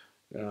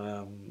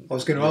 I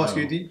was going to ask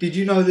you, did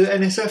you know the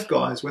NSF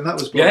guys when that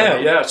was?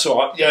 Yeah.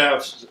 So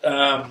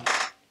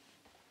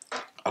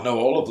I know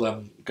all of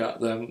them. Got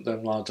them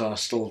lads. I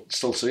still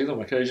see them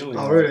occasionally.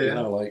 Oh really? You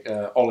know, like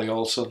Ollie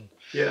Olsen.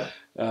 Yeah.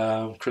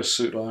 Chris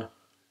Suter,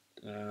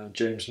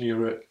 James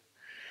Newrick.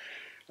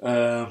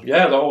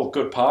 They're all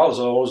good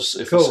pals.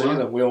 If I see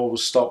them, we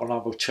always stop and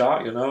have a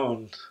chat, you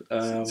know.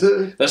 And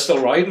they're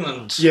still riding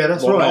and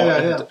that's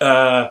right.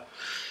 And,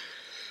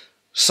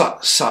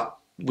 sat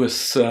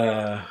with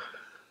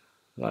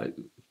like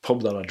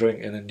pub that I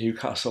drink in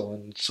Newcastle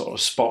and sort of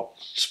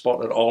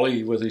spotted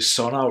Ollie with his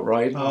son out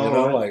riding,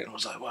 like I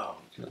was like, wow,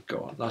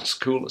 go on, that's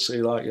cool to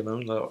see that, you know,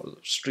 the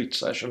street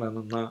session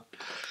and that.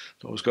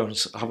 I was going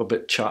to have a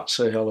bit chat,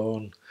 say hello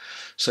and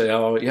say,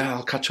 oh yeah,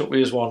 I'll catch up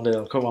with you one day,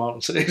 I'll come out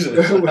and see you.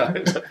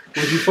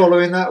 Was you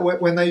following that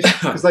when they,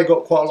 because they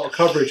got quite a lot of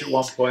coverage at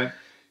one point?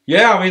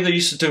 Yeah, I mean, they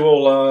used to do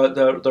all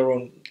their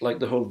own, like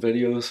the whole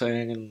video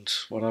thing and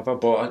whatever,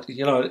 but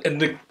you know,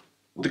 and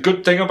the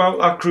good thing about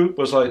that group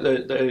was like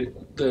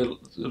there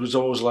was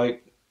always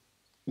like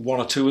one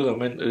or two of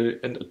them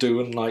into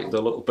doing like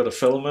the little bit of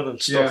filming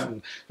and stuff,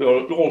 and they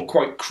were all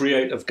quite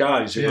creative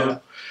guys, you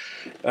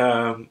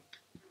know.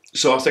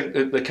 So I think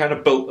they kind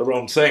of built their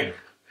own thing.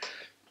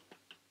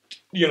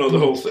 You know, the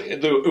whole thing.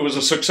 It was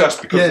a success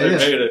because they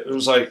made it. It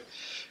was like,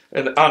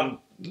 and there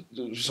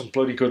was some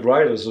bloody good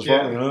riders as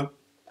well, you know.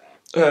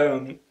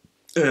 And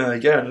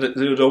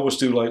they would always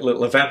do like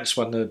little events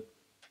when they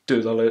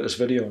do the latest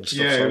video and stuff.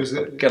 Yeah,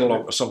 so get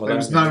along with some of them. It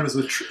was known as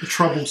a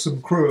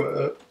troublesome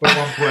crew at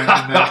one point,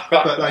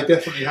 but they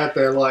definitely had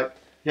their like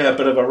a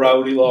bit of a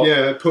rowdy lot.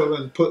 Yeah, put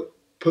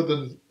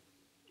them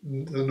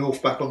the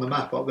north back on the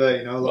map up there,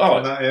 you know, like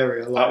in that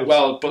area. Like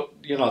but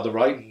you know, the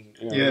riding,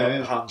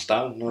 hands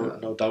down,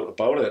 no doubt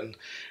about it.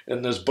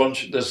 And there's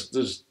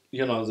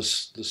you know,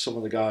 there's some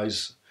of the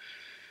guys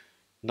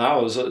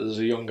now. There's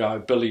a young guy,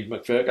 Billy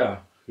McVicker,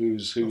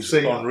 who's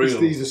unreal.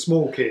 He's a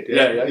small kid.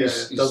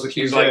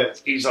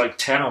 He's like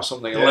 10 or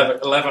something,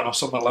 11 or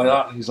something like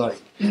that, and he's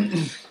like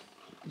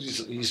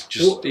he's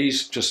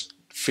just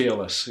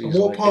fearless. And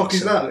what park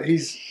is that?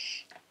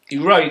 He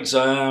rides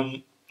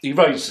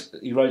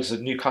the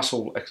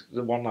Newcastle,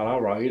 the one that I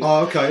ride.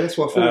 Oh, okay, that's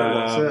what I thought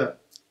it was.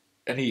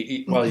 And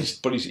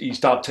his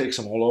dad takes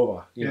him all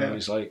over. You know,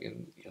 he's like,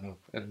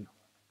 and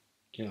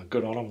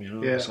good on him. You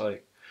know, it's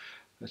like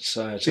it's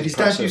Did his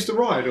dad used to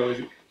ride, or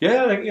is it?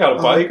 Yeah, I think he had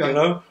a bike. Okay. You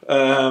know,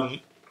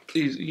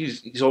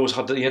 he's always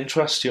had the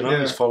interest. You know,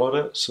 he's followed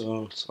it.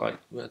 So it's like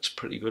it's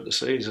pretty good to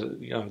see. He's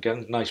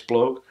again a nice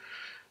bloke.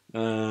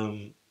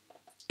 But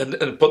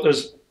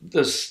there's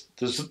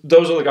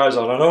those are the guys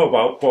I don't know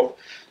about, but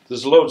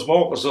there's loads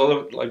more, because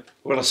like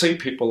when I see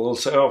people, they'll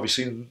say, "Oh, have you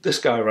seen this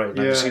guy right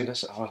now? Have you seen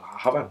this?" Oh, I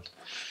haven't.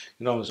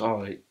 You know, it's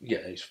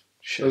he's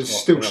shit. He's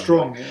still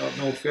strong up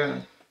north,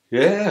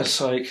 Yeah,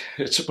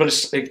 but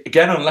it's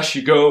again, unless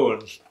you go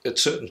and at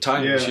certain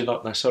times, Yeah. you're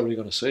not necessarily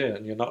going to see it,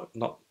 and you're not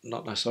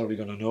necessarily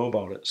going to know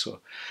about it. So,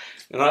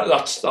 and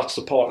that's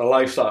the part of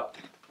life that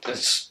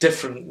it's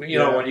different. You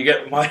know, when you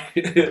get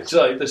it's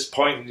like this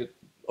point,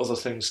 other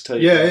things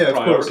take of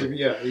priority.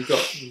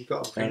 course, you've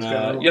got things going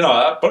on. You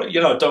know, but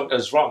you know, don't get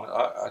us wrong.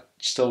 I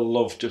still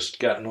love just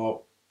getting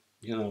up,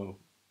 you know,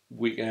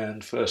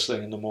 weekend first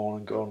thing in the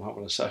morning, going and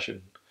having a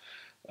session.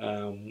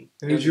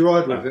 Who'd you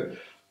ride with?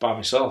 By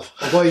myself.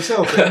 Oh, by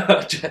yourself?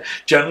 Yeah.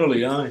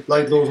 Generally, aye.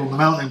 Laidlaw's on the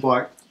mountain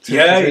bike.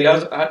 Yeah, he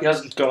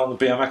hasn't gone on the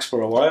BMX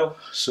for a while,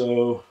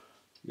 so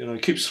you know he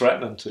keeps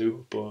threatening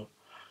to. But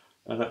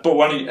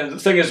the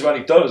thing is, when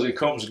he does, he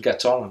comes and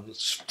gets on and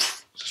it's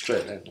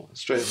straight in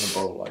the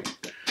boat, like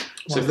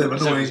One of them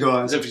annoying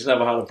guys. as if he's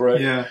never had a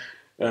break. Yeah,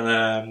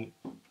 and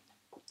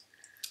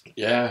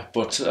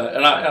but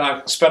and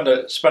I spend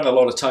a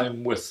lot of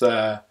time with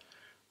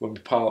when we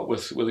part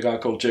with a guy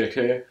called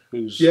JK,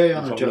 who's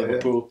from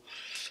Liverpool.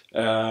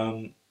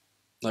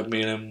 Like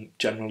me and him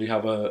generally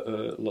have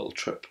a little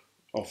trip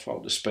off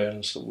out to Spain,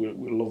 and so we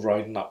love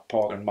riding that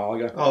park in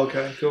Malaga. Oh,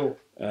 okay, cool.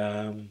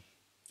 And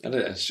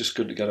it's just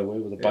good to get away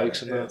with the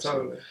bikes and that.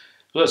 Totally.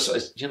 So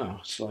it's you know,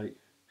 it's like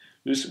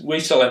we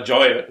still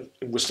enjoy it,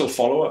 and we still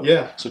follow it.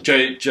 Yeah. So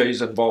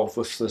Jay's involved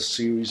with the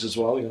series as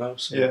well, you know.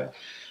 So,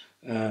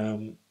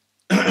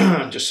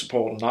 just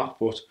supporting that,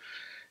 but.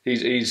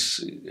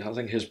 He's. I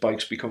think his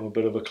bike's become a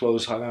bit of a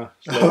clothes hanger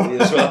lately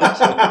as well.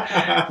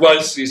 So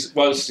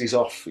whilst he's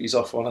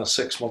off on a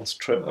 6-month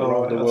trip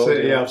around the world.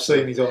 I've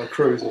seen he's on a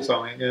cruise or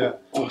something. Yeah.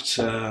 But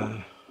so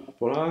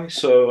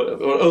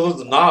other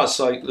than that, it's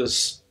like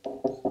there's,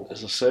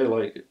 as I say,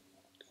 like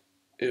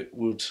it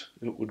would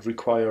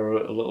require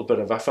a little bit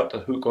of effort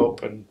to hook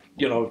up, and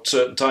you know, at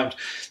certain times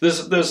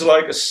there's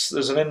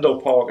an indoor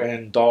park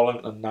in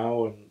Darlington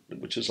now,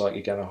 which is like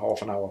again a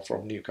half an hour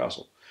from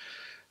Newcastle.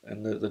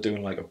 And they're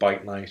doing like a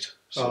bike night,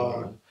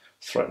 so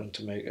threatened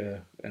to make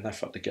an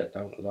effort to get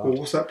down to that. Well,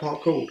 what's that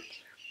park called?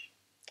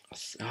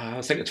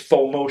 I think it's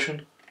Full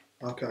Motion.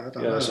 Okay, I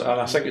don't know.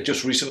 And I think it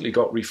just recently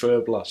got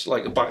refurbed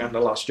like the back end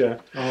of last year.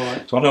 All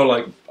right. So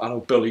I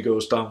know Billy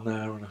goes down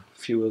there and a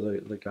few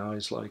of the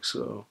guys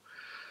so.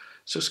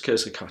 It's just a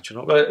case of catching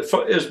up. But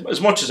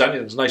as much as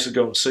anything, it's nice to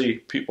go and see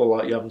people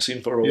that you haven't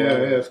seen for a while.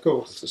 Yeah, of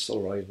course. They're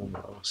still riding them.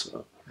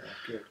 So. Yeah,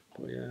 good.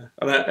 But yeah,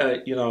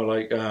 and you know,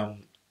 like.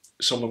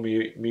 Some of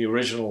my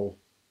original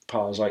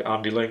pals, like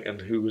Andy Lincoln,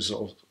 who was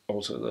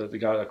also the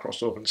guy that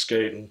crossed over and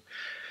skate and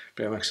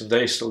BMX, and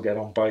they still get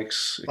on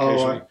bikes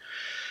occasionally.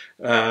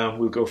 Oh, right.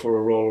 We'll go for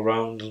a roll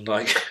around and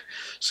like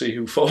see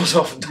who falls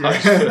off and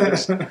dies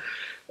first.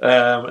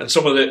 And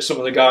some of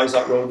the guys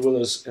that rode with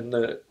us in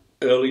the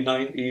early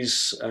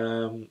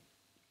 90s,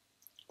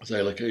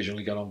 they'll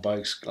occasionally get on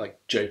bikes, like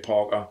Jay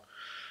Parker,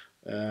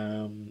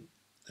 and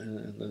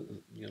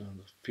you know,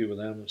 a few of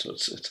them. So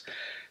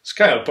it's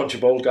kind of a bunch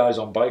of old guys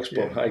on bikes,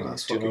 but hey,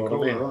 do you know what I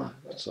mean? Right.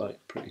 It's like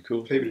pretty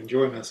cool. People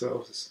enjoying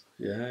themselves.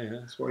 Yeah.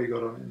 That's why you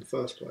got on it in the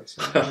first place.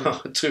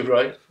 Too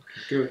right.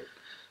 Good.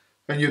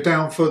 And you're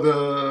down for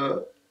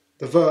the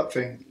vert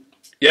thing.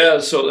 Yeah,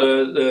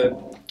 so the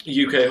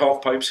UK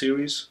half pipe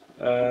series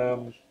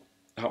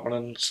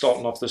happening,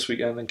 starting off this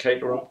weekend in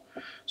Caterham.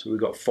 So we've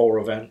got 4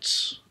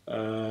 events.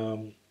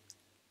 June,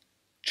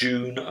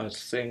 I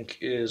think,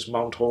 is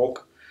Mount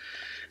Hawke.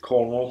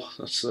 Cornwall,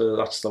 that's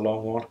the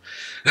long one.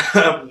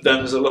 Then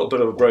there's a little bit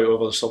of a break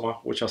over the summer,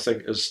 which I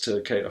think is to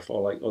cater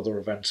for like other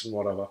events and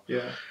whatever.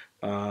 Yeah.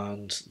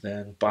 And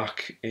then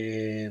back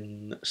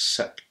in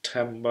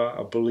September,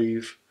 I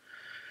believe,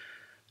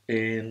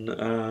 in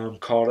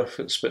Cardiff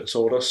at Spit and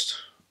Sawdust,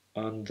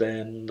 and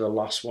then the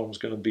last one's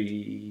going to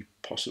be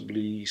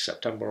possibly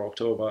September,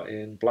 October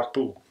in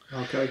Blackpool.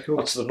 Okay, cool.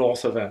 That's the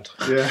North event.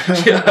 Yeah.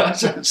 Yeah,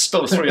 it's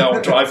still a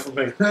 3-hour drive for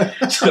me.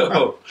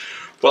 So.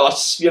 But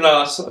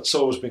that's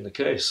always been the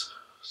case.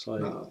 So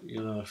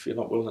you know, if you're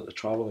not willing to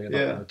travel, you're not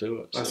going to do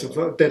it. That's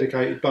a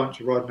dedicated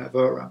bunch of riding that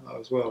vert ramp though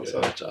as well. Yeah,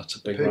 so that's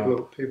a big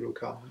ramp. People will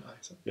come, won't they?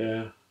 So.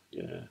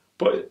 Yeah.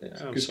 But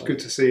it's good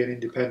to see an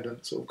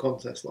independent sort of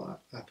contest like that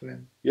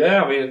happening.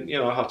 Yeah, I mean, you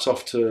know, hats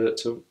off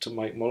to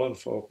Mike Mullen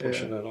for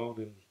pushing it on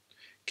and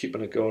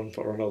keeping it going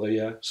for another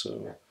year.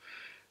 So,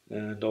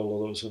 and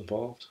all of those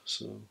involved.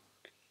 So,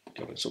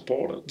 got to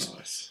support it.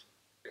 Nice,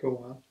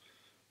 cool, man.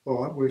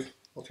 All right,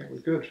 I think we're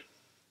good.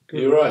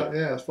 You're right.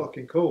 Yeah, it's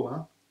fucking cool,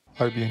 man.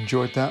 Hope you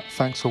enjoyed that.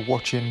 Thanks for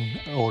watching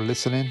or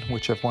listening,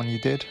 whichever one you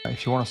did.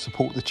 If you want to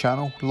support the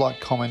channel,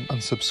 like, comment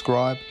and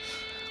subscribe.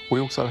 We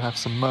also have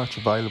some merch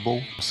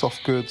available.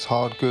 Soft goods,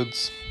 hard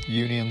goods,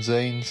 Union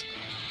zines,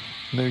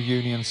 new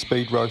Union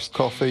Speed Roast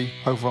coffee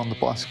over on the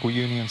Bicycle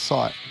Union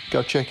site.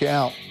 Go check it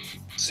out.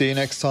 See you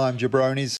next time, jabronis.